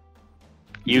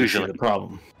 usually the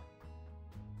problem.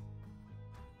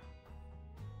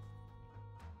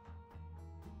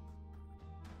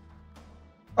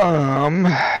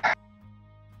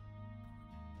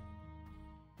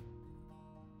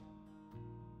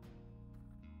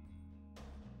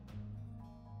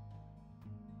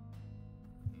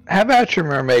 Have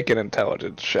Atrimir make an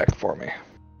intelligence check for me.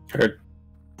 Or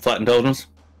flat intelligence?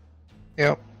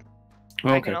 Yep. I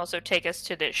Okay. can also take us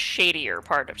to the shadier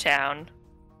part of town.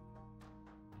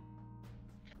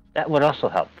 That would also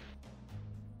help.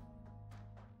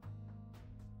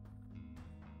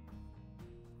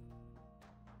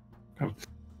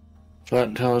 Flat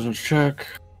intelligence check.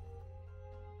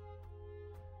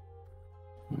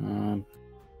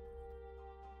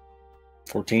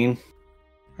 14.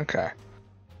 Okay.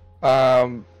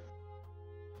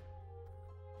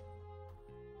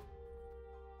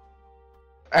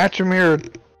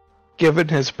 Atrimir, given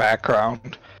his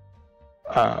background,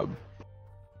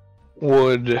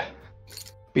 would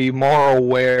be more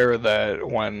aware that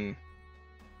when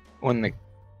the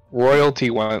royalty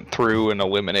went through and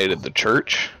eliminated the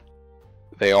church,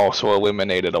 they also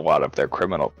eliminated a lot of their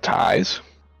criminal ties.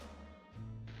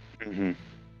 Mm-hmm.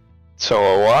 So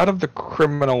a lot of the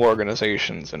criminal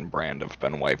organizations in Brand have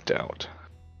been wiped out.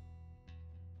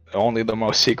 Only the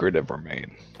most secretive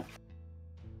remain.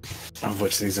 Of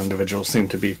which these individuals seem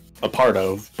to be a part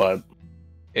of, but...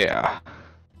 Yeah.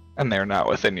 And they're not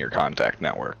within your contact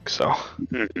network, so...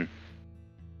 Mm-hmm.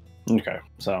 Okay,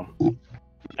 so...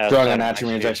 Drawing on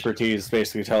Atrimir's expertise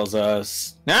basically tells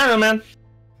us... No, man!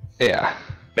 Yeah.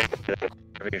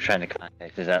 Whoever you're trying to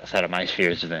contact is outside of my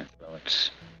spheres of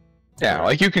influence. Yeah,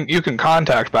 like you can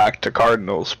contact back to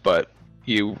Cardinals, but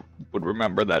you would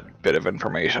remember that bit of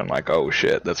information like, oh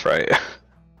shit, that's right.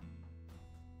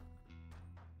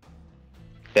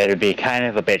 That'd be kind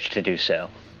of a bitch to do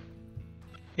so.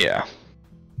 Yeah.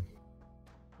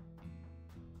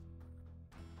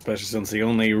 Especially since the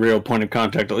only real point of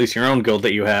contact, at least your own guild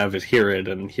that you have, is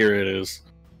Hirid, and Hirid is...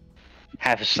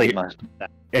 Half asleep most of the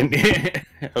time. And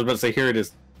I was about to say Hirid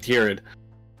is Hirid.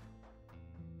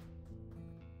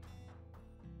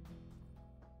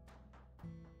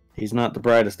 He's not the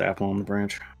brightest apple on the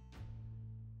branch.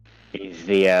 He's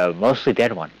the mostly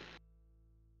dead one.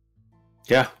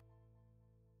 Yeah.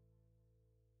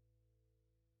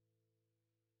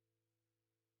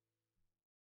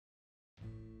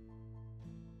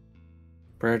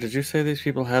 Brad, did you say these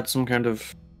people had some kind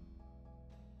of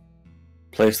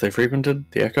place they frequented?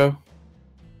 The Echo?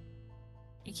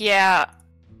 Yeah,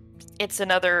 it's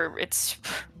another. It's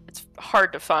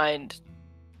hard to find.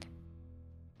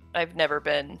 I've never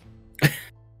been.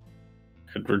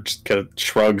 Edward just kind of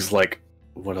shrugs like,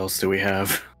 what else do we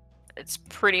have? It's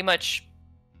pretty much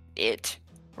it.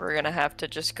 We're gonna have to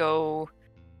just go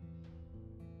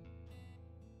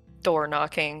door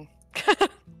knocking.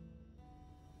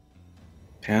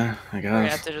 Yeah, I We're gonna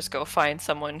guess. have to just go find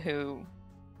someone who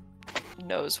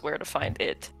knows where to find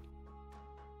it.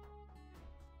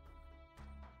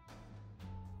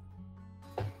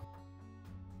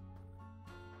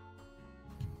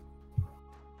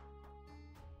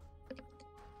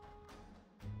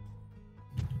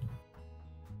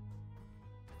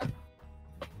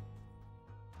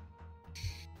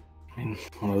 I mean,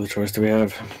 what other choice do we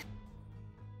have?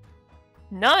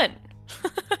 None.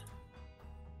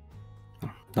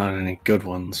 Not any good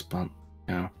ones, but,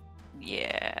 you know.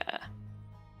 Yeah.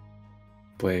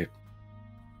 Wait.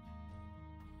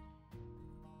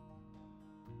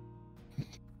 Did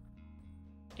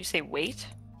you say wait?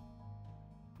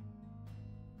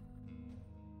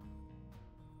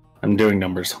 I'm doing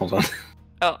numbers, hold on.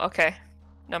 Oh, okay.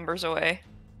 Numbers away.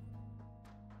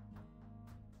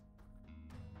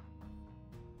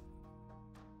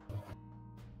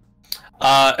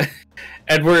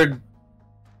 Edward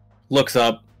looks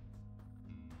up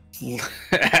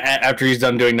after he's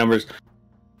done doing numbers.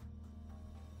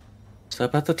 So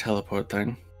about the teleport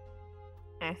thing.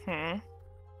 Mm-hmm.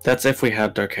 That's if we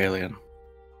had Darkalion.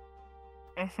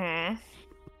 Mm-hmm.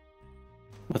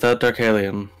 Without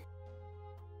Darkalion,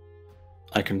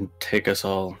 I can take us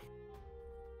all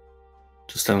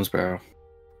to Stonesbarrow.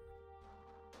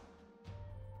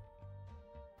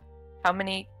 How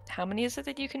many is it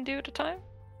that you can do at a time?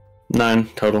 9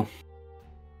 total.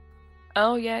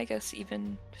 Oh yeah, I guess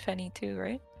even Fenny too,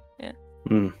 right?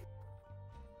 Hmm.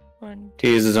 1, 2.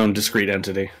 He is his own discrete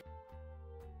entity.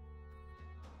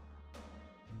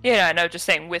 Yeah, I know. Just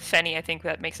saying, with Fenny, I think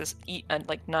that makes us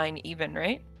like 9 even,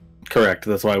 right? Correct.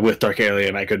 That's why with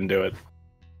Darkalion I couldn't do it.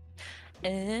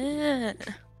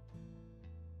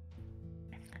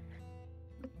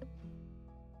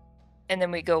 And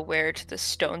then we go where, to the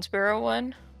Stonesborough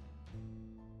one?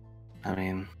 I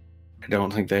mean, I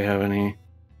don't think they have any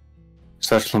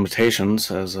such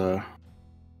limitations as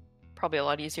Probably a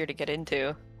lot easier to get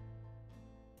into.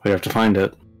 we have to find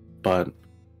it, but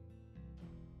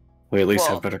we at least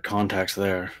Well- have better contacts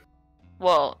there.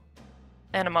 Well,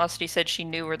 Animosity said she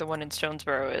knew where the one in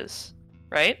Stonesborough is,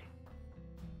 right?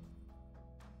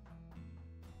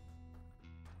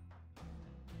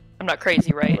 I'm not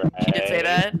crazy, right? She did say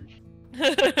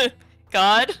that.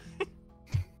 God?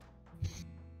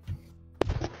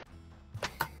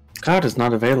 God is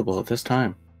not available at this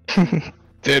time.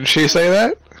 Did she say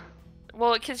that?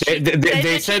 Well, because They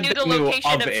she knew the they knew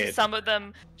location of of it. some of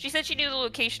them. She said she knew the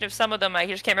location of some of them. I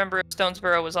just can't remember if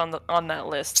Stonesboro was on that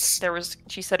list.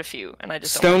 She said a few, and I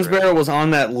just don't remember. Stonesboro was on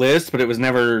that list, but it was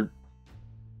never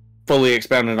fully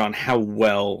expounded on how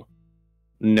well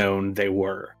known they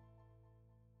were.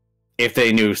 If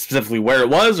they knew specifically where it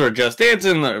was, or just it's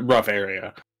in the rough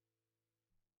area.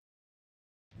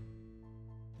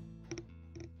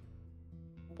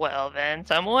 Well, then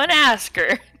someone ask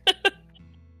her.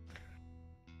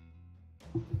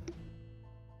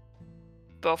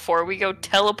 Before we go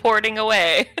teleporting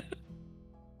away.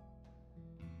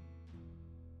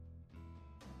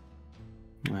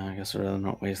 Well, I guess I'd rather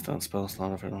not waste that spell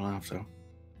slot if I don't have to.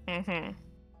 Mm-hmm.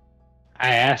 I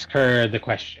ask her the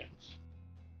questions.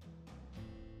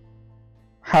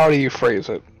 How do you phrase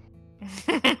it?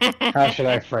 How should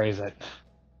I phrase it?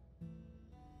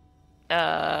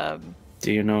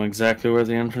 Do you know exactly where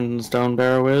the entrance in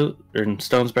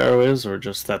Stonesboro is, or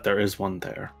just that there is one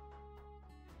there?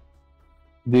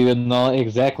 Do you know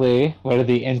exactly where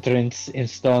the entrance in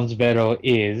Stonesboro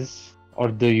is, or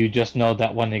do you just know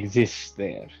that one exists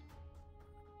there?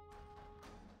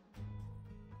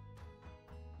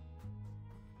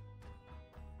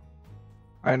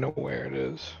 I know where it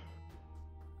is.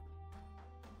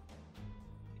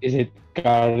 Is it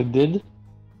guarded?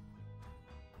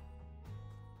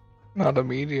 Not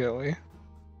immediately.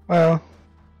 Well,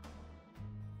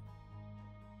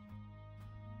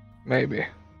 maybe.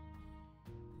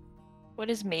 What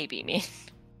does maybe mean?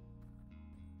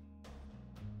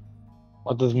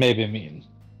 What does maybe mean?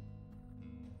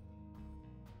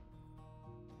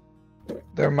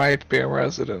 There might be a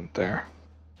resident there.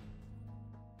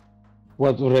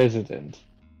 What resident?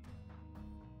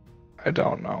 I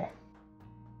don't know.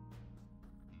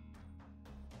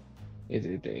 Is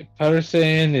it a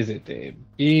person? Is it a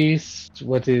beast?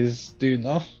 What is... Do you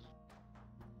know?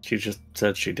 She just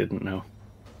said she didn't know.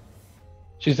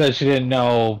 She said she didn't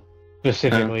know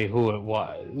specifically who it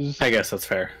was. I guess that's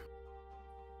fair.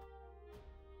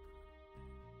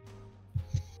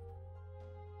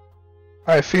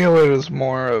 I feel it is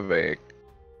more of a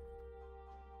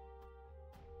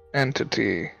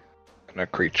entity than a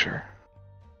creature.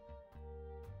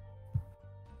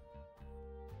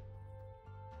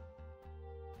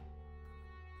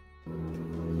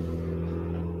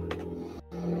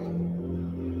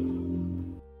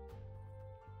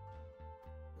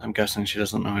 I'm guessing she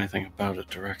doesn't know anything about it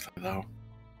directly, though.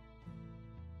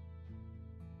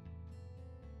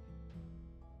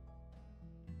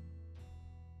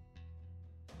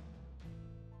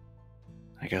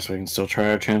 I guess we can still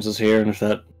try our chances here, and if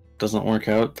that doesn't work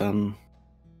out, then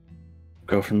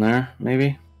go from there,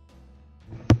 maybe?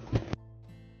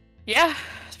 Yeah,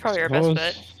 it's probably our best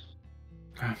bet.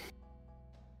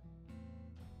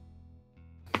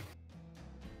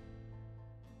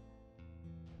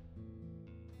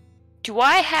 Do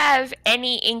I have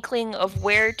any inkling of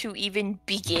where to even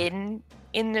begin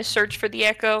in the search for the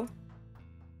Echo?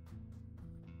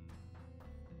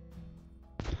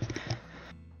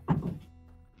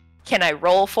 Can I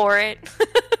roll for it?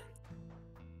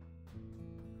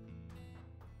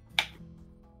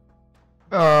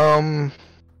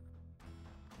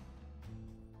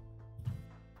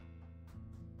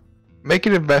 Make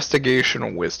an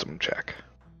investigation wisdom check.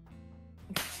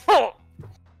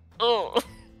 Oh.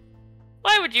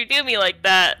 Why would you do me like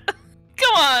that?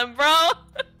 Come on, bro!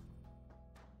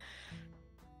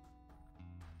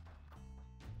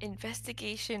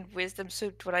 Investigation, wisdom,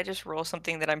 so would I just roll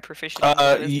something that I'm proficient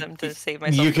in wisdom to save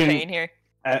myself the pain here?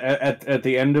 At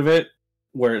the end of it,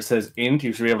 where it says int,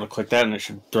 you should be able to click that and it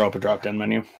should throw up a drop-down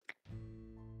menu.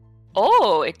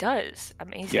 Oh, it does.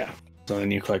 Amazing. Yeah. So then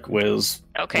you click whiz,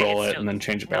 roll it, and then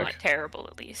change it back. Not terrible,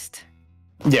 at least.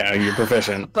 Yeah, you're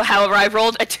proficient. But however, I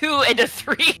rolled a 2 and a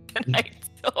 3 tonight,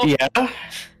 so... Yeah.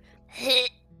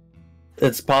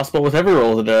 It's possible with every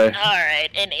roll today. Alright,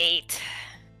 an 8.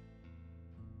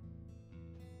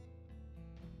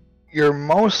 You're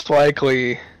most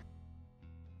likely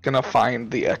gonna find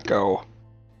the Echo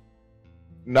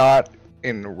not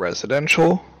in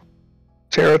residential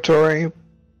territory,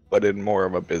 but in more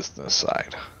of a business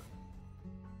side.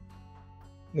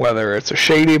 Whether it's a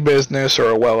shady business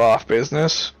or a well-off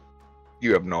business,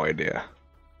 you have no idea.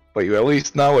 But you at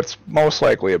least know it's most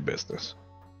likely a business.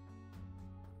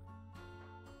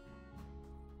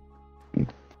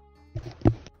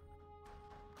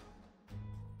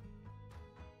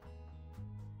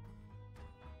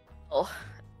 Oh.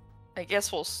 I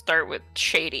guess we'll start with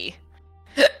shady.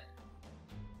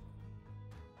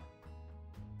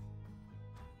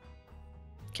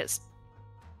 Because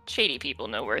shady people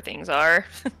know where things are.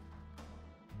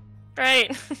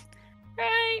 Right?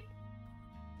 Right?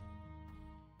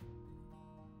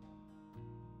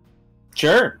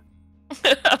 Sure.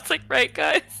 I was like, right,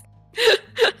 guys?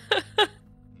 I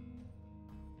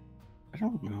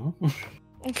don't know.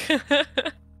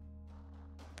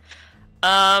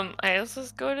 I also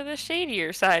just go to the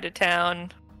shadier side of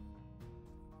town.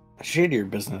 Shadier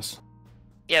business.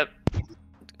 Yep.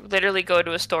 Literally go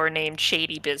to a store named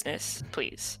Shady Business,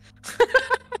 please.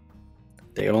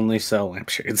 They only sell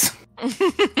lampshades.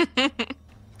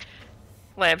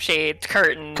 Lampshades,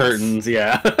 curtains. Curtains,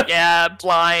 yeah. Yeah,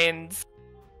 blinds.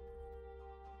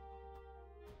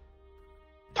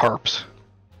 Tarps.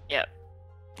 Yep.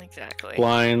 Exactly.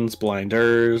 Blinds,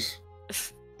 blinders,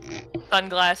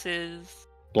 Sunglasses.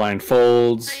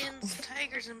 blindfolds, Lions,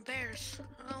 tigers, and bears.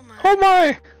 Oh my. Oh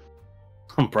my!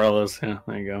 umbrellas. Yeah,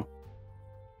 there you go.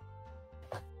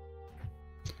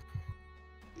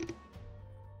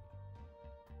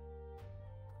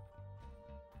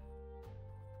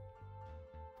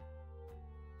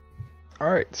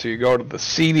 Alright, so you go to the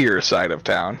seedier side of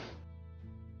town.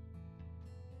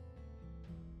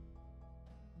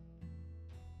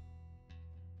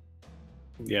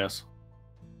 Yes.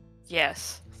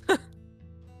 Yes.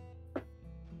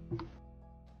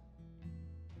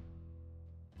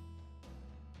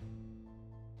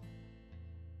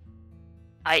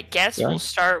 I guess Yeah. we'll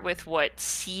start with what?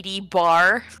 Seedy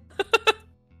bar?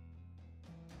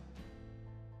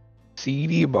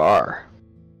 Seedy bar.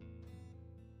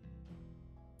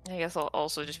 I guess I'll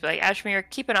also just be like, Ashmere,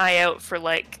 keep an eye out for,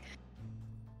 like,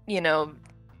 you know,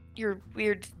 your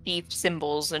weird thief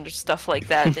symbols and stuff like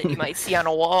that that you might see on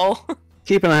a wall.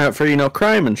 Keep an eye out for,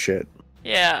 crime and shit.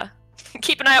 Yeah.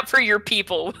 Keep an eye out for your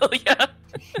people, will ya?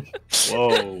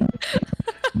 Whoa.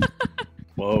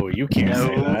 Whoa, you can't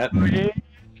say that.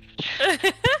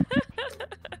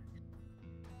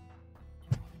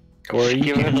 Corey, you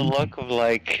Give her the look of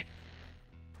like.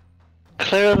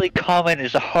 Clearly, common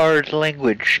is a hard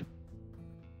language.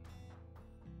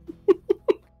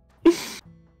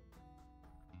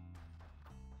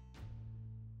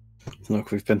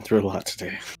 Look, we've been through a lot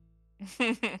today.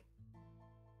 And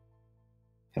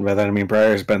by that I mean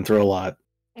Briar's been through a lot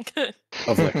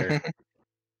of liquor.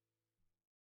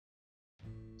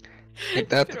 Ain't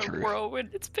that the It's been a truth? whirlwind.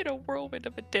 It's been a whirlwind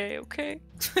of a day, okay?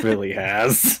 It really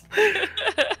has.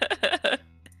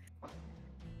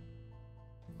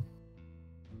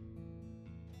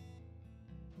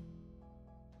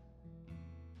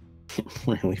 It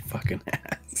really fucking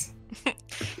has.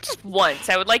 Just once.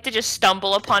 I would like to just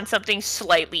stumble upon something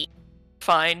slightly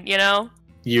fine, you know?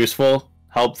 Useful,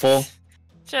 helpful.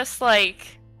 Just like...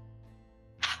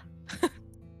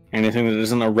 Anything that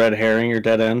isn't a red herring or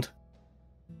dead end.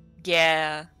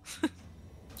 Yeah.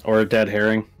 Or a dead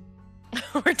herring.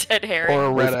 Or dead herring. Or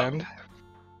a red end.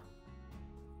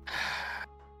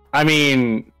 I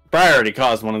mean, Briar already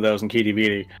caused one of those in Kitty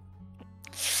Beatty.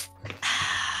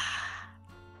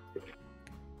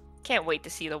 Can't wait to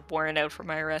see the warrant out for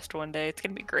my arrest one day. It's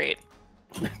gonna be great.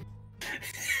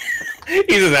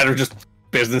 Either that or just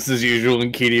business as usual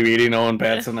in Kitty Beatty, no one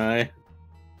bats an eye.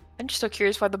 I'm just so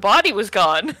curious why the body was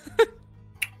gone.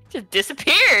 Just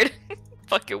disappeared.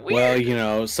 Fucking weird.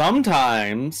 Well,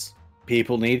 sometimes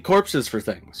people need corpses for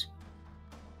things.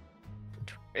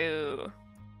 True.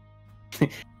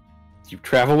 You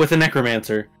travel with a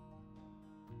necromancer.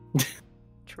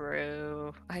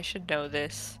 True. I should know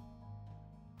this.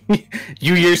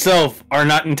 You yourself are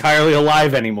not entirely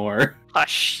alive anymore.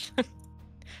 Hush.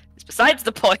 It's besides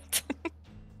the point.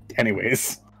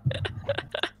 Anyways.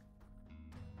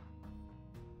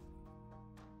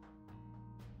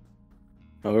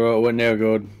 Oh, what now,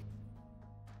 good?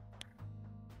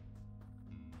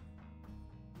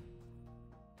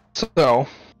 So,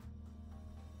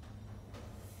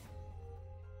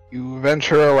 you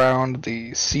venture around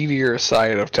the seedier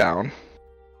side of town,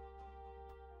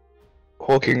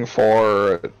 looking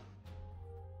for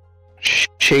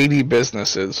shady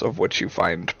businesses, of which you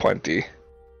find plenty.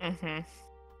 Mm-hmm.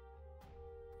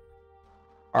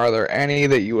 Are there any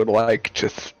that you would like to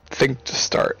think to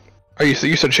start? Oh, you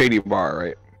said shady bar,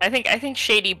 right? I think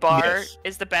shady bar Yes.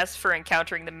 is the best for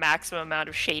encountering the maximum amount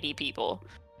of shady people.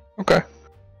 Okay.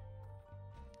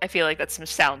 I feel like that's some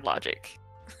sound logic.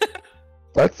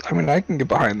 I can get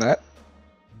behind that.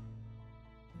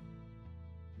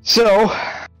 So,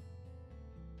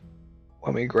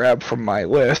 let me grab from my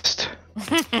list.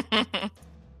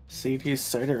 CD's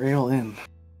Cider Ale Inn.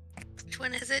 Which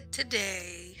one is it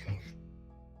today?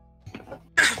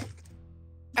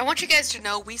 I want you guys to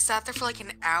know we sat there for like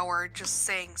an hour just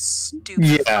saying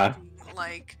stupid Yeah. fucking,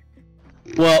 like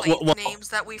Well, place names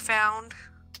that we found.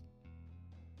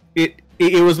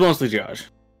 it was mostly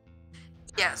Josh.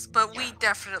 Yes, but we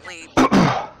definitely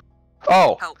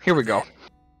Oh, helped here we with go. it.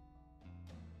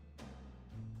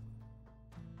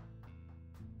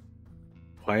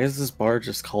 Why is this bar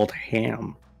just called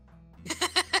Ham?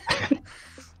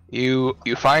 You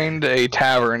find a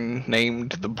tavern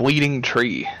named the Bleeding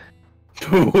Tree.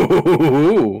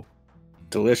 Ooh,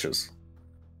 delicious.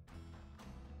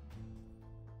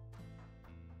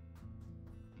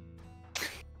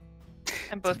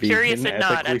 I'm both curious and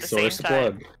not at the same sourced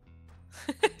time.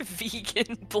 blood.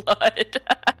 Vegan blood.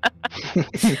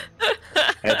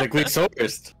 Ethically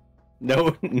sourced.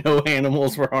 No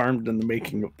animals were harmed in the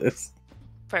making of this.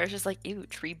 Fire's just like, ew,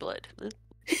 tree blood. Ugh.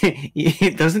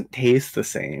 It doesn't taste the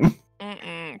same.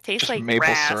 Tastes Just like maple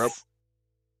grass. syrup.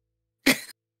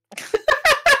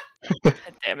 God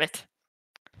damn it.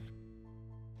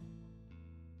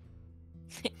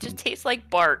 It just tastes like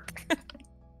bark.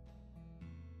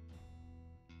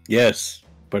 Yes,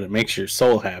 but it makes your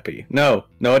soul happy. No,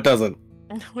 it doesn't.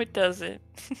 No, it doesn't.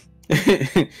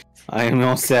 I am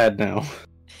all sad now.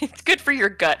 It's good for your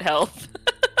gut health.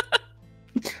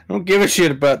 I don't give a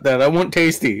shit about that. I want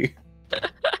tasty.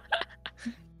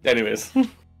 Anyways.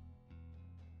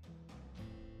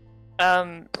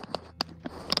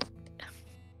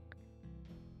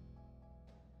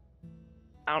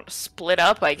 I don't split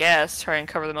up, I guess. Try and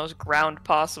cover the most ground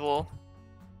possible.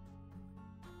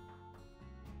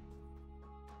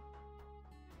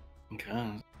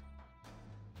 God.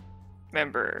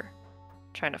 Remember,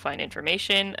 trying to find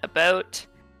information about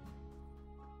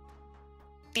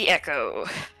the Echo.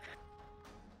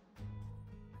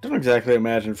 Don't exactly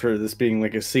imagine for this being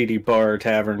like a seedy bar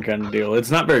tavern kind of deal.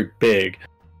 It's not very big.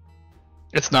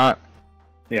 It's not.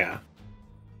 Yeah.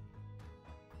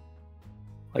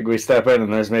 Like we step in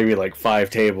and there's maybe like 5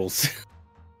 tables.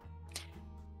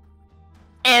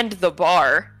 And the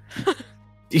bar.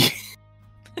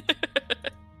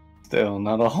 Still,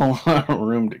 not a whole lot of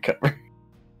room to cover.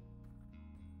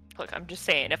 Look, I'm just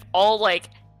saying, if all, like,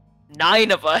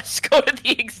 9 of us go to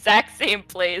the exact same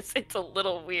place, it's a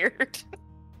little weird.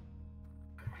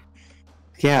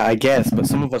 Yeah, I guess, but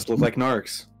some of us look like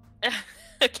narcs.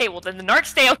 Okay, well then the narcs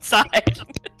stay outside.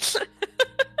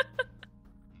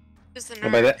 Who's the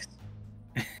What by that?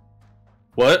 nerd?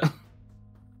 What?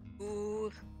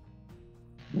 Ooh.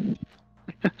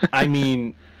 I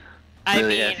mean...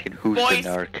 Really asking who's the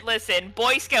narc. Listen,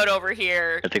 Boy Scout over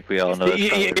here. I think we all know that's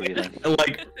probably me then.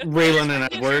 Like, Raylan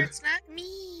and Edward. It's not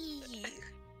me.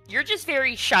 You're just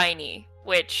very shiny,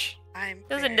 which I'm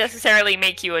doesn't very necessarily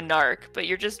make you a narc, but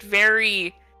you're just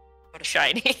very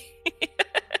shiny.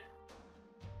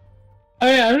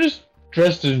 I'm just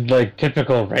dressed in like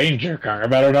typical ranger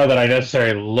garb. I don't know that I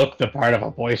necessarily look the part of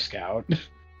a Boy Scout.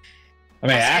 I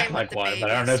may I'll act stay like with the one,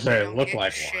 but I don't babies so necessarily don't look get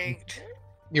like shanked.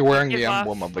 You're wearing Give the off-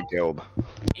 emblem of the guild.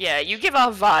 Yeah, you give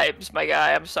off vibes, my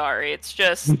guy. I'm sorry. It's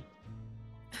just...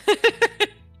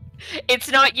 It's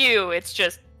not you, it's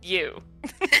just you.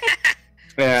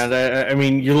 And I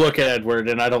mean, you look at Edward,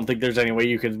 and I don't think there's any way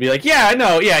you could be like, yeah, I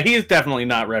know, yeah, he's definitely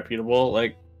not reputable.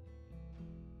 Like,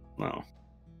 no. one.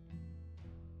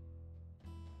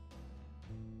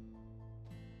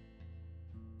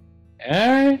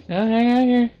 Alright, I'll hang out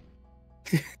here.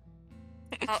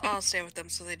 I'll stay with them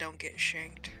so they don't get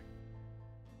shanked.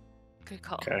 Good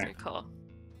call, Okay. good call.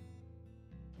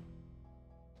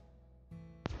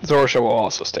 Zorsha will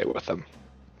also stay with them.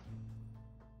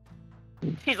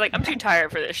 He's like, I'm too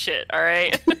tired for this shit,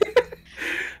 alright?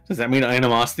 Does that mean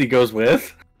animosity goes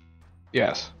with?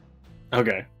 Yes.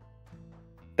 Okay.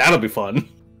 That'll be fun.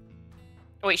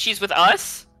 Wait, she's with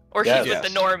us? Or Yes. she's with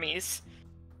the normies?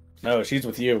 No, she's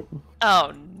with you.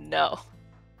 Oh, no.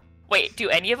 Wait, do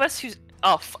any of us who's...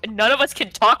 Oh, none of us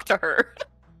can talk to her.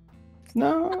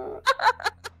 No.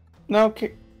 No,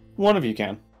 one of you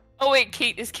can. Oh, wait,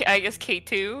 Kate is... I guess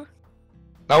K2?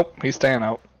 Nope, he's staying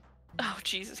out. Oh,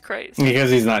 Jesus Christ. Because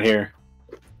he's not here.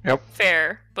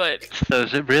 Fair, but... So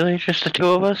is it really just the 2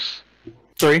 of us?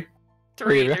 3.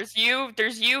 3, Yeah.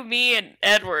 there's you, me, and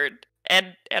Edward.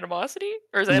 And Animosity?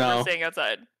 Or is Edward No. staying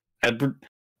outside?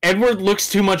 Edward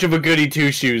looks too much of a goody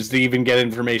two-shoes to even get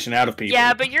information out of people.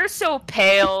 Yeah, but you're so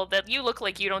pale that you look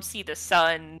like you don't see the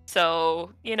sun.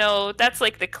 So, you know, that's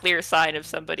like the clear sign of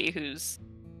somebody who's...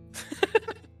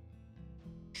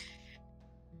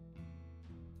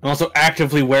 I'm also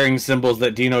actively wearing symbols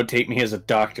that denotate me as a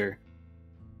doctor.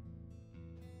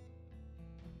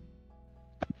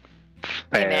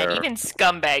 Hey man, Fair. even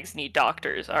scumbags need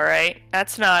doctors, alright?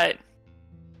 That's not...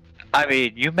 I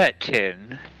mean, you met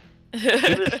Tin. He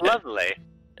was lovely.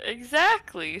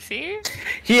 Exactly, see?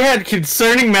 He had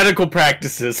concerning medical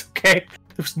practices, okay?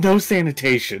 There was no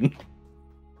sanitation.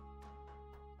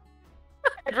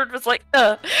 Edward was like,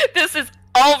 this is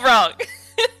all wrong.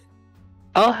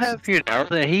 I'll have you know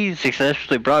that he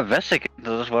successfully brought Vesic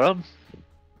into this world.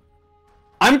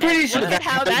 I'm pretty sure Look at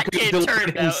how that kid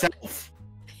turned out. himself.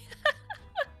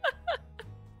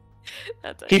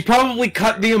 That's He probably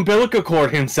cut the umbilical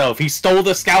cord himself. He stole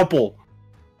the scalpel.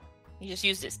 He just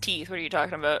used his teeth. What are you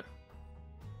talking about?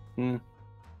 Hmm.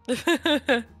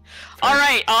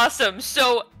 Alright, awesome.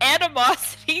 So,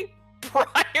 Animosity,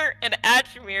 Briar, and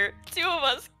Ashmere, two of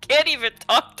us can't even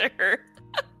talk to her.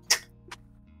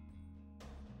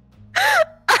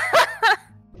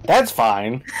 That's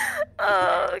fine.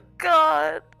 Oh,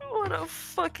 God. What a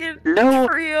fucking No.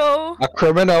 trio. A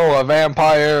criminal, a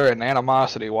vampire, and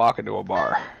animosity walk into a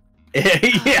bar.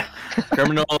 Yeah.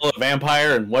 Criminal, a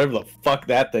vampire, and whatever the fuck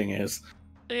that thing is.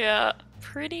 Yeah,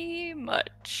 pretty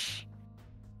much.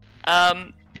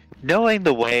 Knowing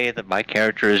the way that my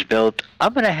character is built,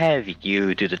 I'm gonna have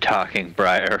you do the talking,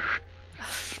 Briar.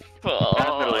 I'm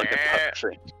gonna look at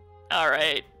Puxley.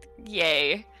 Alright.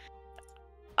 Yay.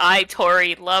 I,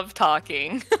 Tori, love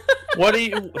talking. What do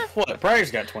you... What? Briar's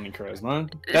got 20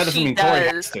 charisma. That doesn't She mean Tori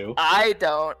does. has to. I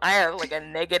don't. I have like a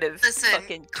negative Listen,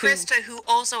 fucking 2. Krista, who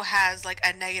also has like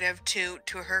a -2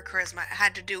 to her charisma,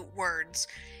 had to do words.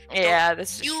 Yeah,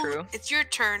 this is You, true. it's your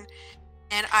turn,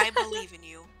 and I believe in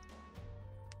you.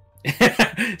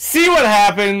 See what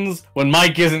happens when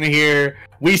Mike isn't here.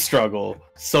 We struggle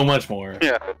so much more.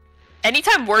 Yeah.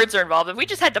 Anytime words are involved, if we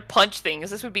just had to punch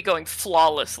things, this would be going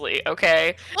flawlessly,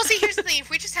 okay? Well, see, here's the thing: if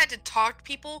we just had to talk to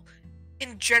people,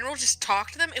 in general, just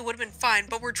talk to them, it would have been fine.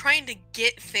 But we're trying to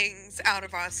get things out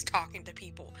of us talking to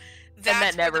people. That's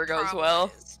that where never the goes problem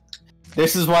well. is.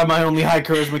 This is why my only high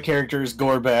charisma character is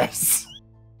Gorbass.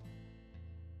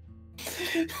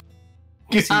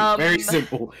 Very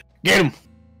simple. Get him.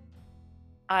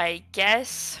 I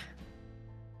guess.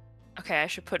 Okay, I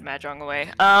should put Mahjong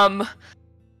away.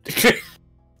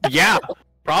 Yeah,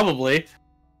 probably.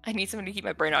 I need someone to keep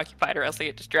my brain occupied, or else I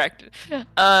get distracted.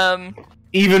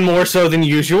 Even more so than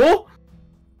usual.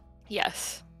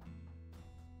 Yes.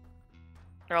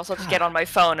 Or else I'll just get on my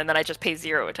phone and then I just pay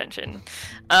 0 attention.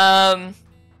 Don't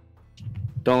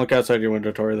look outside your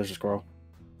window, Tori. There's a squirrel.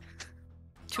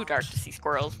 Too dark to see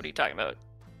squirrels. What are you talking about?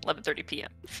 11:30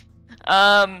 p.m.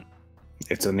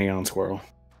 It's a neon squirrel.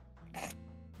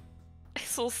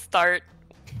 This will start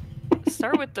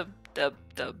with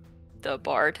the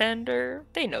bartender.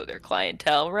 They know their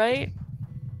clientele, right?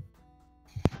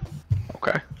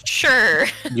 Okay. Sure.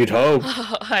 You'd hope.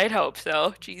 I'd hope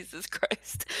so. Jesus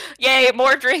Christ. Yay,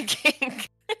 more drinking.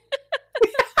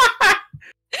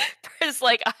 It's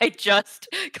like, I just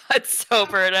got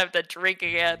sober and I have to drink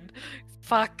again.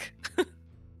 Fuck.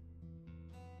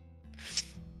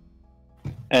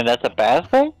 And that's a bad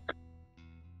thing?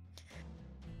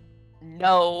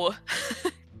 No.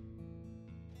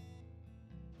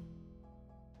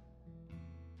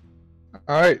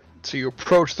 Alright, so you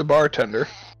approach the bartender.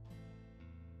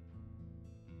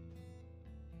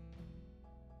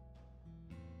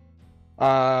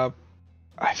 I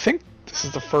think this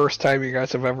is the first time you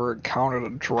guys have ever encountered a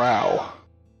drow.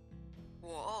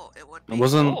 Whoa, it would be.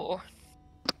 Wasn't Oh.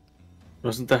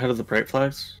 the head of the Bright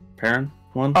Flags Perrin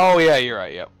one? Oh yeah, you're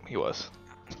right, yep, he was.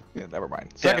 Yeah, never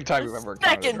mind. Second time you've ever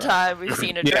encountered a Second drow. time we've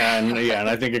seen a Yeah, and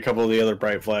I think a couple of the other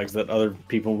Bright Flags that other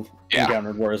people Yeah.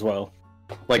 encountered were as well.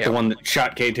 Like Yeah. the one that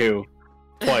shot K2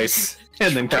 twice,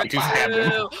 and then K2 stabbed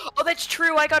him. Oh, that's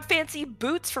true. I got fancy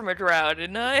boots from a drow,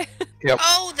 didn't I? Yep.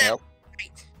 Oh, that. Yep.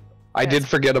 Right. I did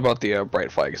forget about the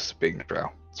bright flags being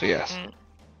drow. So yes. Mm.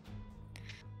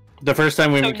 The first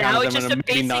time we So now encountered it's them just in a a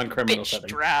maybe basic non-criminal bitch setting.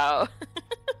 drow.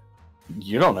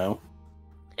 You don't know.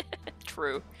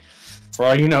 True. For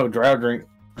all you know, drow drink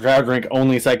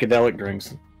only psychedelic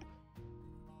drinks.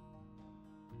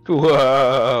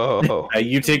 Whoa.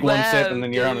 You take one sip Wow, and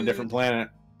then you're on a dude. different planet.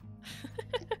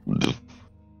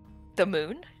 The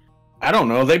moon? I don't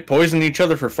know. They poison each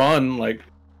other for fun. Like,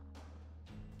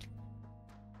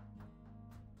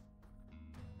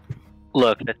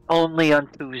 Look, it's only on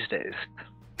Tuesdays.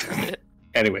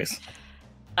 anyways.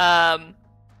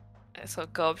 So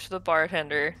go up to the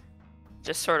bartender,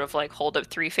 just sort of like hold up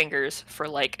 3 fingers for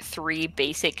like 3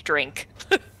 basic drink.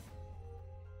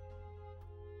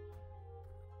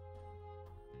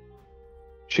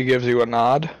 She gives you a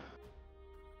nod.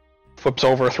 Flips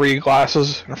over 3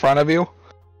 glasses in front of you.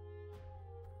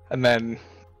 And then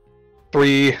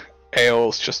 3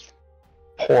 ales just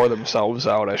pour themselves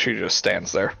out as she just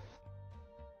stands there.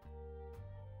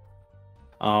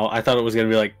 Oh, I thought it was gonna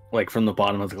be like from the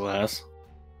bottom of the glass.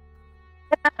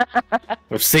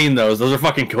 I've seen those. Those are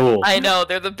fucking cool. I know,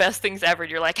 they're the best things ever.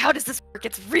 You're like, how does this work?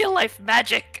 It's real life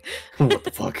magic. What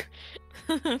the fuck?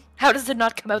 How does it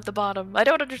not come out the bottom? I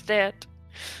don't understand.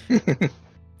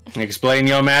 Explain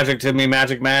your magic to me,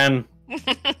 magic man.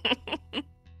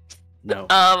 No.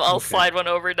 I'll Okay. slide one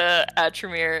over to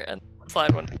Atramir and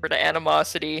slide one over to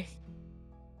Animosity.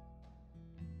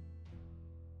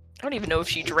 I don't even know if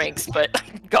she drinks, but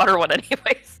I got her one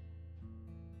anyways.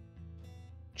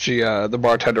 She, the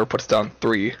bartender puts down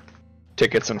 3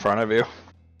 tickets in front of you.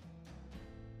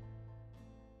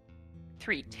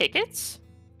 3 tickets?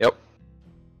 Yep.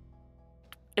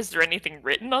 Is there anything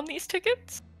written on these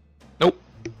tickets? Nope.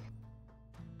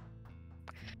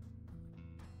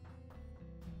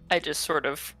 I just sort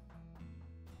of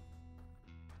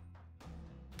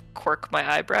quirk my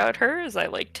eyebrow at her as I,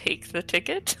 like, take the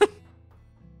ticket.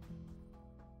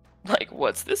 Like,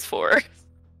 what's this for?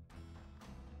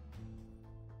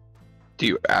 Do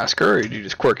you ask her, or do you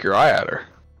just quirk your eye at her?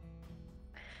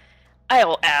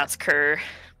 I'll ask her.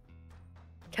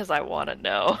 Because I want to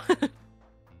know.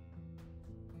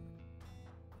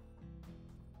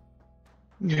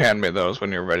 You hand me those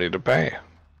when you're ready to pay.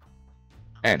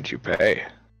 And you pay.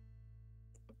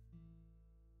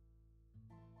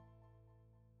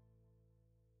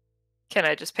 Can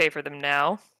I just pay for them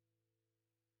now?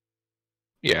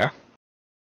 Yeah.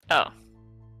 Oh.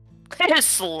 I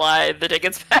just slide the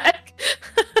tickets back.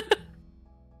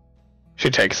 She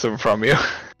takes them from you.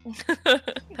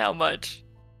 How much?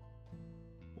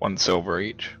 1 silver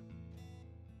each.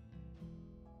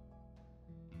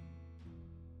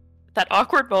 That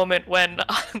awkward moment when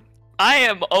I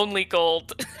am only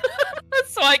gold.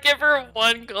 So I give her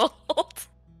 1 gold.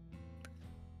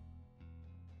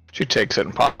 She takes it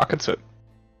and pockets it.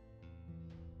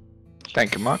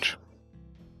 Thank you much.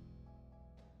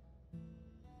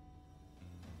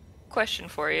 Question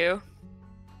for you.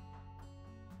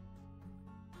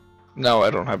 No, I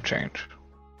don't have change.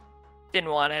 Didn't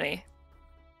want any.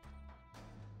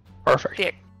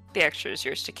 Perfect. The extra is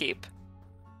yours to keep.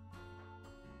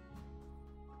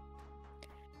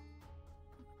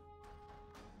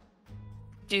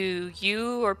 Do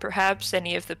you, or perhaps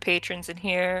any of the patrons in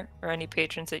here, or any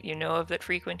patrons that you know of that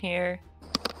frequent here,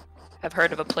 have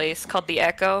heard of a place called the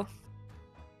Echo?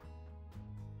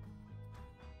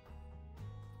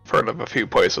 I've heard of a few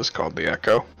places called the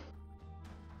Echo.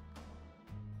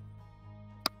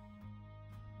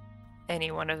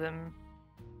 Any one of them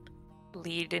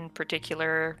lead in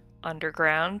particular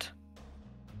underground?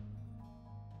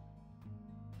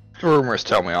 The rumors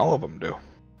tell me all of them do.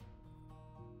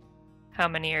 How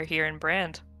many are here in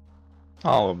Brand?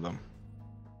 All of them.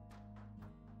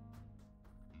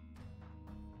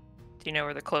 Do you know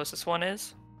where the closest one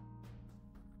is?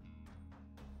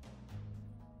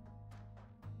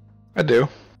 I do.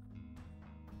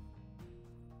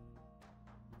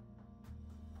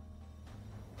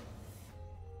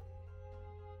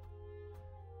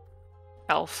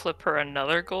 I'll flip her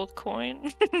another gold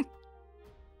coin.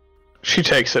 She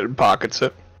takes it and pockets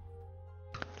it.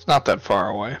 It's not that far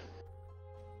away.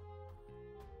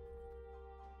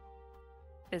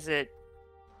 Is it...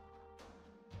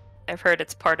 I've heard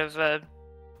it's part of a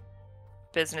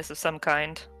business of some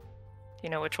kind. Do you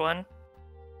know which one?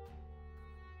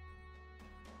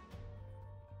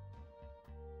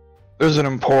 There's an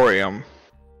emporium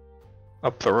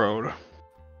up the road.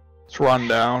 It's run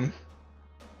down.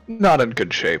 Not in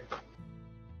good shape.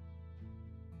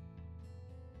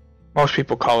 Most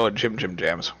people call it Jim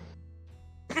Jams.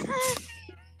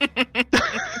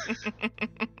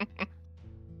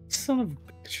 Son of a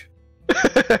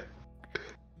bitch.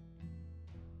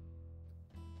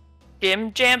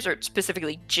 Jim Jams, or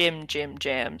specifically Jim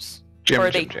Jams? Jim Or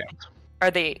are they- Jams.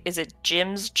 Are they... Is it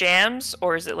Jim's Jams,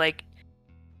 or is it like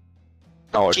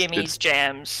No, it's, Jimmy's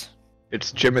Jams?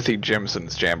 it's Jimothy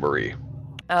Jimson's Jamboree.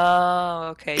 Oh,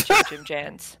 okay. Jim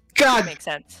Jams. God Makes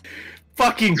sense.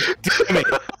 fucking damn it.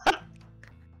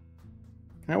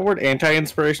 That word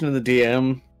anti-inspiration in the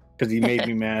DM because he made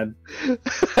me mad.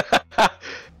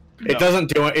 It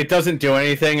doesn't do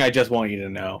anything. I just want you to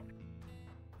know.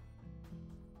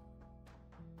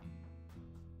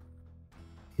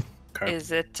 Okay.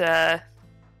 Is it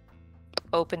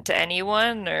open to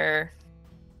anyone, or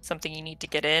something you need to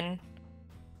get in?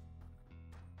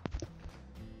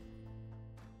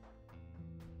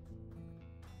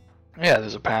 Yeah,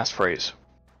 there's a passphrase.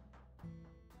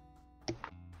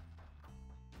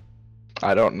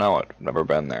 I don't know it. Never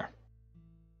been there.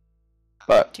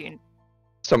 But Do you...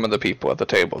 some of the people at the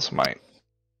tables might.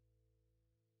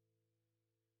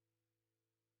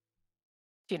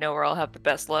 Do you know where I'll have the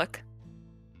best luck?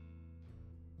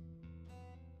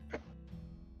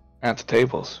 At the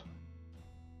tables.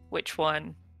 Which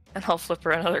one? And I'll flip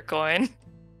her another coin.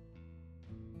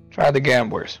 Try the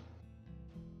gamblers.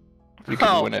 You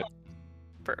can win it.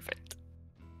 Perfect.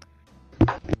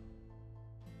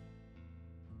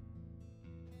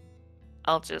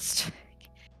 I'll just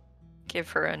give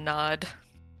her a nod.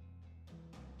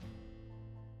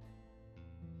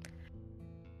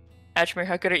 Ashmere,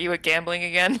 how good are you at gambling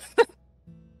again?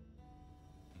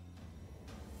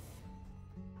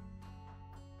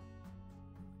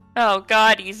 Oh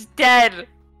god, he's dead!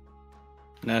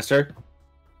 Nestor?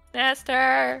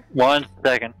 Nestor! 1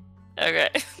 second. Okay.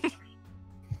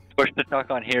 Push to talk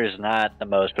on here is not the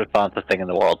most responsive thing in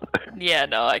the world. Yeah,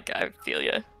 no, I feel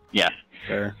you. Yeah.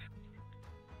 Sure.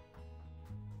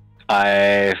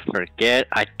 I forget.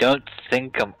 I don't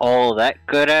think I'm all that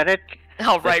good at it.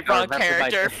 Oh, right, Just gotta wrong remember my-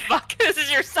 character. Fuck, this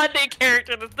is your Sunday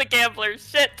character, that's the gambler.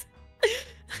 Shit!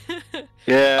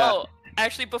 Yeah. Oh,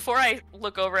 actually, before I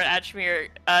look over at Ashmere,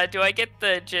 do I get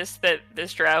the gist that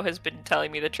this drow has been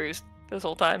telling me the truth this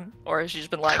whole time? Or has she just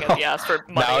been lying out the ass for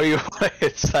money? Now you play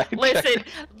it side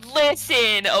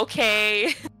Listen,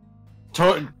 okay?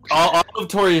 All of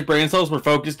Tori's brain cells were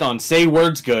focused on say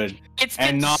words good. It's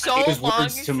And been not so his long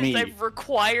words to since me. I've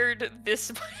required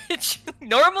this much.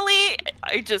 Normally,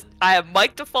 I have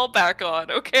Mike to fall back on,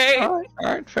 okay?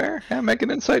 Alright, fair. Yeah, make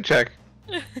an insight check.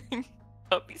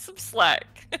 Cut me some slack.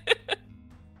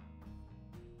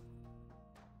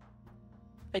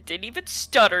 I didn't even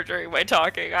stutter during my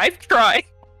talking. I've tried.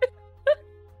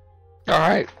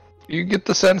 Alright. You get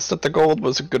the sense that the gold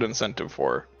was a good incentive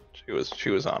for her. She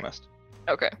was honest.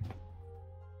 Okay.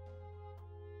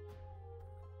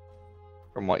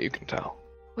 From what you can tell.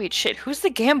 Wait, shit, who's the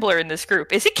gambler in this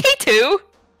group? Is it K2?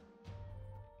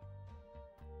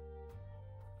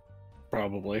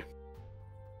 Probably.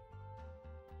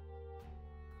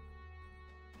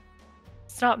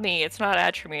 It's not me, it's not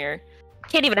Atramir.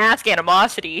 Can't even ask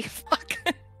Animosity. Fuck.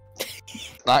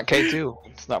 Not K2.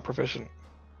 It's not proficient.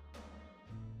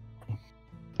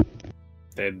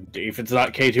 Then if it's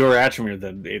not K2 or Atramir,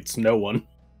 then it's no one.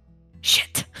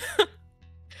 Shit.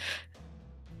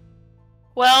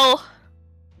 Well,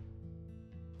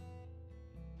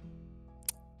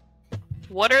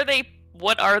 what are they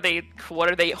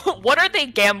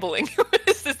gambling?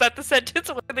 Is that the sentence?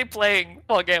 What are they playing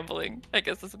while gambling? I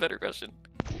guess that's a better question.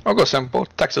 I'll go simple.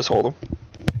 Texas Hold'em.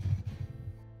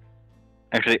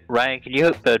 Actually, Ryan, can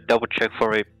you double check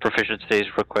for me proficiencies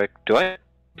real quick? Do I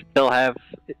still have...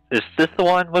 Is this the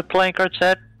one with playing card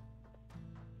set?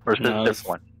 Or is this No, a different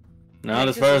one? Not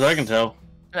as far as I can tell.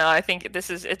 No, I think it's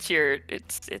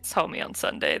Homie on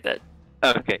Sunday that.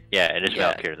 Okay, yeah, it is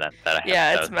Yeah. Malkir then. That I have,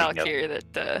 Yeah, that it's I was thinking of.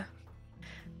 Malkir that.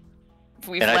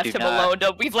 We've And I left do him not-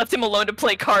 alone. We've left him alone to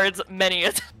play cards many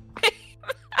a time.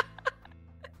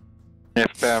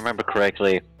 If I remember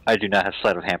correctly, I do not have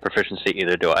sleight of hand proficiency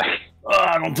either, do I?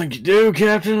 I don't think you do,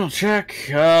 Captain. I'll check.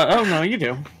 Oh no, you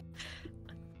do.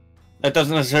 That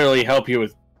doesn't necessarily help you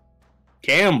with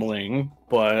gambling,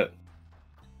 but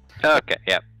Okay,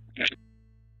 yeah.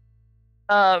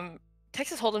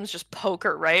 Texas Hold'em is just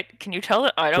poker, right? Can you tell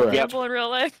that I don't Correct. gamble in real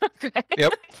life? Okay.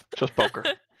 Yep. Just poker.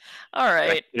 All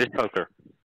right. It is poker.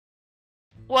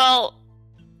 Well,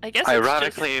 I guess.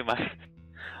 Ironically,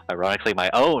 my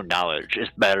own knowledge is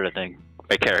better than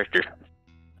my character.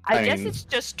 I guess mean- it's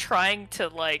just trying to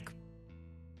like.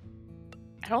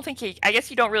 I don't think you. I guess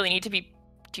you don't really need to be.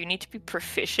 Do you need to be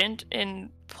proficient in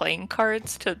playing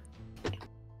cards to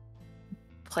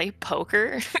play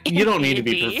poker? you in don't need to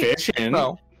be D&D? proficient.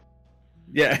 No.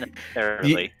 Yeah.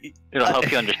 Necessarily. It'll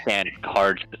help you understand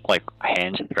cards like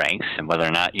hand strengths and whether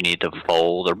or not you need to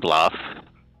fold or bluff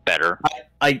better.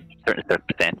 I Certain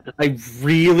circumstances. I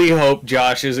really hope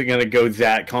Josh isn't gonna go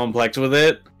that complex with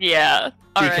it Yeah.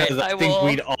 All right. because I think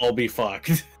we'd all be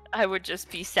fucked. I would just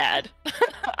be sad.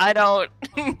 I don't.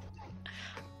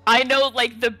 I know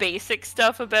like the basic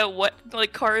stuff about what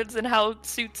like cards and how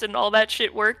suits and all that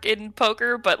shit work in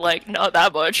poker, but like not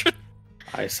that much.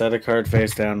 I set a card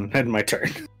face down and had my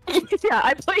turn. Yeah,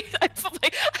 I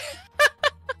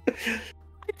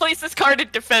place this card in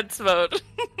defense mode.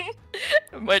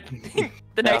 But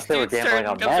the Now, next if they were dude's gambling turn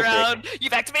on comes magic- around.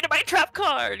 You've activated my trap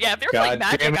card. Yeah, if they're playing God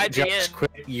magic, damn it, I'd be in. Josh,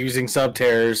 quit using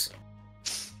subterrors.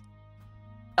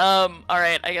 All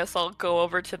right. I guess I'll go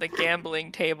over to the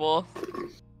gambling table.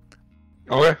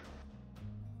 Okay.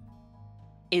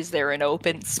 Is there an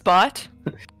open spot?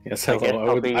 Yes, I guess hello.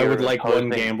 I'll be I would your like one opposing-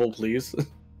 gamble, please.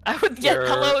 I would. Yeah. There-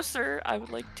 Hello, sir. I would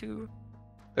like to.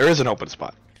 There is an open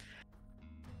spot.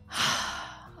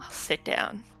 I'll sit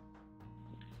down.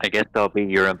 I guess I'll be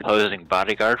your imposing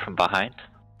bodyguard from behind.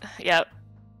 Yep.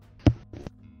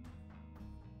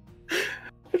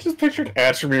 I just pictured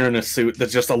Astromir in a suit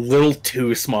that's just a little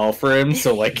too small for him,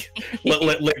 so like,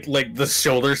 like the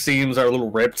shoulder seams are a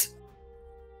little ripped.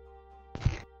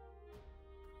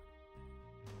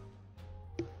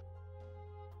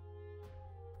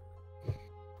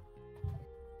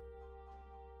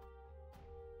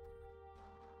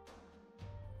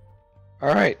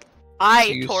 All right.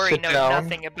 You Tori, sit know down.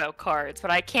 nothing about cards,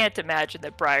 but I can't imagine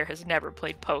that Briar has never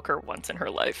played poker once in her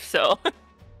life, so...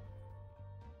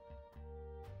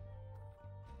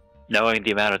 Knowing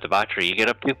the amount of debauchery you get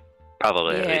up to,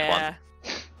 probably at least one.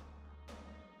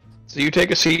 So you take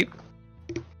a seat.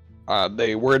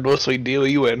 They wordlessly deal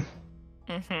you in,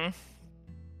 Mm-hmm.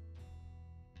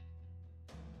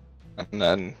 and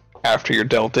then after you're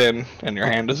dealt in and your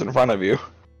hand is in front of you,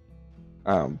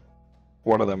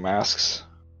 one of them asks,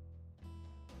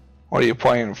 "What are you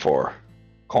playing for?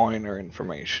 Coin or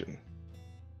information?"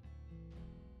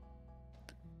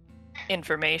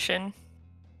 Information.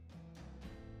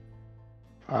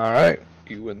 All right.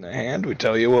 You win the hand. We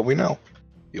tell you what we know.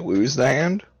 You lose the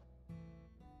hand.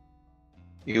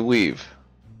 You leave.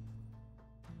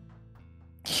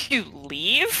 You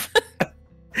leave?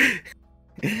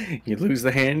 You lose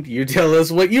the hand, you tell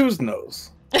us what you knows.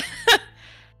 So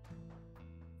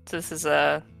this is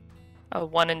a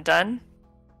one and done?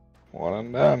 One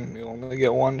and done. You only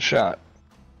get one shot.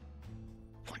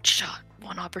 One shot,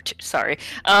 one opportunity. Sorry.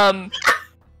 Better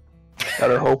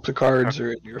hope the cards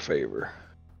are in your favor.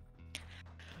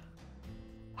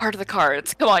 Heart of the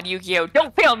cards. Come on, Yu-Gi-Oh!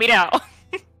 Don't fail me now!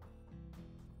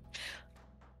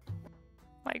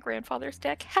 My grandfather's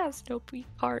deck has no weak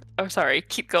card. Oh, sorry.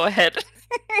 Go ahead.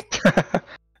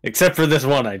 Except for this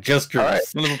one I just drew. Alright.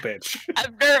 Son of a bitch.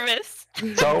 I'm nervous.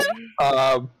 So,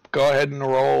 go ahead and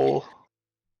roll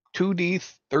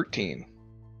 2d13.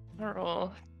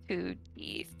 Roll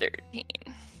 2d13.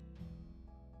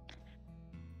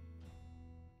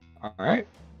 All right.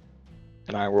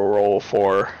 And I will roll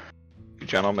for you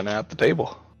gentlemen at the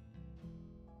table.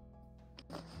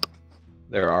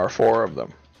 There are 4 of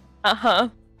them. Uh-huh.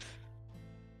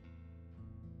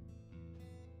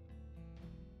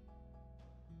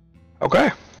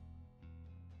 Okay.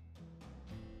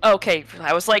 Okay,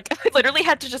 I was like, I literally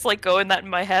had to just like go in that in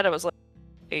my head. I was like,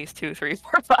 ace, 2, 3,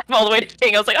 4, 5, all the way to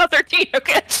king. I was like, oh, 13,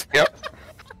 okay. Yep.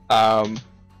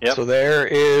 Yep. So there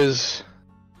is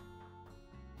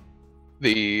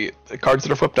the cards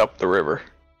that are flipped up the river.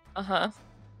 Uh-huh.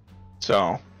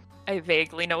 So I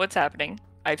vaguely know what's happening.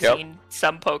 I've Yep. seen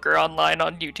some poker online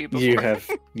on YouTube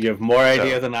before. You have more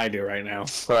idea than I do right now.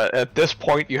 but at this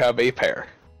point you have a pair.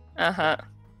 Uh-huh.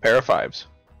 Pair of 5s.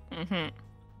 Mm-hmm.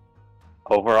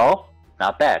 Overall,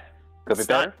 not bad. Could be It's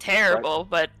better. not terrible,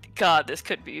 but God, this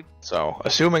could be. So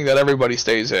assuming that everybody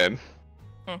stays in,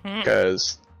 Mm-hmm.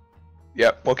 because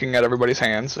yep, looking at everybody's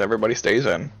hands, everybody stays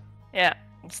in. Yeah,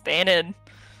 I'm staying in.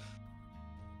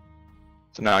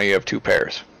 So now you have 2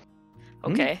 pairs.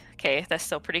 Okay, okay, that's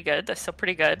still pretty good. That's still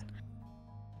pretty good.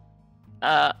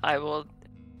 I will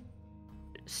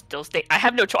still stay. I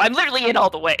have no choice. I'm literally in all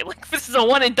the way. Like, this is a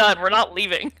one and done. We're not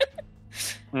leaving.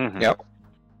 Mhm. Yep.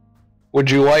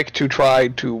 Would you like to try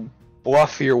to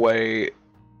bluff your way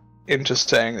into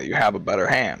saying that you have a better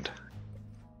hand?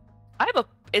 I have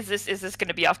a. Is this going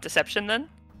to be off deception then?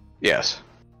 Yes.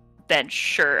 Then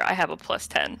sure, I have a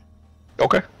 +10.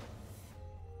 Okay.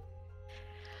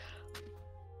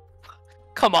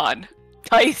 Come on,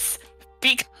 dice,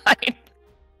 be kind,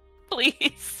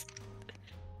 please.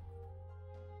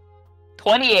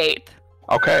 28.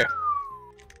 Okay.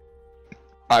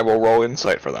 I will roll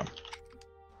insight for them.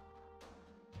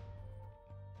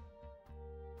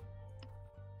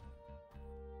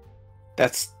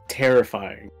 That's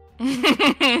terrifying.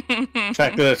 The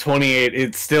fact that a 28,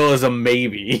 it still is a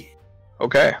maybe.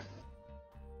 Okay.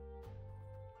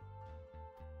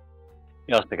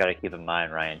 You also got to keep in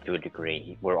mind, Ryan, to a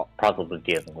degree, we're probably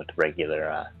dealing with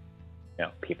regular,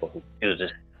 people who do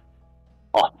this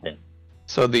often.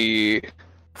 So the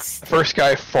first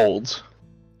guy folds.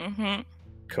 Mm-hmm.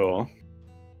 Cool.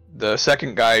 The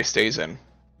second guy stays in.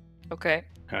 Okay.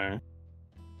 Okay.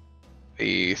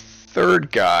 The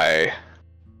third guy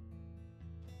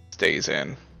stays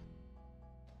in.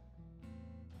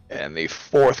 And the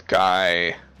fourth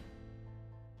guy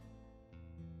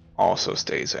also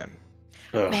stays in.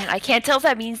 Ugh. Man, I can't tell if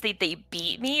that means they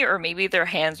beat me or maybe their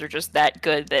hands are just that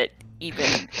good that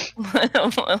even.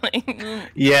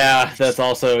 Yeah, that's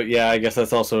also. Yeah, I guess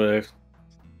that's also a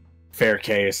fair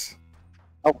case.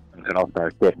 Oh, you can also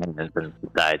get him and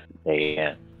decide to stay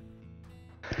in.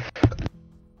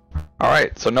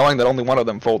 Alright, so knowing that only one of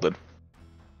them folded,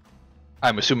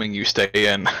 I'm assuming you stay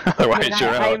in, otherwise you're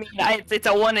I out. mean, it's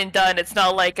a one and done. It's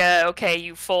not like okay,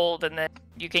 you fold and then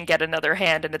you can get another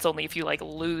hand, and it's only if you like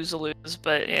lose.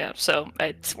 But yeah, so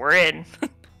we're in.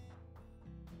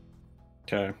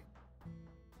 Okay.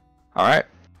 All right.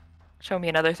 Show me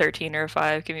another 13 or a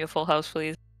 5. Give me a full house,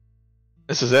 please.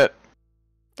 This is it.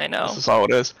 I know. This is all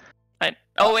it is.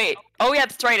 Oh wait. Oh yeah,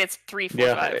 that's right. It's 3, 4,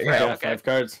 5. Right? Yeah, Okay. 5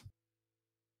 cards.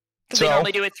 Because they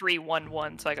normally do it 3, 1,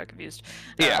 1, so I got confused.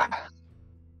 Yeah.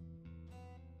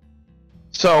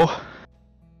 So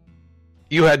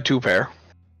you had 2 pair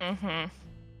Mm-hmm.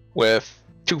 with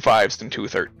 2 5s and 2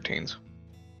 13s,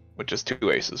 which is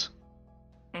 2 aces.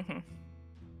 Mm-hmm.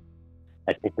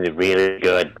 That's really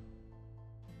good.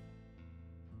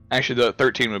 Actually, the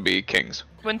 13 would be kings.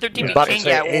 When 13 be About to king, say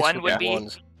yeah, ace 1 would would be be.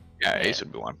 ones. Yeah, ace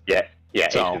would be 1. Yeah,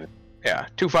 So, aces. yeah,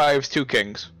 2 5s, 2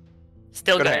 kings.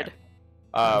 Still Good good.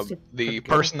 hand. The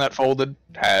person that folded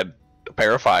had a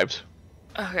pair of 5s.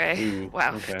 Okay. Ooh,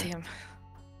 Wow. okay. Damn.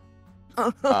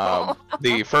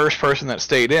 The first person that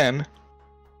stayed in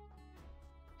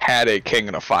had a king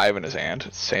and a 5 in his hand,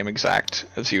 same exact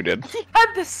as you did. He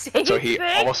had the same So he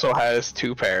thing. also has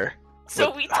 2 pair. So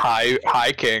with we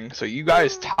high king. So you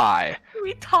guys tie.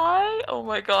 we tie. Oh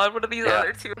my god! What do these Yeah.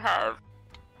 other 2 have?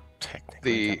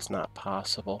 Technically, that's not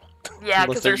possible. Yeah, Unless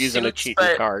because they're they're using a suits, cheating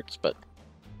but cards, but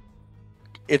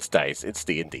it's dice. It's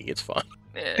D&D. It's fun.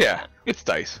 Yeah, it's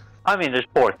dice. I mean, there's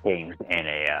 4 kings and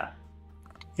a.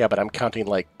 Yeah, but I'm counting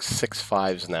like 6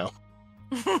 5s now.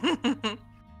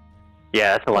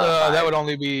 Yeah, that's a lot. Of That would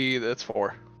only be that's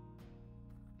 4.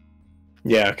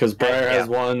 Yeah, because Briar Yeah. has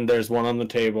 1. There's 1 on the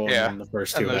table. Yeah. And then the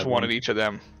first 2 And there's have 1 of each of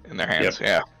them in their hands.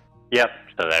 Yeah. Yep.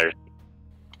 So there's.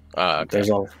 Okay. There's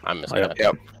all. I missed Yep. that.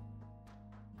 Yep.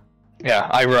 Yeah,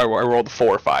 I rolled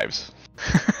 4 5s.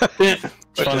 It's Which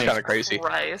is funny. kind of crazy.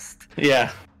 Christ.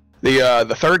 Yeah.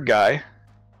 The third guy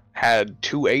had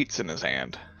 2 8s in his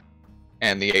hand,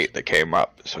 and the 8 that came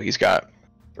up, so he's got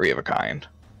 3 of a kind.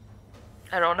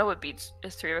 I don't know what beats.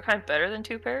 Is 3 of a kind better than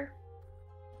 2 pair?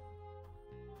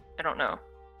 I don't know.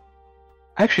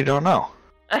 I actually don't know.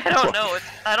 I don't know.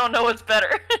 I don't know what's better.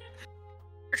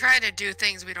 We're trying to do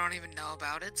things we don't even know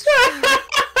about. It's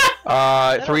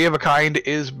 3 of a kind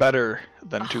is better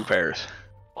than 2 pairs.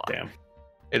 Damn.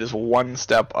 It is 1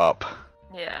 step up,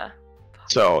 Yeah.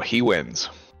 so he wins.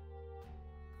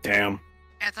 Damn.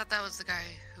 I thought that was the guy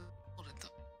who pulled it though.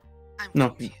 I'm No.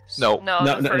 confused. No, No,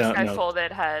 No, the no, first no, guy no.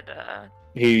 folded had.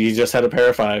 He just had a pair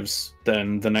of 5s.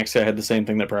 Then the next guy had the same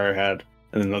thing that Briar had.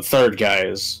 And then the third guy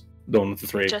is the one with the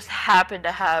 3. Just happened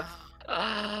to have.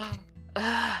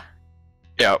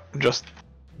 yeah, just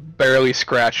barely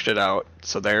scratched it out.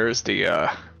 So there's the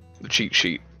cheat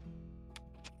sheet.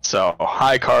 So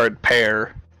high card,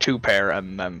 pair, 2 pair,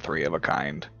 and then 3 of a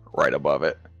kind right above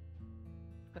it.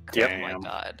 Oh my Damn.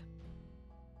 god.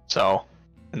 So,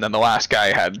 and then the last guy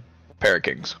had a pair of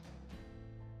kings.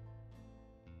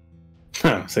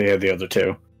 Huh, so he had the other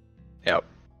 2. Yep.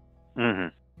 Mm-hmm.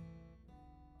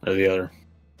 Or the other.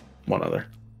 One other.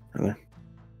 Other.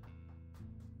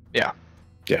 Yeah.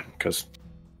 Yeah, because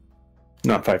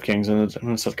not 5 kings in a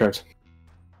set of cards.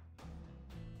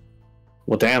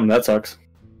 Well, damn, that sucks.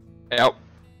 Yep.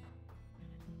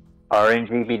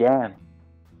 RNG be damned.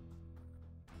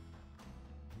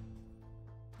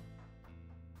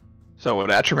 So would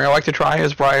Atramir like to try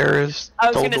his Briar is I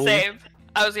was told gonna to say. leave?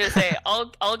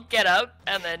 I'll get up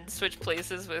and then switch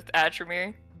places with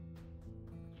Atramir.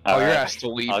 Oh, you're Alright. asked to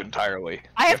leave entirely.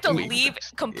 I You have to leave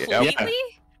next. completely. Yep.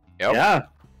 Yeah. That's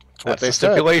what That's they the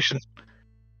said. stipulation.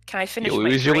 Can I finish You my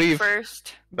lose, you drink leave.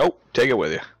 first? Nope. Take it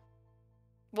with you.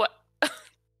 What?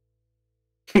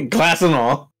 Glass and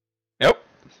all. Yep.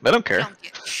 They don't I care. don't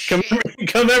get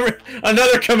shit.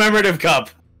 Another commemorative cup.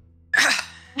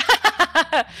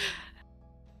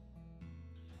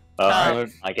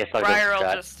 I guess I'll Briar go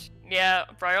will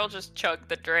shot. Briar will just chug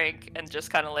the drink and just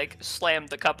kind of like slam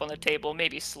the cup on the table,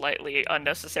 maybe slightly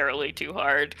unnecessarily too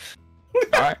hard.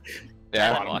 Alright.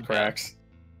 Yeah. Bottom Bottom cracks.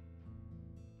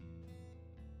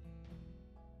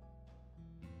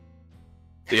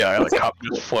 Yeah, the cup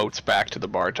just floats back to the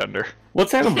bartender.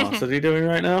 What's Animosity doing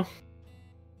right now?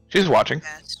 She's watching.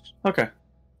 Best. Okay.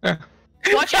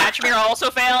 Watch Atramir also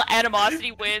fail,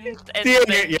 Animosity wins, and Yeah,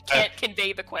 then yeah. can't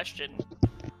convey the question.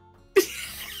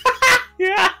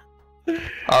 Yeah.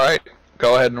 Alright.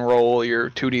 Go ahead and roll your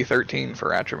 2d13 for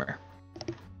Atramir.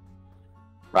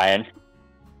 Ryan.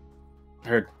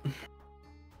 Heard.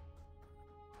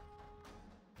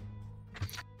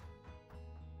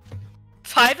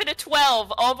 Five and a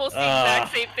 12, almost the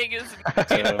exact same thing as.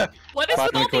 So, What is Five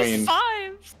with all and a queen. these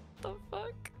fives? What the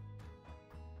fuck?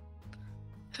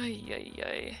 Ay, ay,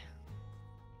 ay.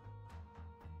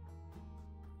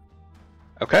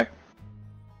 Okay.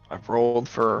 I've rolled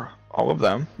for all of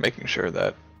them, making sure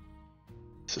that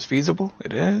This is feasible.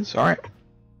 It is. All right.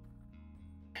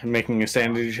 Making a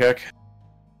sanity check.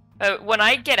 When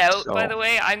I get out, by So- the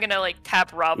way, I'm gonna like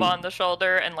tap Rava on the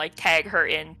shoulder and like tag her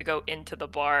in to go into the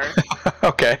bar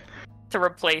Okay. to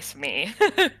replace me.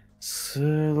 So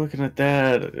looking at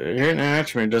that,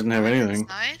 Atchmere doesn't have anything.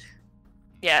 Inside?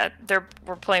 Yeah,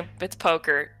 we're playing. It's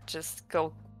poker. Just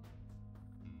go.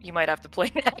 You might have to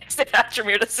play next if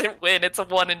Atchmere doesn't win. It's a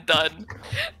one and done.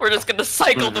 We're just gonna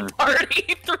cycle the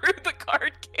party through the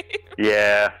card game.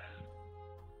 Yeah.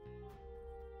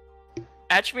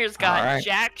 Atchmere's got Alright.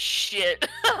 jack shit.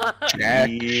 Jack.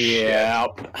 Yeah.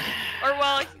 Or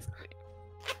well,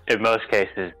 In most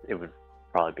cases, it would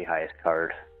probably be highest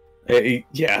card.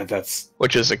 Yeah, that's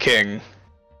Which is a king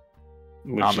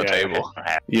which, on the yeah, table.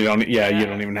 You don't. Yeah, you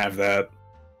don't even have that.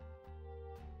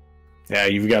 Yeah,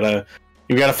 you've got a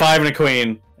 5 and a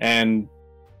queen, and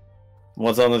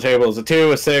what's on the table is a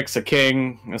 2, a 6, a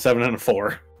king, a 7, and a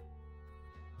 4.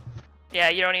 yeah,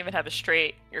 you don't even have a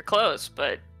straight. You're close,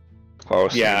 but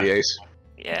Close. Yeah. The ace.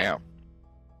 yeah.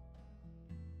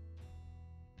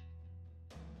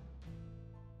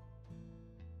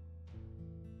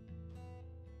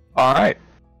 All right.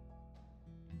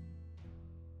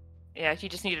 Yeah, he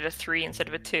just needed a 3 instead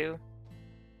of a 2.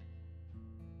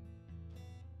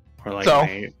 Or like So- an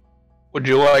 8. Would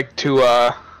you like to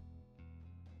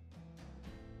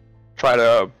try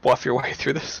to bluff your way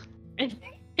through this?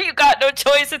 You got no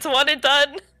choice. It's one and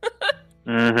done.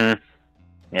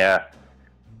 Mm-hmm. Yeah.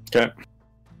 Okay.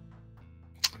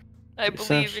 I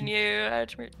believe in you,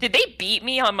 Atchmere. Did they beat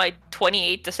me on my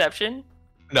 28 deception?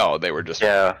 No, they were just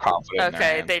Yeah. confident. in their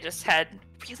Okay, hand. they just had.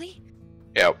 Really?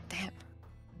 Yep. Damn.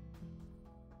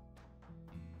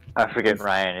 I forget,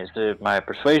 Ryan. Is it my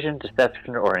persuasion,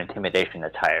 deception, or intimidation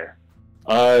that's higher?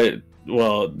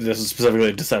 Well, this is specifically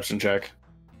a deception check,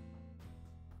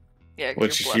 Yeah, 'cause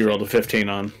which you're you rolled bluffing. a 15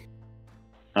 on.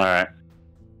 Alright.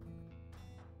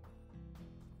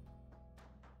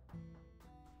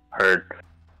 Heard.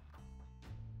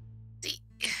 See,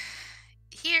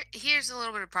 here's a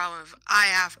little bit of problem. If I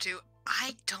have to,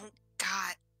 I don't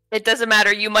got. It doesn't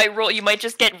matter. You might roll. You might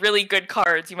just get really good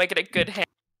cards. You might get a good hand.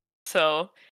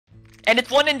 So, and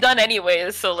it's one and done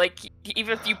anyways. So like,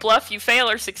 even if you bluff, you fail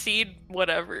or succeed,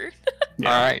 whatever. Yeah.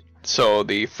 All right. So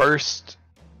the first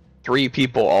 3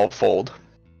 people all fold,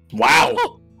 Wow.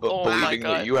 Oh my believing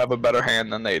God. that you have a better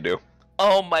hand than they do.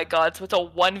 Oh my God! So it's a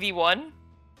 1v1.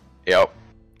 Yep.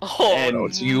 Oh And So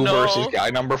it's you no. versus guy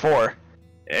number 4.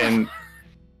 And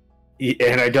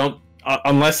I don't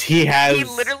unless he has. He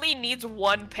literally needs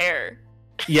one pair.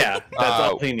 Yeah, that's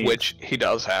all he needs. Which he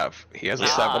does have. He has a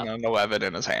Ah. 7 and an 11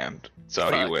 in his hand, so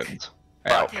he Fuck. wins.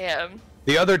 Fuck. Yep. Damn.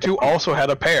 The other 2 also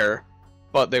had a pair,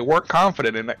 but they weren't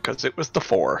confident in it because it was the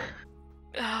 4.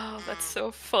 Oh, that's so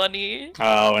funny.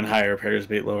 Oh, and higher pairs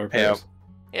beat lower pairs.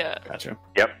 Yeah. Gotcha.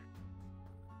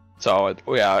 So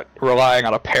yeah, relying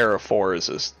on a pair of 4s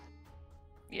is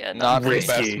Yeah. not the risky.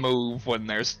 best move when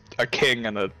there's a king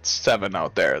and a 7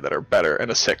 out there that are better, and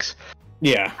a 6,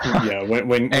 Yeah, yeah.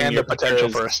 When and your the potential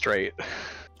pair for a is, straight.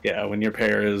 yeah, when your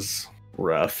pair is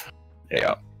rough.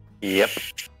 Yeah. Yep.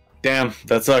 Damn,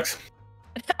 that sucks.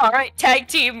 All right, tag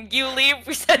team. You leave.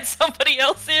 We send somebody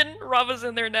else in. Rava's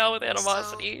in there now with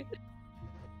animosity.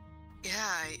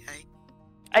 Yeah,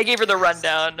 I gave her the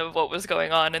rundown of what was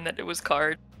going on and that it was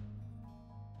card.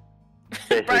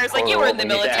 Briar's like, you were in the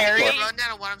military. I wrote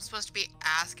down what I'm supposed to be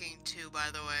asking to, by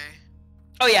the way.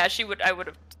 Oh yeah, she would. I would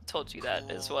have told you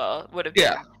that as well. Would have.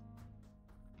 Yeah.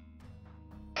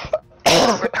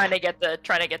 We're trying to get the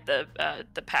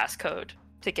passcode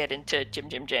to get into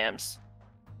Jim Jams,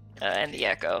 and the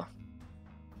Echo.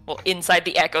 Well, inside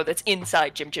the Echo that's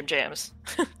inside Jim Jams.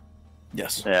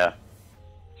 Yes. Yeah.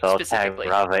 So I'll tag Specifically.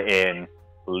 Rava in,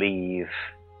 leave,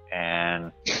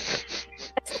 and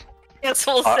Yes,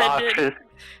 we'll send it. option.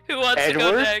 Who wants to go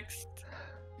Edward? next?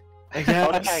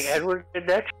 I'll tag Edward in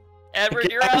next. Edward,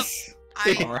 you're up.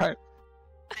 I Alright.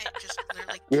 just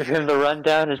literally. Give him the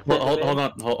rundown.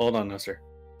 Hold on, Mister.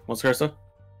 What's Krista?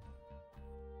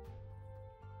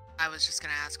 I was just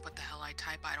gonna ask what the hell I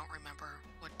type. I don't remember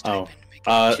what to Oh, type in to make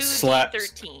it.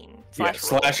 2D13 Yeah,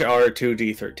 slash roll.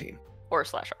 /R2D13. Or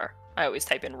 /R. I always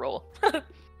type in roll.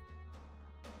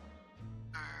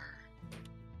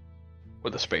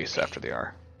 With a space after the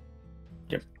R.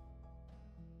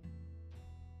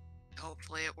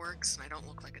 Hopefully it works and I don't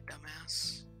look like a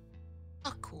dumbass.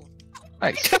 Oh, cool.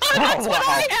 Nice. That's what wow.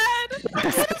 I had! What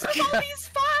is with all these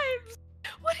fives?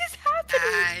 What is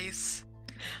happening? Nice.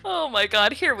 Oh my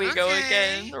god, here we go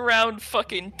Okay. again. Round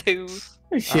fucking 2.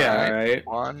 Yeah, Alright. right.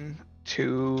 1,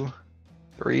 2,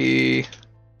 3,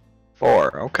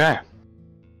 4. Okay.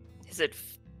 Is it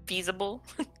feasible?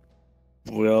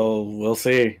 We'll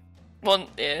see. Well,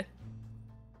 yeah.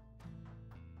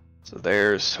 So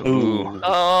there's Ooh.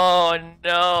 Oh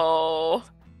no!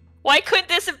 Why couldn't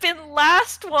this have been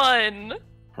last one?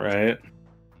 Right.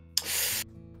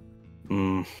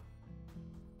 Hmm.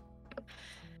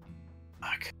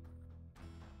 Fuck.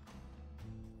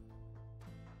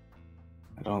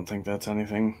 I don't think that's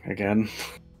anything again.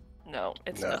 No,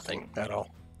 it's nothing. at all.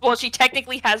 Well, she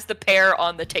technically has the pair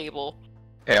on the table,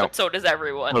 Yeah. but so does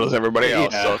everyone. So does everybody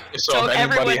else. Yeah. So if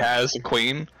anybody everyone- has a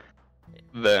queen,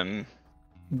 then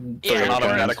Yeah, it's an of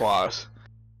automatic loss.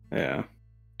 Yeah.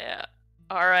 Yeah.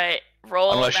 All right.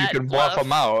 Roll. Unless you that can bluff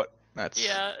them out. That's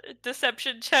Yeah.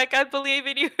 Deception check. I believe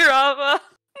in you, Rava.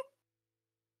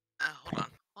 Hold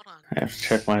on. I have to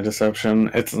check my deception.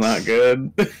 It's not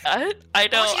good. I know. I want you I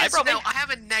guys to probably. know I have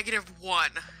a -1.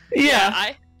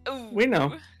 I. Ooh. We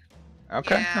know.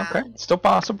 okay. Yeah. Okay, still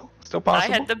possible. Still I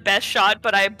possible. had the best shot,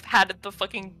 but I had the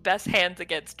fucking best hands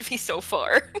against me so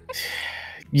far.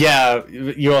 Yeah,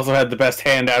 you also had the best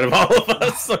hand out of all of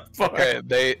us so far.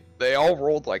 Okay, they all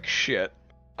rolled like shit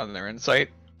on their insight,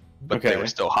 but they Okay. were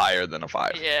still higher than a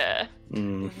 5. Yeah.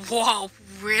 Mm. Whoa,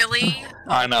 really?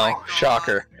 I Oh know, my God.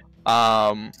 shocker.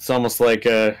 It's almost like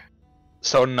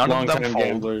So none of them long-time fold,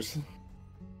 gamblers.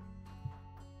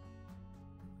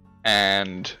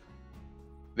 and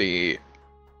the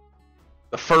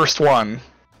first one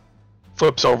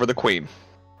flips over the queen.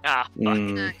 Ah.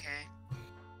 Mm. Okay.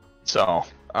 So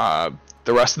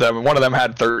the rest of them, one of them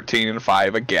had 13 and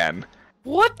 5 again.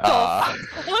 What the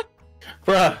fuck?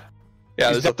 Bruh. Yeah,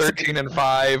 He's there's a got 13 and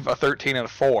 5, a 13 and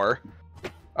 4.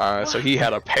 So he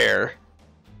had a pair,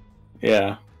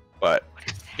 Yeah. but What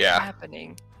is yeah.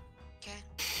 happening? Okay.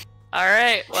 All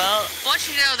right. Well, I want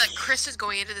you to know that Chris is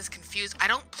going into this confused. I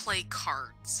don't play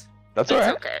cards. That's it's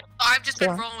alright. okay. I've just been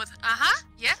Sure. rolling with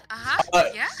yeah,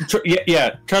 yeah. Yeah.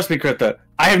 Trust me, Krita.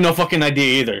 I have no fucking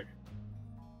idea either.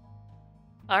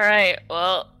 All right.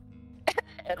 Well,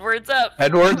 Edward's up.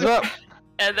 Edward's up.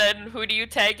 And then who do you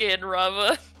tag in,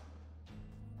 Rava?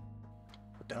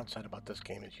 The downside about this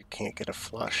game is you can't get a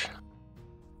flush.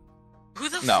 Who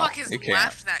the No, fuck is you can't.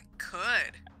 left that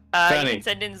could? You Fanny. can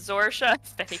send in Zorsha.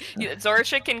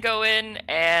 Zorsha can go in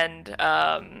and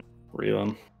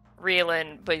Reeling.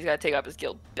 Reelin, but he's got to take off his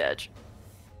guild badge.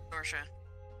 Norsha.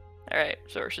 All right,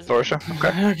 Zorsha's in. Sorsha.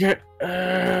 Okay. Okay.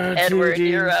 Edward, 2D,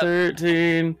 you're up.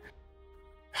 13.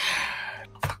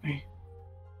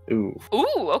 Ooh.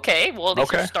 Ooh, okay. Well, at least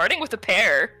Okay. you're starting with a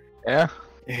pair. Yeah.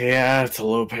 Yeah, it's a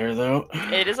low pair though.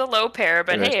 It is a low pair,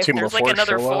 but There's hey, if two more there's like fours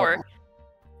another show up. 4.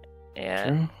 Yeah.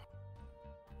 True.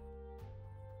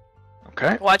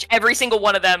 Okay. Watch every single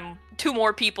one of them. 2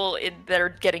 more people that are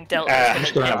getting dealt. Ah, are I'm I'm gonna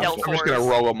just get dealt gonna fours.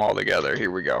 roll them all together.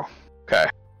 Here we go. Okay.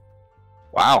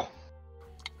 Wow.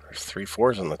 There's 3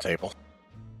 4s on the table.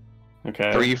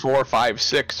 Okay. 3, 4, 5,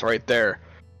 6 right there.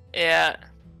 Yeah.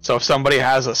 So if somebody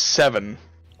has a 7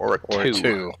 or a Or 2,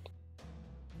 2.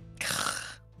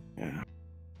 Yeah.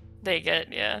 They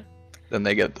get, yeah. then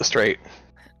they get the straight.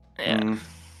 Yeah. Mm.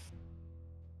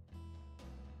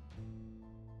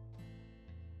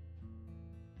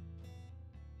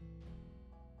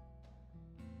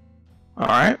 All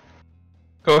right.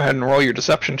 Go ahead and roll your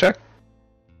deception check.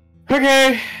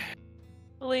 Okay.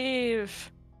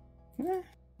 Believe. All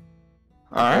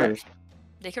right.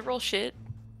 They could roll shit.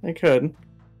 They could.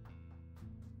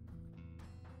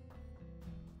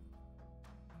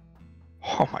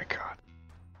 Oh my god.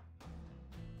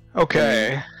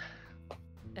 Okay.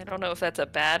 I don't know if that's a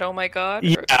bad oh my god or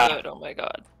Yeah. a good oh my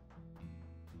god.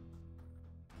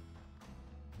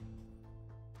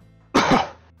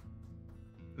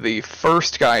 The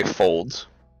first guy folds.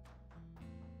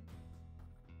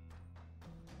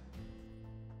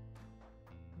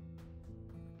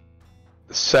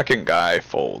 The second guy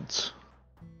folds,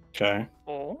 Okay.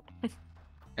 Oh.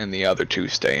 and the other 2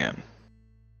 stay in.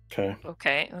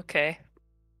 Okay. Okay.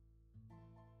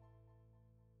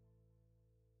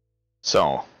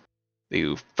 So,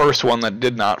 the first one that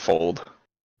did not fold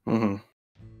Mm-hmm.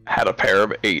 had a pair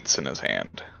of 8s in his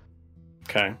hand.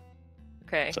 Okay.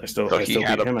 Okay. So I still, So I he still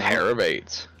had beat a him out. pair of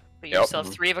 8s. But Yep. yourself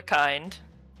 3 of a kind.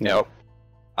 Yep.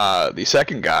 The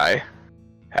second guy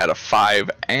had a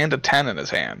 5 and a 10 in his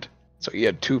hand. So he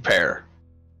had 2 pair.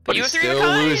 But you he have 3 of a still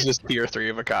kind? loses to your 3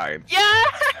 of a kind. Yeah!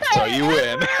 So you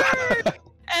win.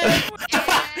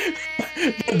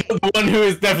 The one who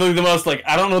is definitely the most like,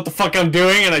 I don't know what the fuck I'm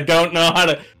doing and I don't know how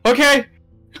to. Okay.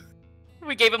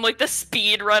 We gave him like the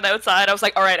speed run outside. I was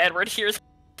like, alright, Edward, here's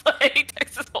like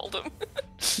Texas Hold'em.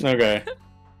 Okay.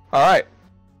 Alright.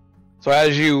 So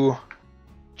as you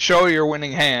show your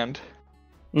winning hand,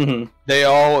 Mm-hmm. they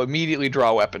all immediately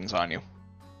draw weapons on you.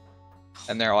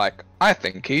 And they're like, I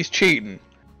think he's cheating.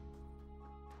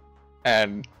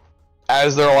 And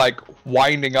as they're like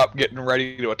winding up, getting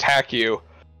ready to attack you,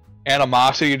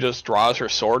 Animosity just draws her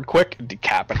sword quick and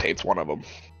decapitates one of them.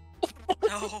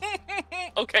 No.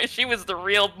 Okay, she was the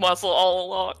real muscle all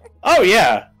along. Oh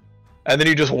yeah. And then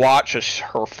you just watch as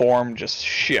her form just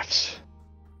shifts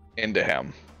into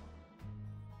him.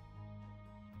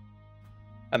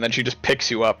 And then she just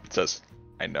picks you up and says,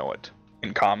 I know it,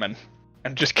 in common,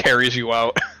 and just carries you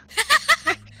out.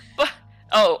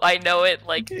 Oh, I know it,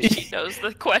 like, she knows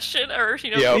the question, or she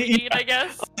knows what you mean, I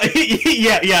guess.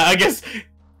 yeah, I guess.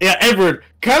 Yeah, Edward,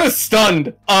 kind of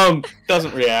stunned,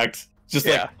 doesn't react. Just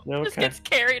like, okay. Just gets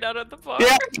carried out of the bar.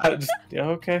 Yeah,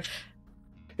 okay.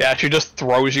 Yeah, she just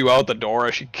throws you out the door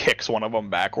as she kicks one of them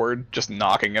backward, just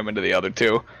knocking him into the other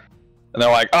two. And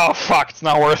they're like, oh fuck, it's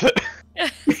not worth it.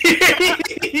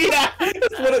 Yeah,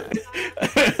 that's what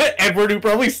it... Edward, who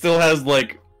probably still has,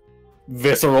 like,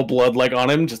 visceral blood, like, on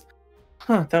him, just,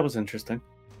 that was interesting.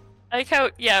 Like how,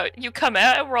 yeah, you come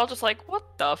out and we're all just like,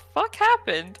 what the fuck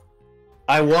happened?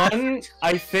 I won,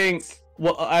 I think,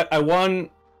 well, I won,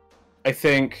 I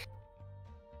think,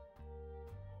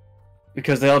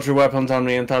 because they all drew weapons on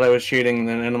me and thought I was cheating, and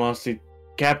then Animosity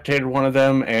decapitated one of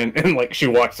them, and like, she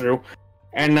walked through,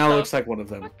 and now looks like one of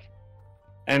them. Fuck?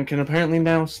 And can apparently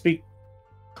now speak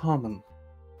common.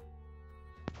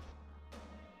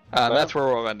 That's where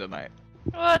we'll end tonight.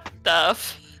 What the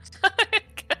fuck?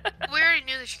 We already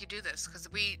knew that she could do this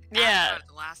because we Yeah. asked about it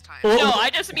the last time. No, I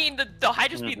just mean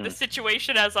the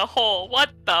situation as a whole.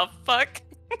 What the fuck?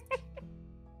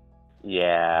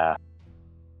 Yeah.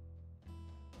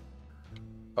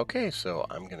 Okay, so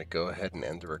I'm going to go ahead and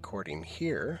end the recording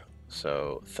here.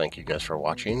 So thank you guys for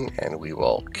watching, and we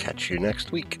will catch you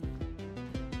next week.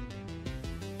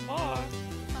 Bye.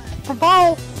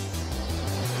 Bye-bye!